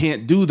 You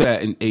can't do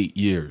that in 8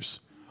 years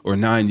or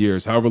 9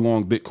 years, however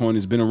long Bitcoin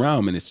has been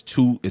around, and it's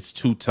too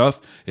tough,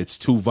 it's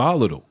too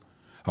volatile.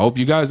 I hope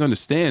you guys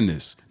understand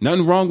this.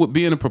 Nothing wrong with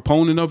being a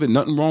proponent of it,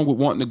 nothing wrong with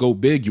wanting to go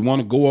big. You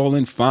want to go all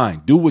in,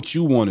 fine. Do what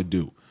you want to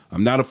do.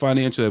 I'm not a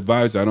financial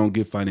advisor. I don't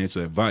give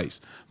financial advice.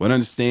 But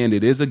understand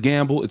it is a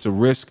gamble, it's a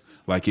risk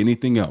like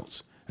anything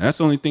else. And that's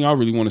the only thing I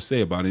really want to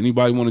say about it.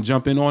 Anybody want to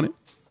jump in on it?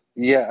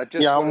 Yeah, I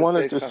just Yeah, I want to wanted say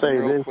to something say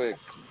real this. quick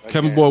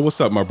Kevin Boy, again.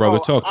 what's up, my brother? Oh,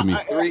 Talk to me.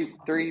 Three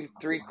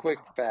quick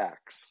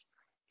facts.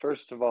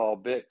 First of all,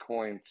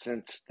 Bitcoin,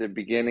 since the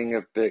beginning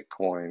of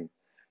Bitcoin,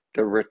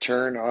 the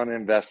return on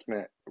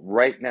investment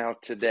right now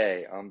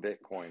today on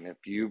Bitcoin, if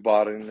you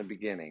bought it in the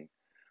beginning,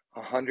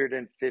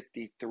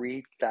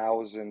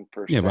 153,000%.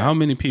 Yeah, but how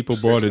many people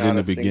bought There's it in not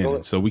the a beginning?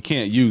 single. So we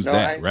can't use No,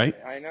 that, right?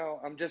 I know.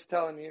 I'm just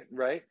telling you,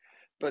 right?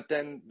 But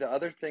then the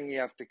other thing you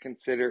have to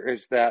consider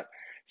is that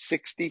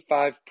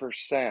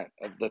 65%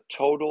 of the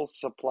total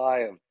supply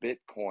of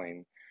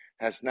Bitcoin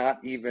has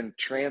not even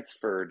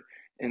transferred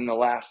in the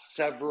last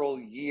several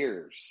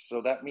years.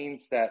 So that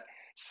means that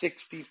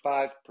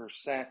 65%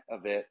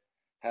 of it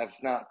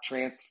has not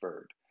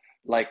transferred.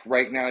 Like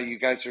right now, you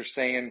guys are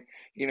saying,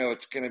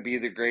 it's going to be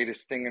the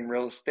greatest thing in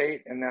real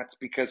estate. And that's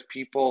because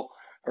people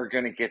are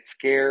going to get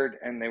scared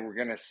and they were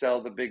going to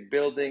sell the big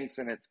buildings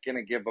and it's going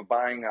to give a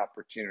buying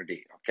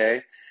opportunity.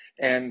 Okay.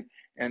 And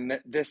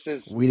this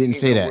is, We didn't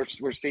say that.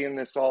 we're seeing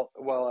this all.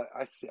 Well,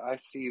 I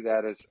see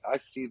that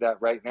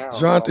right now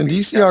in Palm Jonathan, do you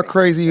Beach see how County.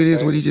 crazy it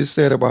is Okay. what he just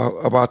said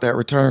about that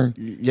return?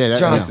 Yeah, It's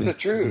Jonathan, the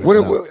truth.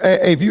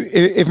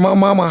 if my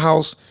mama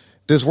house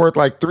that's worth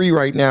like 3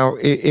 right now,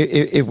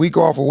 if we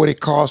go off of what it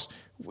cost,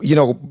 40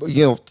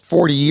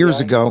 Yeah, years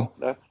I ago, know.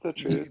 That's the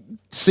truth.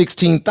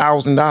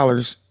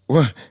 $16,000.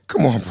 Well,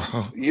 come on,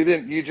 bro.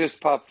 You just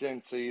popped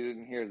in, so you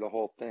didn't hear the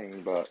whole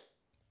thing, but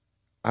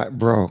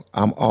Bro,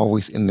 I'm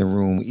always in the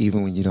room,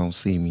 even when you don't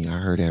see me. I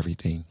heard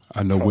everything.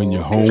 I know when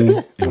you're okay.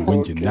 home and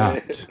when you're Okay.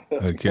 not.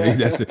 Okay,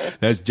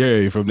 that's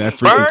Jerry from that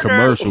freaking Burner.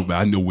 commercial. But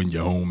I know when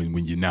you're home and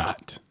when you're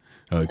not.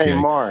 Hey, Okay,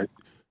 Mark.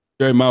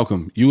 Jerry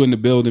Malcolm, you in the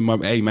building, my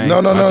hey No, man.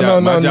 no, no, no,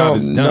 My no, job no,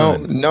 is no,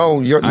 done.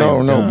 no. I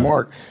am No, done.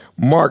 Mark.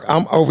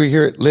 I'm over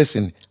here.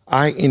 Listen,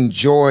 I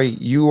enjoy.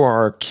 You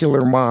are a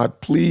killer mod.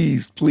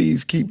 Please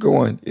keep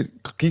going.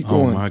 Keep Oh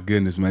going. my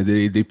goodness, man.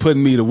 They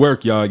putting me to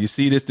work, y'all. You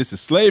see this? This is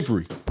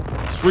slavery.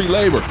 It's free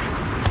labor.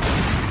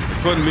 They're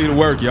putting me to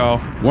work, y'all.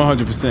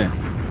 100%.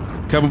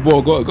 Kevin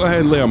Boyle, go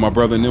ahead and lay on my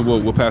brother, and then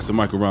we'll pass the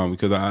mic around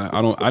because I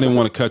didn't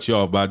want to cut you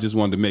off, but I just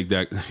wanted to make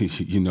that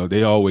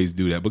they always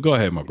do that. But go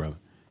ahead, my brother.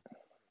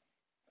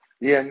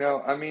 Yeah,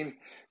 no, I mean,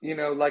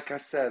 like I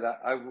said,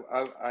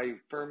 I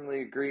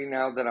firmly agree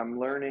now that I'm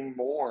learning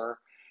more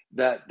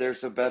that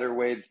there's a better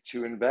way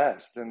to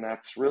invest, and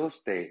that's real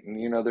estate. And,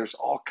 there's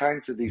all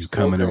kinds of You these coming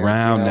programs,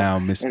 around now,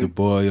 Mr. and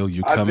Boyle.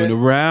 You I've coming been,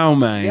 around,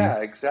 man. yeah,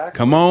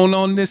 Come exactly.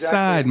 on this Exactly.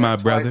 side, And my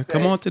that's why I brother. Come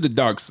say on to the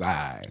dark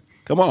side.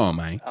 Come on,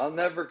 man. I'll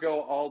never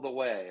go all the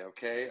way,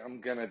 okay?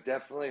 I'm going to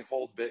definitely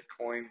hold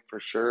Bitcoin for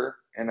sure,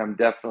 and I'm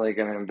definitely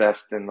going to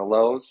invest in the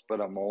lows, but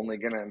I'm only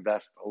going to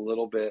invest a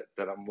little bit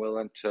that I'm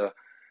willing to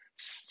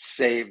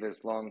save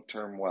as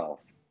long-term wealth.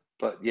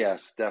 But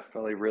yes,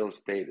 definitely real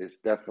estate is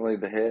definitely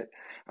the hit.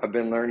 I've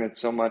been learning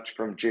so much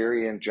from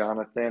Jerry and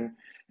Jonathan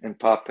and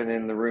popping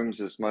in the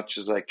rooms as much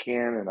as I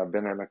can, and I've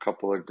been in a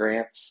couple of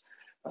grants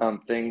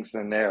things,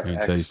 and they're Let me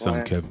tell you something,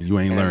 excellent. Kevin. You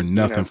ain't And, learned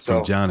nothing from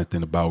so,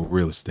 Jonathan about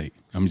real estate.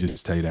 I'm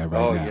just tell you that right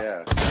oh, now.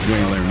 yes. You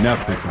ain't Oh, learned no,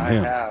 nothing from I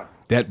him. have.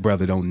 That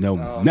brother don't know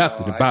Oh, no,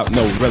 nothing about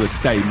no real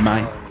estate,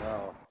 man. oh,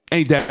 no.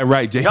 Ain't that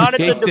right, JB? Jonathan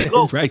Ain't the that goat.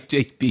 right,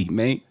 JB,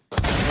 man?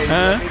 Hey,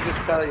 Huh? let me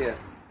just tell you,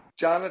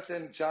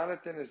 Jonathan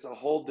is a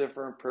whole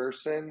different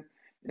person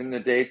in the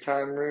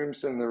daytime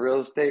rooms and the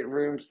real estate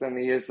rooms than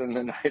he is in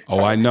the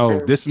Oh, I nighttime know.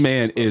 This rooms.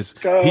 man Let's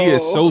he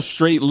is so go.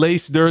 straight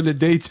laced during the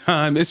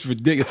daytime. It's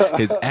ridiculous.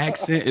 His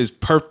accent is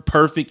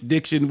perfect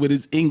diction with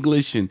his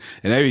English and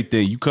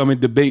everything. You come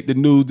and debate the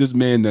news, this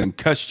man done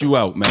cussed you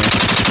out, man.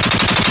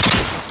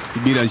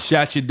 He done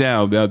shot you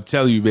down, man. I'm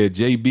telling you, man.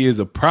 JB is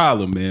a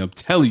problem, man. I'm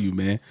telling you,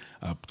 man.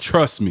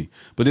 Trust me.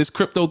 But this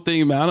crypto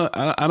thing, man,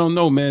 I don't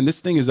know, man. This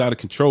thing is out of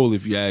control,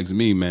 if you ask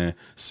me, man.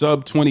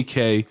 Sub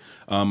 20K.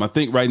 I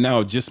think right now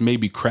it just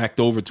maybe cracked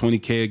over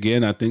 20K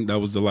again. I think that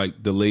was the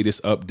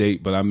latest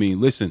update. But I mean,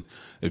 listen,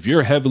 if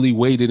you're heavily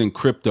weighted in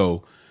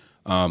crypto,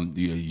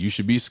 you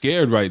should be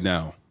scared right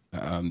now.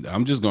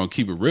 I'm just gonna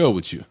keep it real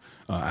with you.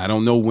 I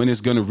don't know when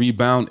it's gonna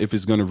rebound, if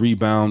it's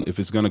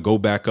gonna go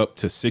back up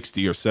to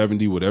 60 or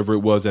 70, whatever it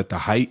was at the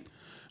height.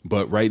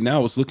 But right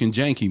now it's looking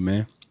janky,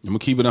 man. I'm gonna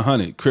keep it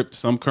 100.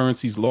 Some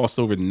currencies lost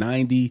over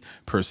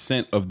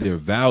 90% of their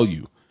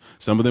value.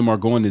 Some of them are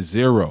going to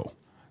zero.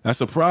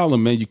 That's a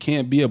problem, man. You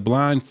can't be a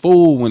blind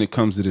fool when it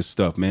comes to this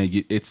stuff, man.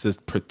 It's a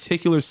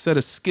particular set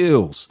of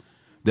skills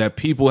that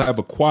people have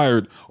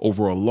acquired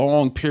over a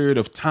long period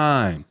of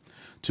time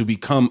to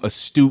become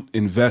astute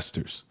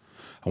investors.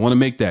 I want to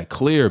make that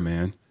clear,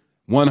 man.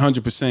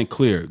 100%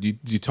 clear.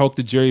 You talk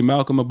to Jerry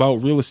Malcolm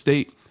about real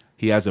estate.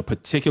 He has a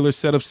particular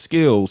set of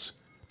skills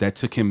that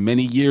took him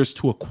many years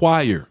to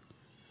acquire.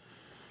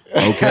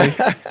 Okay?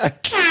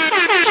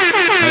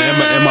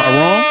 Am I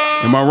wrong?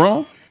 Am I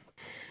wrong?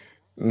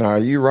 No,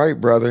 you're right,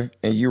 brother.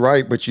 And you're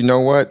right. But you know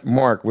what,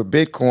 Mark, with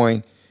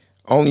Bitcoin,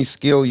 only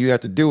skill you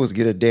have to do is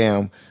get a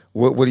damn,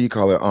 what do you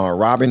call it?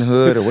 Robin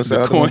Hood, or what's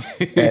the other coin,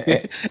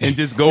 one? and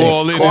just go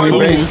all in and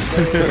Coinbase.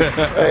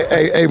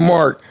 lose. hey,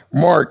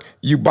 Mark,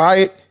 you buy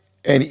it,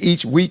 and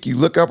each week you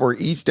look up, or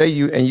each day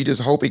you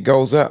just hope it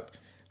goes up.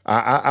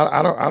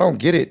 I don't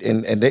get it,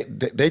 and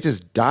they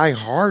just die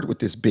hard with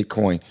this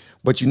Bitcoin.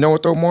 But you know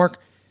what though, Mark?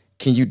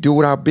 Can you do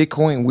without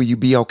Bitcoin? Will you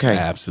be okay?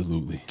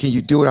 Absolutely. Can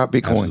you do without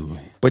Bitcoin? Absolutely.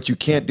 But you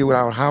can't do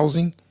without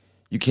housing.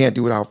 You can't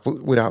do without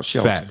food, without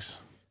shelter. Facts.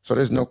 So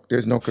there's no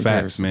comparison.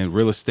 Facts, man.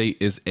 Real estate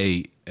is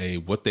a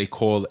what they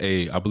call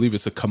I believe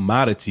it's a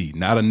commodity,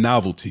 not a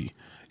novelty.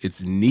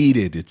 It's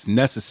needed. It's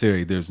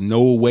necessary. There's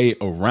no way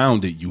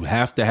around it. You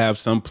have to have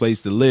some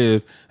place to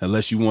live,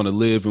 unless you want to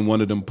live in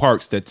one of them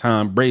parks that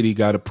Tom Brady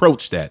got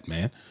approached at,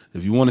 man.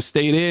 If you want to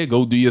stay there,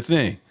 go do your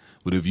thing.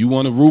 But if you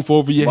want a roof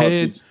over your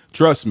head,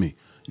 trust me,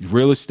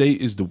 real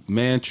estate is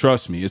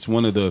trust me. It's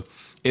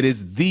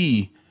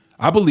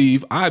I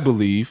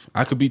believe,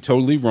 I could be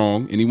totally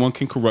wrong. Anyone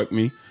can correct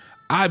me.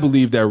 I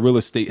believe that real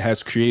estate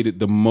has created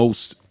the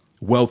most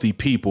wealthy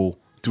people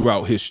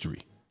throughout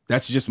history.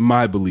 That's just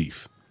my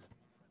belief.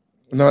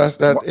 No, that's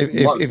that.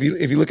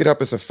 If you look it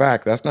up, it's a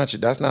fact. That's not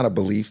a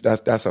belief.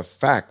 That's a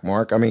fact,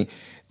 Mark. I mean,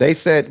 they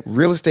said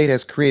real estate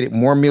has created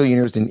more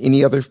millionaires than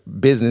any other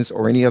business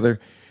or any other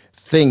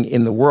thing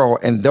in the world,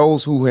 and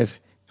those who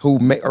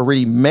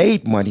already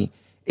made money,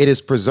 it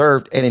has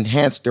preserved and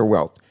enhanced their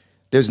wealth.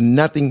 There's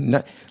nothing.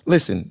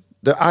 Listen,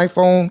 the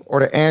iPhone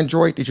or the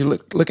Android that you're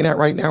looking at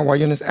right now while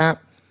you're in this app,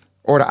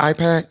 or the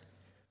iPad,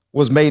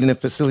 was made in a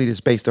facility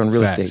that's based on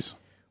real estate.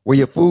 Where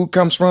your food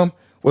comes from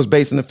was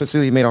based in a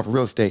facility made off of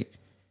real estate.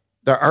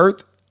 The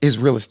earth is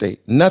real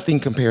estate. Nothing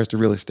compares to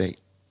real estate.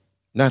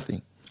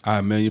 Nothing. I I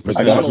agree.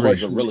 know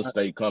it's a real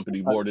estate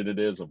company more than it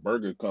is a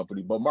burger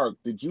company. But Mark,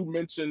 did you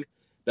mention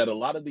that a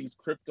lot of these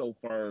crypto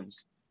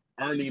firms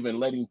aren't even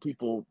letting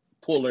people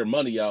pull their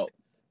money out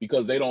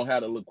because they don't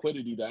have the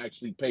liquidity to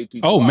actually pay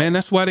people out? Man,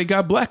 that's why they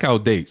got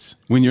blackout dates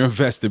when you're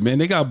invested, man.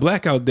 They got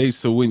blackout dates,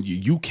 so when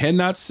you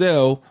cannot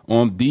sell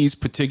on these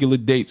particular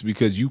dates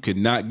because you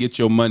cannot get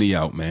your money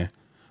out, man.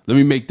 Let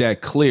me make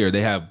that clear.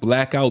 They have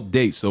blackout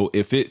dates. So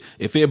if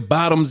it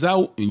bottoms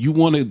out and you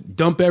want to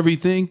dump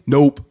everything,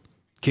 nope.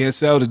 Can't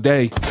sell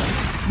today.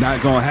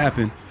 Not gonna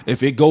happen.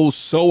 If it goes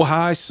so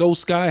high, so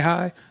sky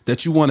high,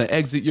 that you want to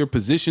exit your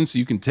position so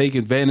you can take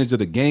advantage of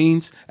the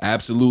gains,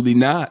 absolutely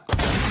not.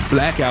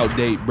 Blackout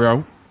date,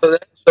 bro.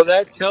 So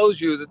that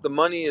tells you that the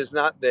money is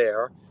not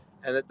there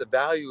and that the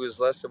value is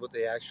less than what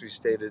they actually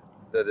stated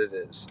that it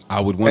is.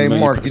 I would 1 Hey, million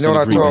Mark, percent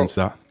agree, Ben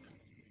Sah.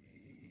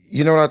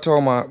 You know what I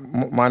told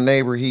my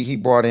neighbor? He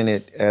bought in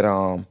it at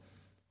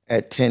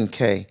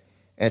 10K,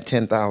 at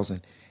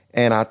 10,000,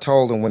 and I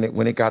told him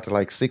when it got to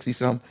like 60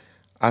 something,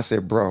 I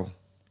said, bro,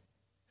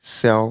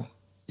 sell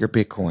your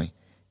Bitcoin.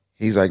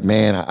 He's like,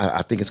 man,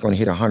 I think it's going to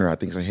hit 100. I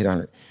think it's going to hit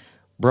 100.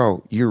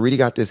 Bro, you really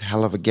got this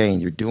hell of a gain.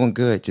 You're doing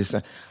good.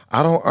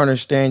 I don't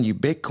understand you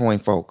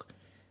Bitcoin folk.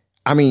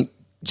 I mean,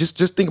 just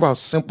think about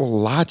simple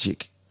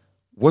logic.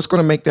 What's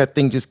going to make that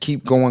thing just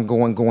keep going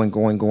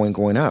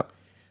up?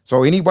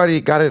 So anybody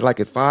that got it like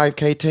at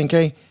 5K,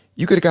 10K,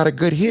 you could have got a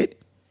good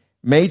hit,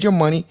 made your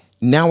money.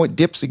 Now it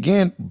dips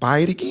again, buy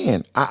it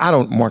again. I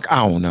don't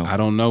know. I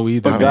don't know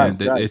either, man.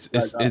 It's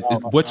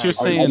what you're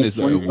saying is,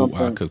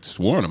 I could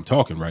sworn I'm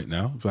talking right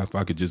now. If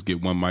I could just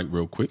get one mic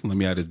real quick, let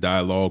me have this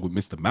dialogue with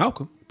Mr.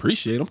 Malcolm.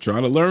 Appreciate it. I'm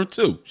trying to learn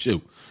too.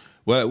 Shoot.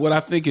 What I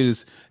think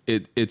is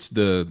it's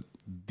the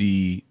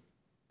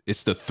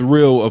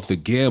thrill of the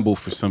gamble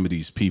for some of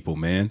these people,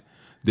 man.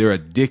 They're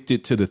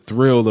addicted to the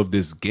thrill of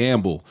this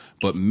gamble,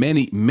 but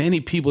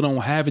many people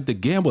don't have it to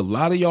gamble. A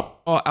lot of y'all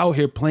are out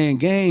here playing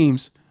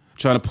games,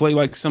 trying to play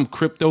like some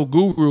crypto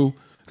guru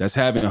that's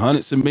having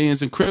hundreds of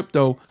millions in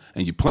crypto,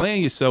 and you're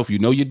playing yourself. You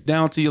know you're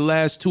down to your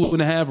last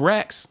 2.5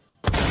 racks.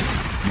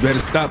 You better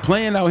stop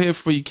playing out here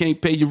before you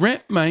can't pay your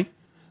rent, man.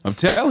 I'm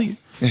telling you.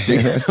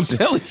 I'm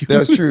telling you.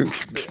 That's true.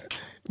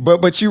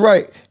 But you're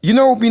right. You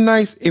know, it would be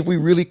nice if we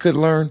really could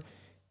learn,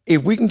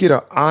 if we can get an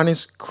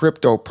honest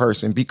crypto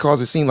person, because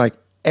it seems like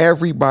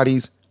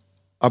everybody's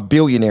a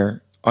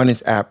billionaire on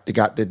this app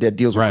that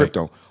deals with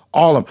crypto.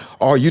 All of them.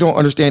 Oh, you don't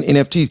understand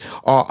NFTs.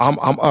 Oh,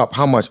 I'm up.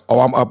 How much? Oh,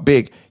 I'm up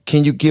big.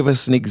 Can you give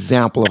us an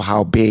example of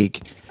how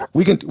big?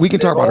 We can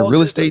talk about a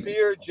real estate.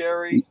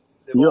 Jerry.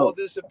 They've all Yo,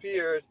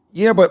 disappeared.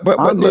 Yeah, but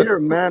I'm look, here,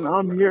 man.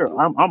 I'm here.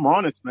 I'm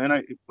honest, man.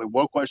 Like,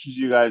 what questions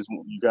you guys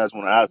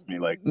want to ask me?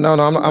 Like, no,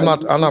 no, like,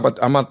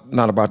 I'm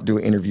not about to do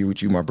an interview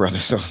with you, my brother.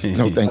 So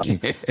no, thank you.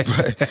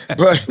 But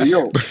but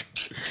yo,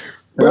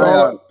 can but I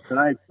all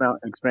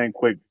expand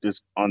quick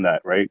just on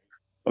that, right?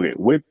 Okay,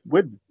 with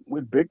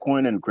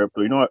Bitcoin and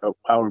crypto, you know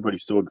how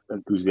everybody's so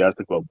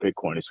enthusiastic about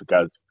Bitcoin is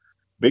because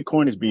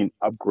Bitcoin is being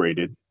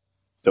upgraded,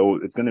 so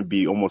it's going to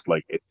be almost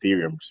like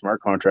Ethereum.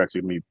 Smart contracts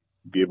are going to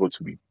be able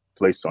to be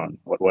placed on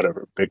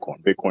whatever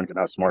Bitcoin. Bitcoin can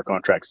have smart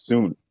contracts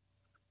soon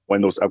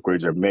when those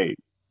upgrades are made.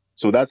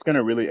 So that's going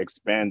to really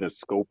expand the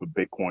scope of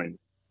Bitcoin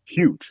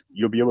huge.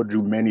 You'll be able to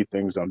do many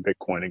things on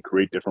Bitcoin and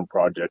create different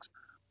projects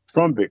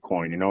from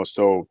Bitcoin,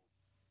 So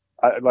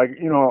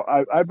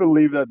I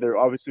believe that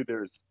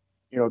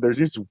there's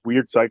these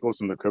weird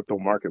cycles in the crypto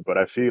market, but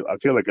I feel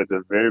like it's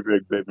a very,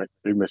 very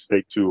big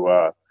mistake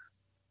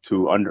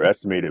to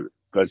underestimate it.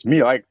 Because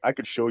me, I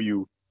could show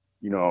you,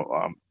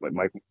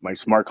 like my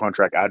smart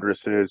contract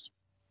addresses,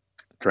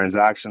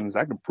 transactions.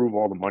 I can prove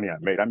all the money I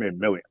made. I made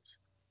millions,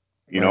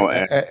 right.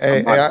 and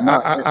Hey,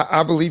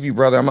 I believe you,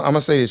 brother. I'm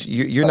gonna say this.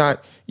 You're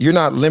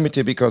not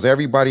limited because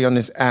everybody on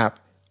this app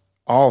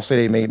all say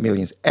they made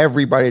millions.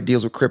 Everybody that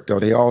deals with crypto,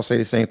 they all say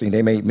the same thing.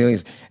 They made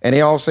millions, and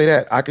they all say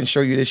that. I can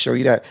show you this, show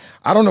you that.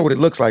 I don't know what it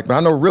looks like, but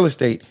I know real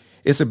estate.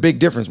 It's a big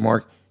difference,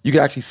 Mark. You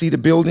can actually see the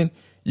building.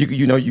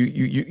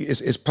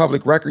 It's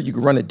public record. You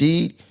can run a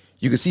deed.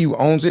 You can see who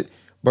owns it.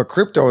 But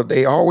crypto,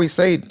 they always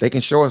say they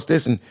can show us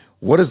this, and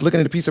what is looking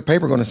at a piece of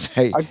paper going to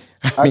say? I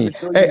I I mean, could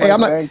show you hey, my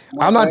I'm not, bank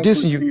my I'm not bank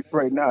dissing you, receipts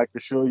right now. I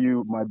could show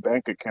you my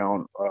bank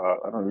account.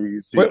 I don't know if you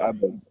can see it.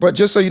 but but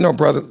just so you know,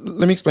 brother,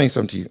 let me explain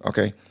something to you.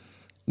 Okay,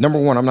 number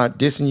one, I'm not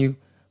dissing you,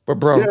 but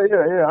Yeah, bro,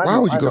 yeah, yeah. I why know,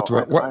 would you I go know, to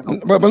I a know, what? I know,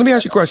 But let me I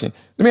ask you a know. question.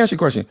 Let me ask you a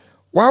question.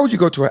 Why would you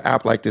go to an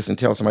app like this and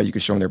tell somebody you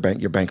can show them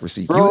your bank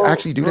receipts? You would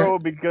actually do that?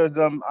 Because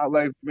I'm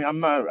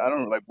not. I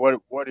don't know, like what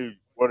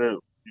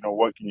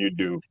can you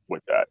do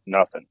with that?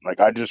 Nothing. Like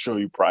I just show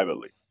you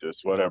privately,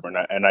 just whatever,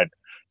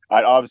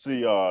 I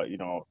obviously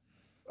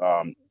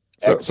um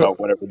So X so out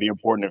whatever the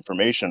important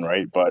information,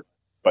 right? But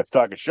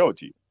still I can show it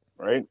to you,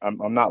 right?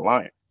 I'm not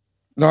lying.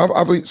 no,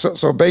 I believe so.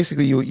 So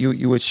basically,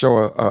 you would show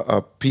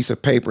a piece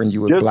of paper and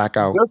you would Just black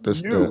out just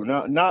this the. you,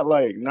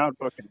 not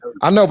fucking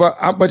I everybody. know,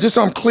 but just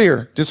so I'm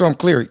clear,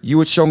 you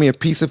would show me a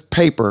piece of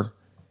paper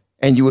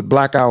and you would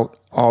black out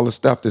all the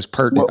stuff that's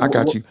pertinent. I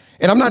got What, you.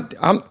 And I'm not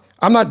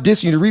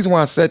dissing you. The reason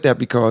why I said that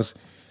because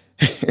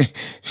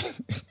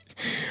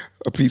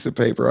a piece of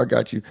paper. I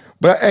got you.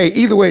 But hey,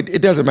 either way,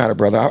 it doesn't matter,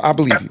 brother. I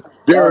believe you. all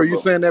Jerry, are right, you bro.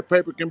 saying that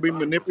paper can be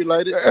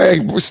manipulated? Hey,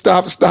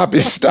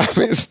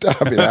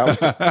 stop it,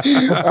 Alvin.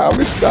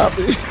 Alvin, stop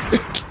it.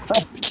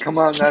 Come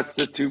on, that's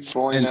the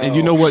And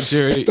you know 2.0. what,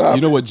 Jerry?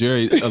 You Stop know it. what,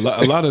 Jerry? A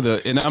lot of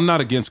the, and I'm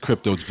not against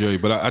crypto, Jerry,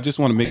 but I just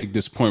want to make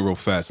this point real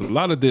fast. A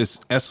lot of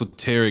this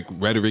esoteric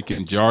rhetoric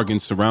and jargon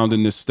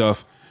surrounding this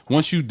stuff,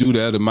 once you do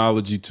the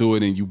etymology to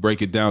it and you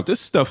break it down,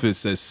 this stuff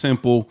is as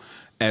simple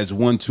as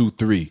one, two,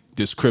 three.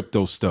 This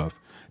crypto stuff.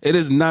 It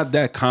is not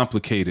that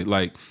complicated.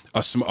 Like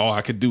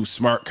I could do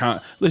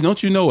Listen,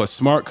 don't you know a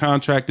smart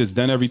contract is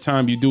done every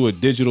time you do a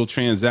digital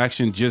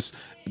transaction? Just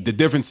the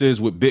difference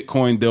is with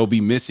Bitcoin, they'll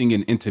be missing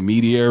an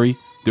intermediary.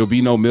 There'll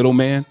be no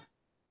middleman.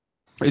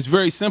 It's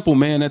very simple,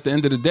 man, at the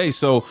end of the day.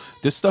 So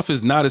this stuff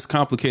is not as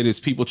complicated as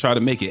people try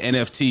to make it.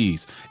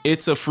 NFTs.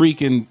 It's a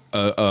freaking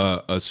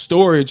a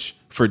storage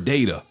for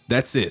data.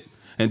 That's it.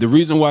 And the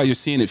reason why you're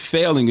seeing it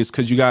failing is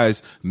because you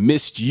guys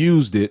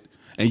misused it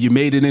and you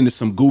made it into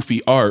some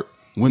goofy art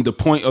when the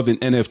point of an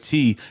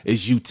NFT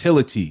is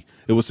utility.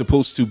 It was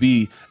supposed to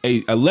be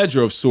a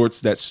ledger of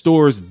sorts that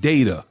stores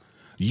data,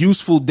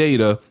 useful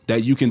data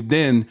that you can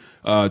then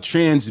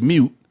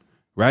transmute,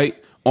 right,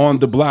 on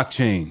the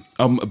blockchain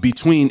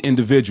between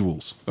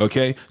individuals.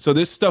 Okay, so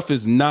this stuff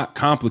is not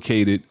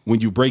complicated when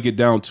you break it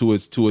down to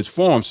its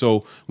form.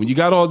 So when you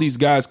got all these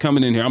guys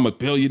coming in here, I'm a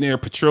billionaire,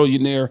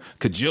 petrillionaire,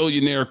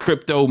 cajillionaire,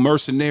 crypto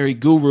mercenary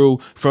guru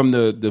from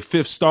the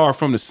fifth star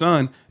from the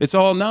sun. It's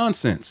all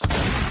nonsense.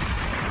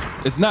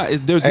 It's not.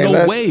 There's Hey, no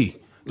way.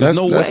 There's let's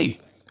no let's way.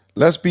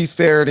 let's be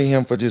fair to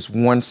him for just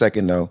 1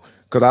 second though,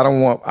 because I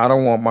don't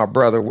want my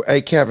brother.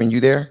 Hey, Kevin, you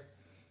there?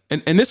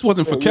 And this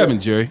wasn't Yeah, for yeah, Kevin,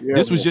 Jerry. yeah,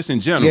 This was bro. just in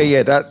Yeah, general.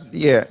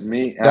 yeah,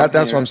 Me, I'm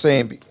that's what I'm here.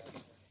 saying.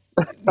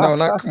 No,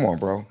 not come on,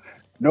 bro.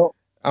 No,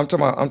 I'm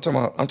talking about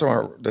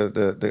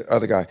the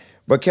other guy.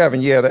 But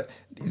Kevin, yeah,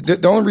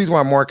 the only reason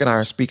why Mark and I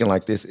are speaking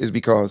like this is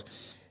because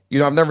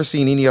I've never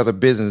seen any other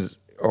business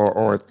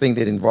or thing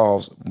that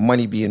involves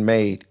money being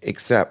made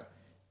except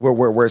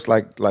where it's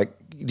like.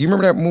 Do you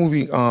remember that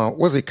movie?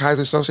 Was it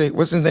Kaiser Soche?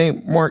 What's his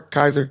name? Mark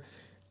Kaiser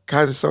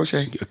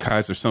Soche.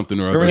 Kaiser something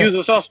or Remember other. that?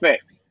 Usual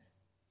suspects.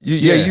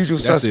 Yeah, Yeah, Usual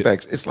that's it.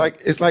 Suspects. It's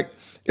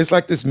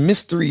like this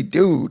mystery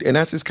dude, and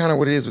that's just kind of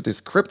what it is with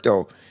this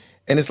crypto.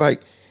 And it's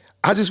like,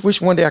 I just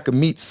wish one day I could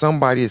meet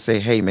somebody and say,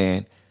 "Hey,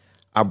 man,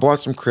 I bought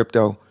some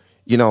crypto.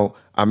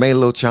 I made a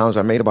little challenge.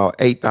 I made about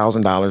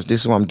 $8,000.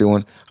 This is what I'm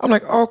doing." I'm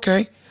like,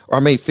 okay. Or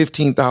I made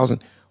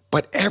 15,000.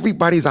 But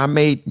I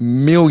made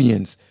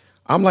millions.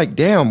 I'm like,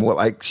 damn. Well,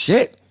 like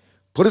shit.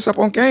 Put us up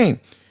on game.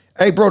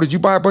 Hey, bro, did you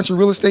buy a bunch of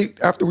real estate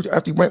after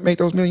you made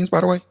those millions?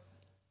 By the way.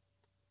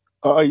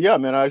 Yeah,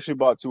 man. I actually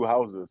bought two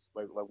houses.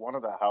 Like one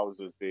of the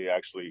houses,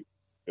 it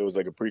was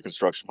like a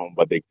pre-construction home,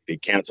 but they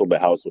canceled the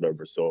house,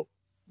 whatever. So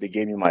they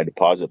gave me my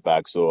deposit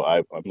back. So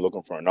I'm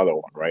looking for another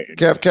one, right? In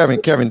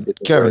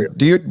different area.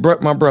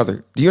 My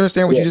brother, do you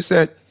understand what Yeah. you just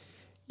said?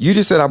 You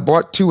just said I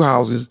bought two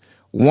houses.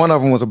 One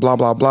of them was a blah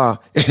blah blah,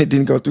 and it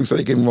didn't go through, so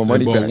they gave me my So they money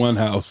bought back. one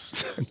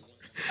house.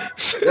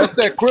 That's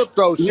that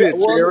crypto Yeah. shit,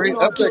 Well, Jerry. I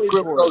That's that paid for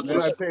crypto it, man.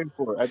 shit. I paid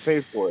for it. I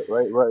paid for it.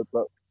 Right. Right.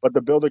 But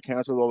the builder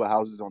canceled all the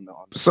houses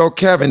So on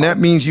the Kevin, that lot.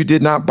 means you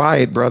did not buy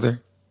it,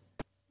 brother.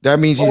 That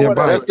means you Oh, didn't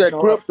buy That's whatever. it. that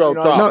crypto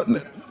talk. No,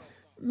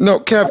 no,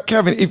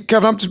 Kevin,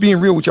 I'm just being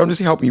real with you. I'm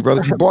just helping you,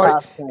 brother.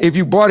 Past If tense.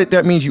 you bought it,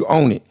 that means you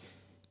own it.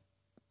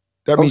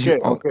 That means you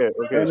Okay. own.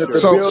 Okay. And if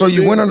the Sure. So builder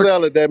you went didn't under.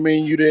 sell it, that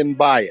means you didn't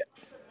buy it.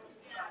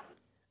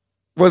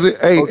 Was it?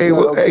 Okay.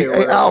 Okay. Hey,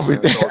 Whatever, Alvin, man.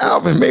 It's all good.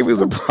 Alvin. Maybe it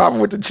was a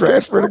problem with the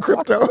transfer to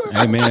crypto.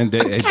 Hey man,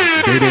 they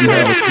didn't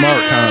have a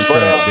smart But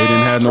contract. They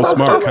didn't have no but I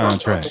feel smart like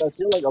contract.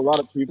 a lot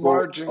of people,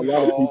 Margin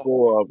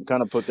call.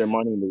 kind of put their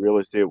money into real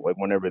estate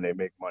whenever they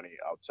make money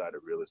outside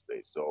of real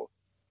estate. So,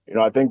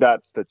 I think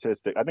that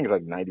statistic, I think it's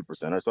like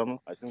 90% or something.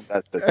 I think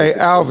that Hey, statistic.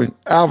 Alvin,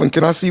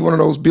 can I see one of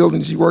those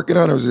buildings you working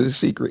on, or is it a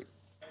secret?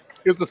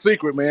 It's the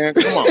secret, man.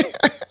 Come on.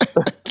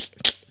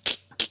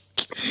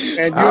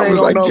 And you I ain't was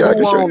gonna like, know Jay, I can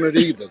who show you. owned it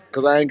either,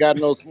 because I ain't got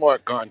no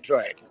smart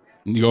contract.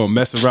 You gonna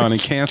mess around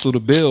and cancel the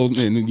bill,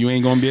 and you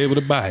ain't gonna be able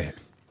to buy it.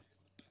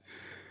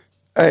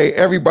 Hey,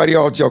 everybody,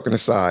 all joking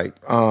aside,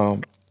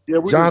 Yeah,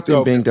 we just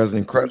Jonathan Bing joking. does an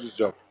We incredible. just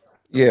joking.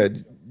 Yeah,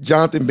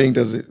 Jonathan Bing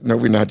does it. No,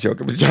 we're not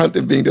joking, but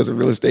Jonathan Bing does a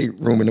real estate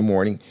room in the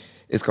morning.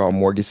 It's called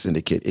Mortgage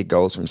Syndicate. It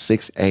goes from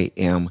 6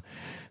 a.m.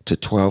 to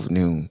 12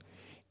 noon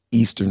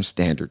Eastern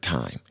Standard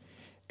Time.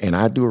 And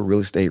I do a real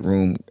estate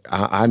room.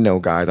 I know,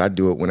 guys, I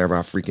do it whenever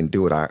I freaking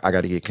do it. I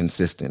got to get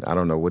consistent. I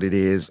don't know what it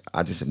is.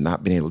 I just have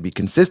not been able to be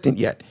consistent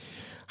yet.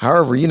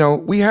 However,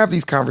 we have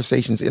these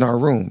conversations in our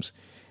rooms.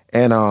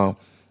 And,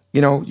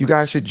 you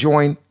guys should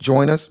join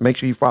us. Make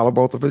sure you follow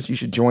both of us. You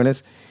should join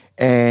us.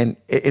 And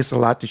it's a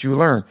lot that you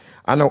learn.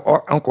 I know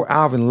Uncle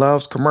Alvin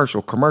loves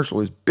commercial.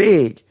 Commercial is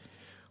big.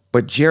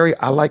 But Jerry,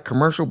 I like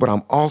commercial, but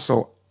I'm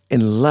also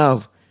in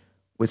love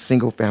with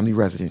single family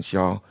residents,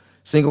 y'all.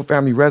 Single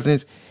family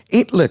residents.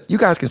 Look, you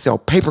guys can sell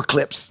paper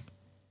clips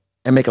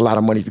and make a lot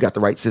of money if you got the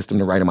right system,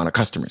 the right amount of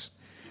customers.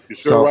 You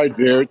sure So right,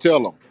 Jerry.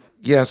 Tell them.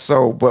 yeah,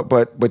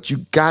 but you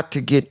got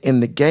to get in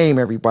the game,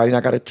 everybody. And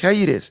I got to tell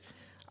you this.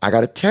 I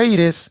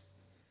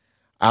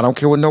don't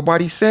care what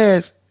nobody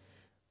says.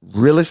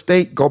 Real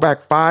estate, go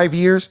back 5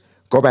 years,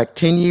 go back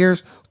 10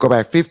 years, go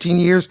back 15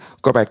 years,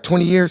 go back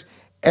 20 years.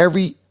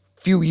 Every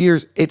few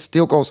years, it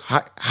still goes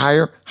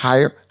higher,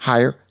 higher,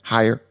 higher,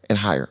 higher, and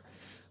higher.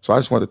 So I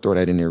just wanted to throw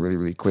that in there really,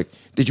 really quick.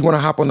 Did you want to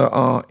hop on the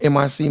MIC,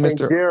 Hey,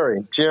 Mr.?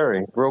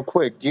 Jerry, real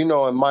quick. In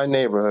my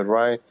neighborhood,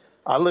 right?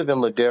 I live in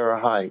Ladera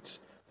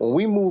Heights. When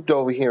we moved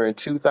over here in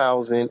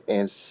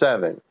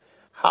 2007,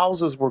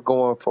 houses were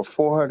going for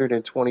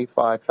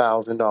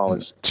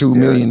 $425,000, 2 Jerry.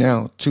 million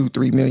now,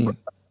 2-3 million.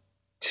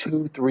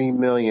 2-3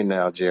 million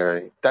now,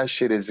 Jerry. That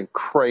shit is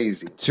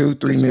crazy Two, to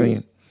three see.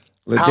 million.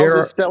 Ladera.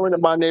 Houses selling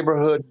in my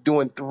neighborhood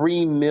doing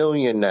 3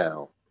 million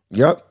now.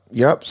 Yep.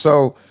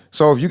 So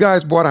if you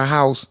guys bought a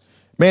house,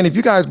 man,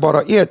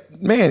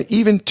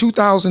 even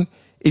 2000,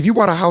 if you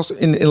bought a house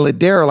in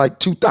Ladera like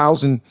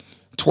 2012,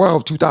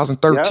 Yep.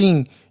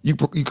 2013, you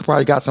could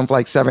probably got something for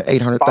like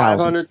 700-800,000.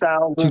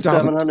 500,000, 2000,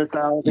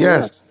 700,000.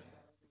 yes.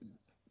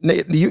 Yes.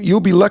 You'll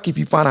be lucky if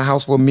you find a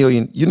house for $1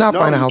 million. You're not No,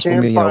 finding a you house for $1 can't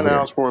million find over a there.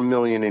 house for 1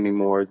 million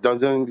anymore. It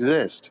doesn't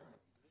exist.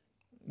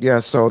 Yeah,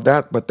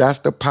 but that's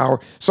the power.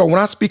 So when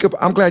I speak of,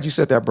 I'm glad you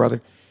said that,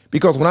 brother,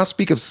 because when I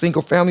speak of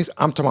single families,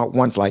 I'm talking about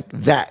ones like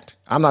that.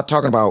 I'm not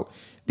talking about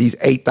these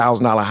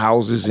 $8,000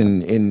 houses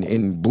in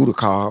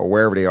Budaka or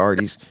wherever they are.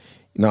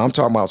 I'm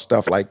talking about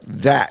stuff like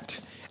that,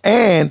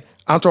 and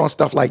I'm talking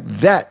stuff like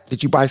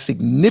that you buy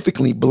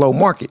significantly below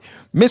market.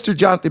 Mr.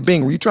 Jonathan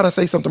Bing, were you trying to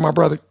say something, my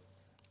brother?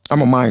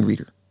 I'm a mind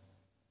reader.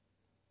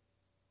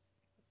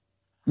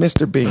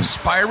 Mr. Bing.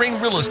 Aspiring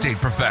real estate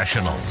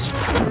professionals.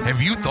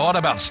 Have you thought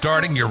about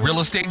starting your real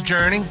estate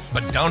journey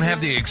but don't have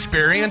the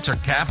experience or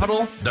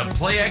capital? The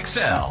Play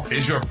XL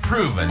is your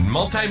proven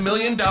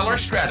multi-million-dollar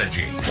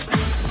strategy.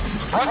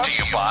 Brought to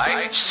you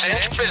by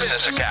Cinch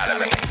Business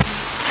Academy.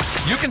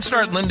 You can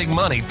start lending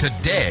money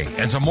today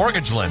as a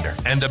mortgage lender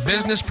and a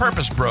business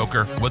purpose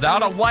broker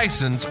without a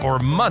license or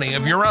money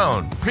of your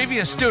own.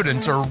 Previous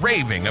students are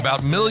raving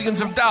about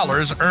millions of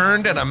dollars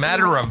earned in a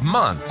matter of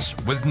months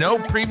with no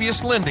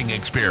previous lending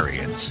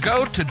experience.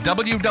 Go to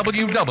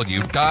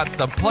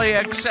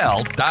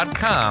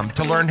www.theplayxl.com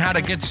to learn how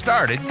to get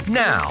started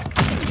now.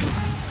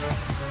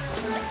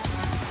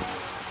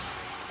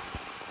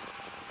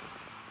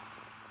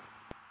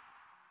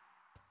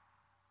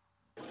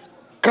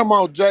 Come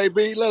on,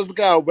 JB. Let's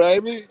go,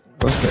 baby.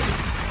 What's that?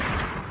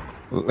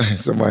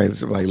 Somebody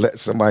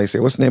say,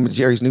 what's the name of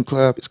Jerry's new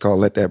club? It's called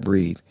Let That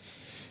Breathe.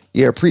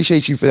 Yeah,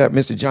 appreciate you for that,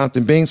 Mr.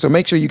 Jonathan Bing. So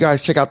make sure you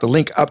guys check out the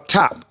link up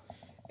top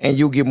and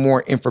you'll get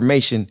more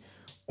information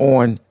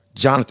on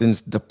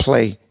Jonathan's The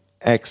Play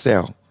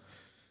XL.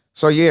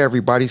 So yeah,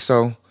 everybody.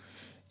 So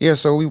yeah,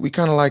 so we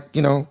kind of like,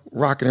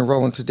 rocking and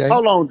rolling today.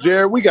 Hold on,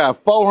 Jerry. We got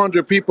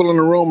 400 people in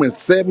the room and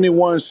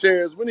 71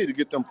 shares. We need to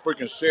get them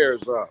freaking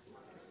shares up.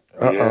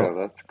 Uh Yeah, oh.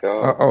 let's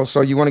go.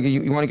 So you want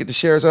to get the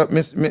shares up,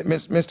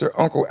 Mr.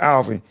 Uncle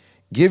Alvin?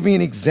 Give me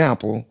an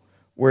example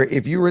where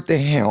if you were at the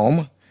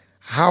helm,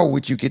 how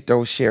would you get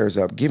those shares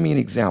up? Give me an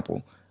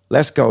example.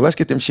 Let's go. Let's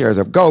get them shares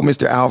up. Go,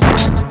 Mr. Alvin.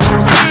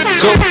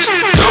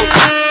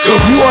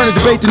 If you are in the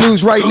debate the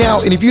news right now,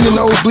 and if you're in the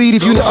nosebleed,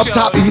 if you're in the up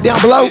top, if you're down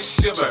below,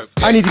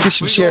 I need to get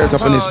some shares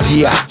up in this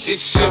biatch.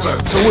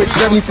 So we're at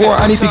 74,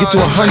 I need to get to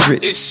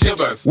 100.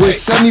 We're at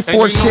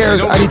 74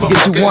 shares, I need to get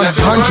to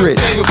 100.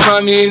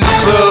 Find me in the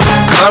club,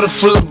 bottle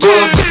full of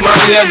bug.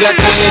 Mommy, I got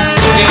the X,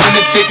 I'm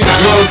into taking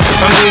drugs.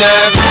 I'm into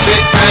having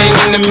sex, I ain't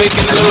into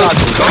making love.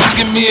 Come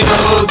give me a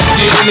hug,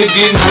 get into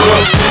getting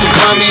rough.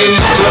 Find me in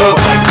the club,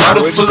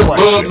 bottle full of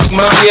bugs.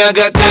 Mommy, I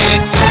got the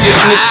X, get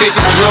into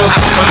taking drugs.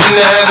 I'm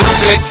into having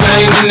sex, I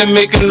ain't into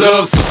making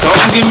love. So come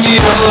give me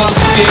a hug,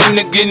 get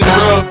into getting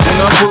rough.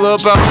 When I pull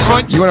up out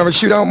front, you want to have a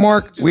shootout,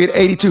 Mark? We at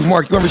 82.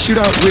 Mark, you want to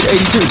have a shootout? We at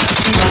 82.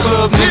 In the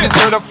club, niggas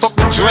heard I fuck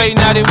with Dre,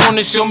 now they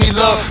wanna show me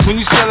love. When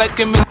you sell like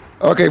them.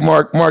 Okay,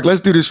 Mark,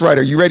 let's do this right.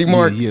 Are you ready,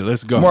 Mark? Yeah,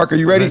 let's go. Mark, are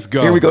you ready? Let's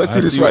go. Here we go. Let's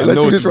do this right. Let's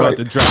do this right. Let's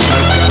do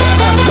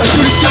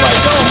this shit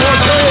right. Go,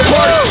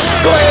 Mark.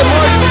 Go ahead,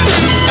 Mark.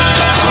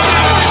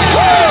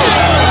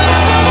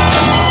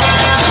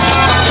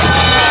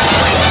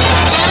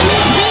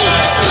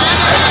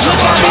 Look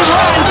at me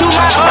riding through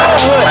my old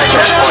hood,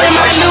 in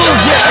my new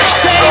drip,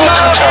 same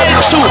old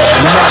attitude,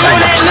 I'm on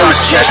that new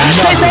shit.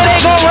 They say they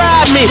gon'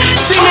 ride me,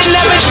 see me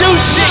never do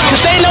shit,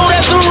 cause they know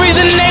that's the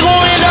reason they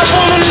gon' end up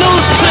on the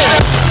news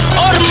clip.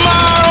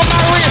 Audemars on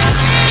my wrist,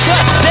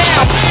 bust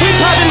down, we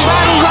poppin'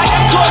 bottles like I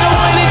scored a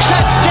winning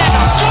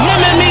touchdown.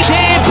 Women me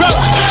dead broke,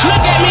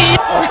 look at me.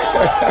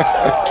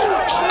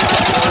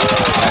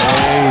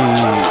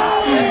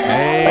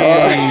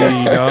 Hey,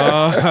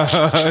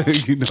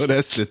 you know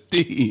that's the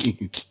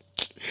theme.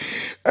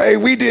 Hey,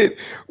 we did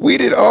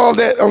all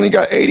that. Only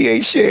got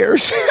 88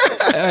 shares.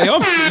 Hey,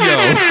 I'm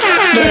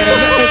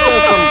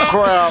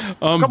Crap.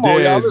 I'm Come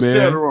on, y'all. dead, Let's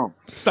share the man. room.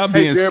 Stop Hey,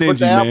 being Jerry, but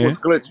the stingy, app was man.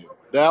 glitching.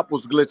 The app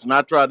was glitching.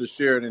 I tried to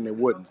share it and it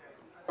wouldn't.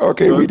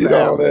 Okay, So we it's did the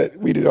app. all that.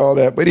 We did all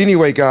that. But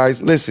anyway,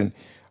 guys, listen.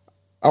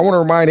 I want to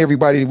remind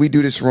everybody that we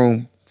do this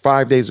room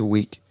 5 days a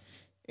week,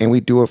 and we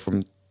do it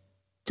from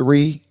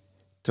 3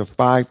 to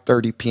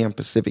 5:30 p.m.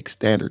 Pacific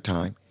Standard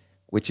Time,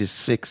 which is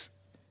 6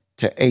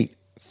 to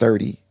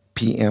 8:30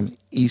 p.m.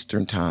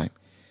 Eastern Time.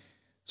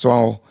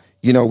 So,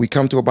 we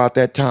come to about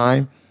that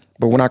time,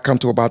 but when I come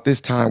to about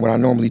this time, what I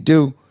normally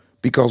do,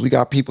 because we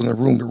got people in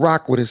the room to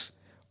rock with us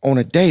on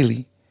a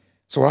daily.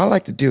 So what I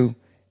like to do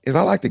is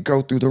I like to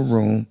go through the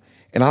room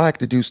and I like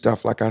to do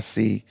stuff like I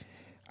see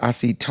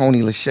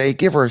Tony Lachey.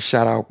 Give her a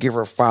shout out, give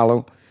her a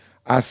follow.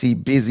 I see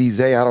Busy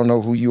Zay. I don't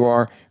know who you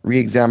are.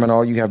 Re-examine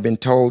all you have been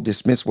told.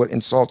 Dismiss what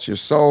insults your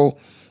soul.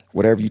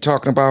 Whatever you're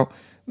talking about.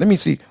 Let me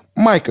see.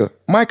 Micah.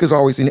 Micah's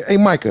always in here. Hey,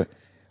 Micah.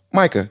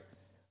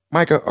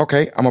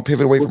 Okay, I'm gonna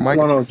pivot away from What's Micah.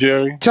 going on,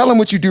 Jerry? Tell them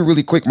what you do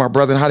really quick, my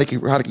brother, and how they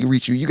can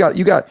reach you. You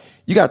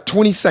got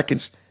 20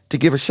 seconds to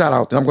give a shout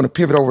out. Then I'm gonna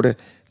pivot over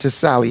to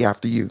Sally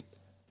after you.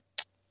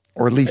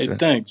 Or Hey, Lisa.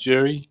 thanks,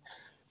 Jerry.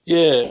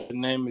 Yeah, the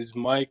name is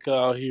Mike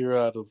out here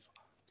out of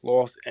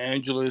Los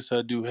Angeles.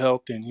 I do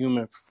health and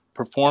human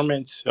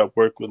performance. I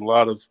work with a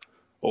lot of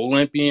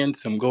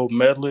Olympians, some gold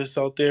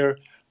medalists out there.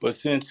 But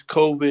since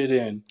COVID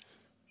and,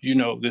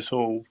 this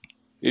whole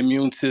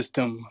immune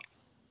system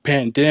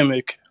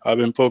pandemic, I've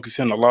been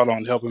focusing a lot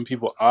on helping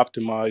people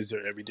optimize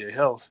their everyday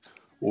health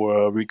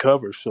or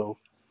recover. So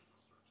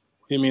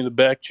hit me in the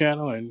back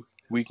channel and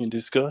we can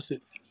discuss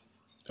it.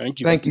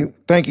 Thank you.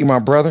 Thank you, my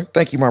brother.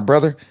 Thank you, my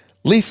brother.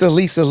 Lisa.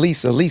 Lisa.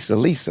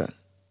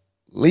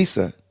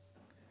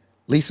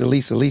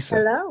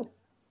 Hello.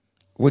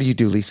 What do you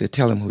do, Lisa?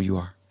 Tell him who you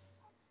are.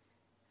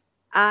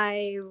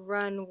 I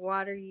run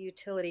water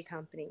utility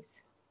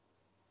companies.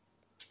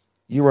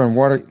 You run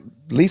water.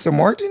 Lisa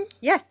Martin?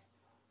 Yes.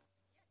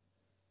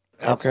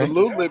 Okay.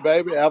 Absolutely,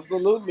 baby.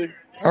 Absolutely.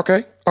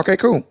 Okay,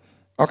 cool.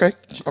 Okay.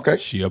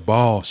 She a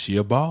boss.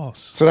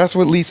 So that's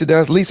what Lisa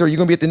does. Lisa, are you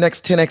gonna be at the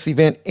next 10X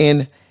event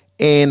in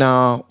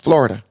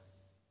Florida?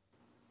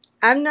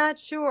 I'm not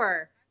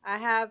sure. I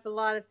have a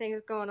lot of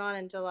things going on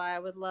in July. I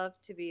would love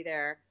to be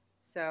there.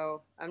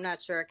 So I'm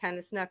not sure. It kind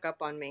of snuck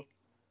up on me.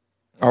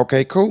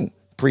 Okay, cool.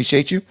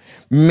 Appreciate you.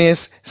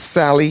 Miss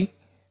Sally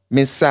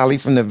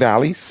from the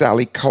Valley,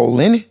 Sally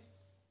Colon.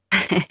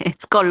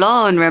 It's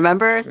Colon,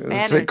 remember?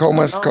 Spanish.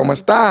 ¿Cómo está? ¿Cómo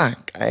está?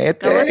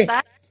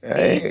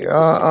 Hey,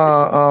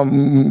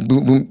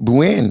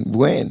 Sí.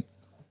 buen.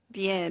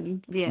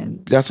 Bien,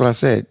 bien. That's what I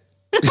said.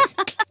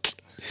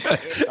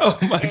 Oh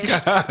my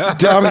God.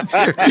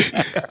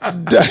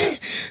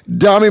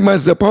 Dame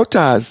más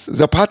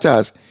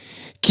zapatas.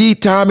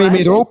 Quítame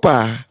mi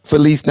ropa.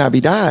 Feliz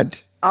Navidad.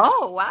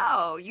 Oh,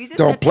 wow. You just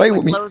Don't said play take my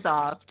with me. clothes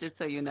off, just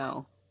so you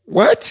know.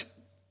 What?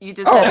 You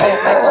just said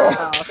take my clothes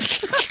off.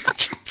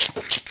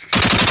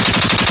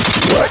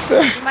 What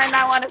You the? might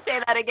not want to say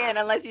that again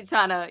unless you're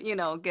trying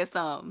to, get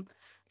some.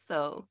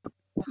 So,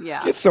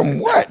 yeah. Get some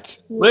what?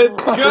 Let's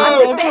I'm go.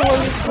 just Careful what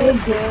you saying. say,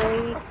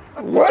 Jerry.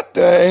 What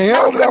the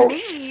hell Not did from I?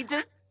 me,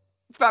 just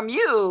from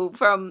you,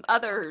 from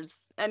others.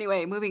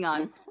 Anyway, moving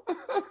on.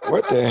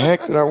 What the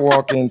heck did I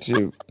walk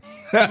into?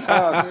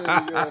 Oh, there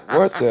you go.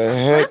 What the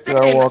heck did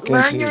I Listen, walk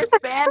learn into? your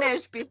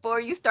Spanish before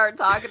you start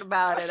talking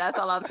about it. That's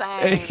all I'm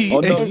Hey, saying.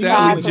 Oh hey, no, he knew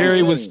Sally, what he was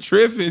Jerry Exactly. was saying.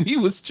 tripping. He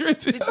was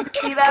tripping.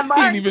 See that,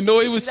 He didn't Mark? even know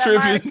he See was that,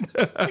 Mark? tripping.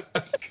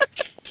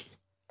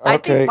 I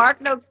think Okay.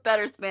 Mark knows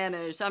better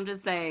Spanish. I'm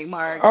just saying,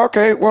 Mark.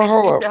 Okay. Well, Maybe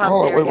you hold should up. help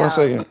Hold up. Wait Jerry one out.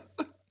 second.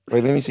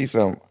 Wait. Let me see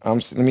something.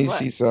 Let me What?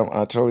 see something.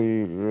 I told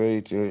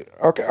you.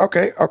 Okay.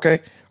 Okay. Okay.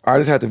 I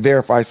just had to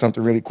verify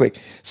something really quick.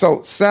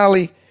 So,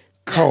 Sally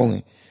Yes.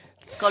 Colon,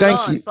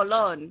 thank Colon, you.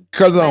 Colon.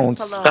 Glenn Colognes.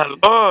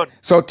 Colon.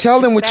 So tell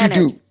It's them what you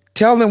Spanish. do.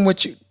 Tell them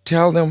what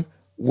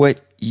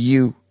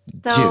you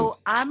do. So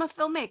I'm a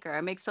filmmaker.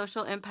 I make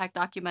social impact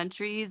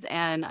documentaries,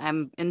 and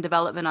I'm in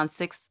development on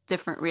 6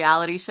 different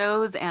reality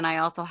shows. And I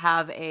also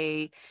have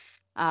a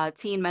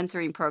teen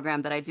mentoring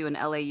program that I do in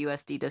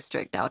LAUSD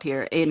district out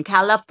here in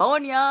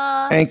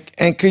California.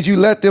 And could you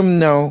let them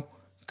know?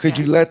 Could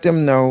you Yes. let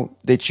them know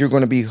that you're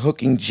going to be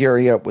hooking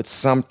Jerry up with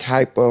some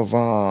type of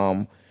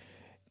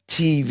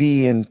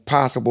TV and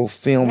possible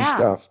film Yeah.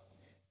 stuff?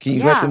 Can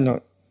you let Yeah. them know?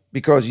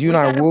 Because you and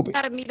We I gotta will we be.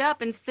 gotta meet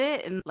up and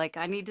sit, and like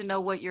I need to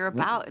know what you're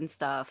about and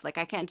stuff. Like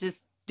I can't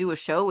just do a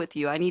show with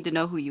you. I need to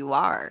know who you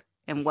are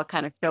and what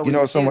kind of show You we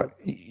know, would somebody.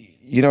 do.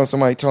 You know,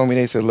 somebody told me.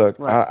 They said, "Look,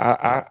 What?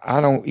 I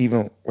don't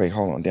even wait.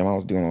 Hold on, damn! I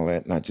was doing all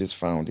that, and I just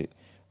found it.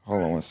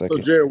 Hold on one So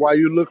second. Jerry, while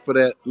you look for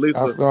that, I Lisa,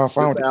 forgot I this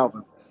found it.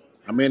 Alvin.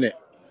 I'm in it.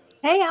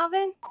 Hey,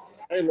 Alvin.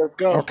 Hey, let's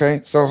go. Okay,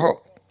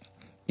 so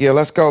yeah,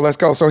 let's go, let's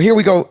go. So here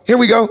we go, here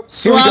we go,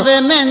 here we go,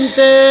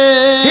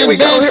 Suavemente, here we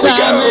go, here we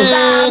go. bésame,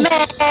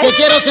 Bésame. que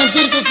quiero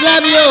sentir tus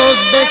labios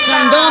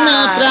besándome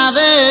otra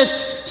vez.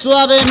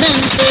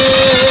 Suavemente,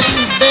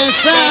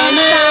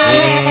 bésame,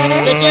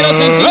 Bésame. que quiero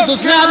sentir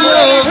tus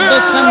labios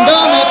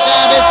besándome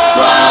otra vez.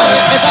 Suave,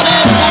 bésame,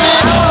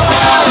 bésame,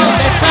 suave,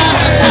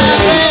 bésame otra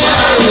vez.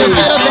 Yo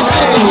quiero sentir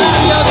tus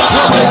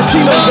labios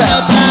besándome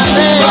otra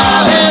vez.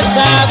 Suave,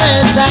 besa,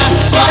 besa,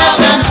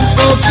 bésame un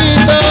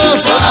poquito.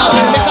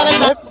 Suave, besa,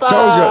 besa.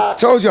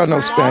 Told y'all no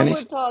Now Spanish.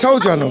 we're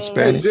Told talking, y'all no Hey,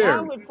 Jerry. Spanish. Now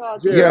Jerry. we're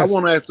talking. Jerry, I Yes.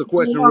 want to ask the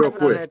question I real love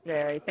quick. it,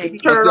 Jerry.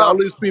 Thank I you. see all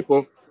these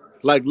people,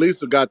 like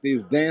Lisa, got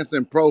these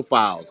dancing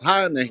profiles.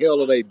 How in the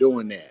hell are they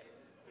doing that?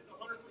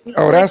 You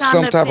Oh, click that's on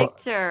some the type of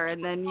picture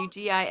and then you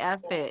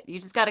GIF it. You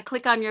just got to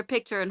click on your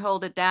picture and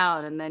hold it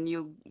down, and then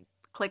you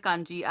click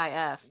on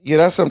GIF. yeah,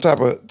 that's some type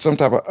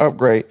of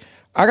upgrade.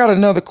 I got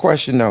another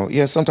question though.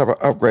 Yeah, some type of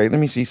upgrade. Let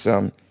me see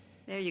some.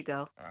 There you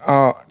go.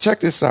 Check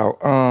this out.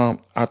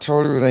 I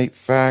told her relate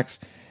facts.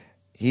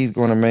 He's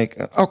going to make.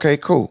 Okay,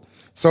 cool.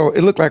 So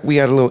it looked like we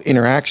had a little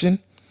interaction.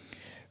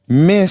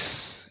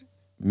 Miss,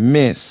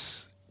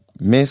 Miss,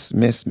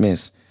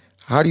 Miss.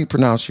 How do you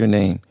pronounce your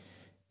name?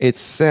 It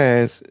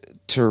says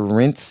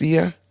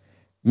Terencia.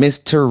 Miss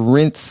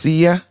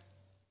Terencia.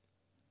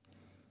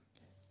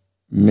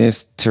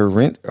 Miss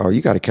Terent. Oh,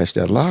 you got to catch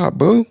that live,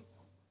 boo.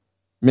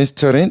 Miss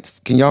Terence.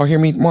 Can y'all hear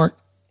me, Mark?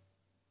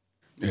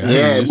 Yeah, I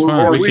hear you Yeah, just move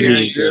Yeah, fine. over We we can here. hear hear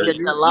You you, you. didn't Jerry. catch that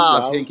You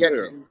live. loud Didn't and catch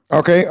clear. it.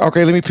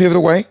 Okay, let me pivot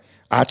away.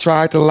 I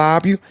tried to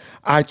lob you.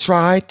 I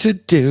tried to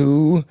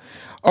do.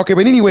 Okay,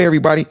 but anyway,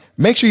 everybody,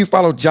 make sure you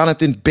follow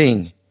Jonathan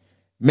Bing.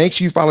 Make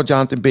sure you follow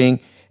Jonathan Bing,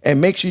 and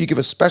make sure you give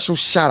a special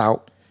shout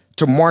out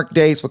to Mark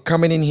Days for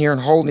coming in here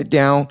and holding it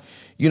down.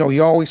 You know,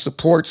 he always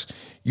supports,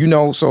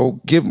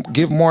 so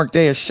give Mark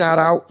Day a shout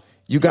out.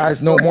 You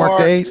guys know Go, Mark Mark.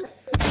 Days.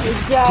 Good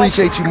job,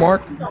 Appreciate you,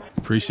 Mark. Mark.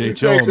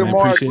 Appreciate Appreciate y'all, you, man.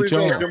 Mark. Appreciate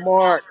Appreciate y'all. you,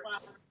 Mark.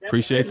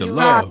 Appreciate the You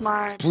rock, love.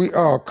 Mark.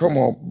 Oh, come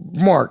on,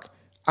 Mark.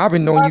 I've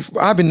been knowing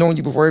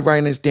you before everybody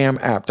in this damn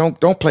app.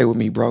 Don't play with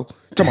me, bro.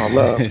 Talking about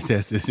love.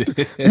 That's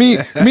it. Me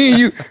and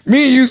you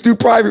used to do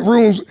private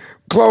rooms,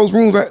 closed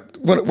rooms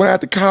when I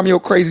had to calm your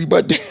crazy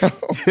butt down.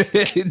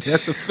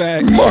 That's a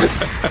fact.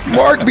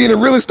 Mark be in a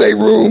real estate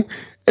room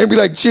and be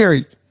like,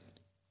 Jerry,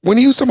 when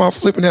he was talking about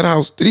flipping that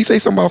house, did he say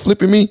something about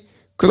flipping me?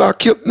 Cause I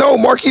killed. No,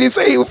 Mark, he didn't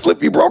say he would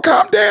flip you, bro.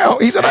 Calm down.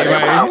 He said I Hey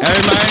didn't man, house.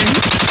 hey man.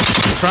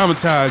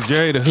 Traumatized,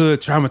 Jerry. The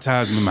hood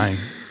traumatized me, man.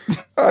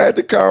 I had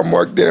to calm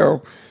Mark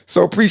down.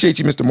 So appreciate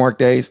you, Mr. Mark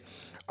Days.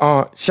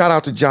 Shout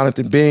out to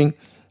Jonathan Bing.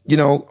 Who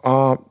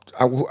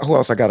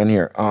else I got in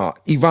here?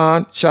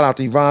 Yvonne. Shout out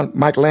to Yvonne.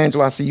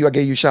 Michelangelo, I see you. I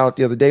gave you a shout out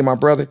the other day, my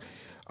brother.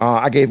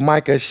 I gave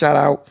Micah a shout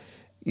out.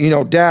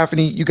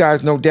 Daphne. You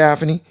guys know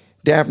Daphne.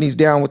 Daphne's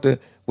down with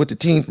the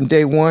team from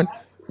day one.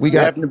 We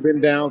got Daphne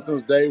been down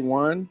since day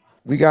one.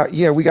 we got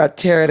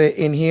Tara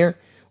in here.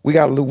 We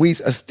got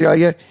Luis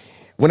Estrella.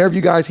 Whenever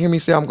you guys hear me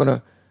say I'm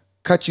gonna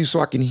cut you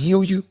so I can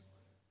heal you,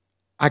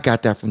 I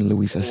got that from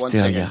Luis One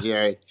second, Estrella.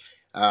 Jerry.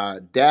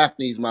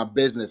 Daphne's my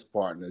business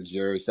partner,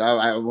 Jerry. So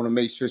I want to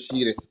make sure she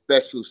get a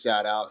special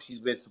shout out. She's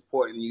been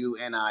supporting you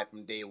and I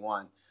from day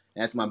one.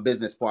 That's my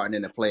business partner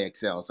in the Play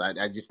Excel. So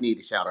I just need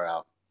to shout her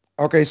out.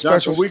 Okay,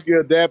 Jonathan, we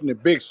give Daphne a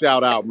big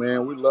shout out,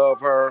 man. We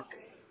love her.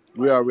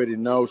 We already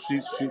know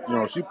she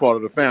part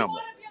of the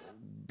family.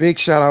 Big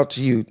shout out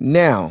to you.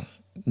 Now.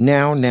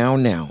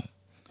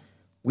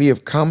 We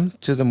have come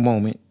to the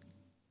moment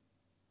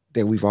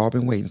that we've all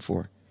been waiting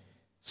for.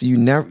 So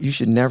you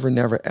should never,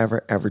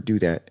 ever do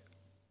that,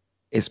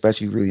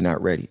 especially if you're really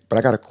not ready. But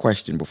I got a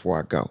question before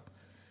I go.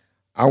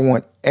 I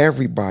want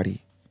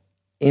everybody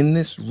in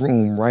this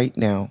room right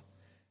now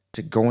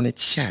to go in the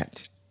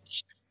chat.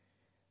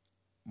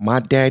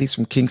 My daddy's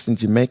from Kingston,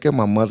 Jamaica.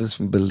 My mother's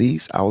from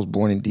Belize. I was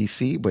born in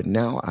DC, but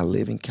now I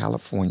live in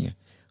California.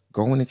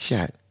 Go in the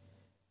chat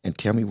and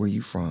tell me where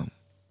you from.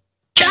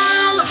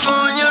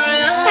 California.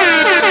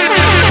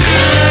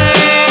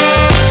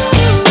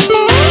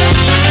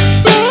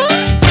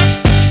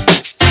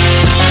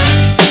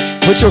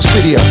 Put your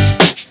city up.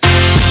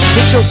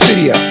 Put your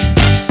city up.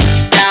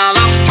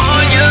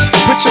 California.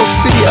 Put your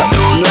city up.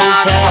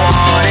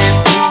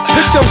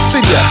 Put your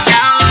city up.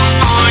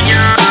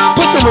 California.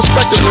 Put some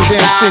respect in your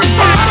damn city.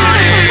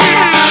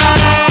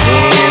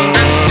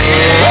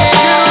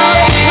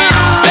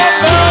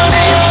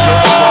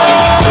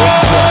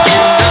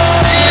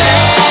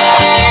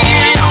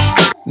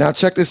 Now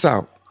check this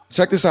out.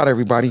 Check this out,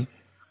 everybody.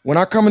 When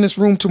I come in this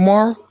room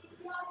tomorrow,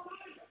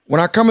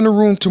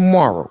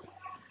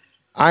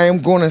 I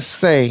am going to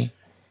say,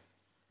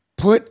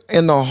 put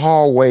in the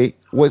hallway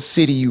what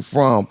city you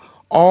from.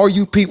 All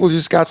you people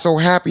just got so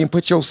happy and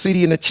put your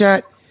city in the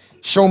chat.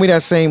 Show me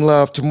that same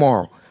love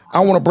tomorrow.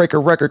 I want to break a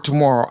record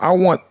tomorrow. I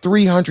want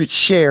 300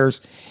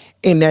 shares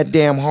in that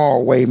damn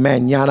hallway,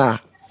 mañana.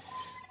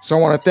 So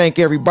I want to thank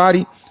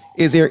everybody.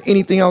 Is there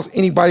anything else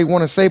anybody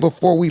want to say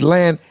before we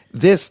land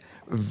this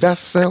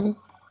vessel?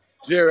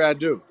 Jerry, I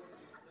do.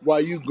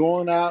 While you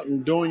going out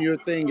and doing your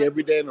thing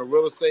every day in the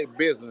real estate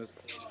business,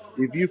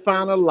 if you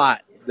find a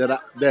lot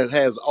that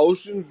has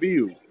ocean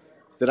view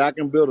that I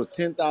can build a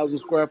 10,000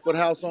 square foot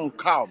house on,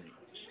 call me.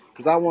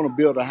 Because I want to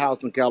build a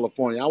house in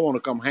California. I want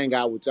to come hang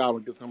out with y'all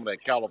and get some of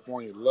that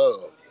California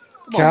love.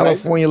 Come on,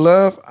 baby. California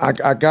love,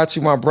 I got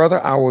you, my brother.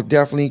 I will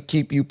definitely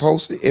keep you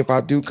posted. If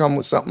I do come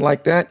with something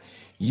like that,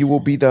 you will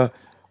be the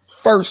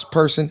first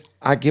person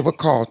I give a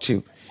call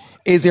to.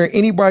 Is there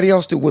anybody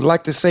else that would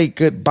like to say Look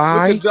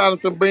goodbye? at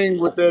Jonathan Bing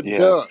with that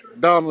duck, Yes.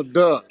 Donald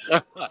Duck.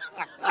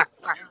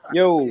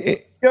 Yo,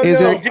 Is yo,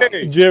 there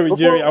Jerry. Jerry,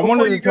 Before I before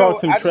wanted to you talk go,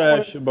 some I just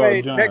wanted trash to about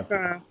say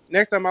Jonathan.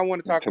 next time I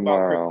want to talk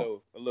about Tomorrow.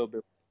 crypto a little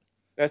bit.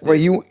 That's Well,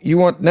 it. you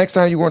want next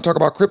time you want to talk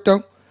about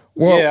crypto?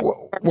 Yeah,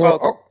 talk Well,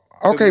 about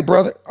it'll okay, be great.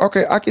 brother.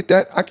 Okay, I get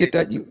that. I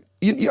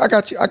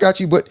got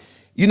you. But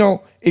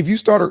if you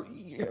start,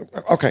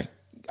 okay,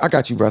 I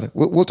got you, brother.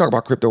 We'll talk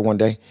about crypto one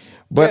day.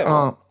 But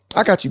Yeah,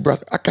 I got you,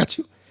 brother. I got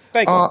you.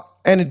 thank you.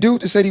 And the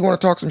dude that said he want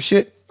to talk some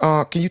shit,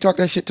 can you talk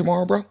that shit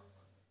tomorrow, bro?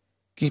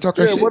 Can you talk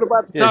that Jerry, shit? what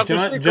about the Yeah, Talking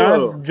Stick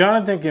Club?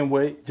 Jonathan can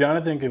wait.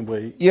 Jonathan can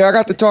wait. Yeah, I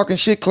got the talking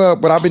shit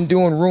club, but I've been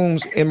doing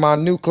rooms in my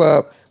new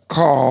club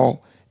called.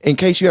 In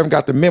case you haven't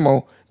got the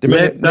memo, the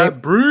Let name.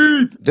 that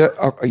breathe.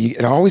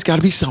 It always got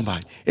to be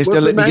somebody. Instead What's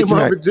of the letting me get name you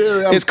of mad. it,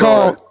 Jerry? I'm It's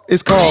sorry. called.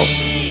 It's called.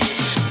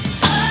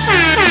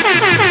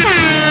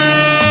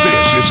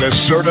 This is a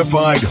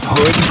certified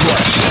hood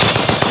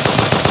classic.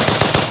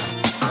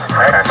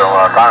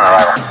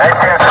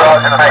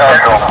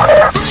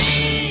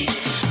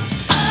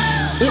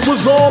 It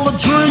was all a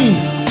dream.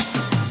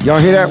 Y'all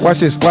hear that? Watch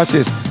this. Watch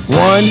this.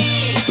 One.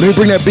 Let me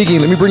bring that Biggie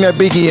in. Let me bring that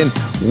Biggie in.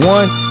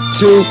 1,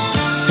 2.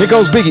 Here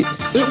goes Biggie.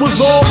 It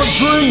was all a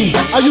dream.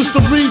 I used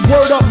to read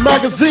Word Up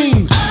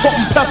magazine. Salt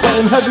and Pepper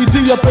and Heavy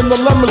D up in the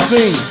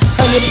limousine.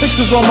 Hanging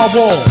pictures on my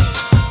wall.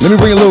 Let me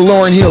bring a little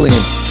Lauryn Hill in.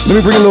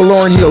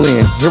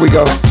 Here we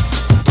go.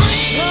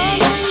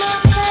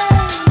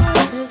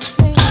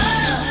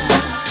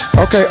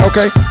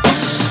 Okay.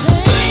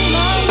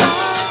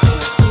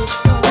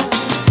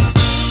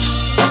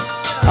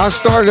 I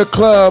started a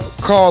club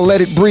called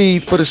Let It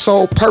Breathe for the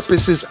sole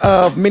purposes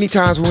of many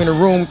times we're in a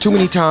room, too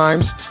many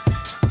times,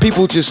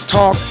 people just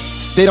talk,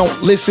 they don't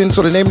listen.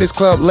 So the name of this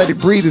club, Let It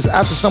Breathe, is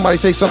after somebody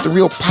say something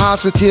real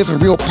positive and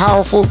real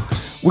powerful,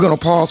 we're gonna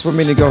pause for a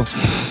minute and go,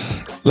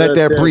 let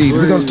that breathe.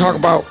 We're gonna talk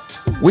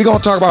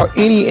about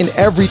any and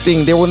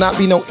everything. There will not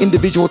be no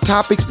individual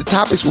topics. The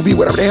topics will be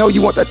whatever the hell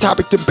you want that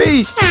topic to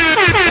be.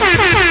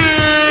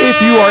 If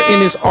you are in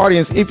this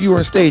audience, if you are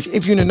on stage,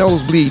 if you're in the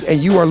nosebleed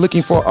and you are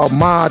looking for a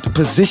mod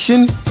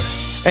position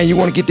and you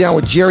want to get down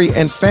with Jerry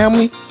and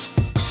family,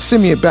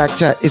 send me a back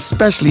chat,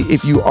 especially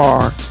if you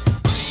are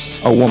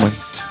a woman.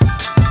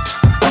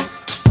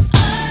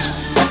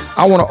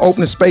 I want to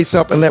open the space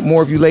up and let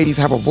more of you ladies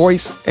have a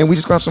voice, and we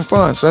just gonna have some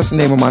fun. So that's the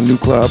name of my new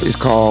club. It's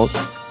called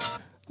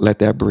Let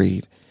That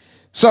Breathe.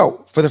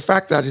 So for the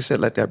fact that I just said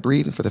let that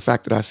breathe, and for the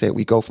fact that I said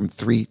we go from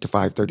 3 to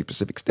 5:30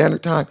 Pacific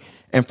Standard Time,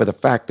 and for the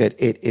fact that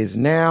it is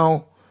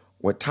now,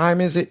 what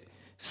time is it?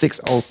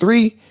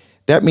 6:03.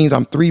 That means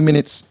I'm 3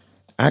 minutes,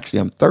 actually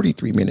I'm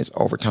 33 minutes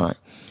over time.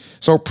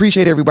 So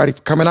appreciate everybody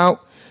for coming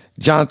out.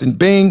 Jonathan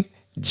Bing,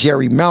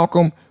 Jerry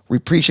Malcolm, we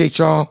appreciate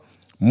y'all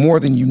more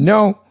than you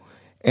know.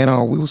 And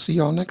we will see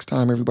y'all next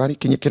time, everybody.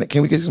 Can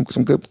we get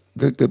some good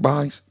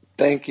goodbyes?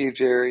 Thank you,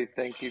 Jerry.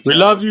 Thank you, We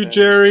love you, Jonathan.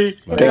 Jerry.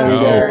 Thank you, Love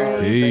Out. Lauren.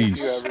 y'all. Thank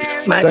you, Peace.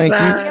 everyone. Much Thank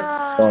you.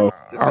 love. All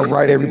Debate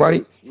right, the everybody.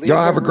 news. Leave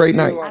Y'all a have a great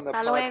night. review on the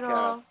Hasta podcast.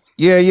 luego.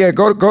 Yeah.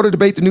 Go to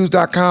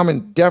debatethenews.com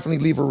and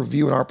definitely leave a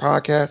review in our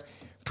podcast.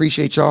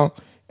 Appreciate y'all.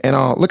 And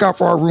look out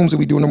for our rooms that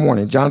we do in the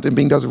morning. Jonathan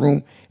Bing does a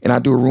room, and I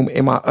do a room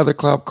in my other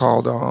club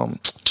called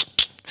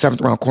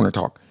Seventh Round Corner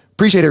Talk.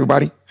 Appreciate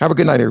everybody. Have a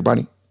good night,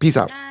 everybody. Peace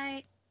out.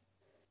 Night.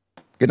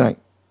 Good night.